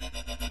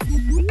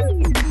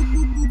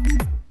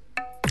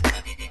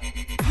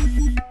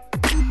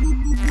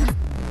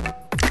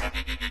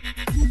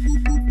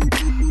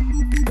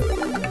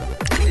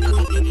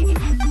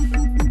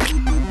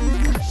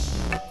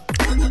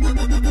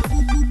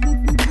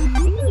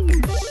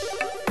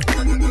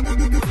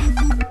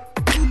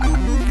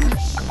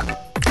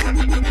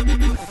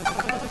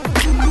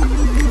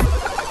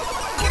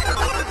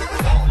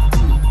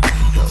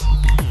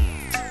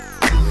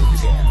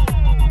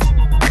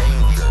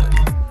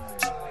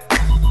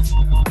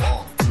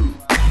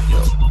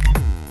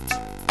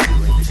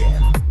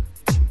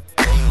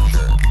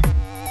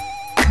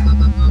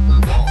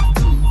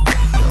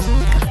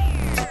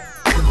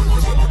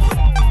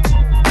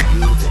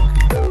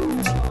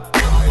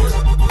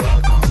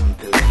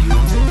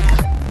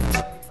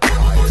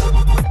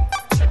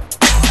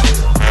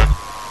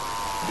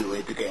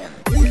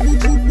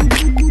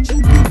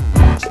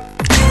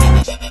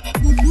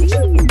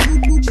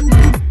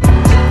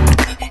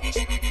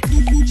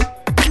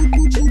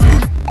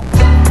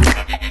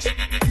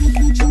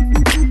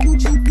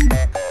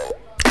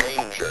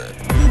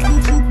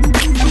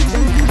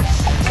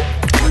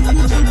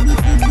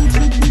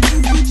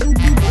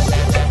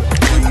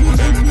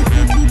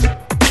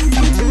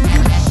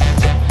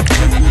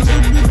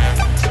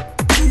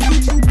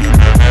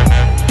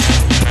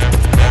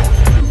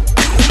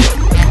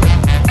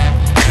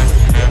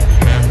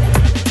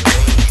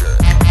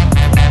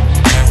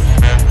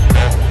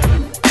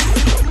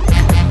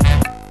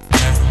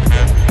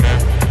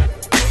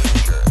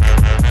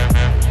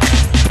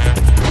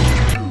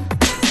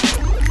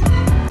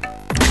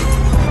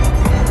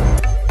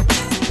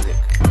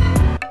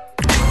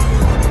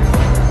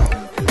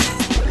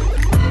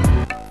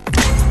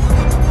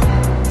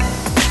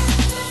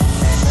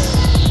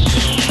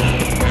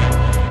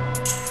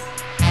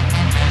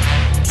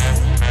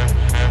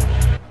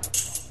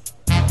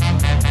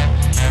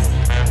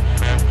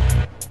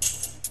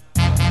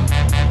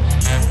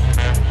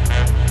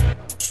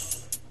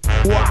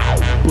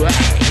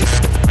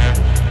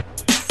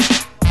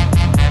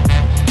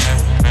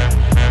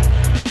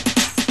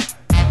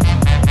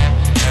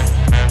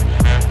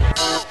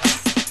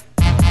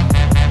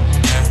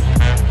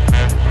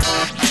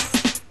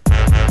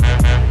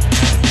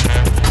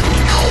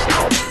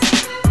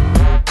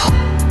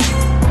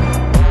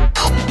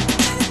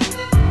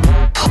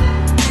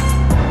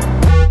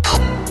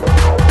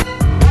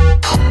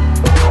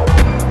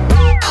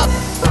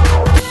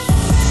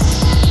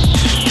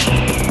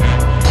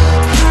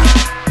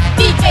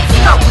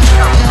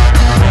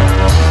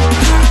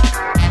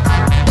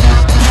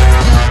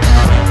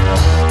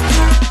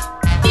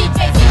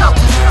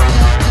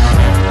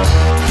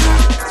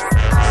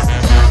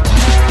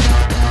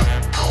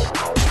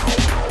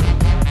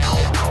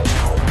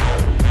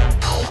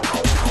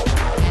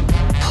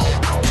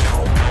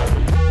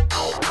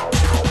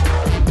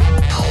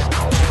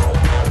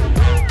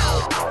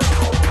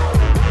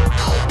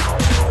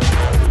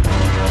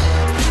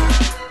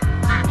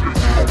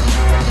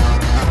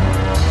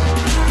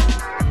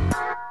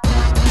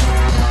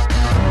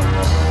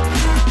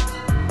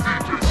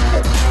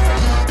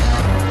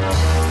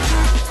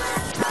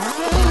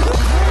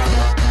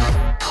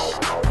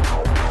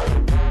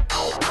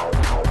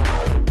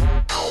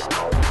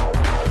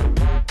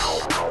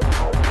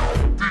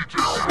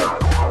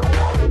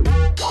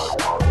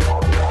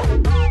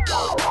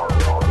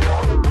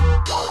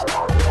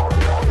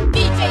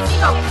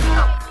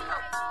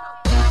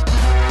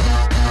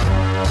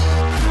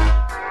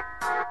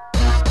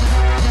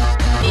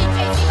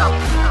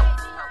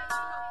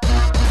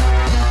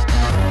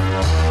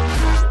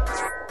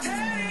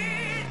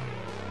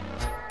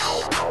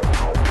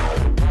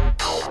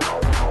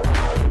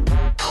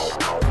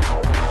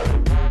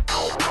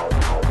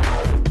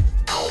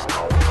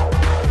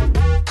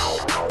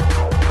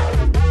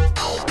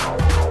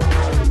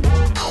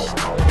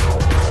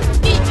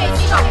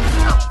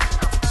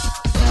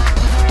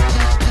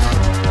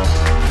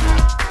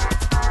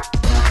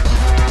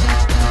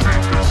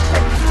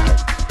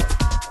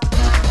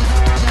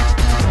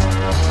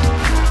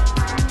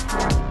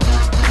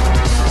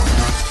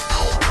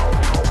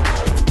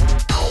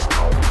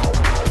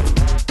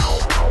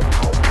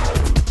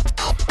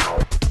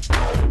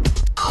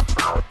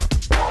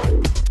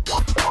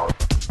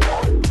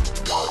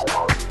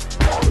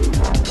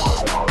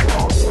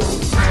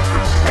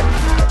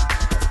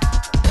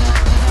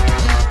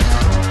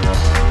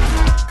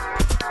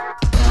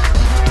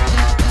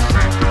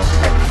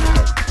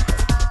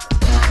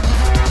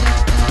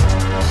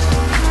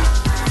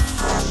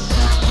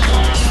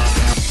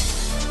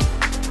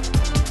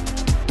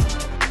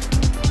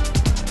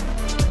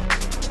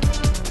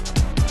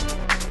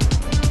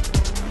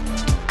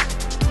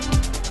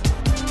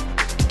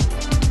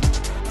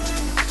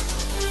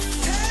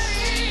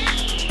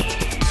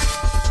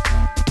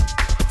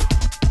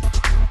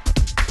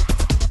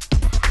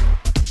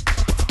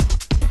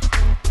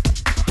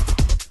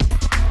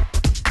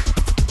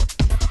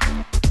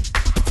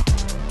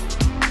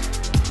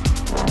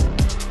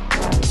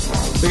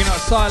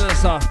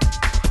 Silencer.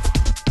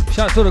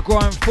 Shout out to the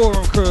Grime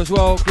Forum crew as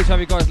well. Good to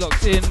have you guys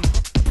locked in.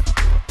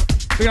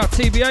 Big up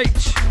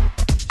TBH.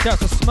 Shout out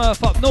to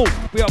Smurf up north.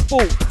 Big up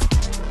Bulk.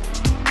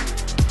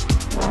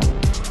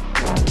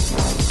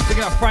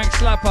 Big up Frank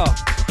Slapper.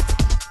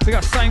 Big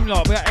up Same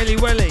Lot. Big up Ellie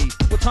Welly.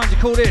 What time do you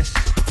call this?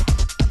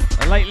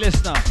 A late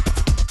listener.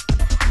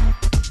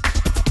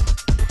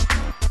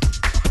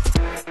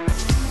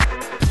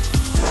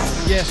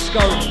 Yes,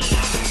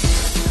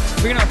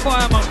 Scope. Big up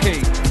Fire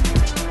Monkey.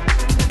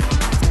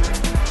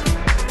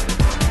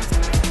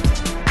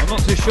 I'm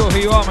not too sure who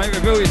you are, mate.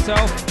 Reveal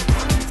yourself.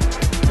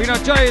 Big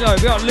up J-Lo.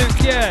 Big up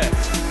Luke, yeah.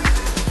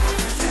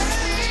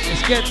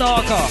 Let's get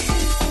darker.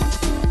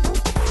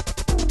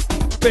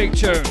 Big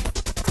tune.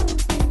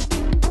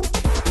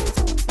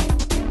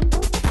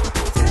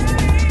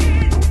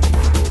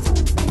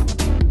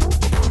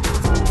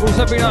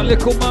 Also big up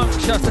Little Monk.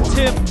 Shout out to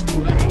Tim.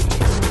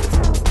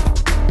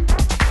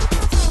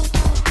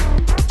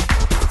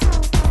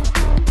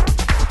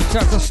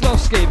 Shout out to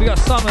Slosky. Big up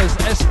Summers.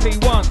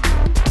 SP1.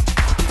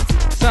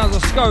 Sounds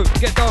of Scope.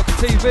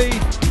 GetDarkerTV.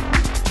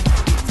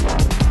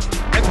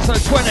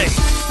 Episode 20.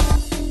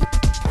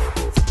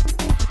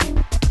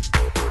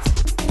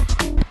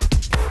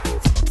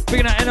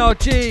 Big up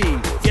NRG.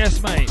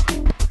 Yes, mate.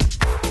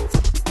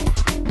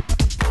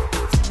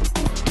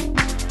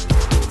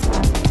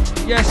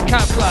 Yes,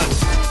 Kaplan.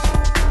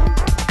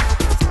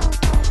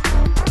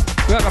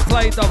 We got the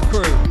Play Dub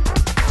crew.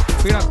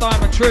 We got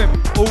Diamond Trim.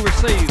 All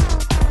received.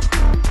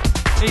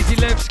 Easy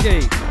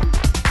Levski.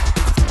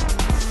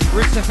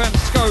 Ritz FM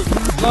Scope.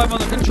 Live on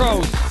the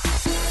controls.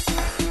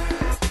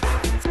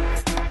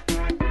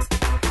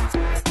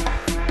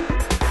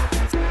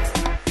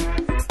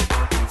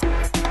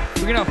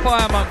 We're gonna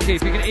Fire Monkey.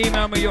 If you can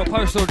email me your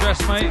postal address,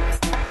 mate,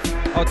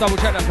 I'll double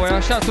check that for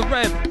you. Shout out to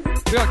Reb.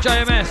 We got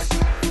JMS.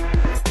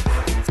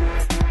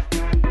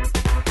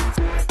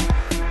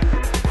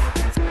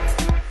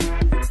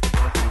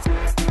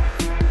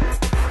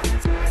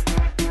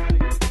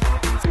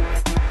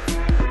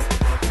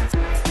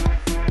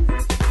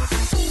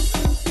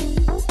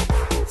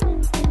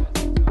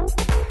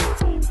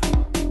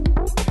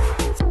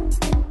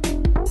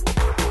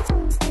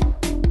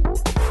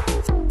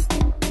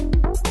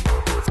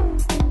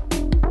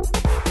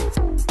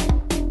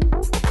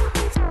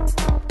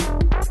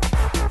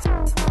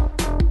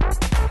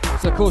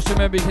 Of course,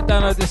 remember you can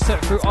download this set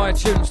through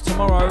iTunes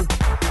tomorrow.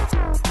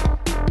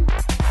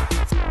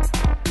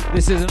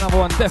 This is another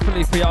one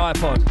definitely for your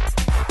iPod.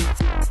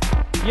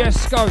 Yes,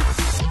 Scope.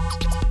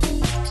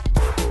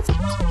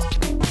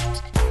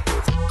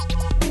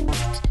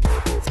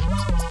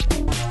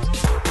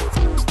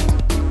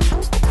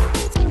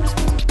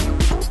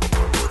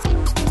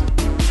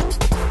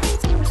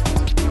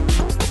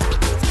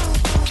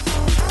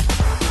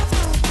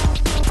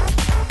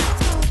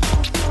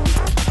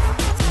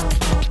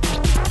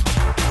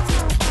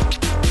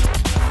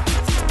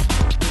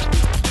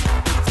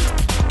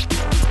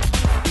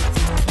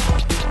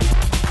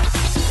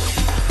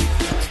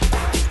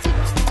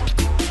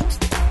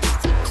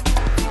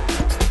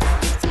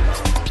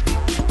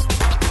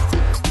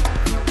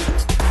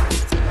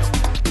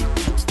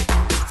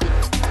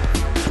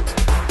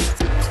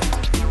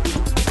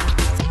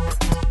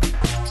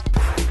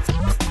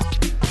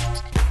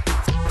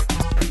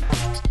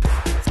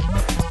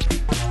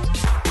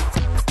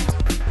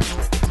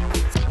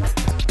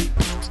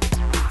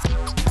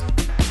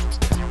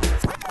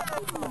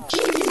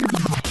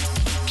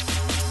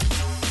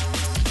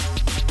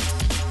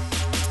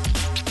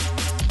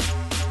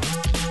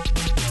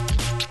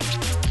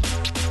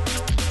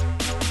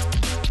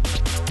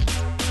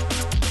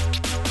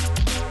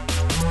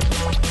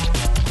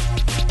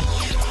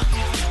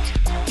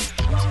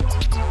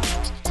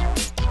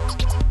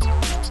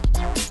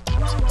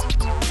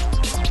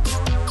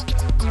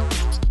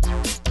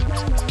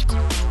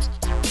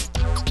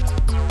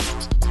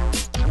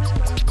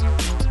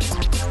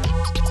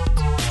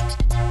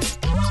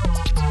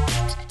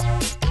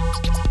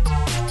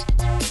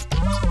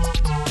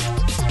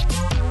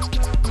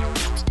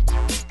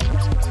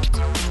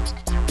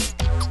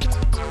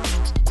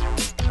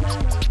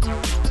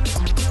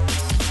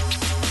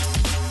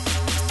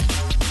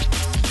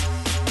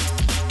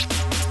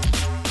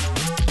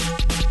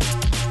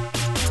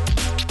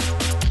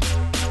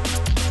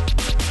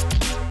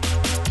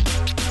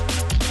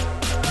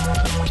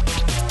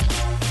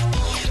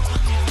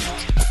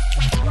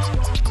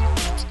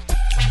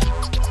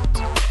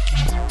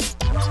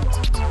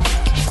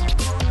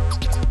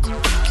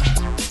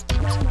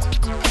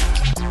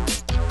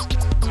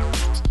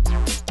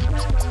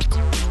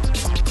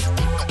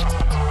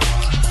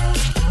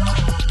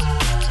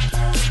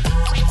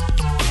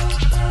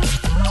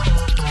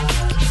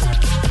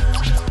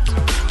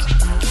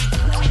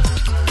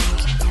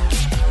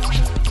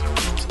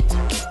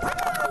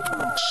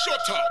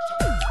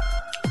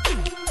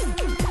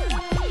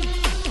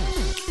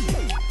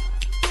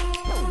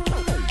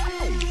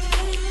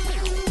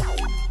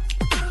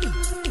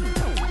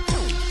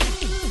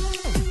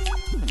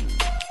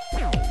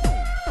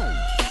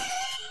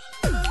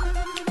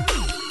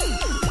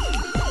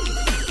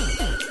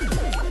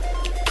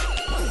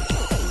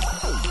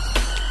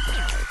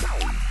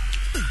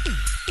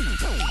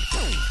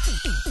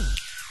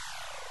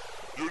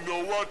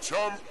 know a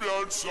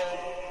champion song.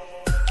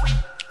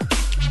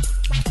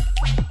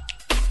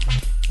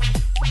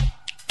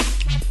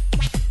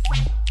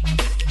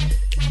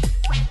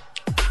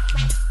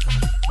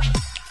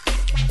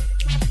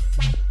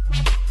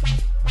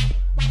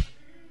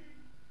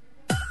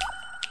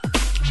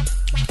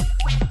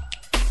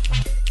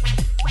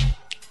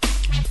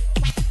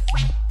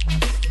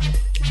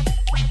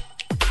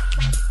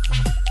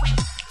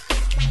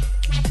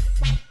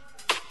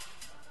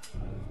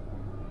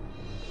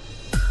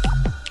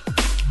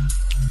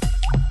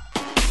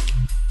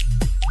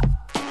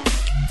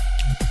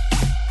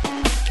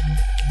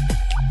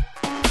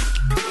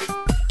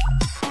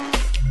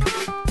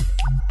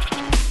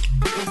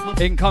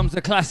 In comes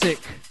the classic.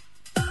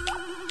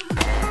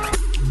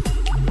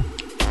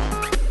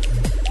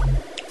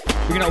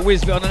 We're gonna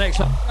whiz bit on the next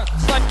one.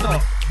 Same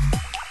lot.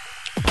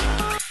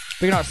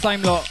 We're gonna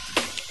same lot.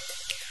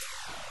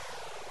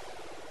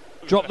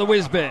 Drop the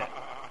whiz bit.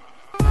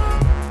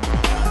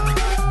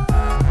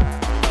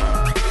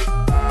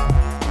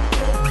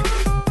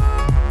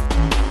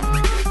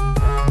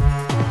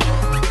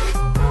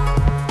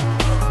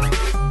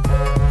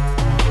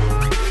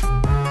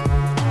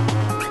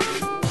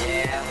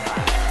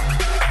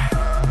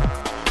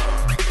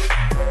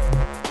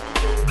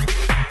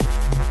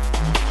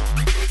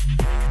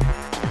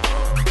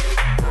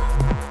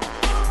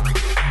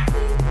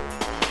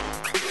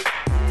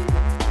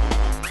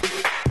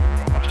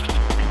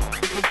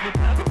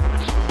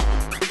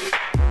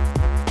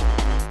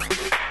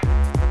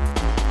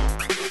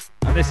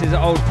 This is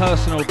an old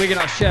personal, bigging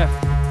up Chef.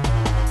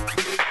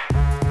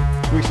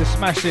 We used to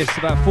smash this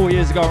about 4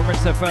 years ago on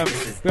Rinse FM.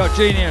 We got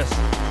Genius.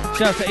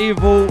 Shout out to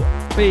Evil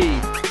B.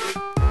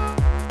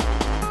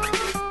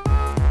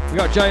 We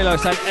got J-Lo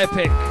saying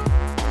epic.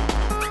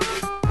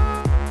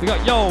 We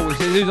got Yo,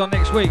 which is who's on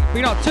next week.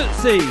 We got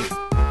Tootsie.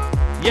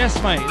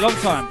 Yes, mate, long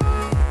time.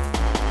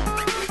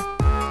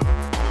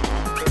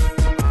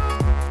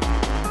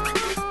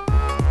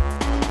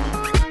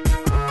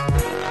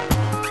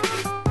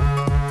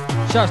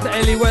 Shouts to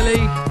Ellie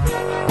Welly,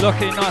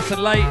 looking nice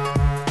and late.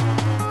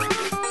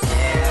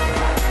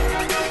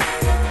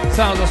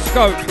 Sounds of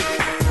Scope.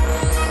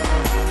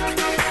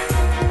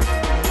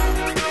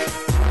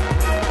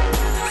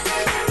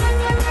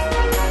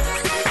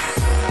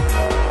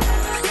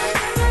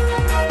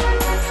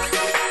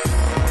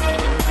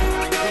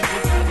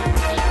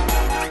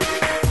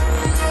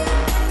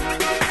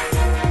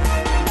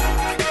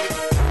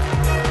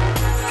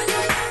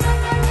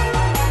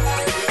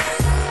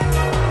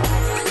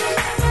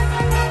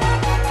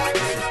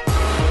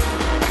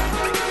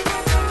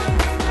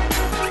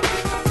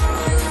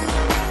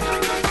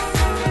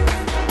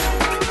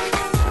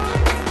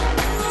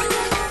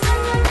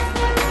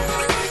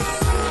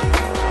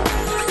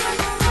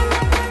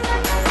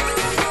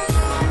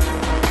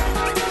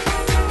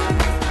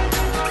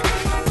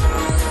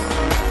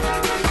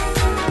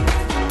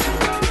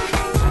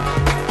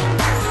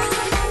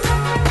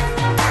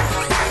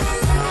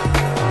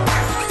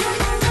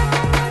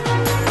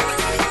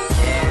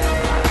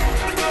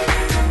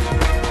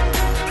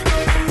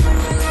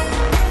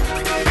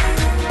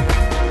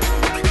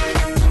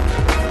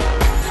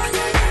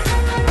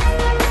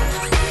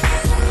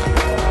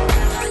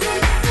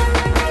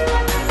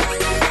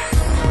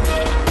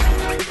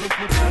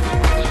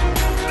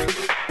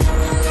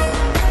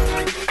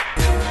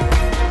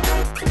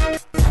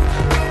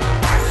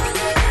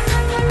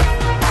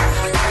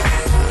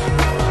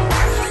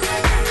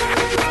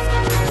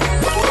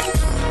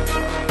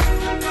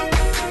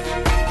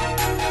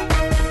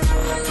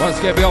 Once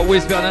again, we got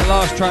Whizbit on that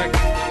last track.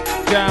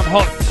 Jam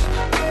Hot.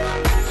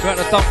 We got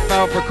the Dump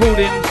Valve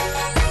recordings.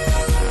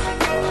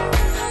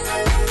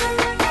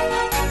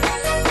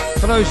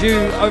 For those of you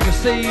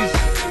overseas,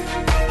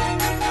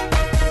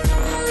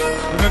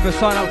 remember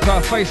sign up to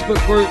our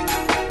Facebook group.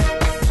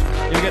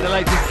 You'll get the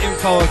latest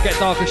info of Get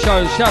Darker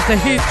shows. Shout out to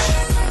Hitch.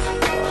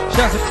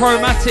 Shout out to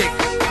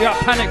Chromatics. We got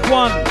Panic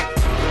One.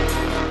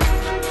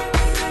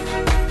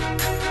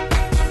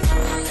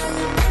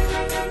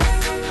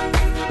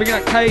 Picking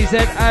up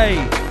KZA.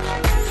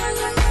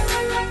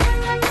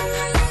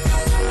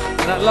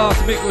 And that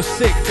last mix was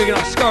sick. Picking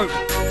up Scope.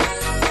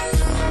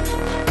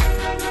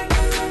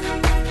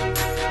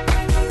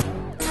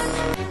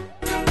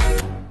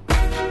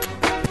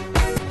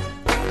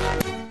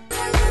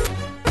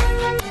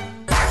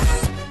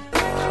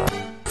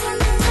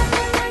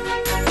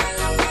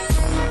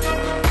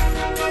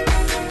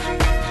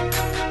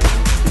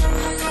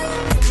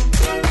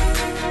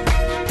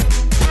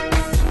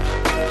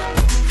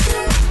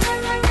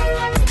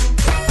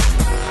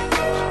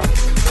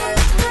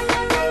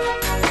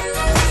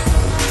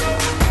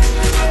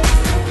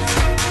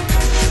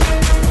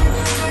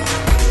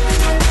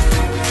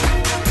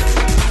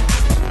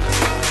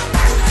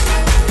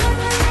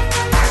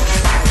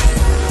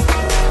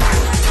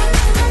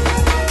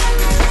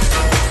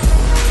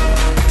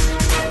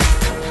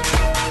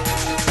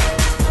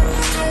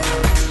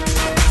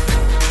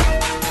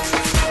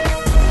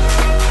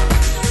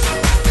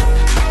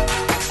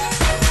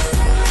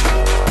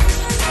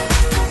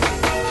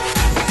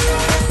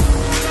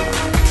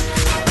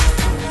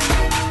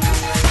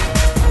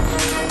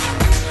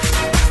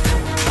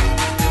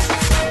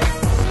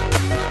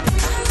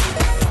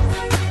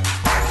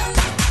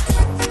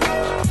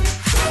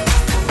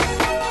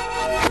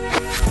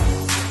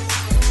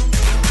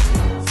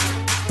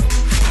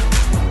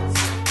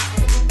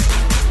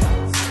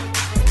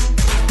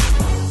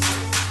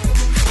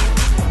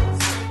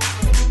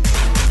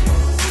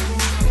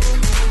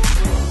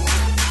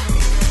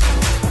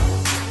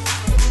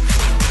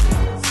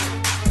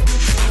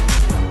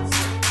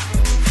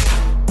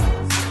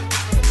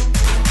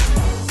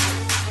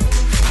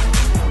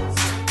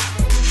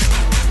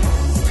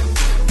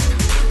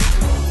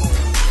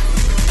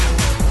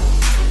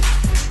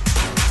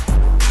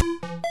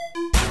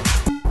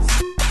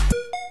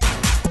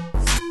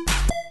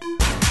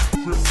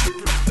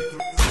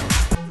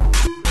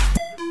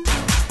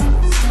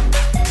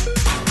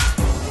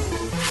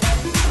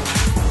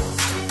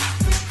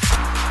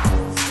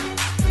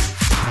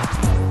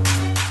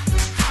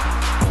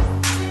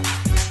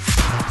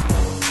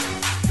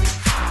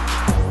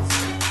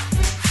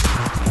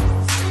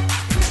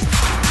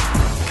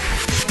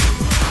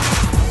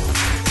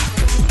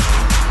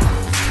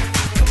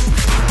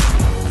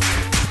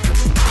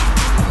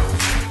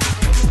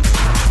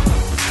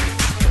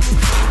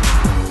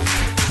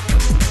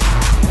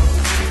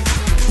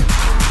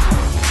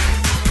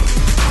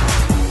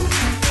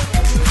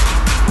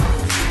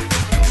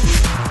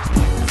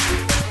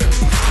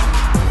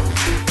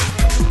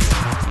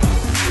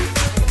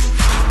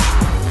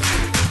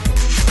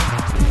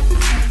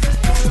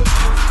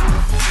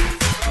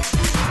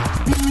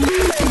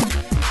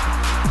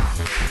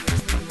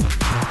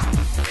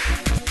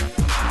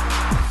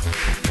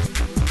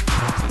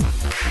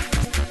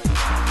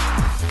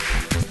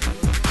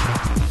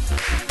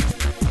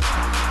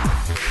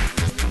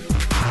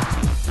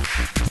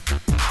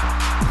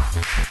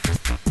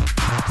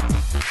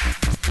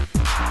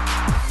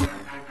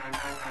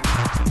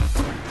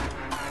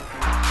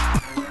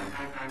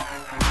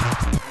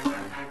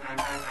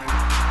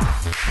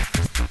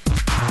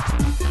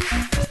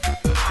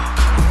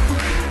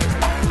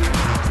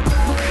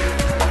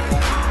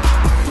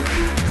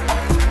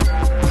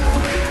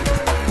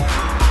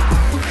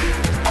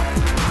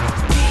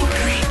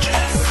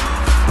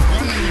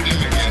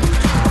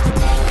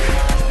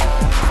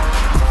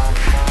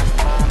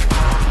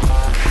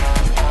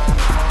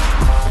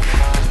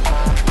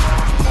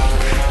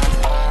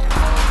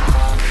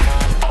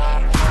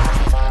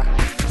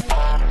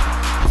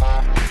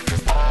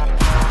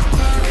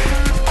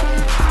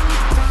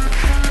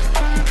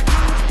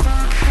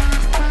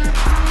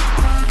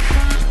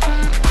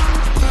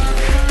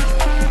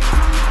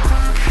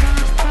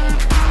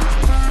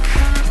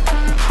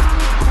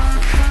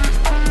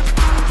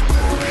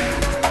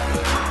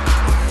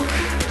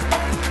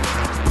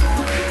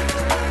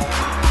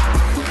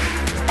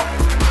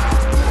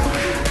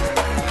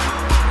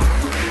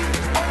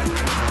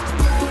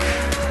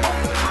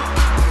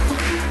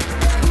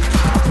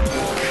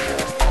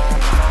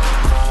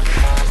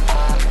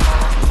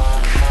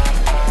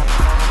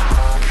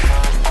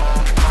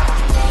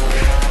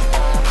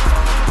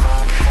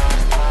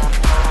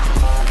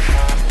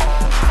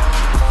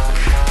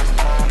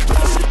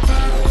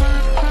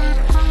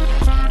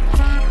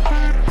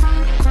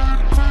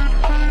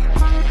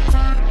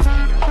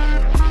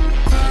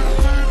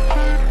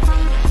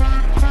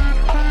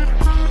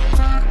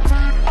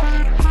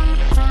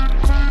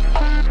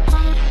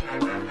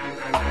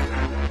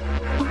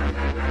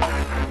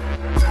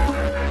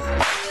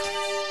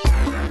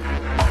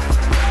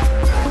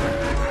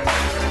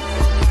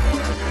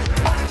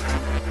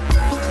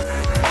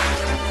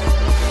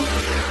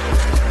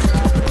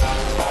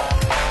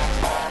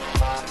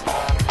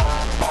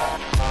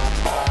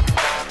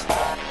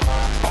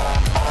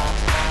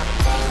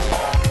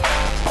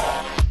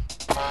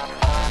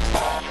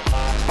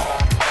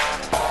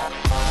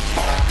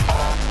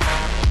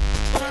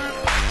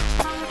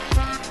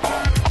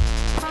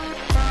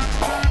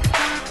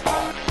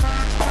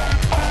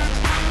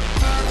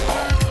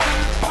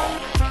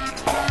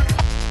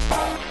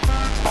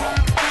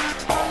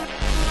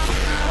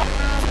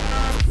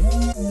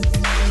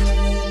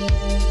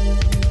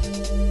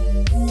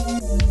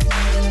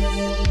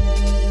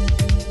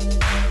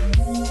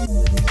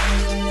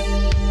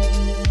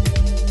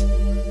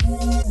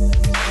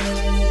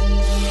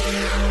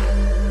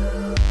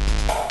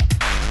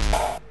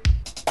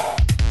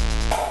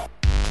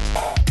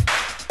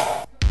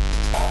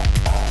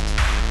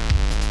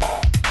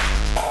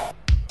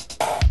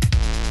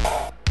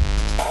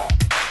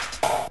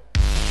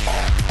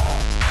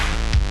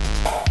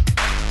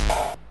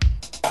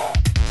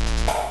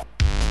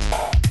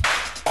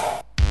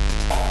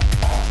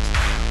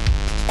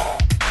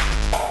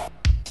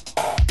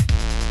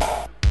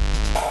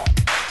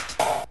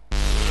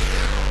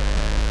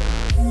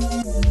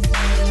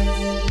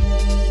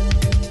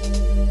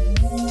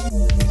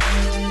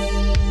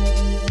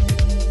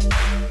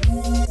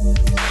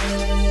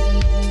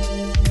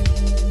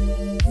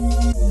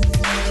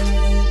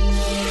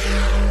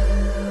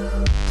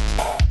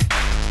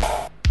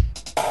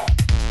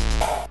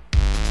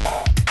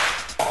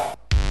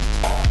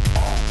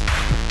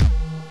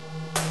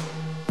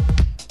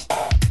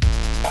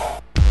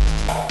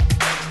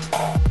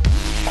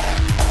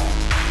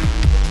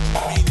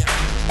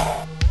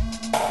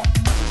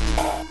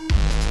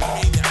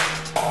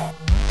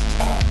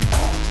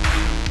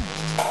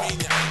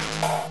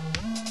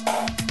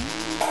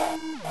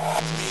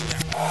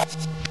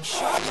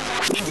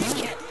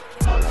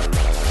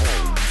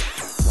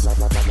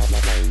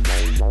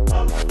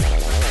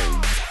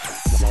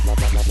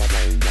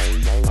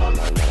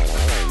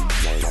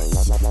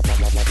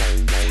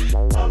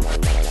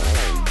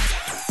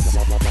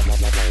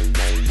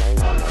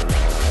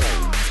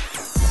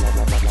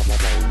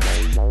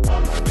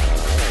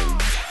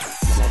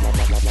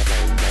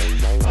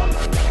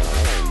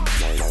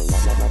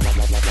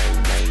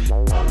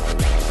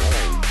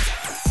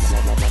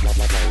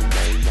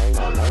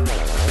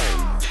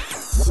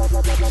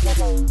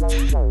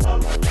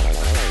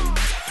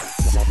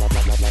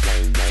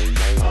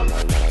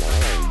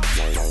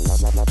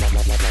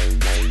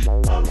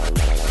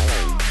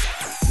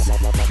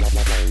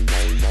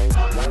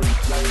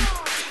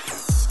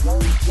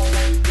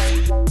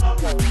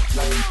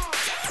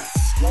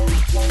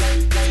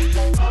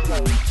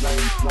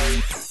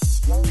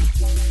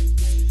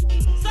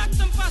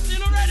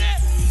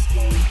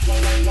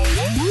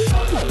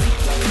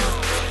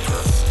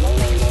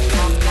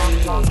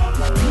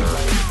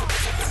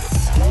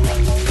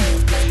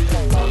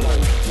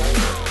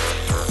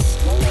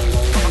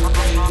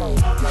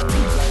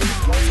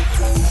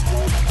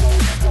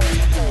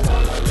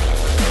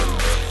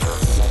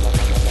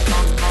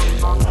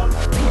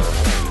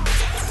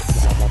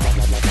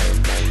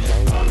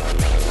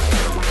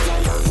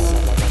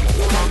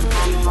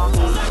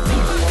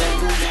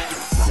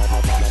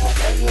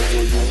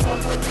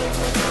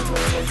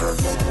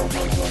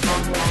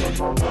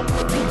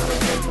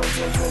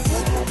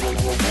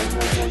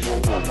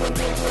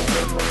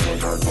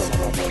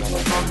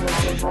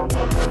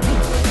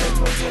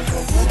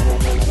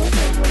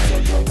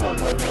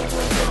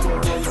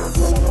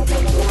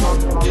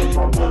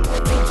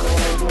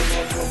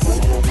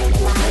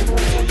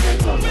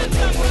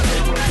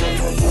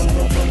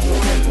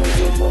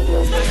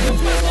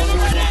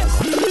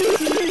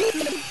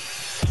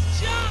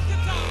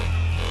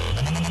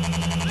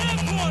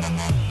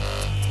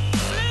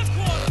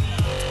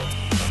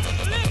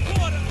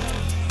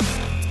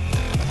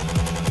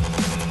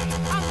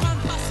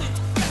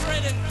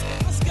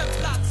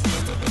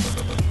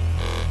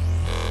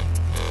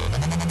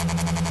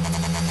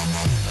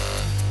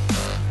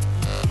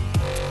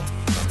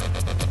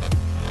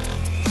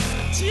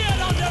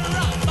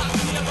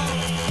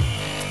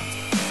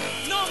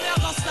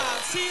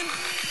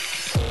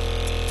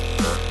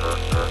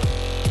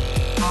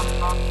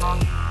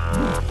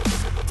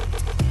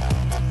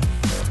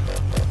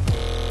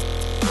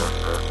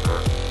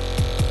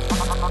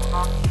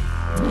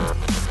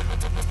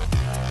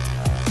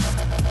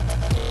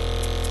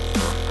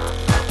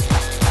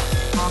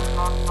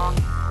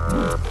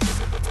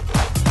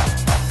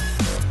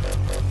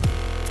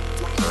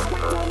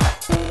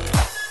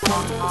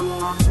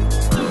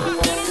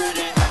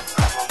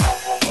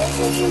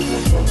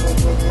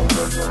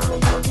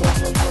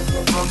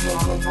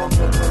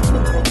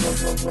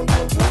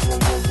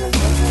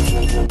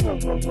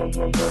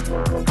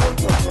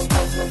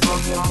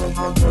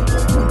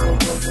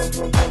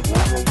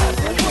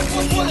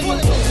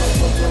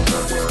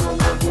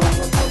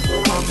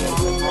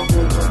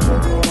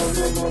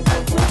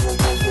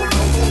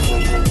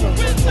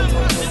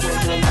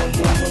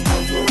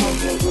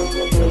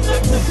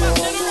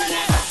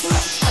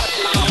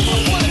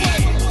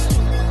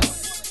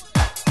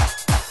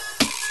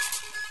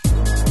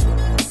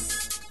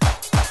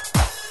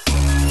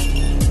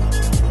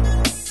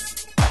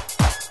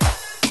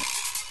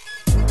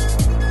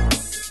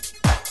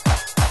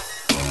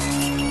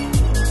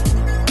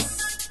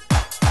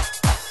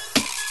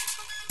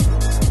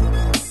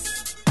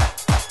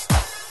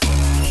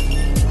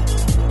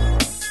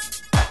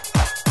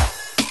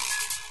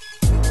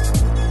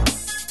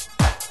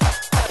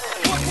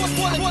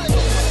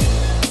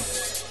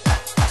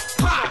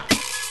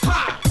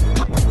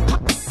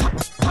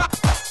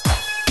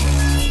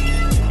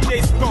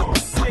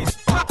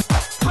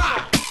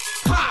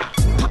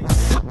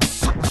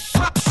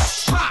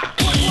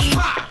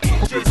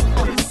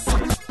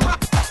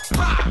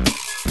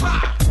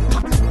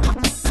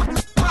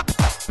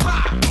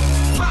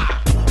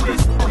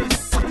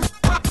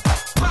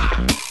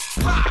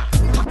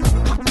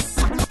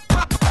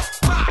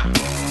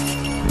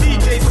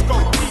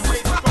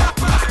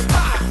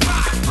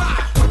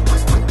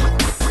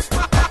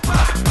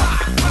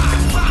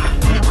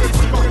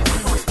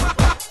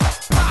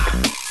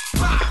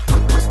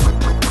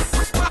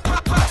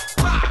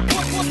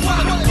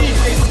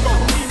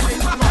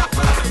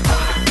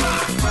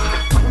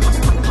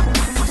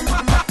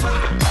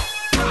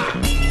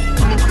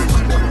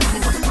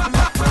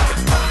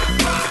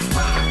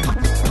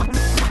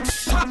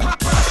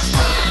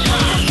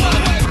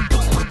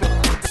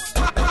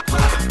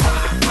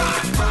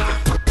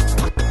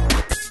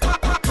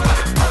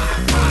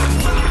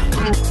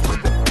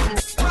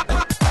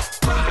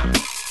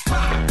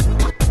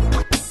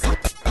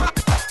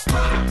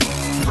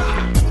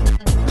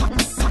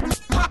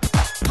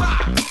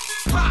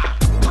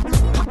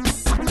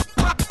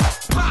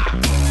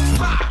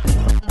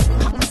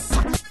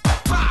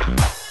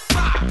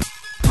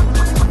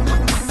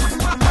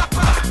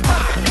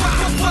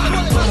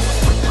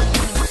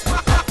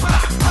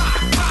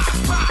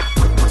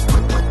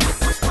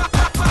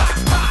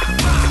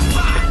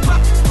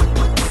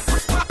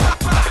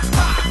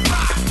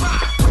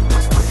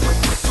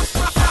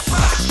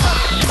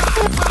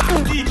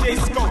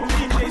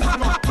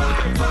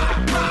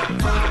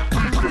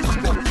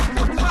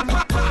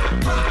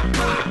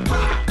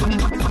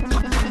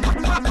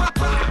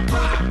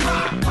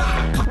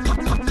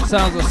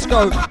 Sounds of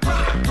Scope,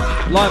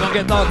 live on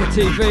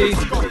GetDarkerTV,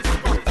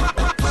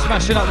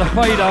 smashing up the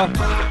fader.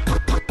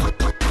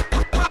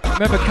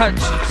 Remember, catch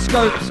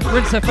Scope's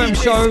Rinse FM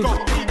show,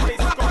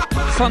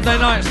 Sunday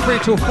nights 3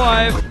 till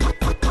 5.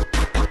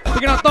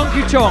 Picking up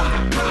Donkey Chong,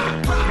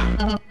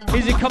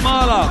 Easy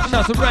Kamala,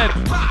 shouts to Reb.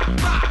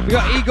 We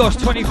got Egos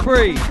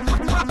 23, we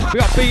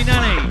got B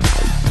Nanny,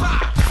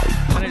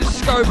 and it's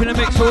Scope in the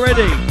mix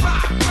already.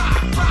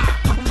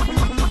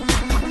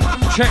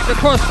 Check the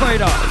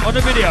crossfader on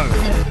the video.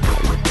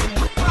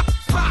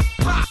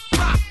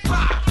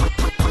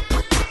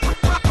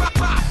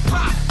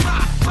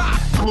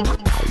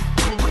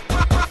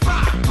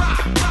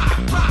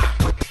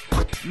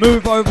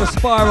 Move over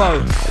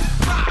Spyro.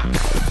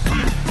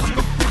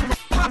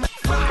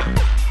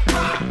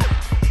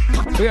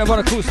 We had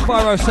a cool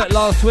Spyro set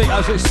last week,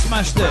 absolutely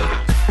smashed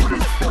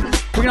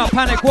it. Bringing up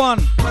Panic 1.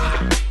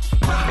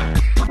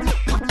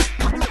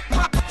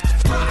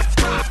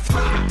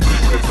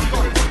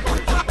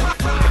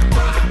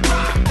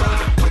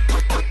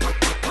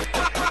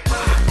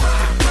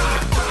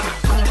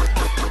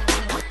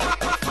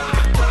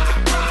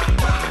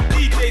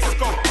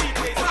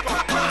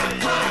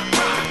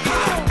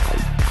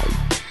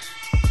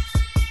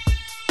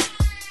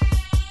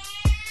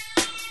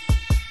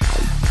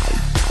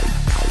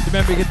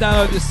 Remember, you can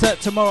download this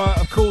set tomorrow,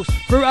 of course,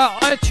 through our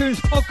iTunes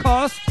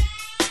podcast.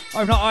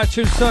 Open up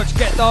iTunes, search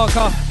Get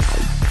Darker.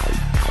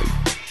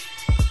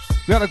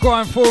 We got the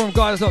Grind Forum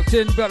guys locked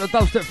in. We got the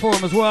Dubstep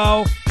Forum as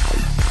well.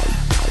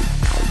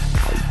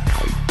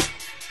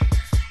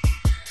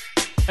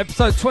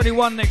 Episode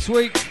 21 next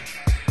week.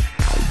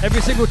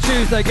 Every single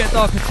Tuesday, Get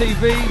Darker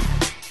TV,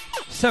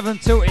 7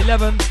 till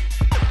 11.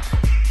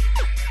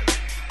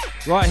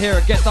 Right here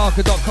at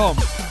GetDarker.com.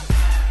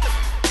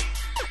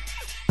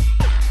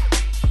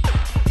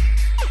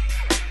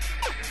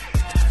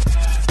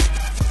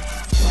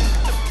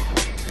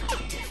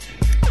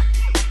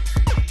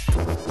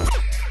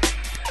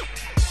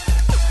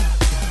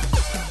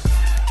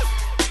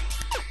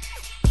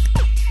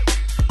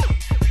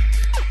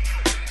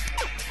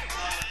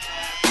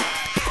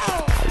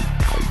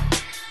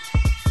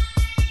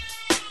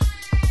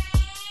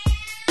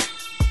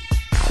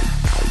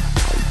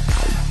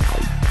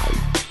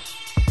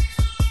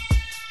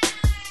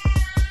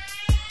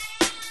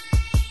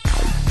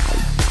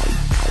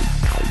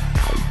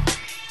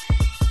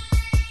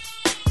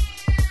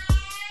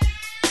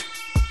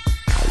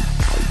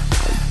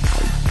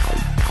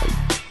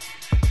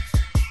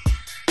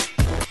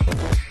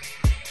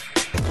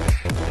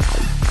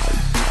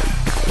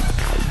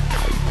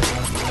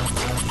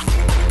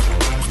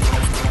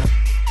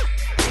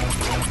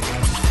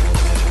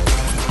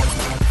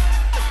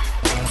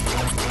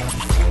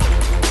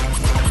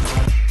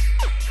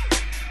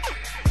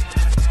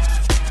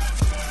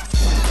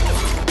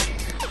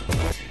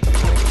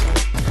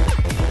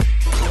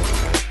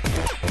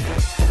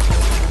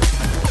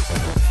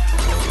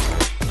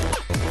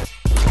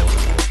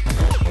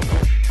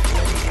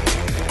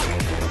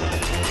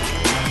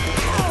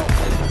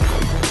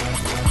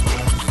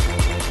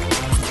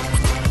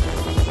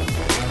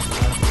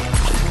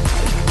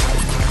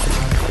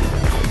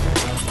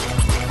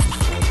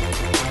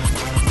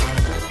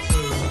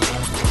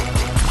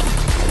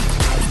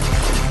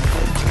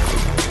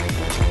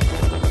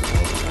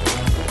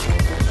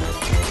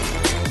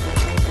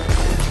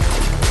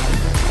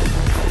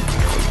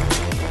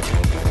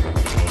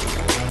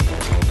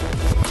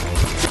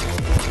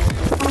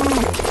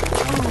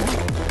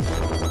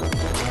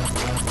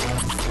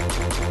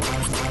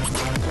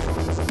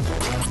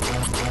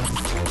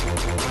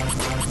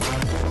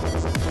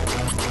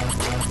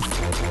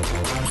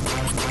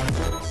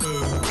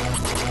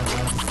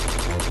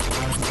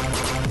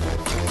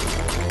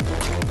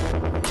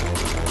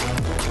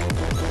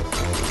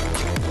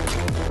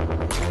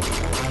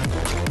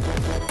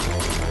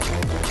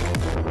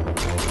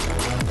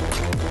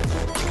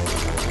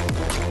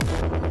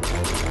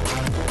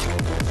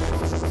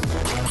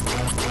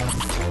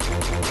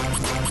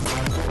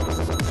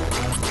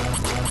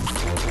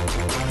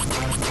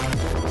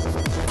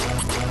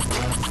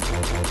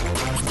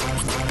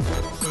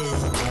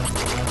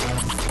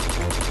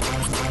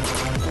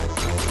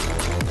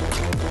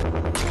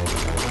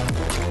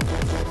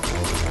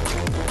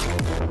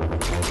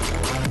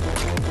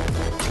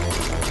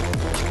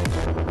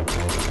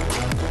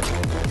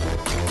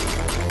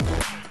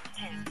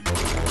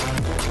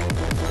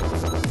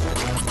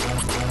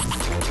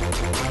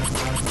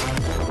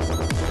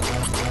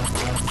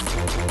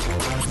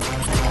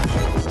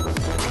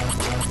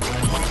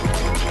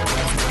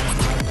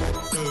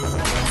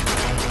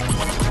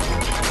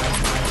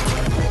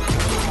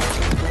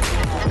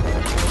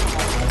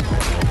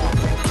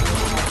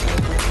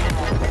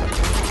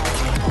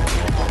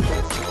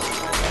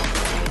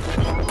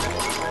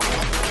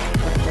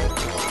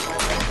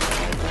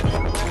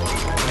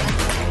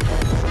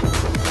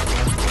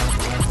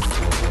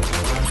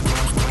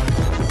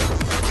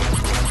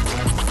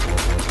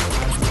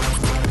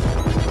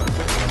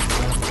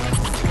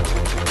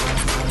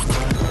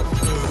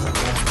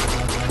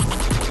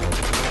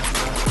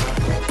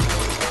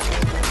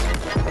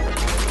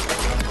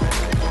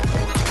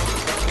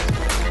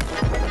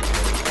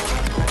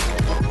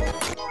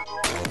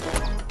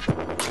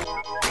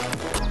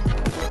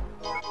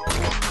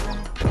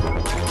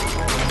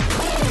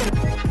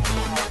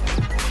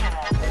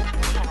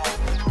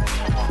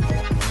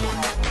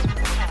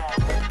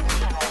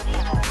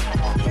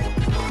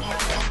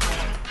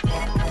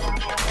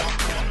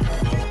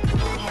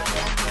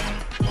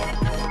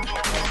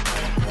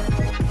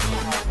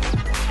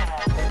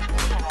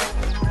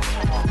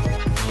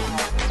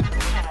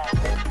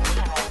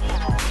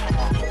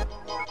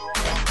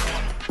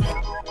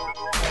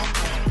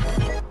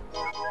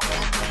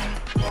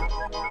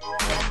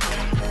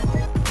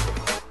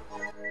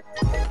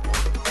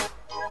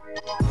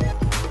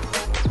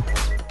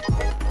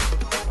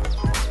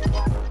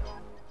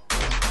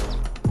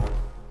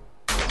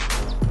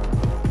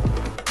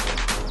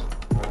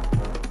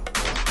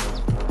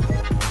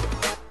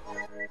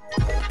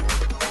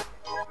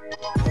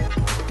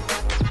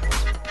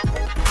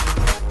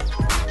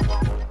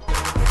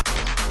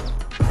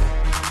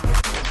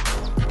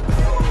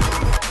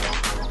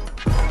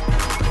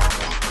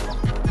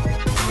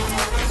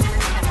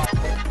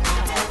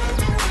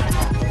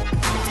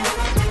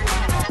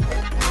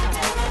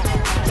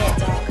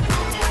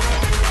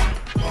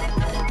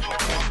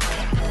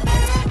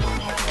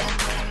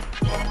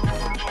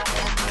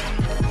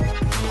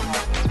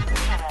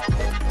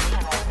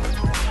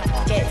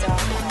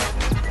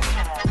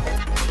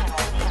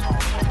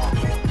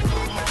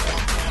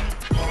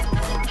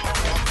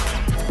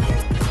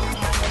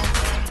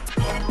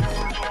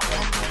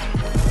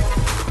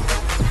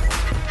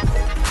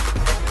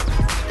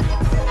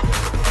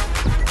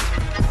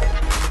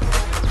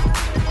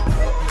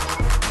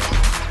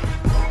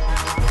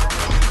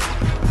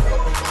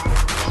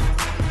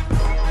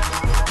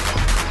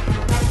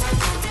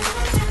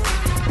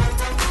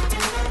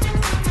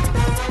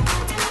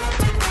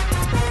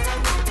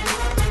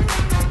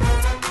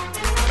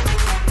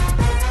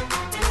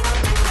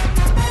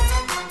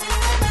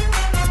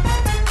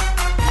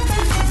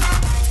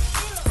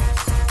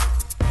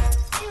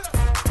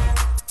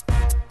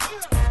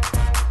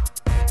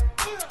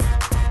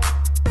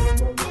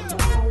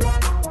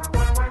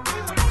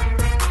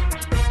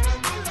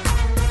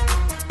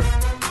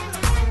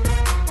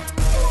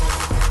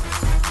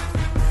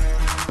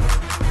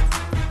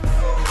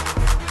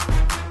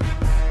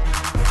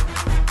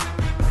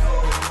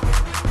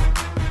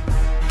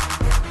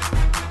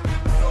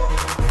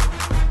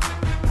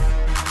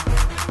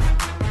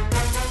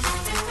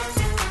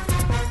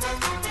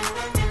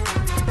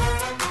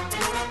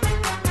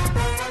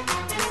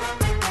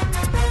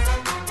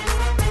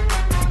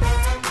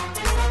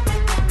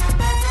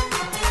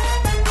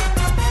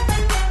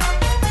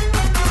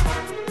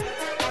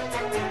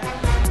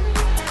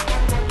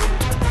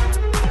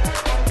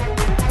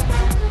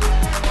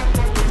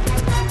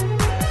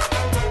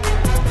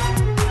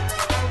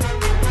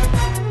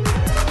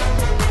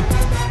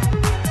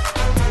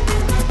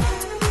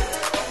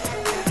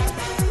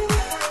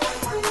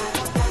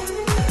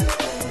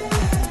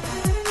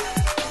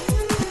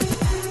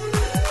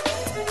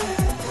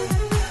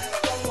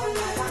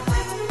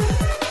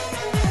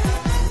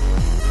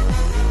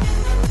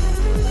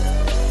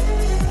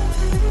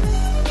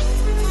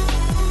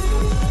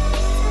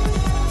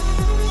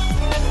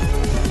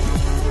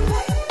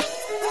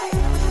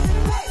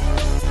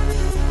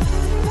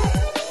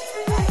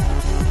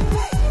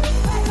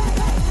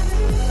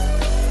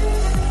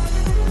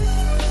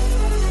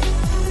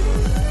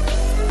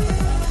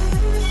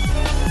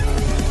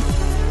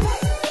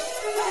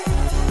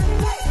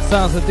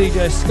 Sounds of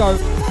DJ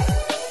Scope.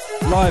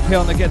 Live here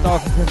on the Get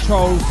Darker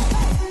controls.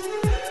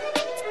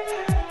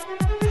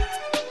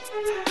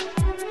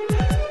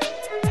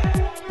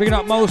 Picking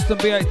up Molston,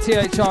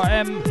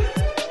 B8THRM.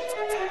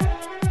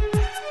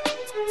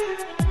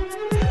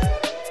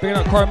 Picking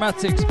up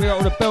Chromatics, big up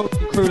all the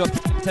Belgian crew,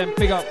 like 10,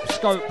 big up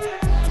Scope.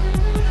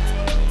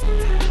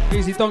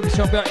 Easy Donkey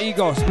Shop, big up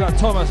Egos, big up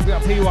Thomas, big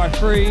up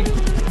PY3.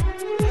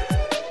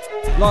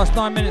 Last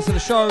 9 minutes of the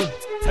show,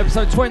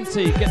 episode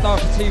 20, Get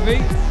Darker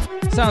TV.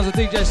 Sounds of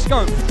DJ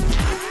Scope.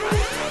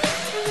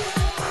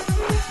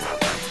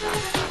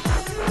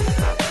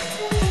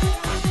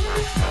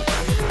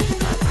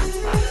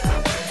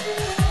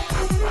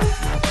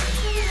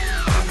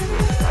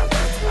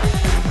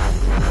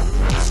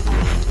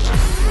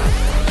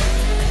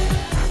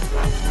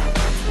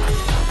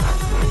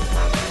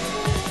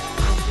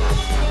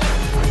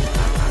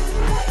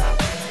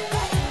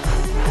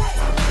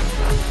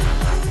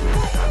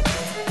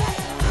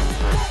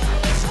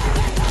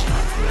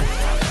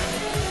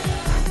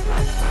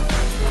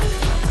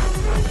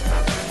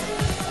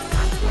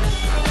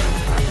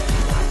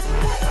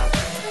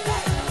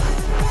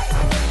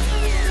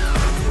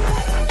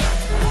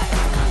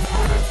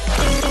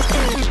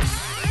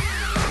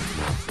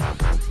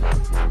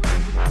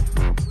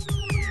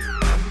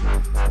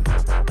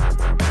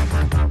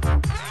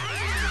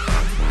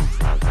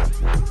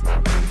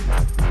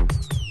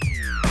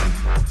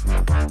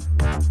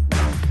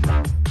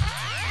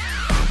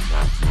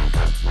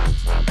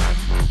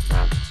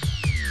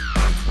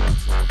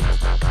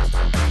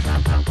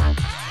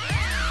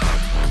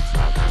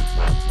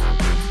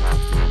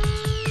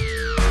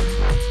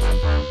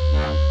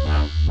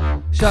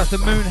 Shout out to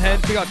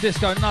Moonhead, big up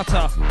Disco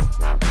Nutter.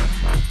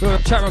 We have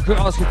a chat recruit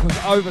asking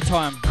for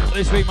overtime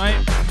this week, mate.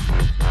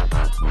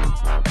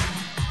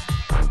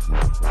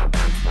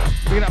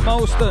 Big up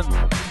Molston,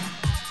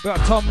 big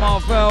up Tom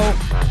Marvell.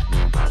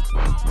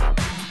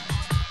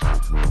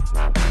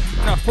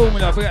 Big up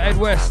Formula, big up Ed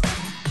West.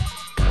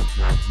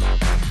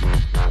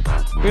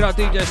 Big up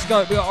DJ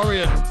Scope, big up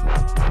Orion.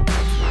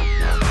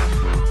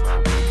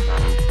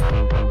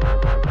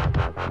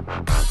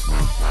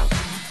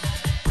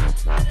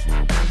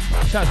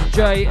 Shout out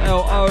to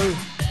JLO.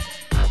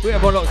 We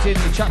have one locked in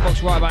the chat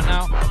box right about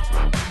now.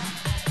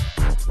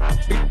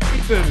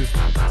 Big boo.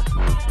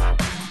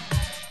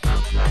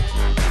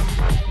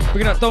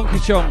 Picking up Donkey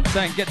Chong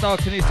saying Get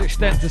Darker needs to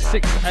extend to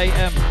 6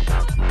 AM.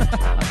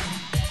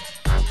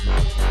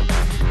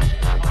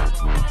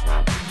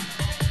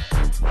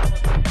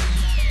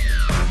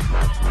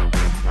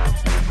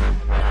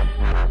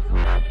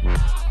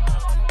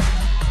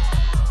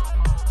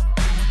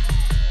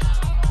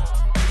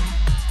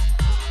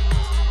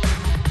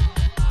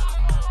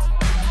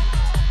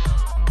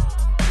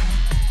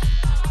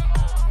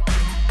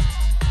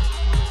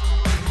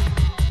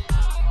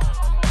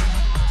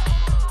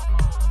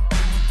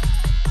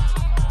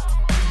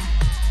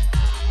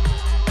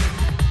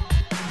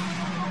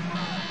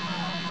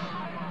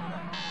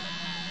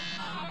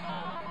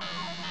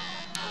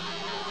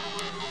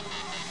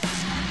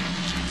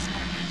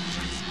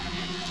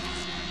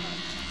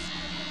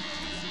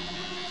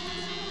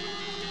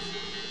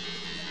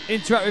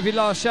 Interact with your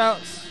last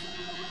shouts.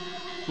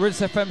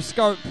 Rinse FM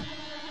Scope.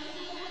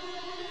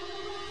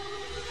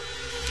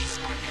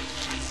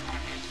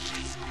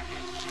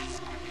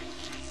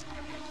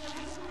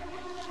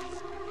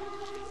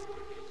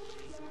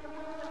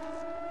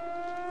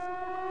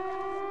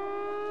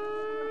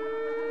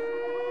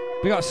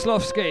 We got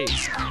Slofsky.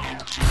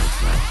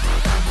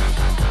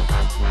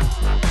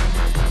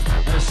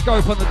 And a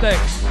Scope on the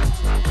decks.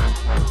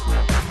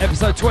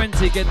 Episode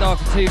 20, Get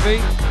Darker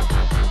TV.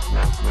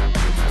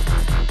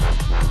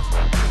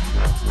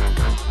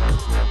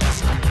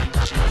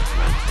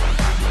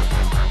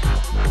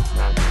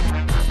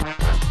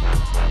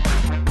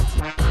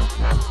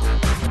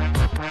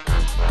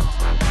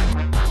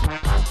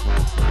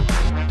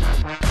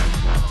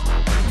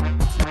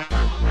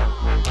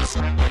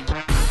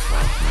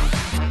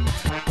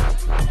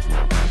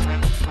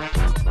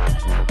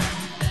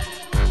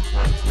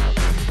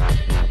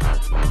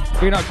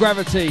 Big up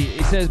Gravity,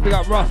 he says big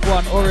up Rough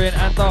One, Orient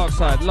and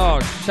Darkside,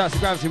 large. Shouts to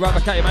Gravity, right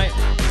back at you, mate.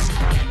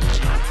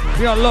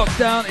 Big up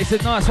Lockdown, he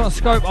said nice one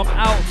Scope, I'm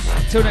out.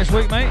 Till next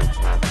week, mate.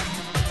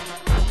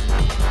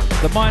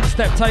 The Mind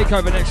Step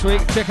Takeover next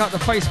week, check out the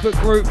Facebook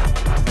group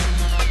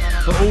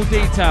for all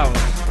details.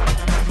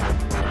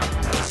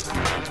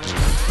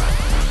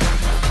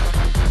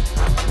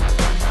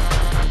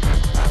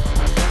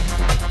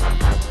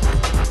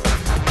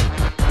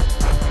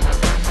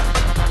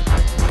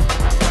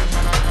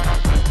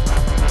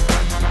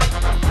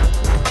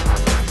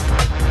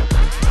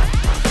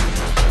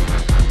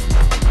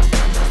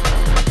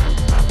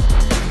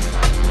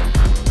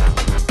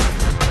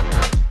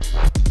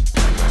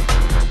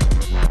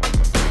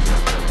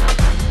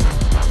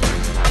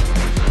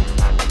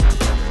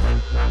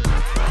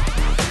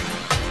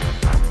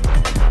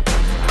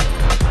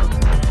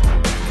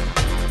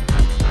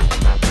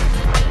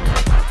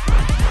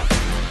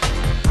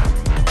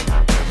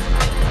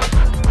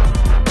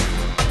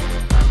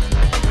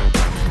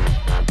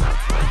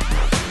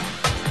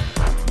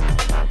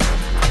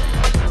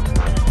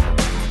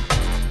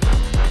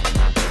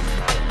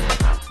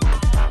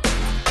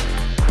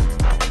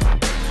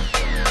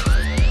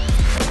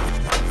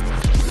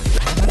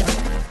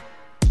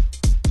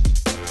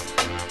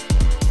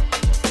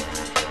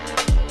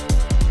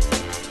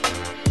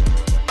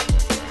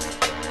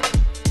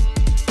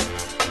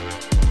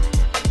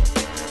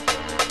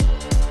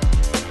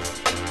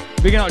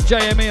 Bigging up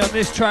JME on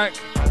this track.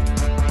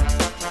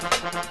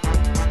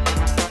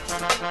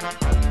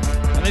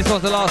 And this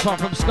one's the last one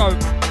from Scope.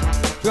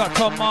 We got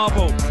Tom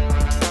Marvel.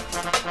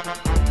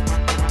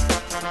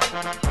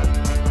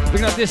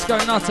 Bigging up Disco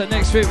Nutter.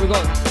 Next week we've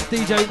got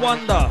DJ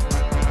Wonder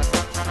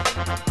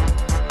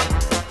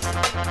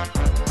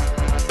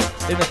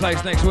in the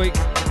place next week.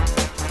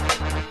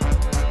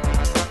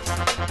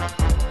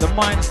 The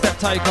Mind Step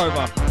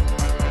Takeover.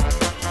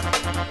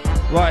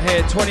 Right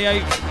here,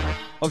 28th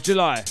of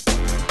July.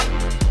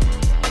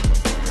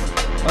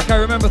 Okay,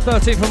 remember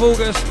 13th of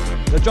August,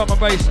 the Drum and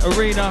Bass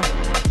Arena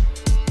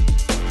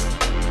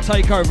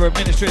Takeover at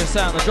Ministry of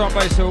Sound, the Drum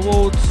Bass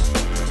Awards,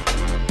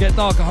 Get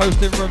Darker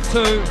hosting room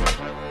 2,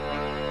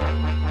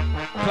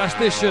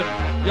 Plastician,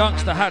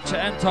 Youngster, Hatcher,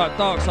 N-Type,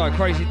 Darkside,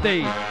 Crazy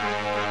D,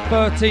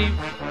 13th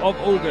of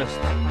August.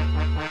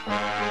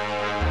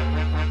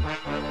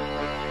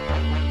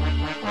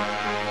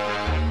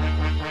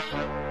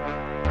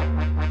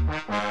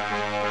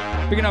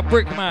 Picking up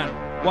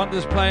Brickman,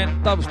 Wonders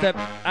playing dubstep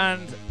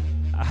and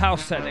a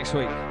house set next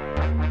week,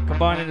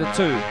 combining the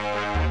two.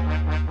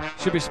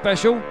 Should be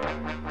special.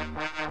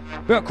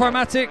 We got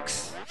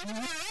Chromatics.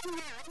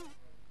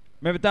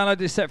 Remember, download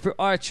this set through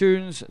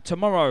iTunes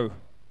tomorrow.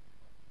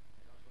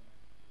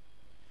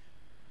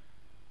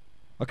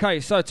 Okay,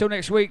 so till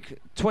next week,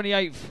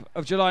 28th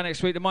of July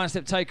next week, the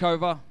Mindstep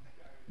Takeover.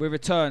 We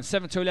return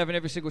 7 to 11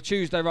 every single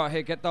Tuesday right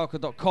here,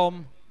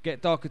 GetDarker.com,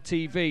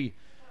 GetDarkerTV.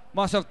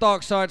 Myself,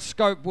 Darkside,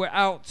 Scope, we're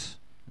out.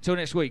 Until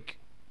next week.